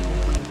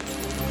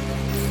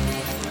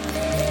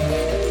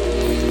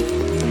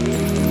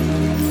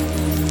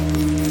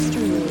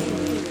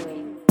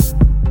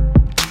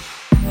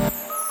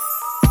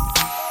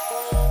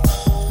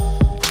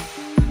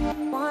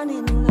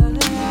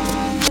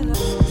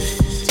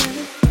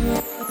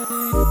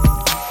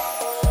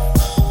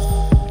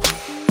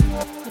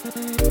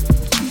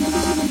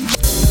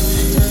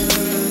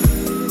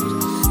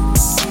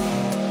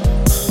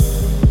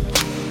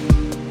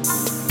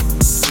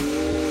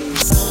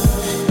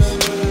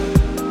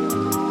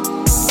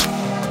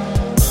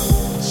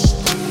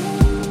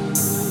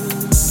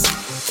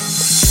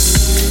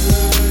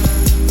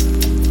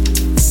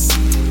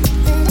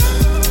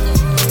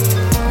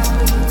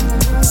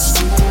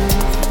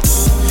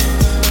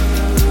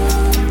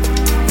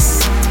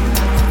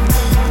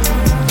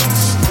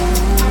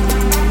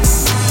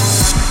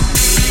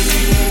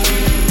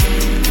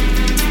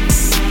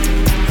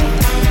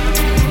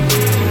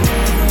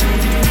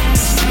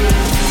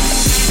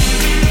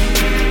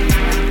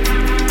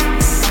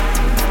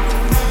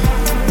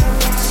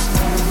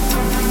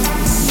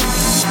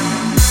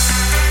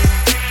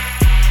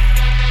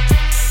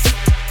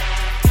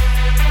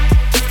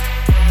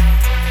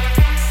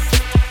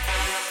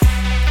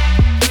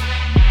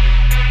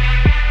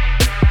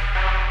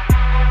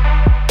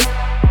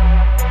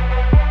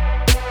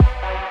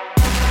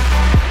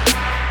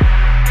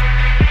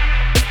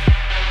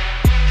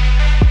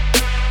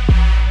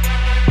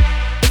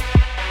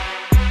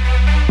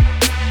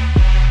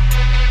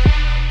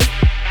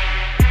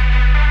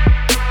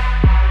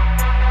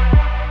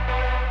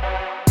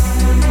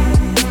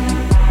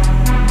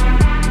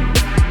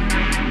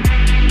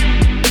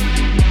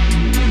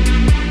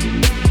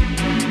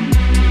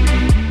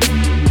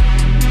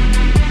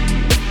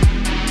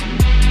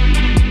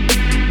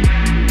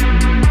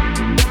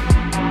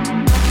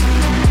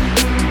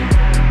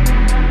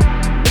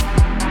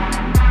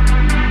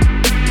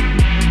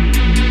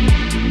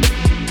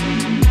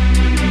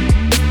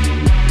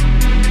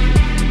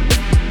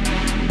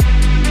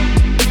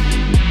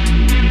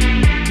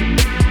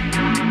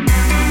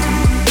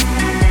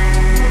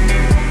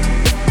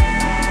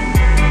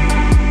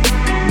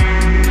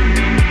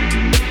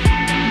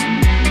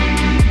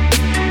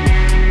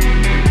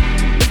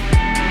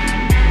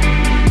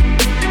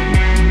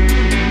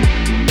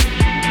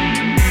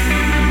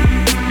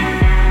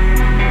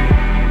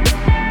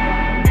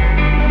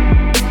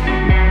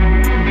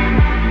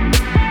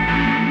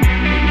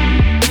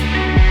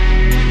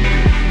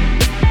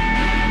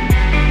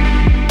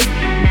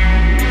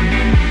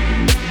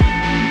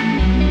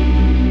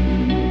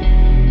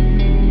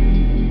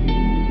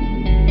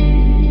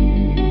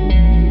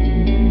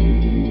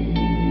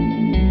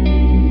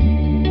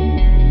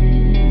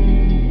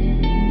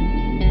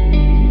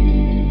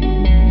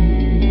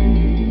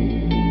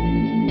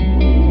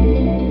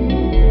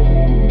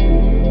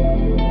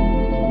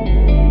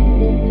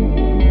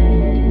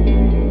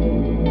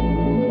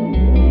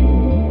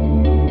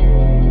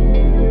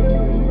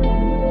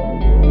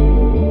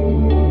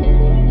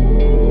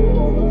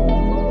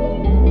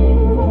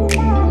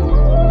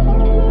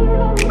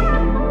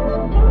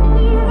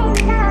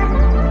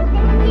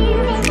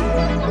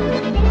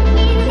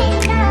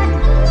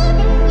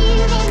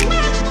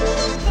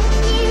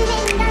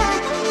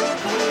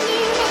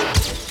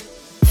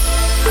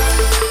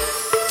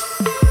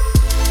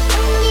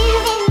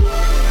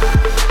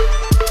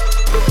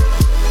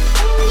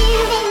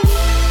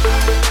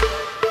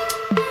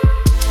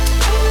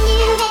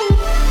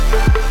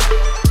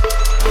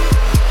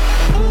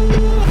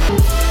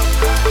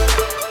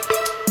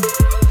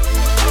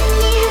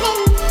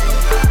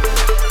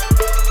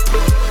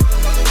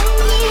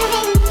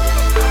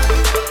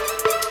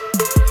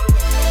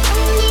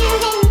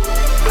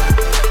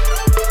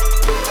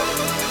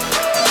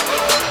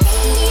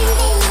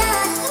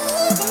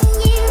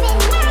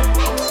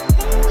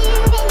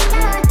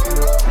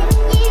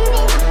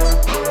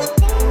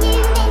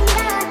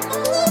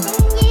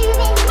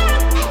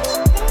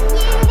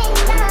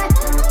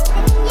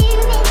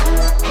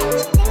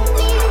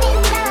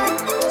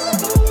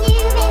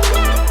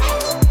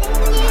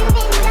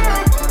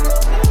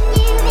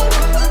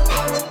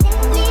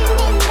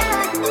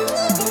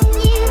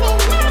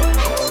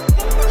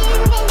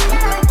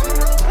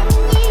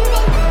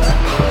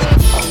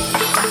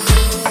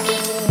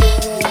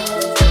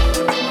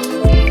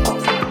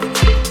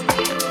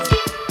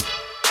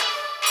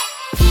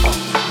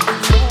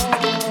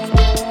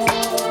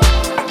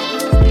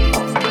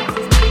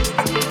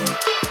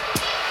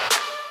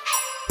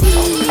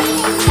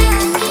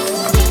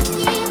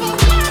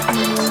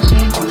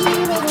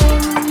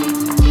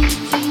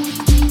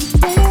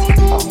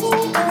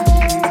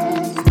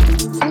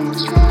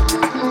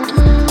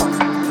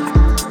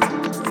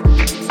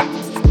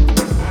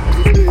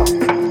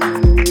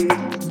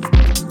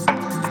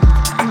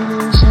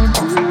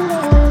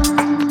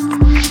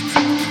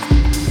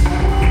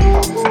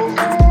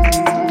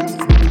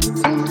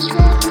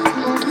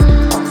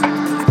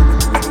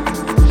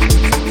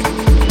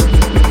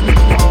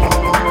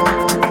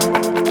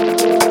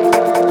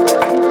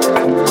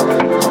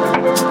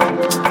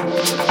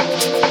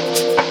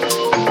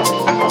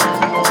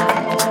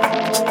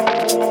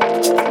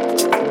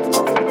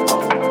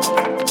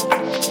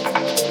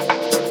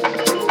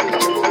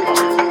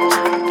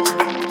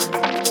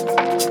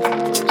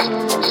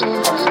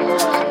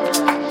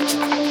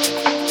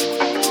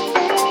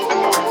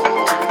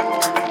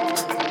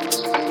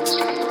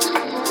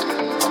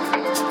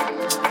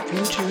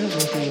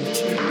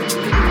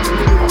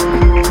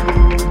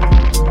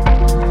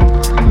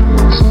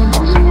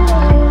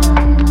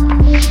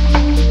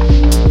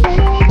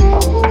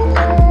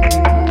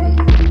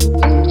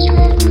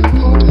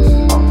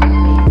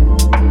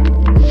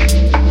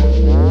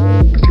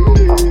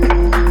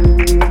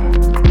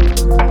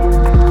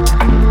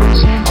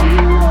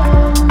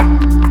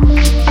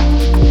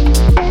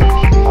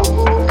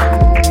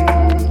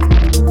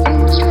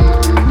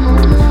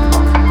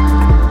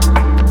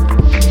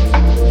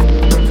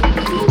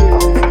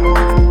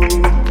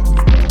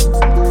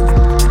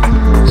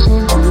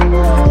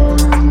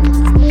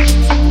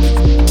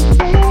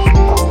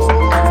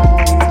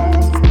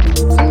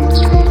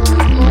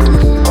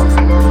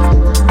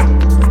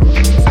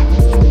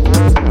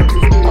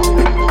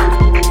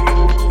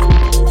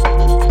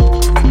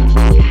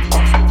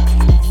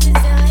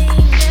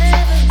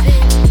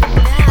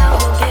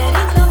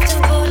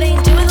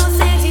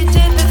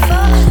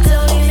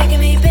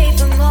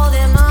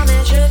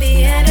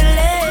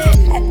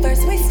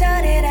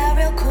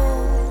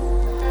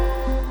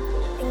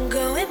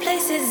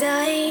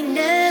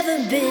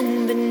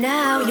 been, but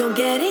now you're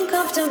getting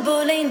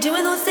comfortable. Ain't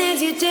doing those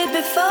things you did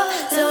before.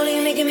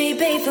 Slowly making me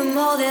pay for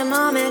more than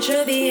my man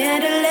should be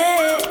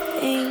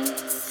handling.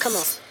 Come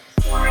on.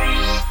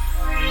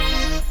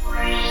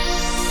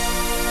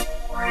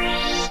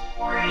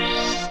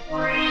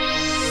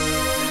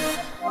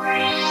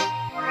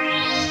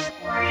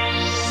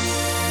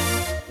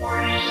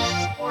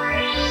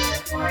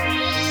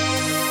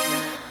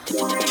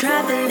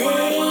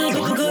 Traveling,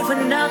 good for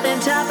nothing,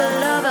 type of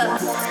lover.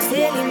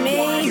 Silly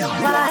me,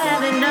 why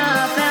haven't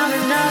I found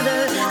another?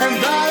 I'm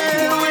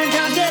bothered when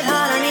times get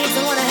hard. I need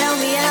someone to help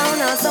me out.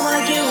 Not someone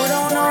like you who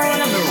don't know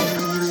what I'm doing.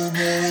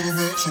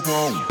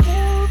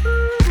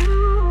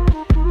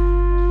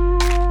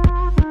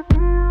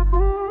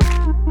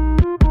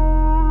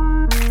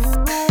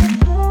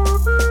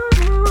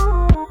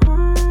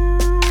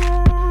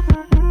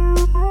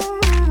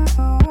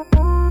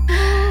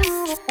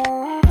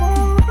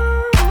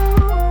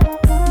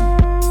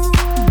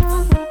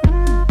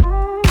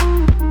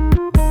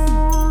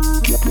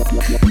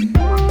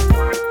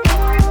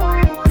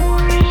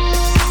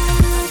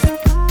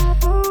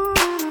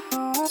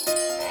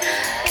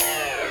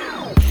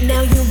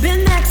 Now you've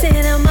been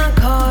maxing out my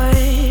card.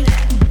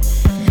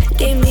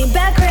 Gave me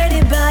back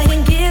credit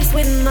buying gifts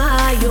with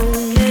my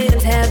own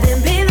names. Have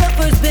them paid up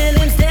for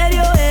spending. Instead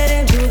you're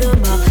heading to the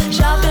mall.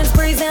 Shopping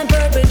sprees and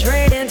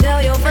perpetrating.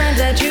 Tell your friends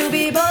that you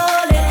be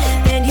ballin'.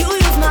 And you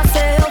use my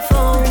cell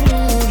phone.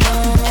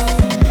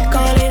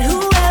 Calling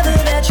whoever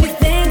that you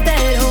think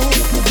that owns.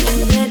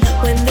 And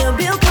when the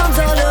bill comes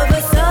all of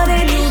a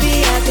sudden you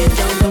be acting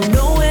dumb. Don't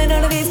know where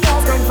none of these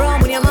calls come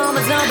from. When your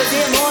mama's numbers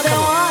hit more than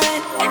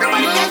one.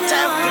 Everybody get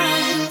up.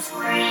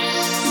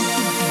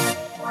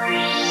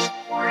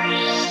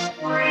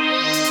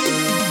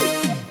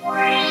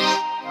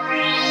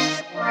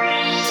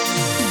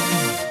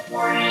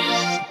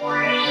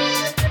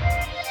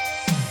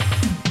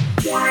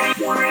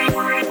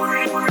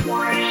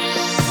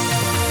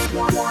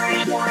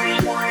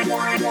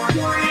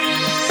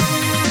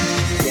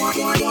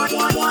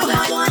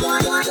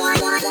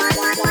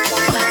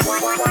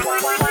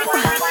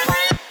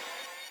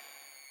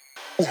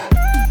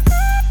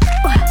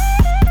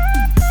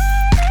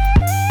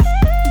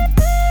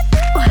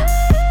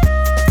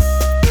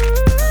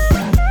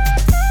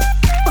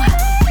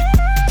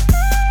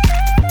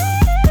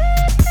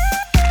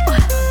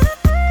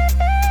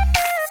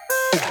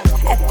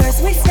 At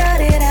first we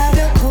started out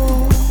real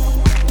cool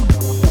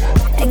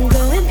and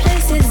going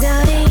places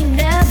I ain't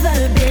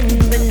never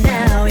been, but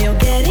now you're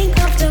getting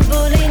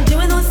comfortable. Ain't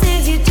doing those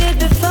things you did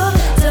before.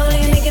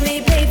 Slowly making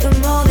me pay for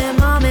more than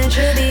my man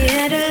should be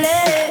handling.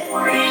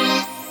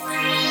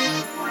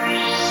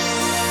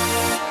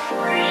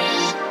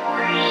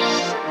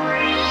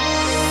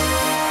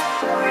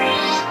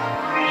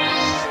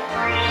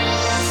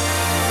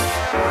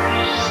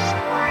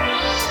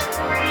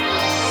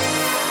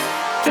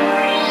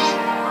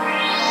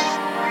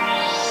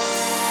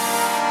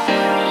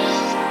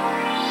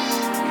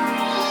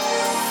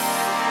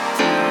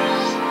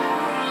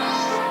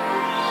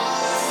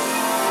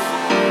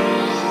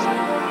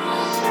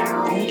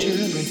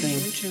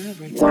 Future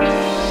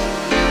everything.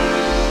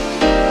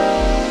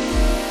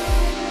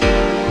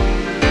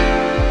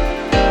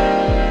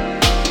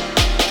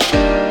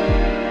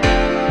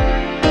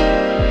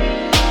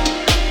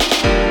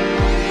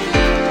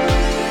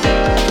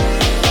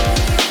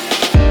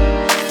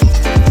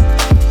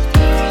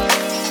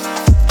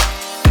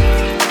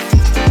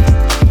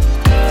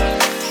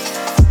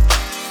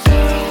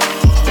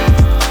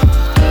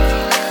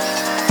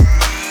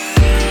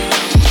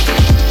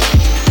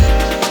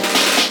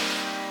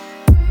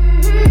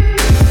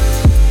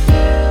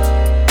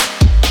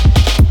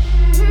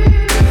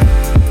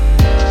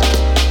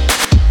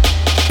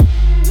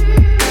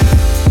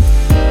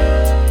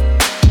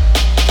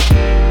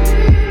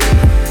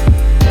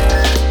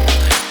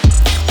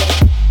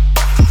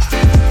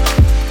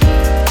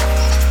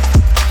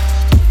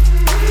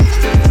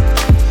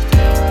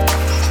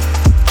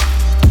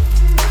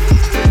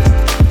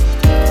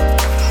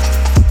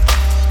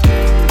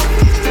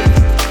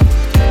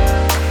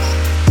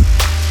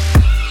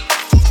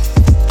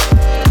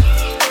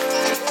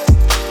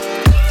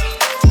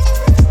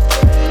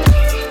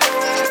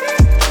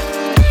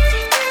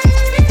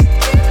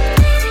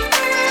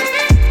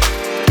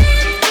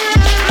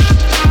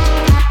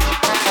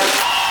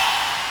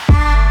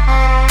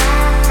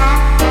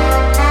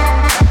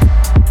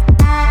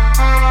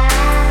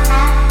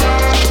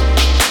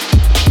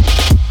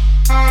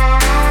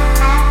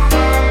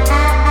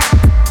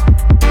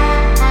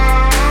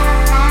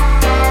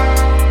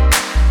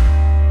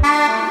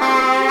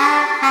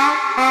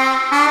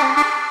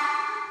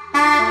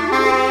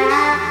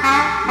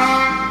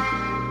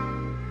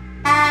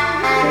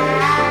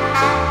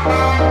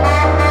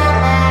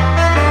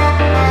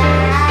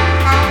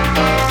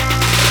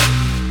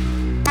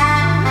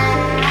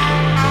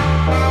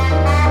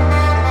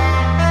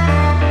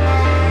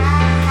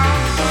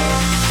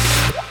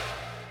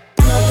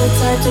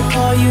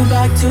 call you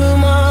back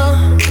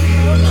tomorrow.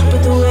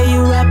 But the way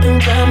you rapping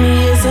got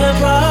me is a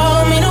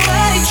problem. Ain't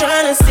nobody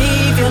tryna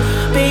save you.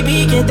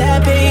 Baby, can get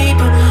that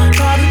paper.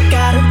 Probably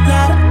got a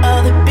lot of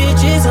other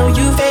bitches on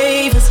you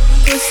favors.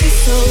 Pussy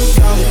so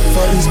good.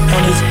 For these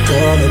honest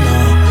girl and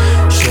all.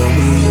 Show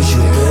me is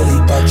you really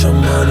about your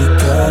money,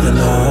 girl and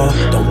all.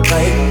 Don't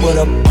play with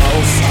a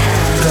boss.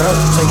 Girl,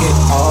 take it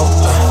all.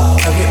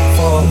 Have it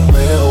for a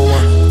real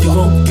one. You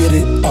gon' get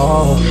it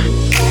all.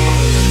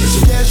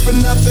 Cash for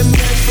nothing,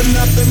 cash for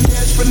nothing,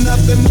 cash for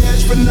nothing,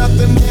 cash for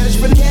nothing, cash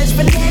for cash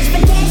for cash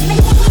for cash for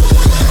cash.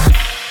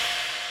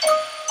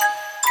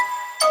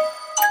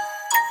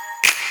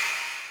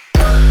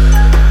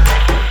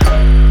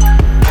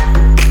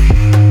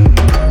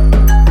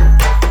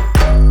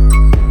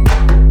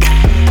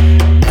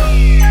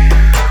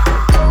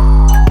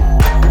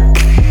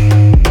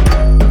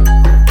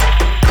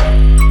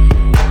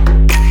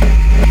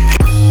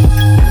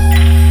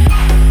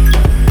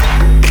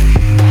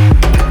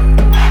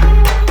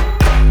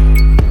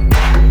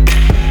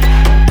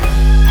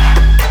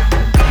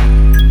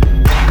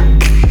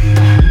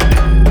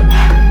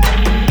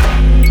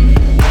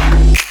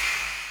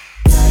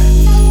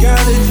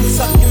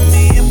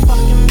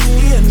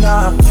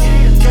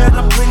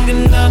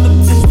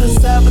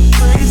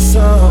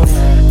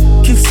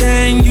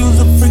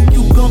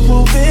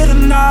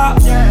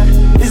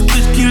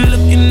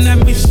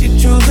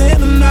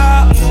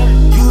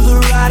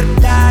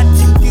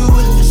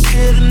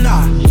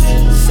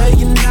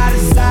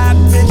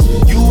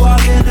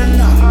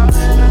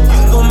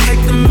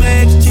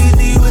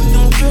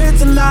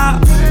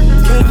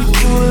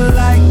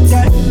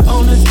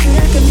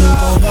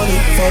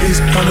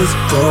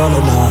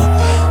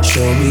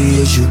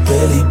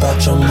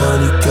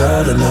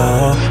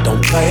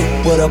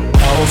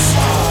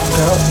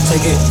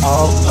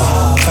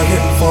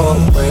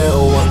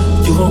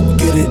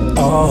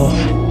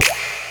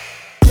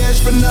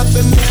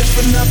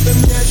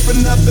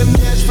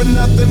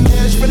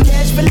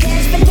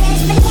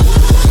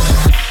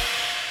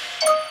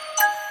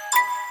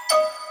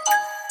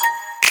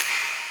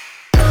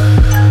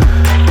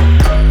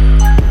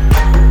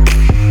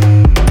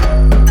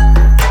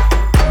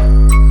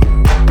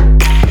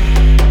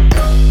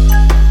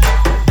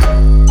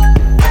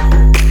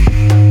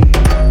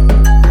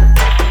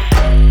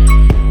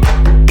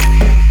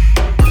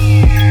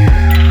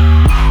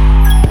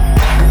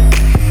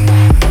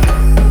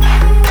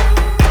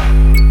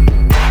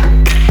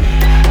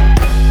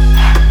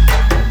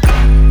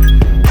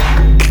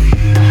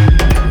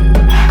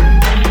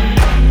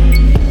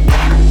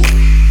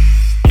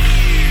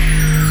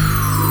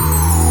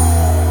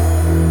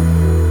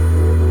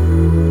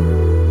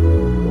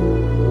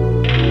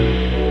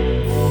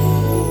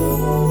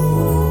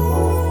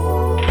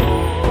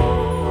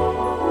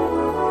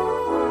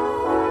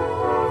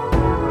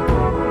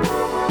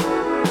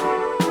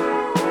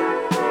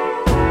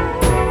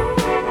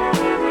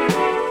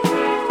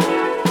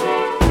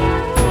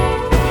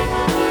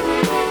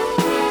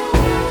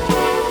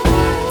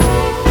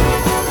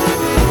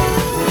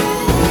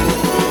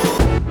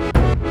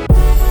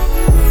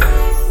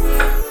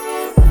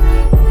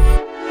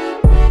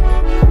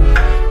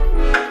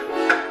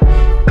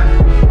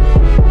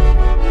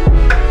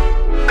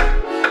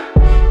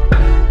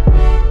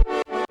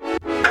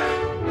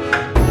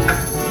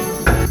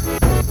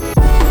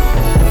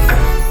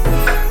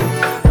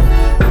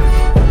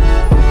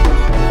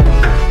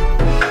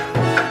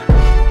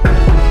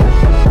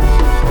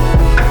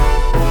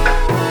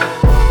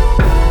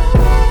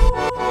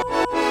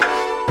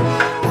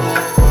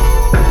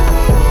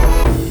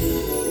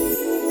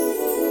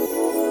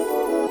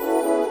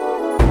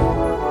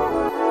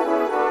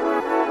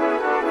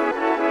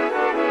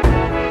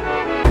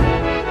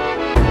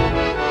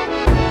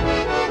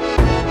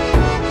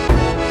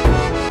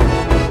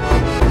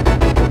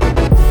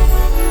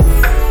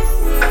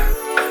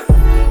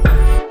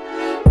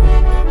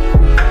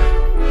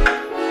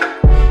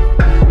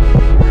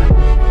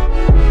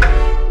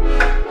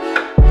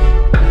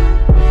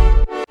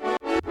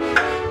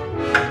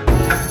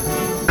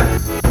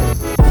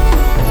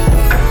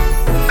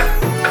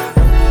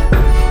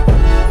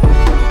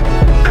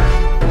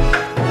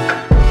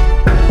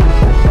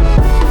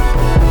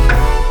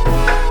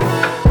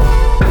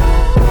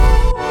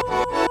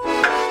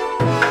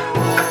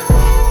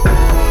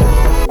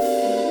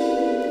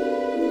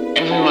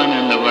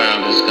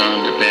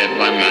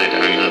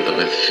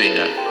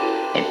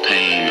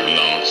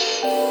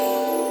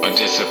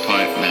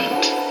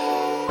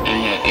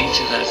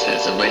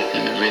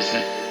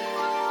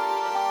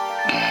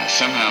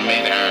 Somehow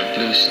made our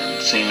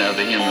ablution, seen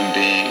other human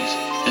beings,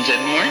 and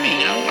said,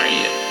 "Morning, how are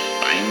you?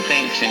 Fine,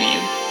 thanks, and you?"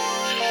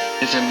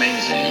 It's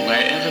amazing.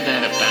 Wherever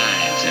that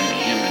abides in the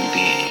human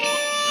being,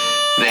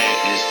 there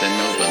is the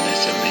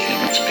nobleness of the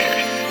human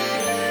spirit.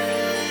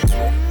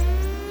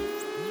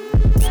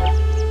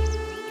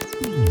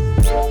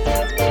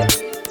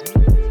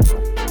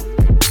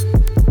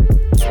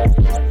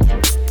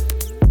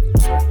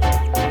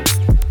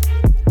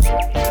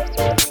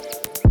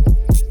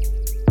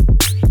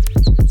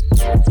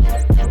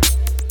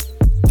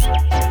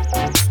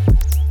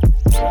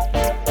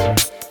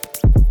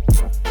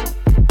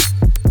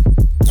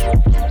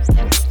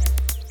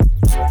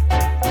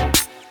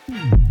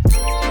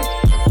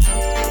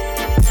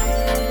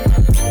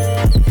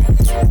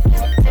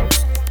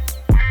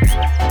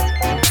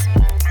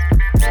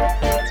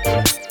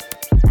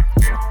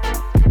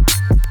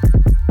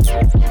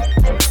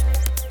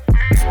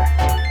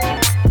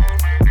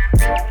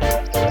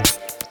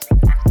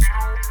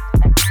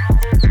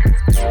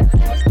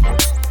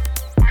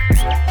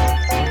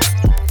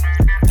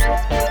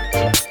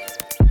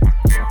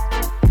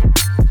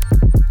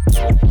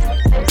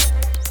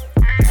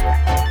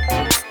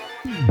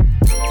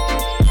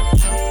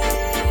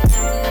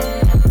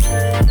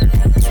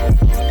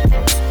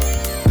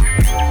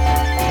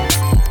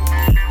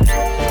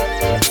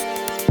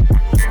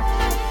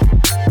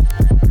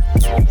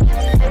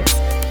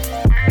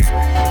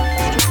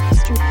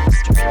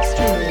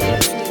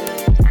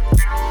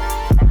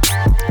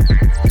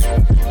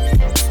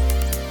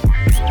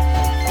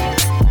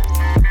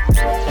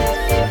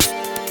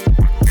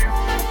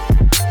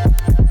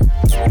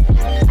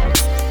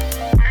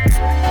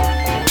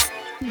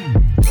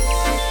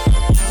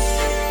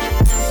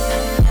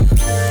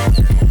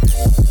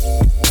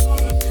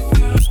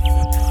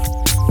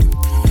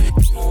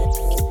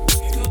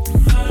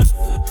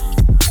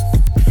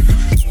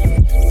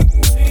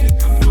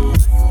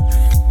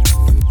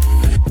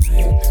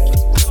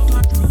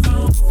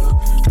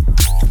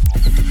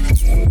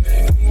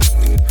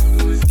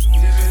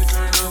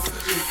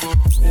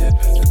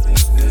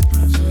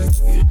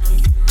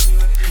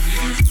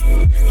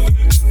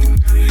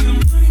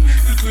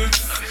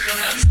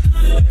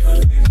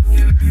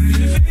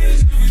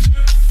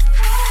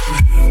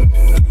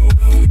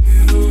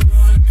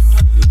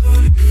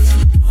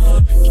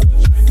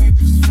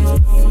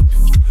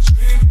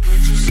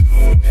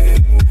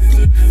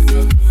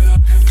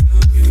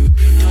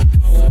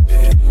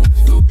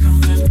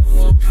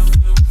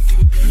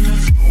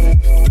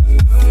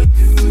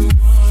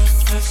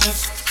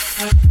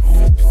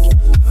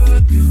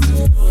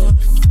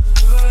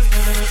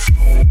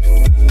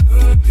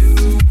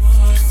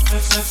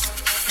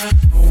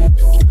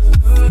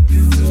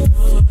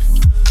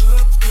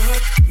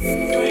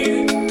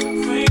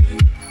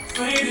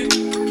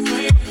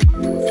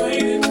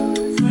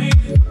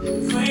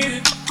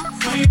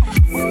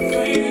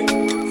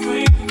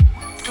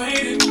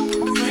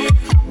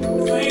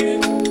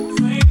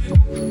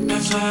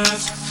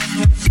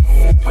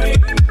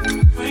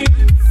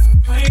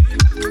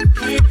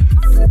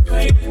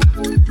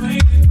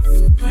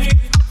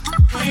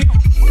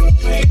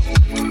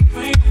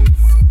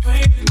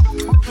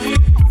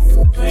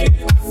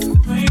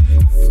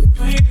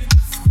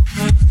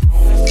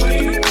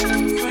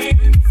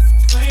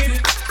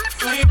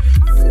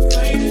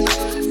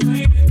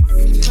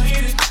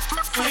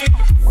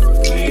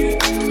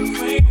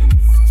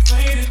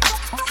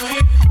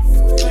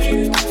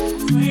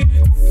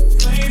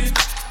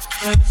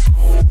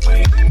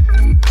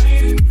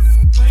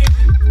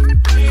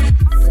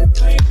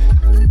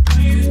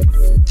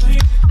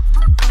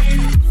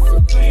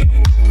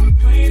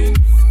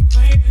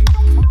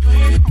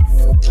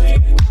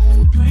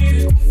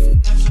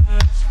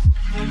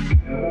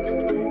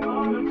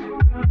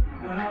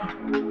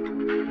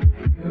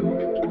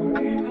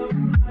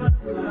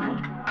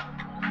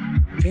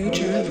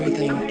 Future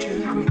everything.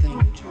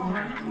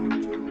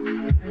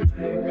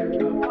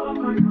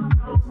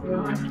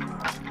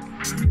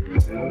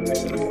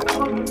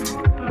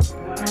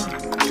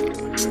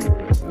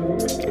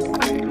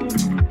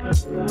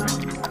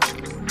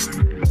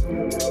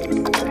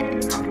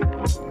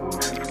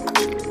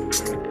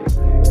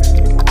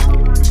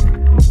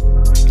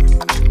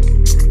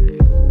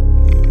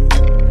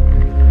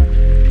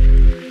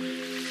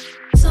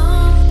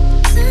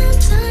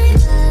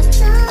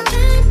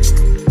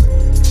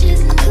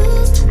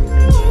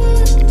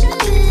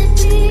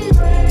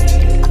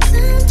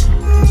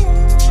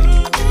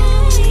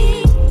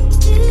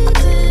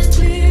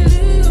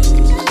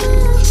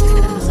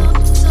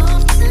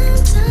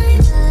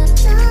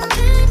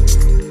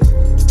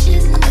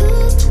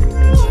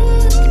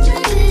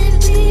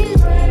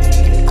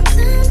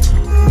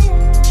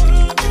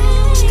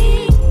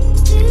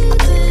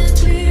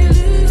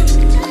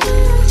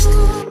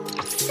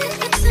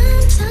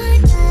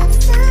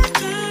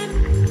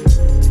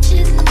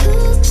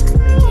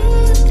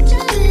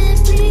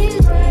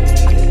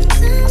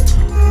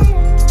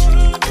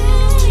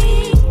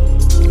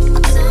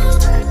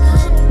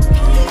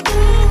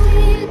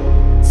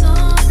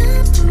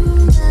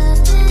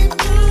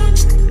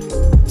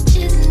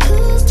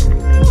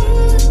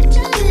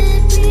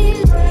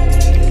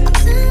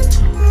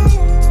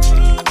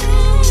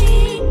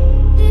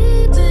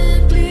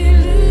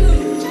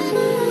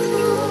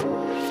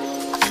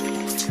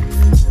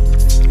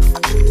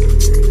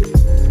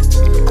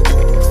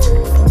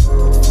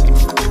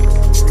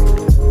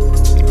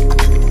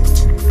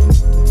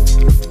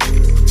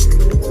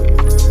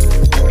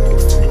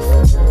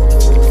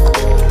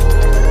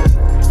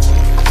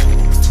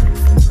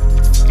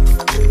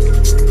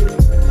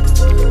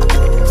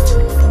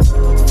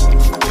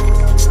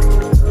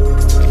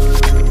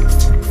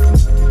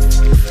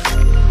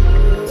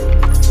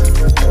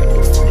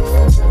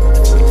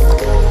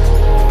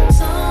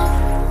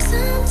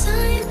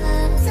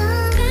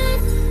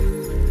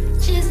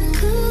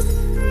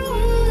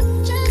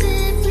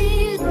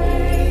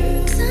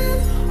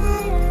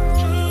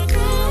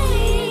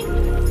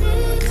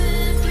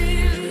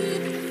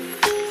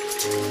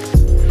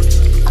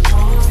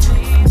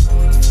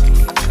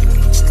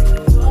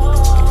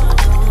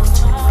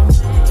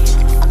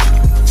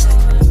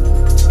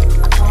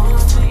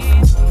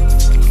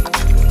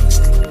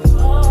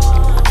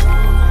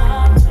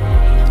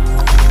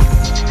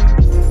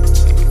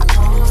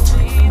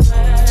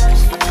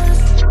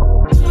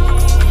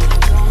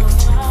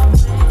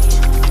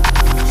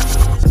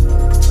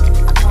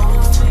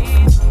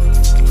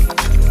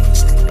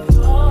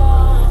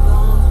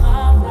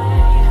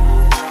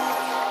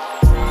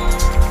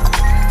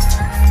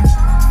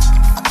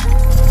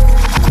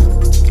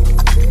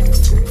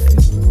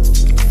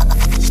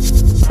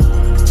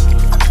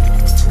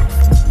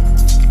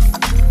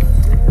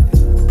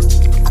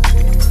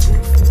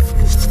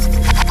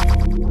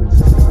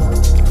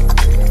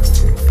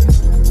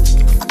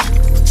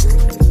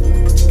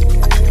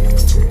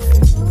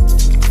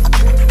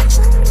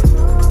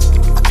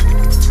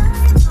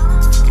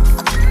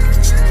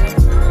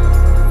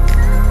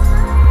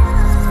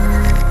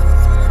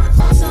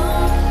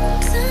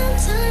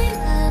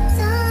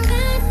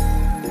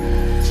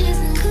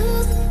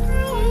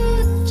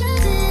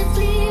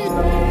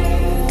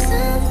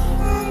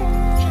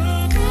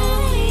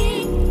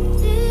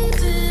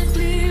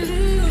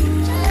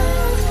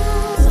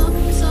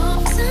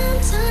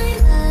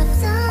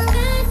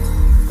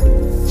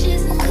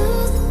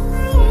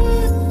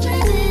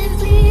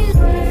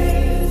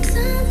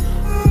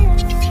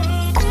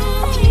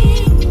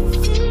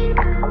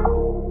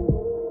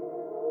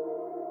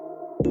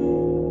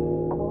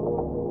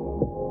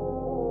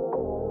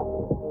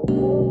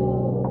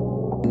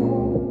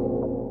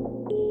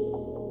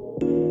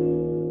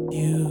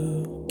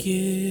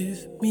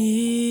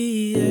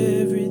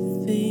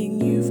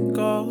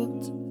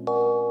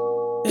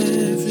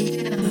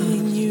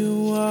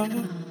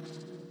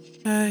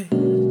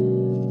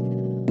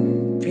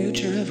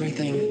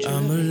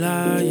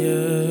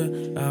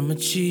 I'm a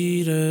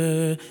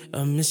cheater, a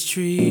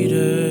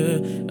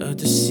mistreater, a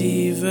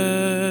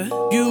deceiver.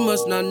 You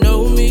must not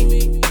know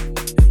me.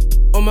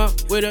 On my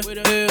way to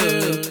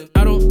hell,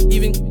 I don't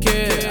even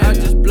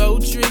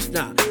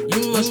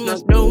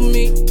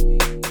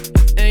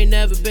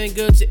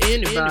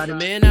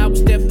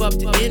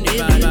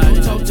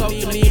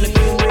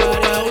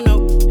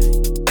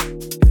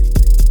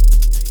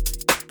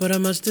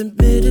must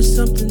admit it's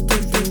something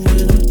different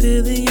when I'm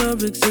feeling your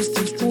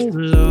existence, oh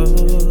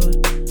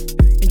Lord.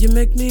 And you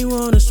make me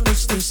wanna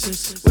switch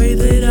this way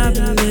that I've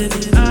been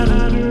living. I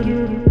don't get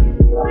it.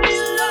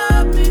 You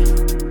love me,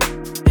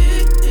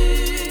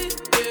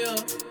 yeah.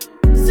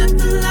 Set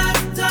the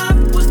lifestyle,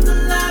 what's the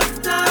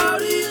lifestyle?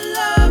 Do you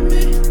love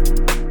me,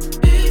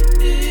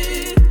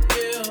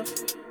 yeah.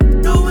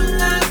 Knowing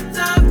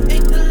lifestyle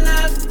ain't the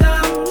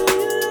lifestyle. Do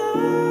you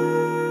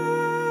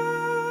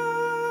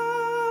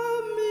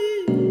love me?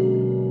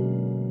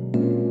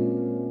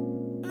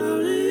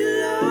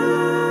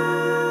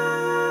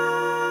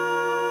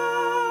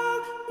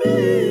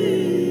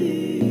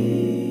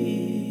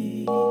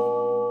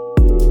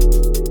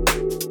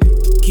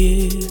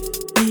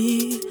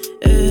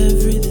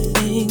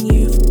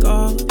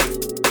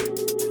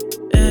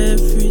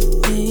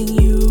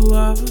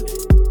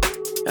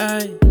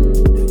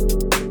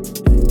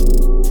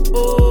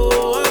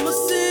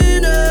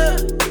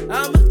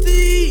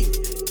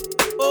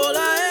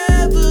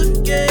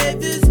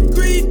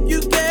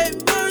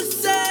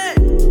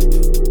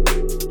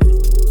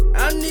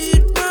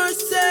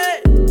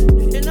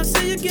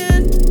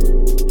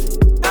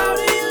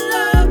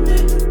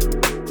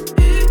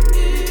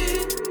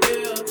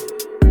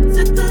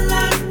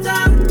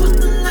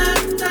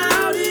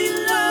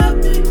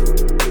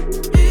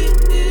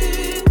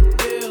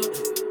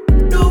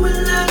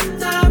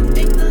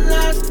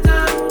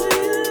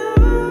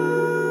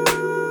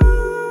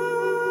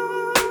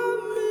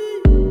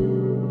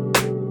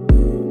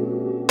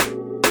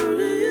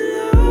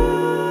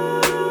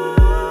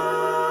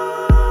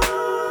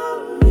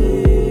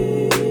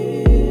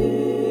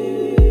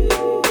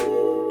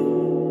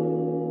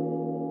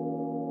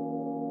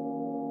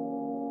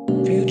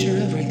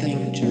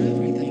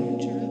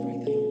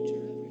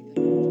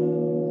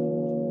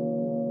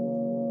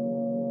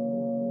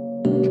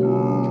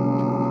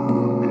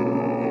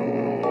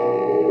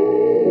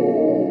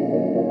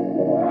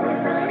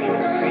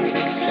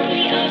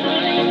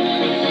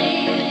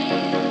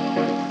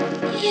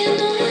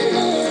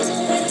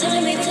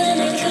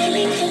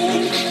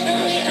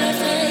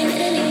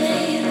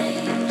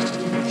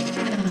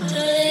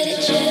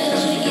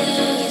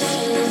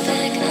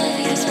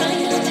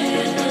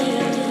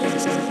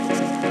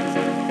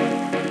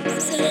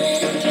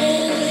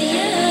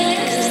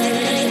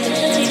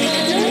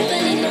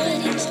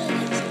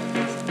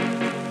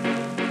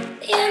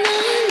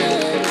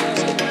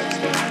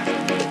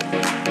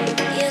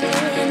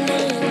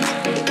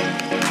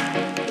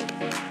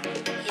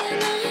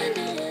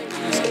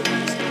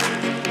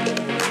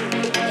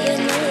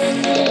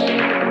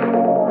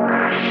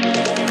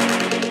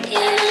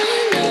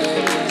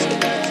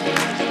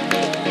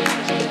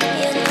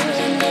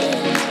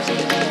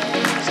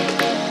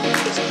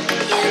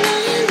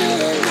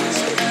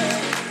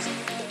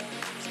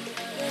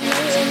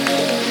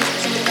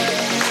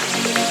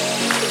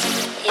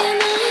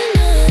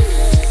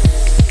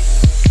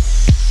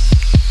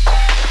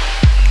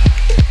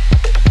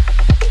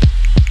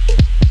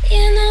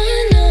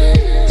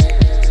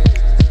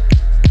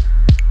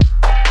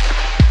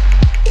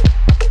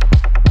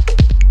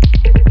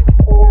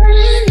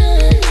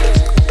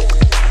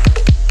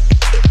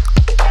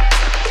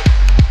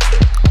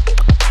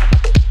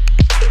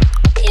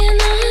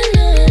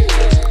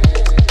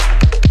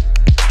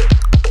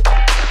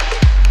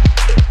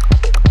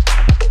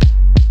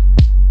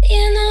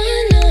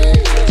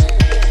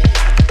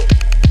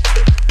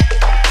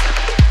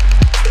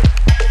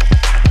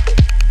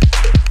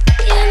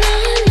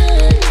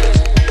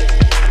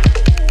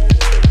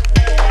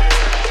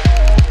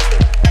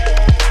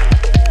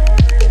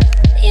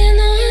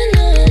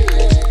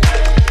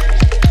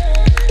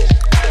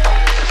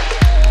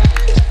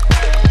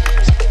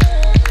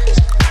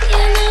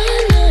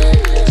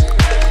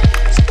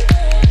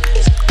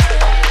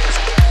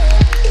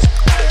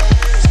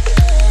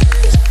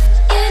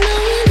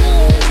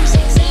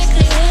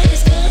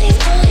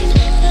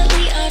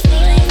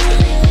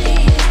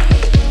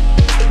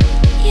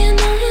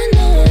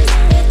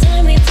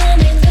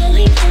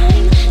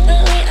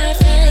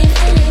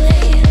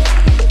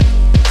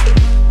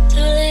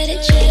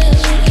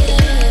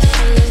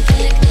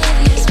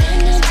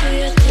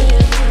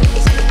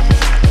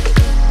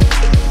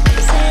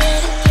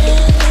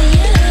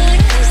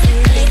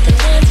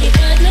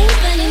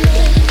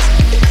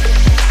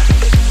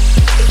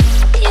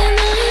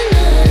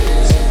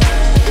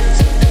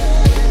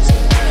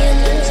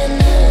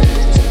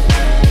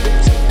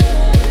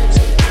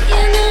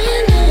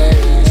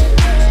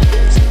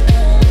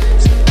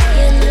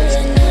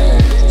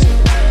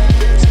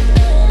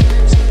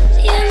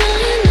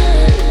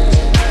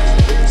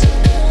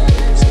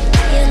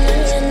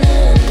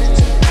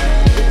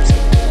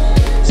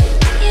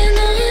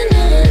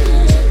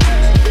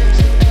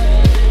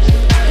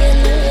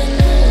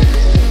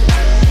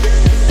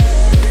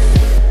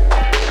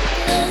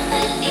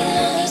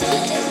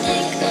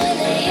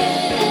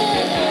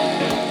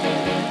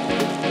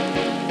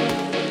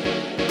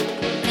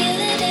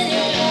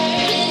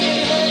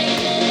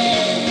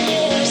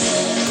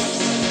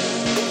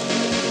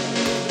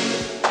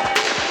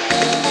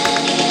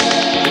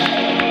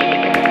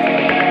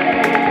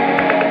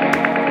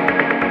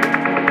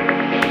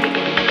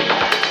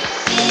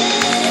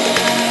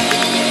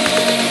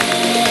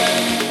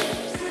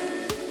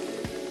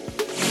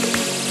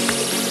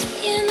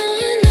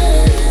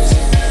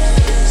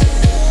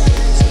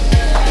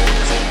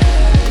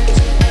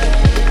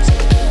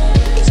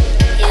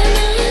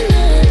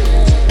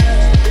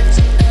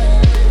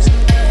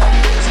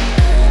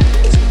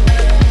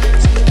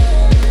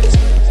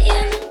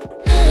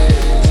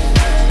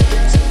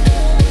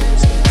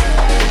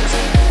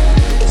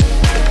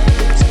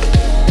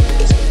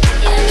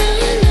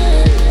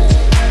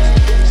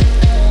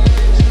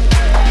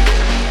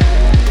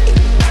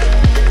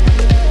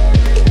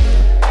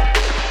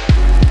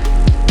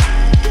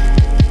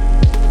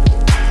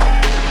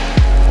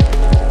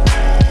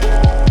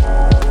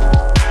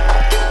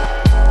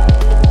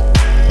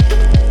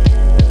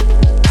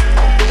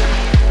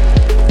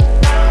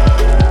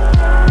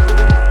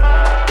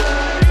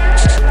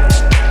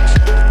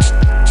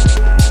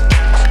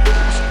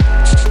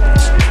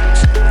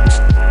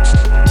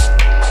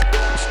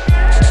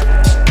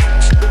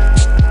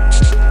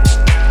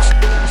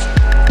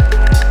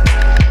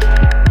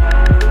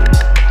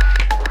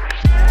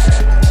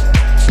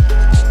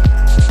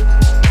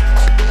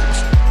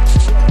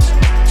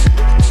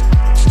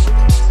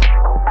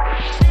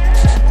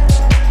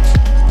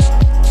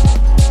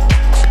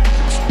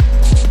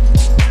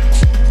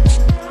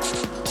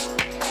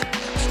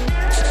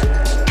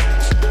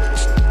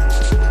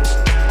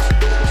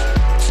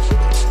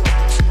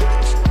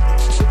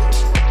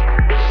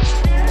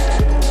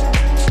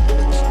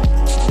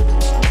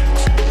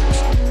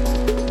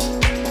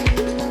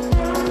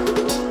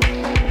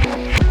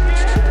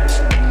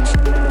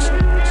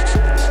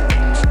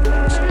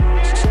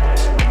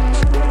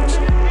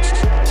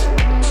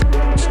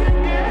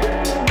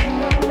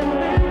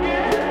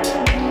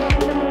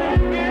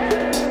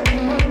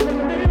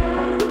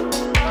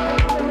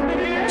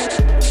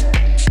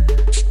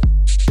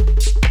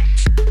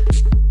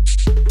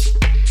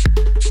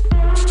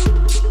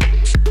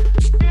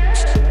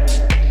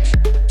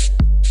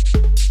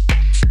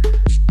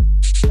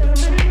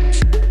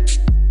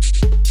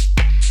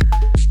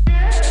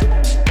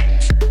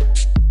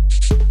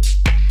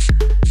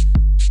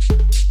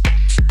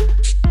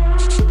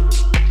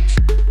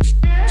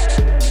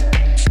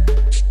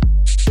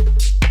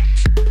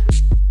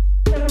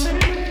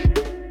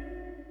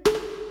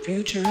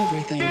 Future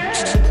everything.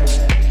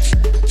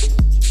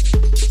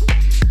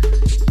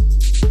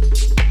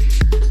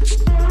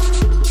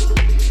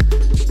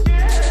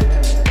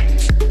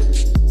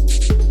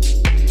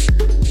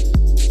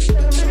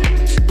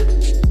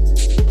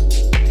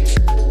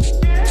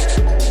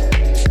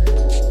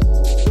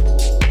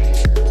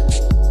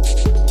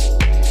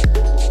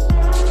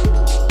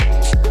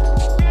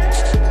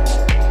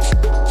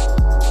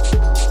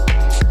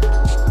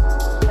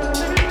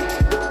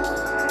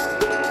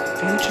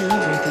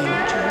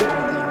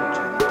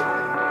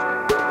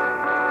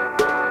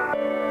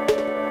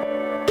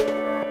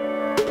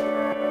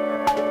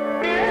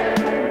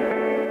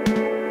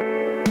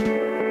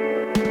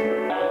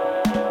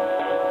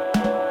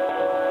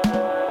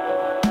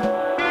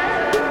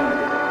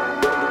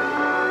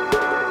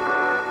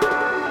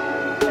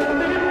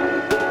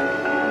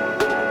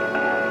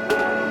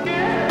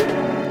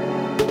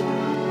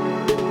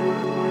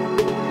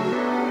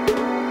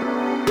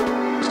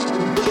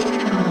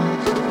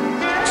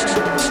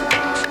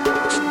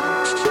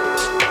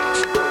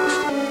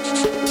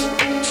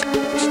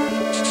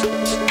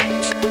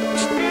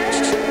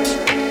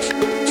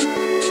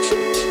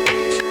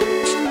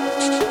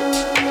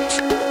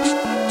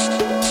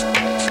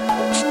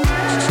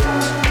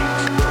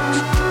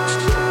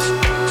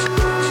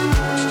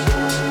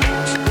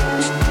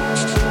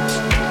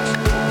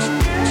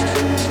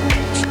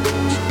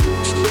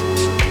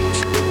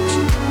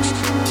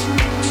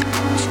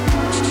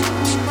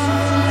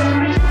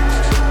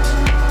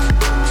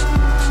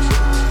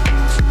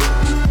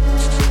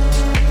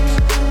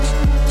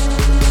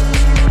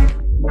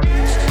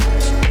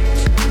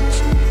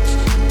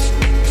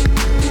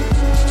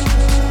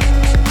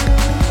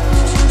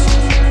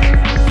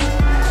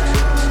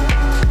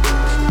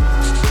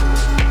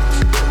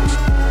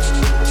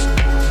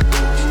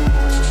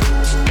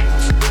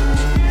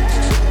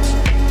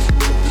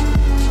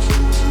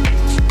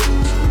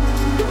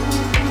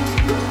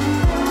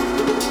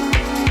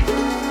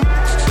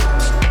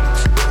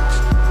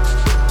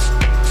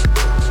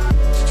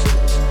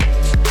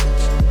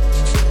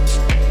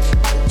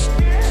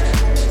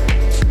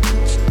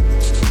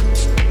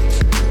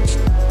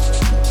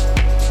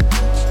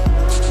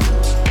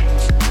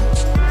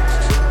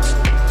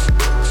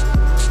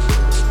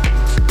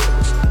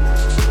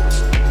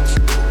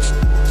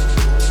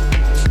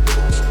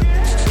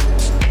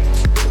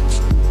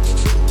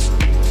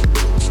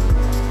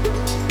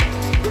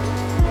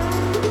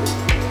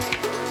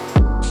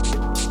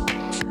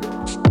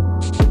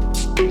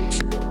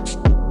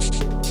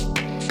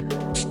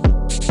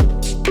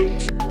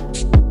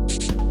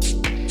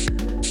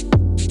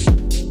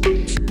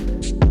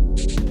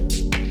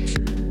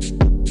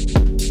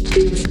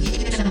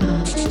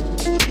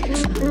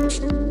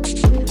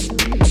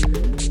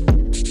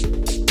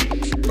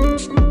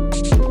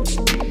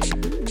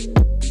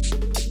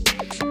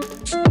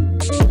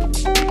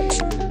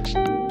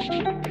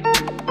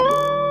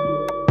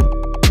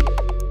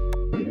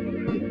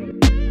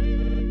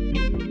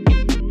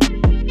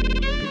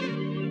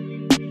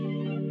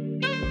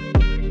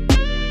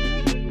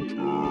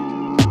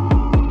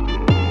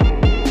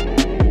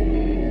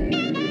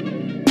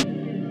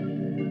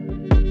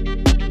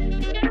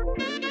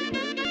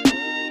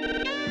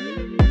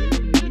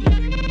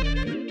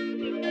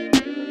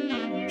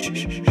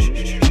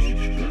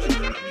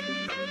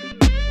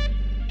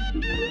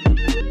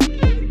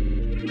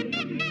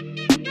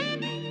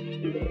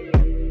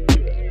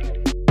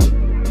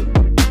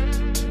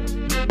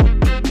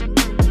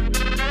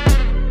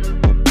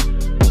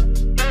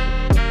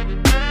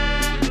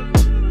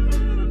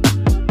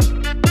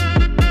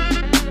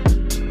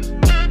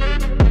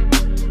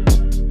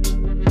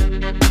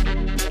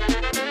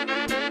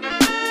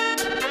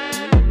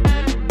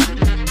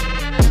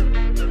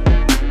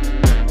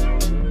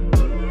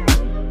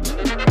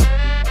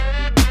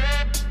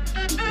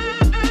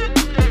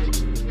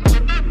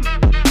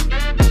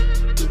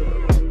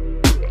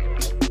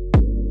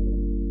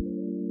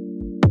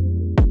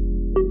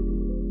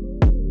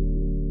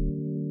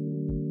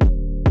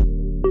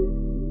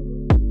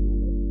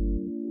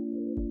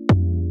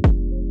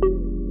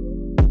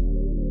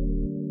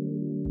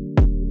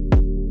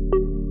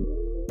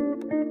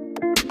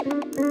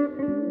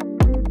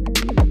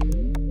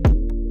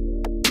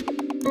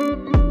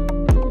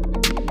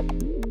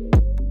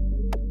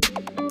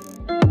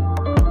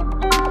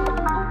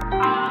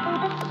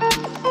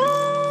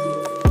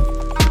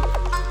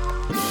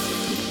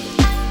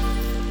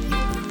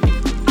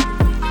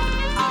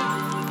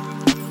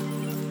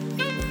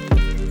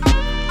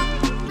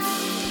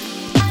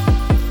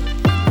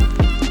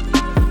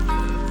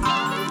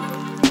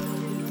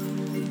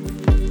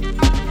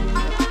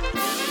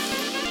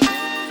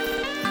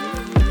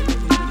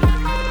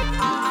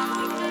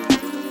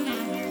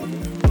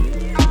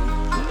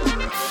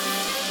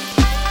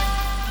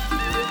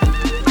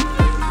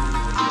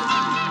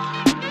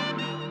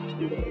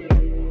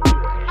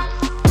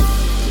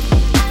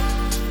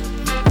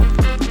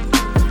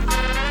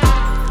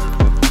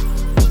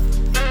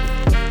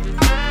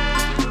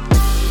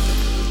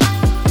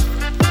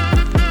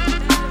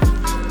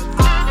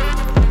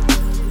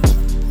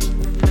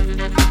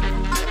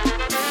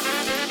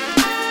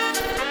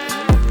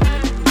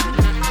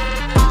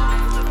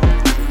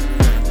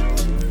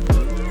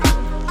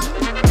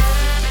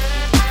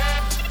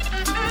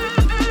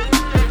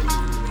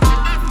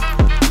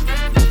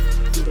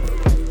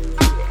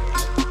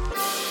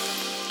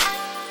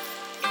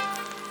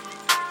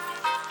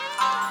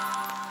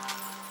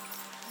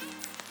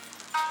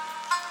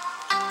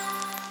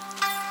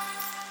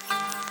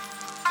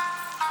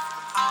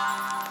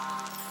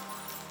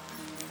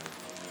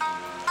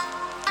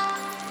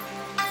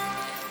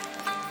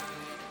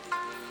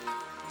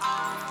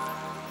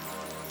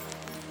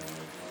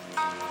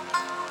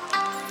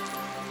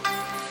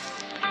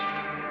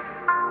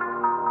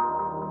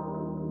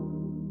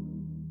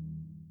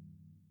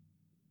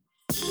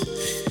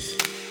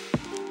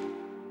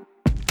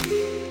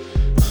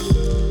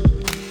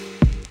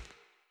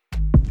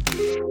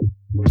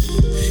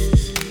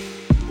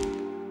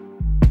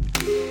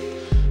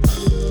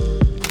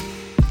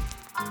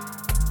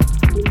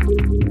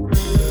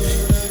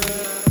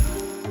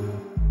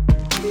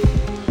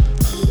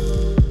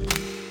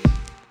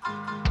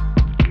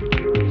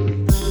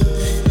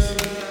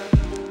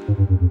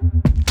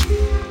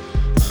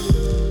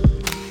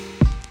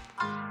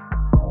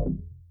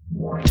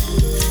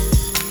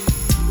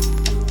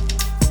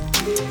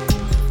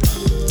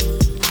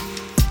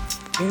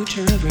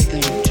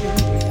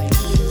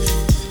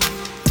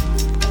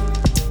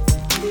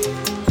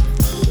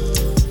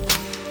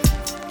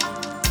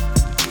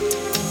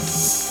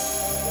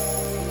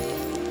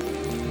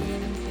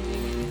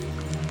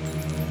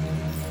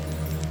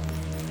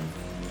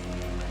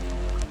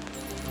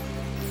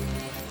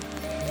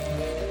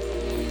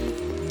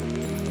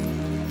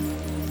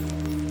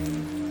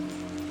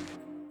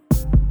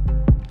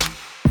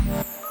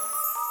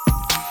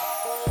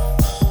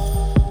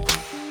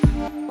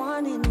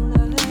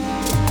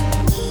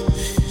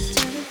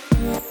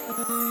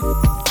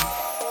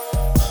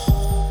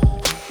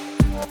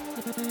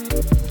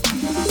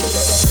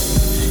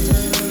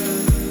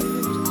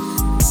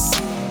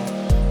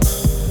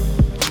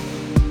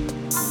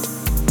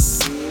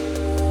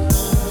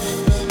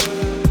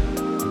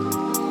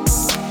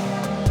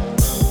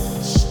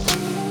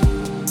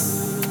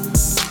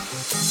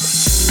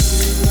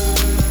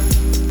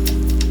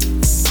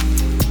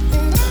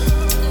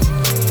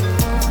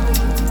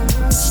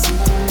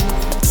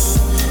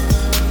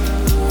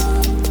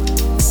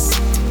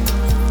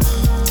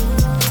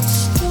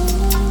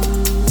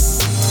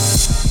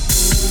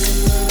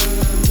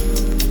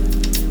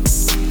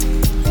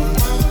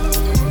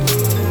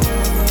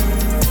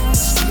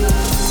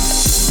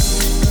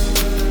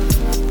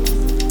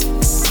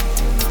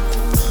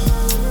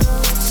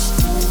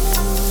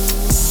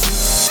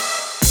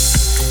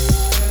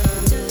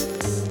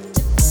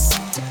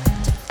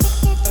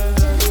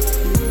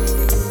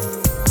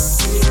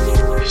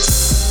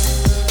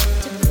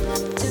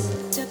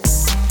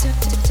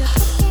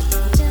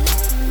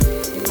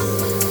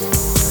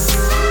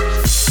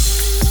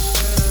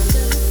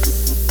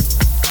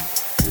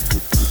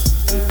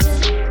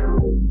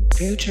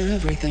 Future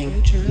everything.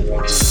 Future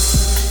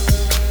everything.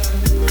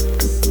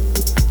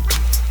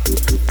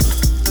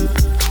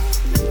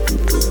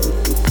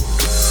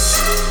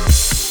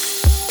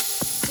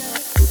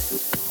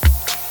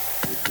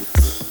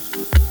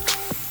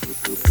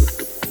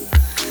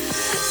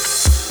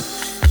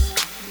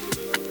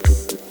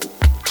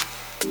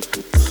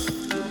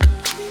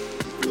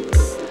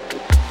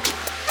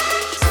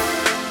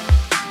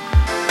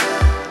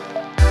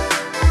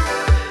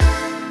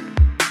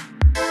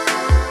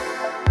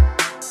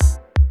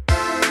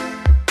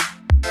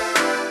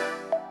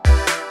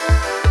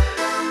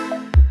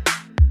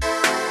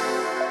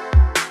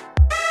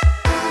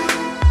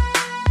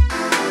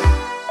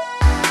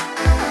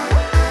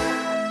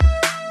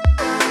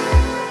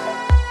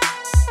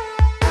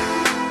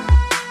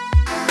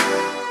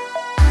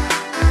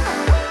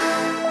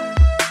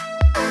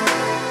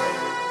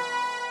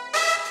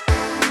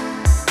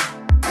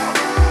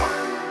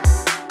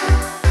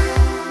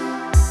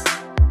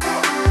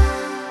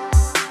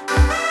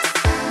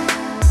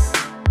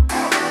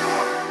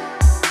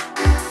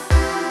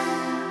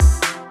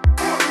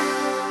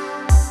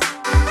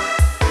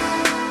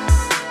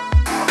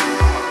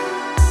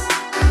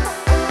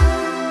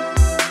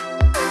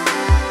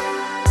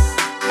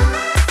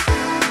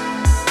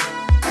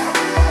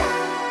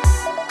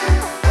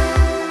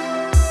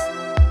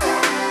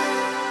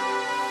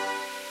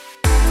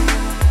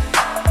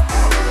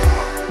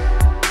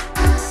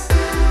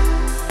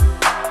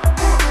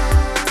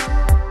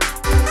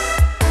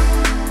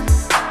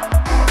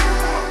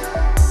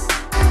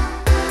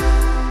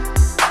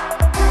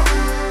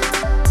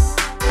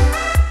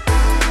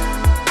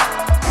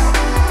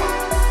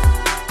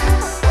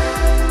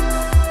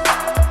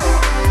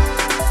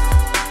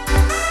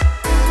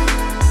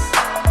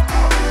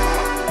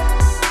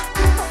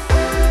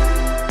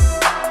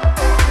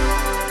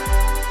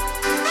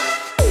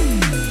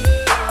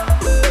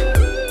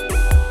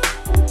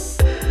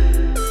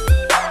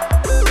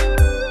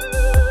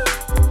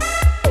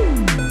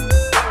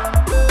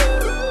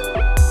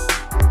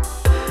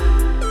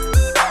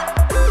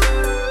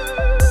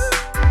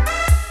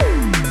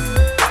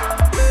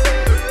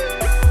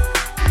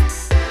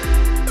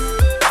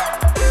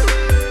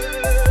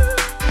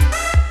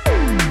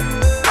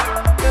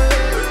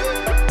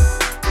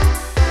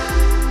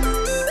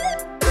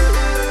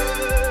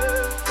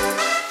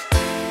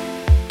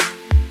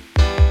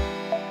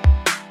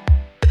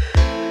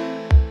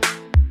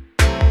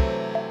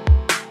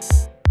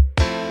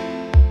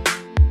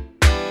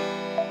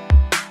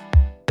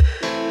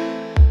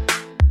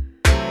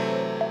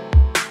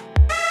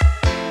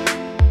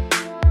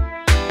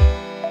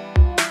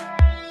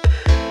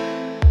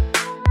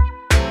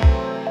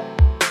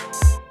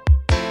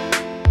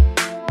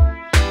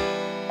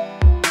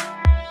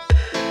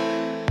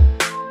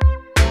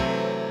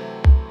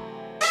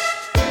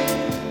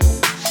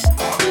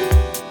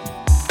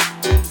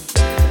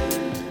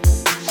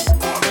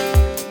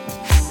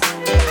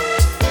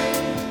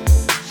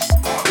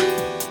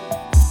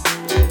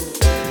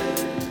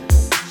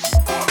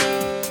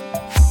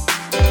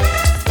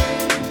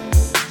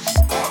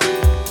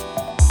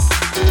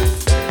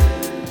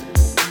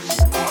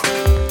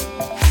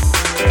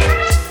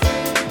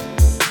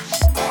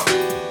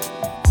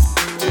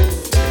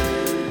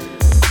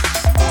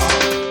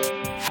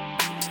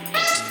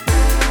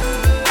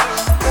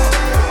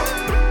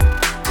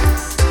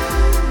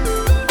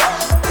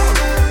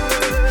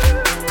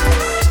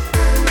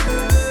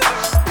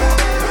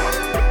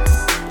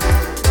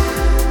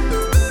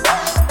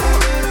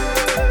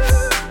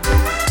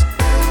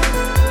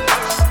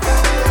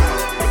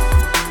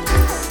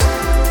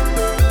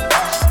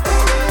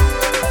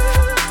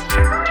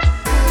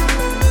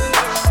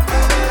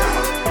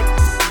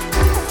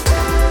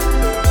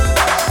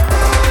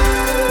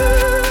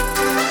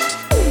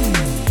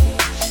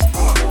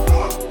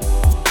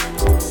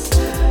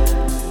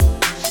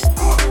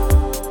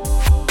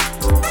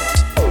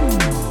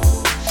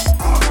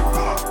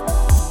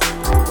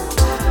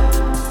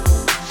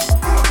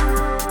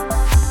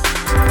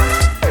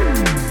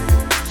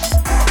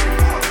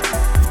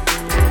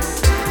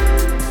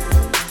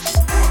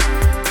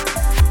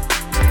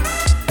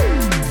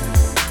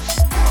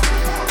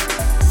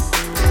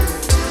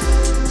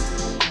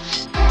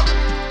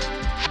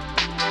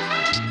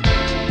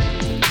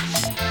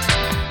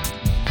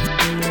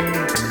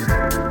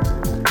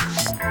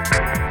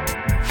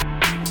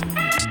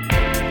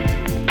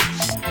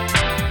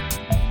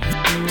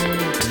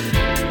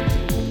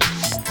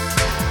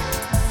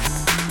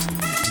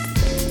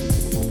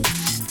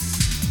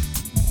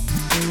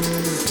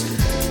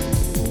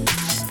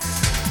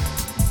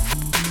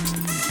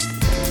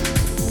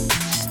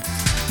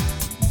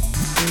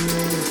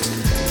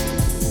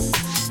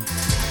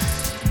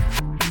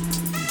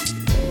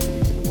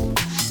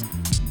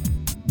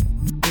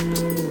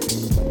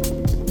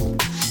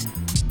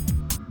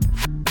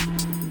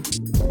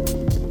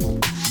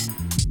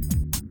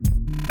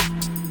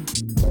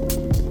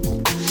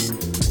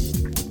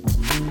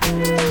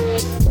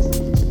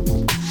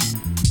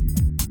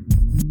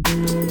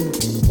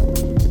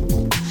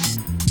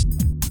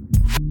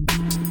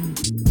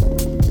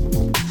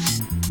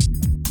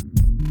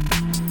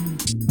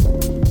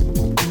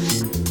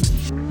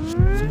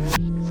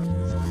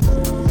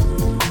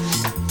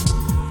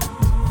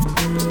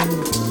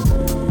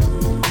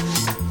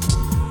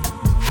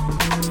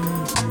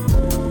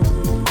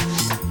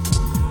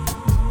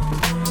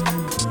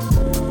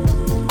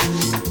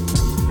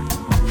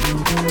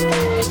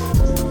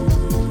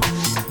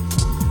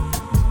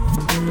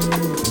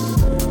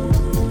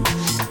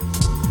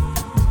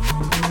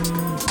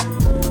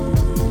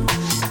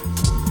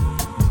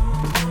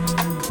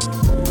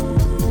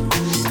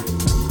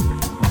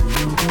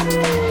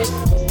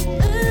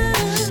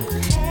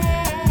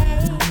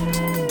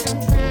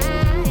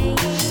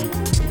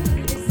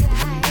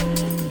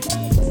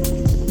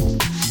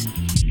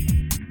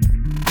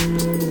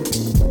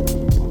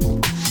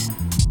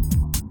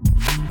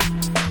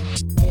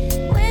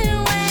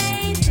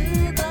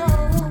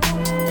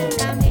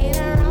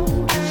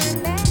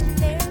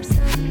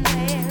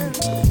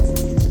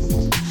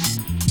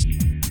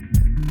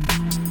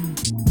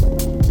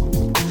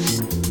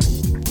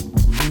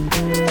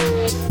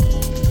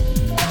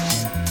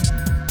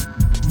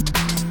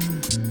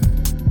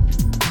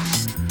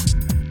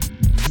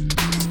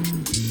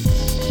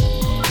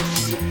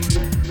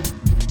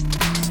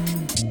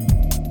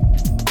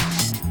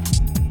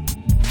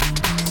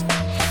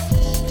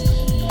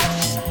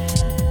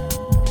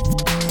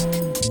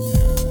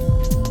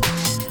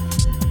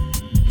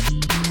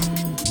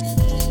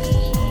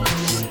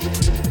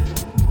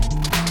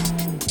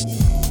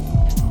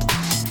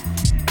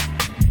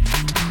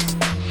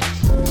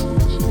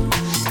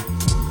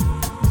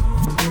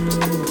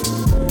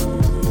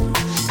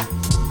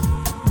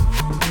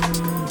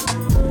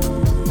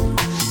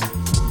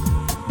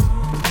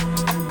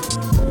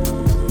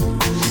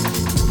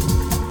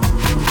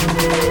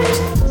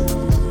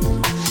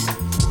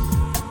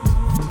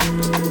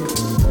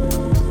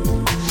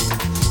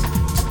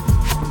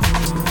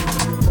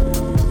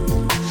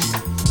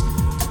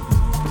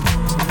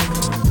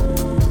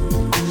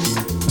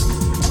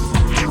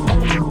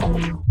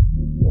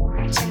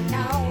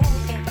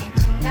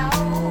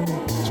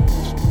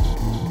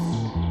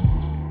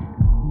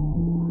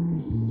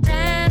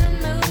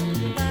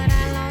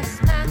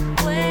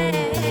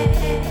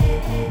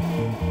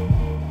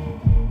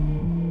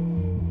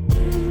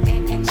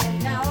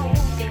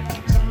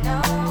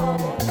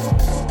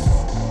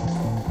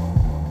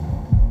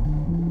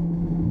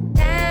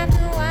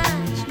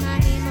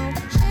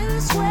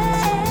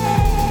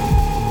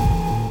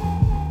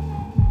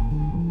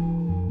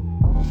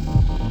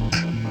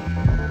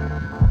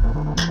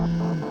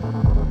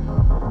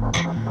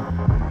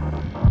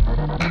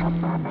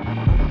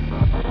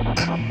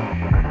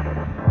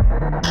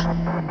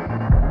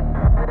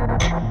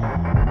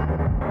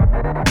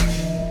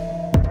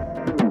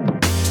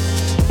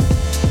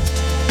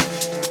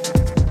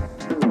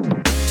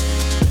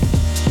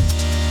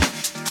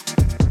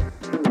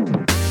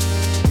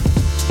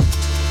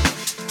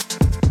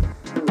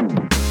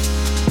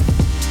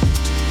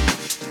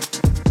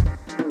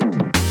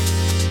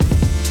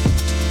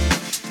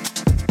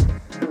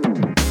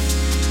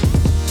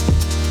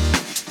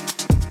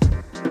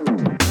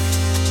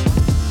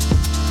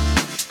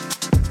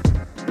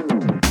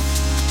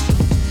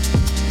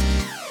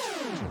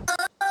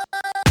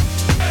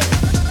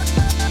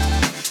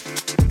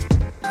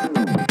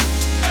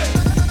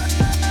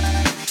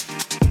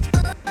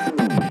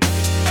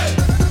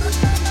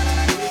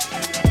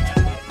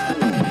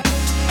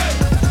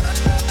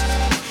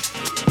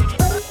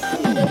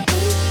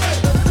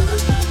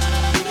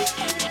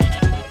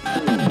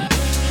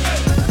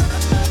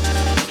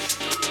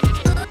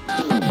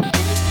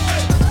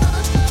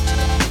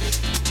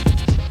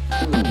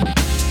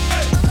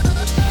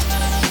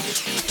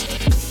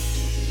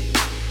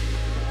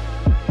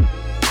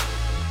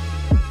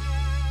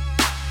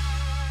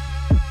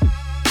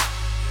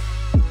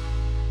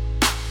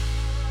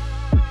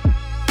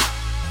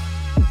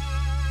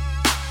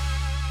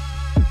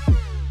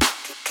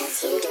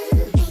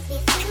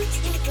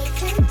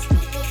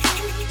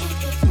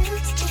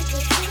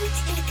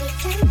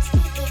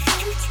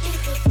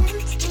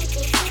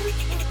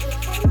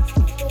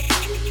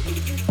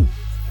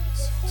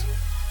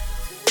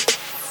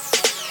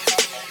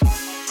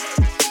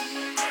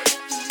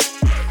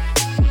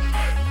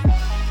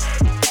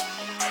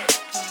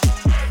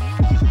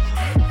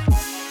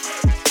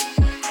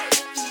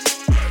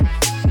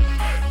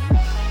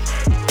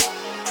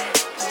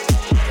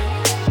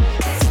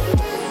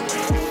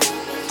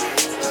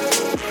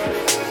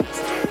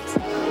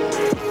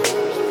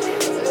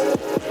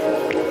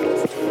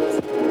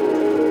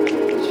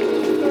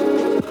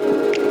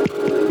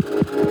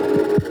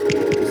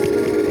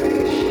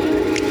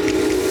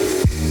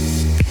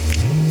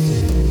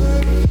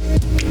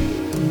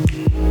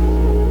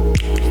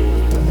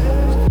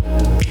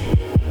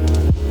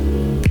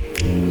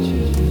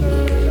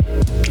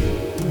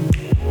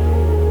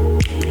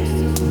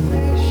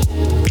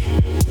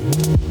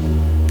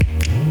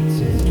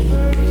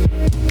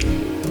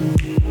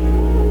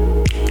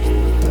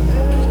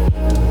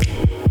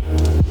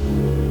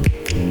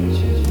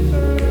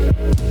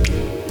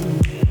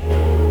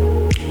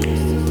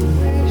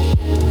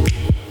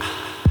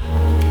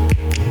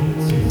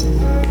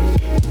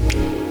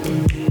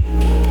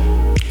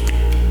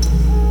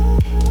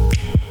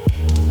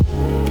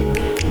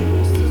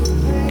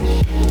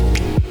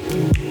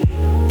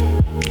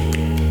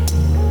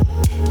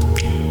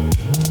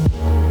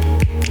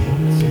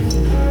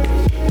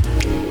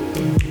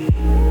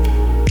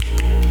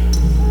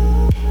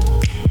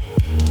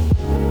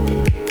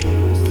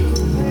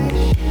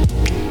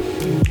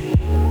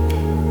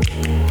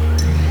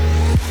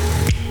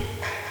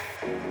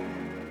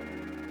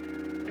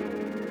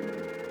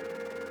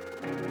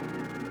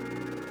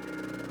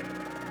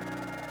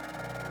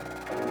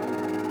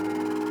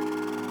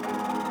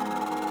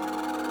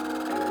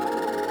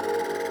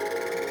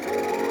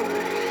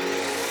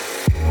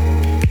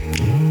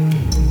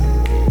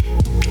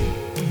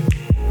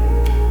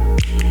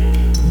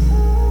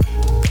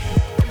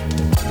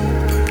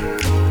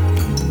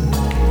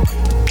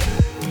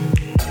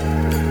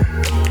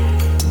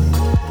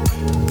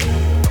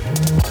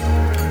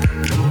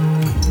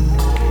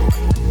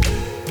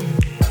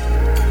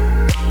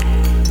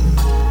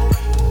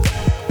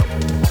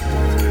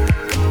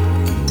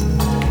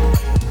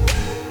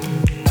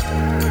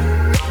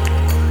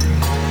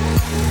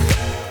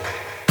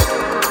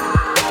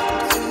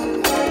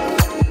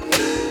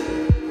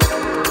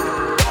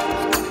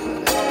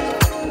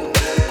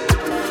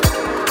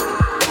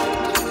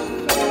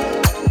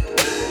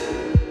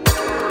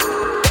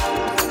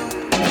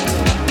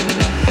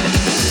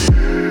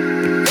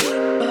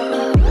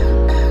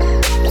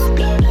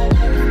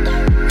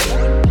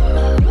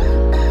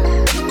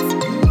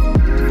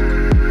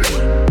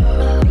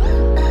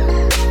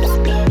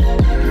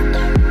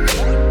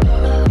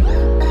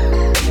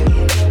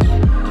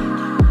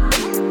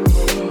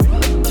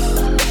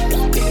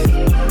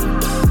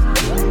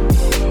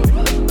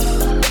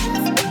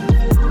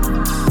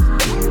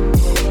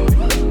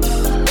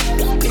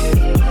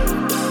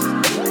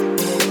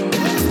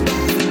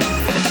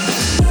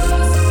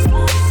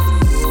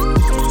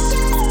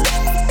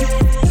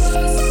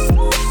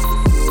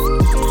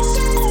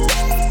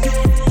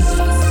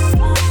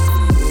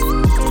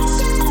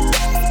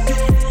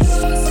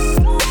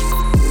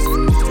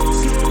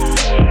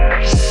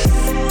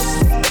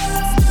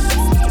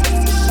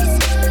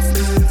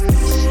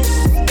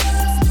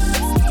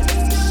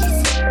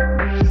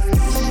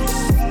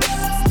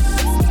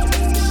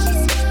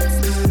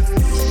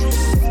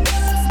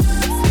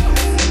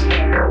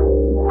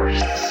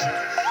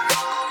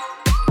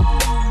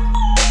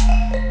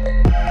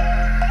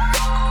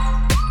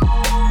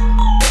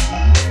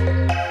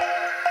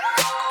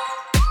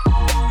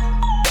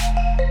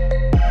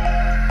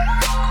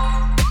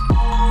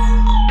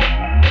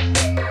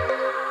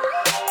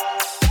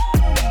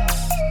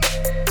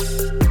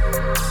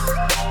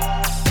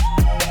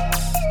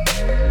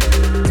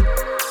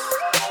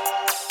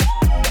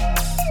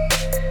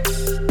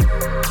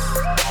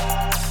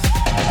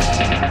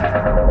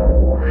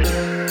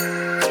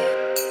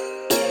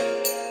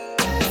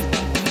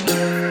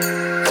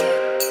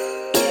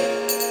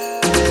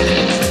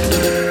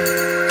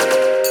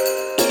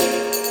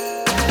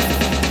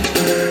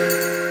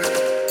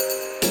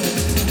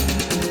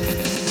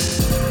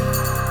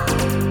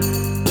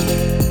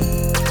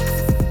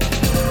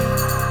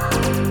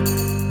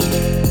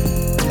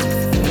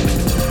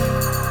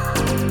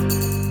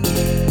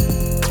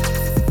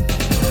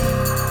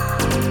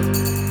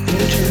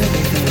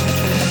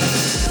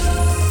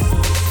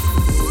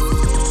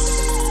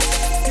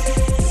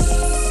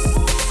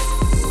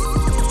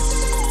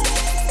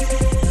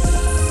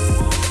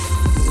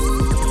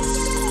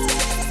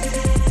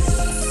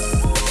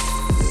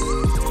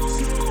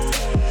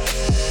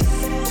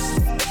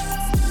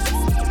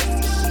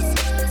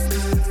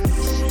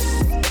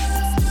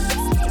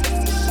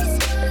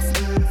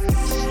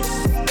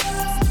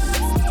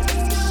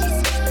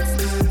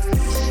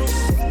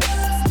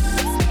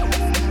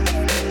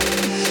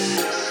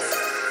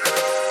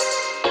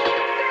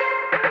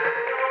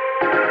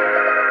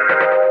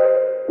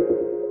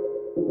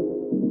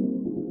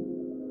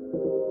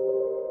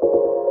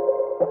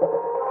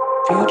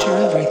 Future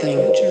everything.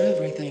 Future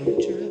everything.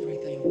 Future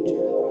everything.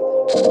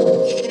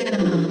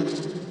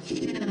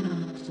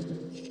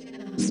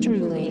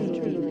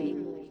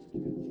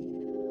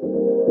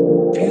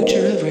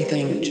 Future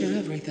everything. Future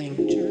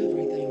everything.